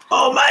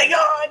 oh my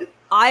god,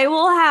 I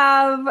will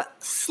have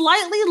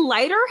slightly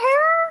lighter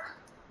hair.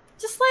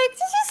 Just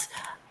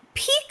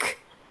peak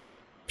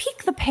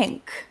the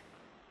pink.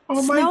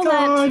 Oh my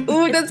god.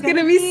 Ooh, that's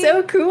gonna be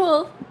so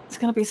cool. It's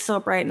gonna be so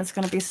bright and it's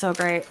gonna be so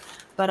great.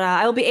 But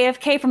I will be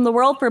AFK from the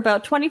world for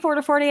about 24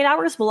 to 48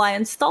 hours while I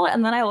install it,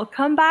 and then I will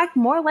come back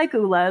more like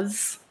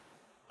Ulez.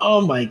 Oh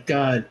my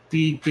god,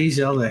 B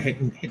Zelda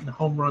hitting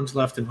home runs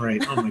left and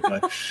right. Oh my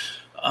god.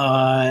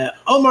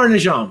 Omar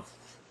Najam.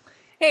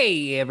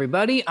 Hey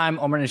everybody, I'm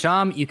Omar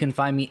Najam. You can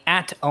find me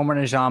at Omar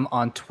Najam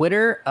on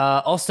Twitter.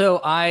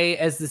 Also,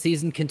 as the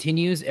season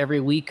continues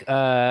every week,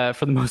 for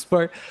the most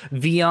part,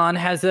 Vion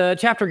has a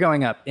chapter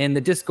going up in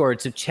the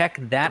Discord, so check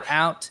that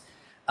out.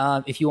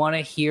 If you want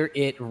to hear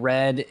it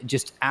read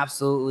just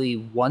absolutely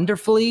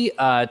wonderfully,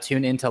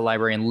 tune into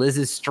Librarian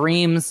Liz's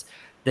streams.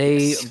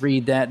 They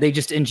read that. They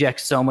just inject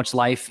so much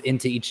life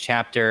into each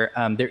chapter.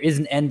 There is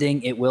an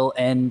ending. It will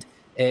end.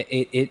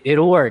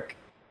 It'll work,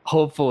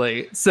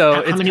 hopefully.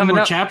 So How many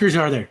more chapters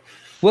are there?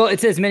 Well,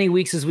 it's as many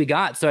weeks as we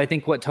got. So I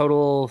think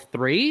total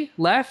 3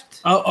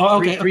 left?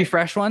 Okay. Three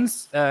fresh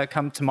ones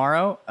come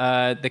tomorrow.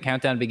 The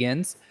countdown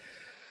begins.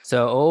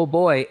 So, oh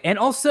boy. And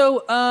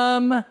also,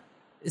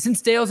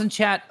 since Dale's in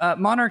chat,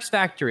 Monarch's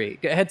Factory.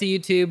 Head to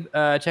YouTube,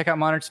 check out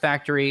Monarch's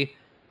Factory.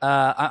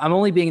 I'm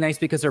only being nice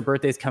because her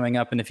birthday's coming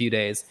up in a few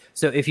days.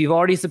 So if you've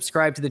already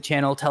subscribed to the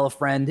channel, tell a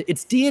friend.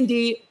 It's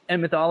D&D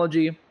and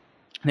mythology.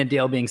 And then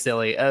Dale being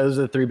silly. Those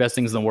are the 3 best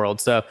things in the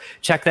world. So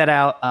check that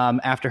out.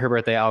 After her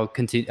birthday,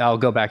 I'll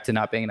go back to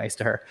not being nice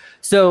to her.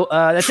 So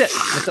that's it.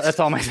 That's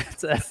all my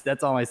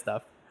that's all my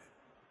stuff.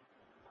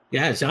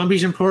 Yeah,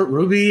 zombies in Port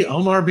Ruby,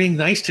 Omar being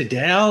nice to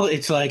Dale.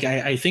 It's like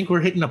I think we're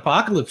hitting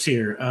apocalypse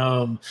here.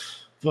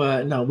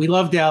 But no, we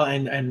love Dale,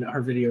 and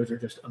her videos are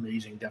just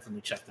amazing.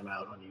 Definitely check them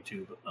out on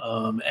YouTube.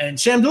 And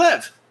Sam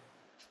DeLev.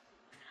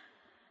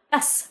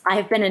 Yes, I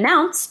have been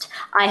announced.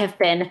 I have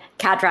been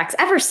Cadrax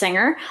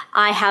Eversinger.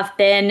 I have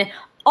been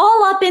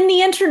all up in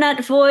the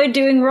internet void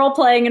doing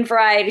role-playing and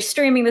variety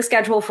streaming, the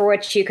schedule for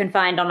which you can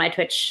find on my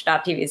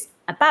twitch.tv's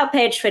about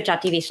page,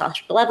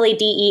 twitch.tv/Delevely,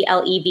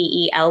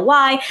 DELEVELY,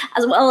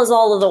 as well as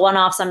all of the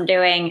one-offs I'm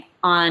doing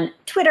on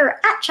Twitter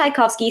at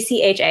Tchaikovsky,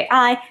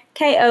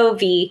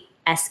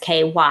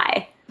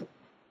 CHAIKOVSKY.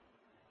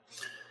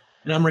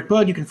 And I'm Rick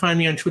Budd. You can find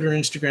me on Twitter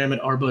and Instagram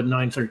at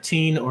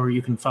rbud913, or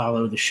you can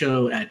follow the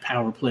show at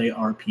PowerPlay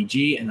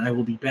RPG. And I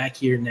will be back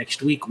here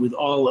next week with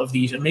all of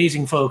these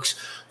amazing folks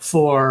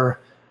for,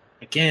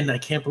 again, I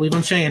can't believe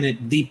I'm saying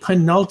it, the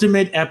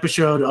penultimate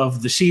episode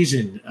of the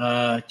season.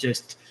 You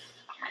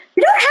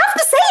don't have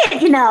to say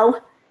it, you know.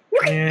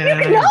 You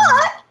can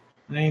not.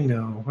 I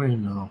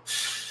know.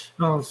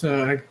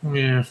 Also, I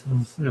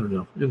don't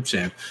know. I'm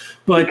sad.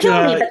 But,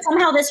 kill me, but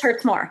somehow this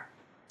hurts more.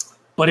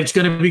 But it's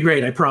going to be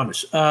great, I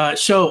promise.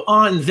 So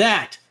on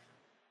that,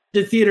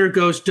 the theater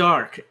goes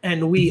dark,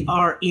 and we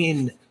are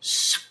in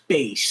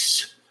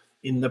space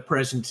in the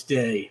present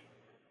day.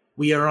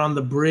 We are on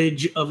the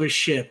bridge of a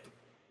ship,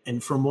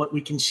 and from what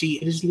we can see,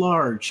 it is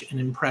large and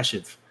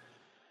impressive.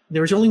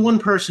 There is only one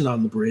person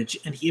on the bridge,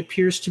 and he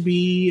appears to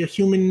be a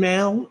human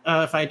male.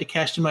 If I had to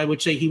cast him, I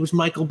would say he was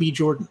Michael B.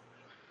 Jordan.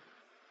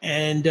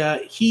 And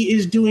he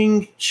is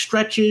doing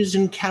stretches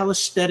and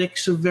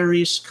calisthenics of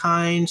various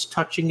kinds,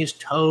 touching his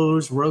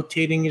toes,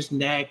 rotating his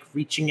neck,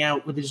 reaching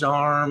out with his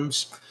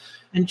arms.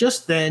 And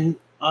just then,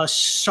 a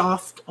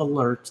soft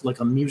alert, like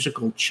a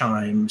musical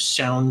chime,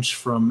 sounds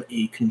from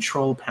a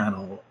control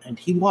panel, and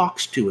he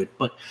walks to it,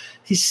 but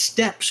his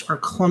steps are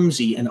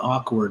clumsy and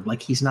awkward,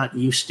 like he's not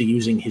used to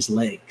using his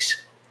legs.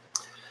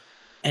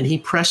 And he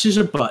presses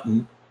a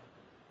button,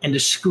 and a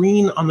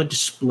screen on the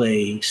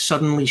display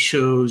suddenly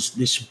shows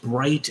this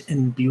bright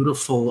and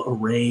beautiful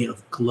array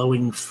of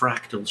glowing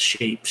fractal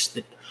shapes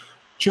that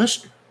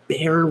just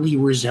barely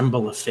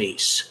resemble a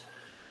face.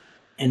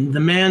 And the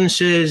man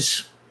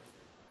says,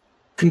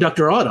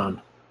 "Conductor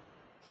Audon."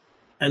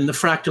 And the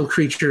fractal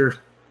creature,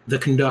 the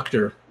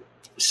conductor,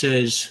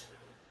 says,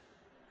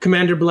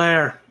 "Commander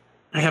Blair,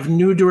 I have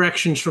new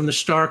directions from the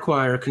Star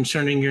Choir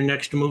concerning your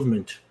next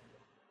movement."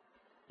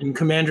 And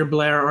Commander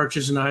Blair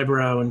arches an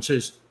eyebrow and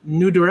says,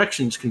 "New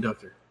directions,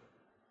 Conductor."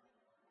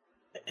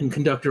 And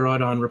Conductor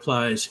Audon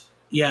replies,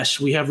 "Yes,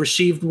 we have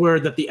received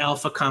word that the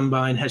Alpha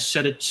Combine has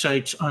set its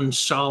sights on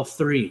Sol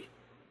 3.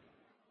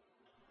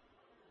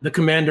 The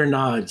commander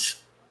nods.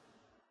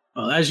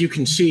 "Well, as you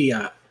can see,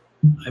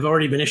 I've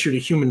already been issued a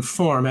human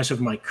form, as have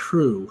my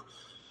crew.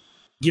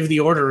 Give the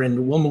order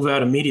and we'll move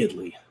out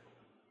immediately."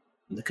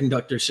 And the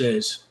conductor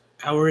says,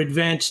 "Our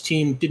advance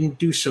team didn't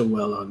do so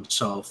well on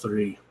Sol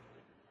 3.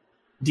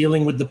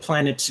 Dealing with the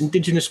planet's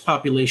indigenous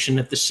population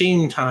at the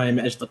same time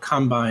as the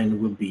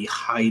Combine will be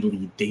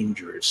highly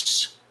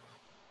dangerous."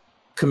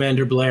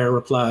 Commander Blair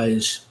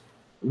replies,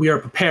 "We are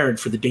prepared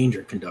for the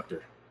danger,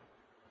 Conductor."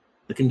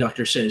 The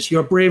conductor says,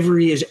 "Your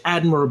bravery is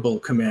admirable,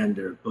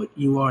 Commander, but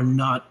you are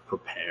not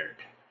prepared.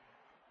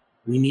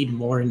 We need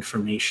more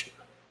information."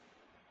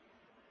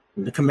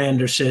 And the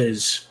commander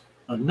says,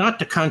 "Not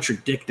to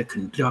contradict the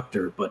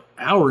conductor, but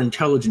our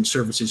intelligence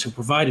services have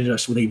provided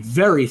us with a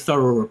very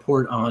thorough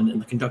report on,"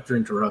 and the conductor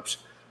interrupts,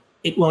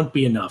 "It won't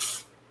be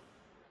enough.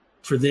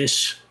 For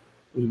this,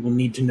 we will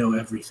need to know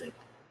everything."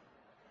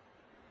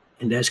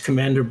 And as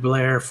Commander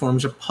Blair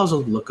forms a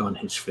puzzled look on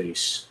his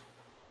face,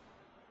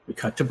 we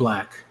cut to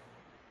black.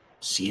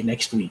 See you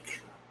next week.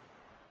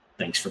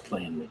 Thanks for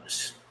playing with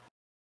us.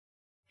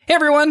 Hey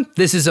everyone,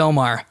 this is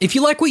Omar. If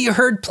you like what you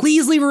heard,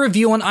 please leave a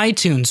review on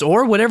iTunes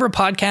or whatever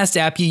podcast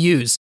app you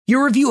use.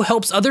 Your review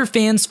helps other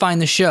fans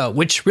find the show,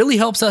 which really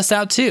helps us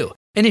out too.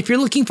 And if you're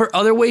looking for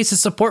other ways to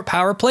support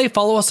PowerPlay,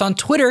 follow us on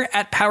Twitter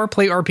at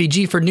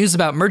PowerPlayRPG for news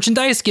about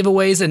merchandise,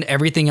 giveaways, and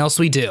everything else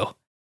we do.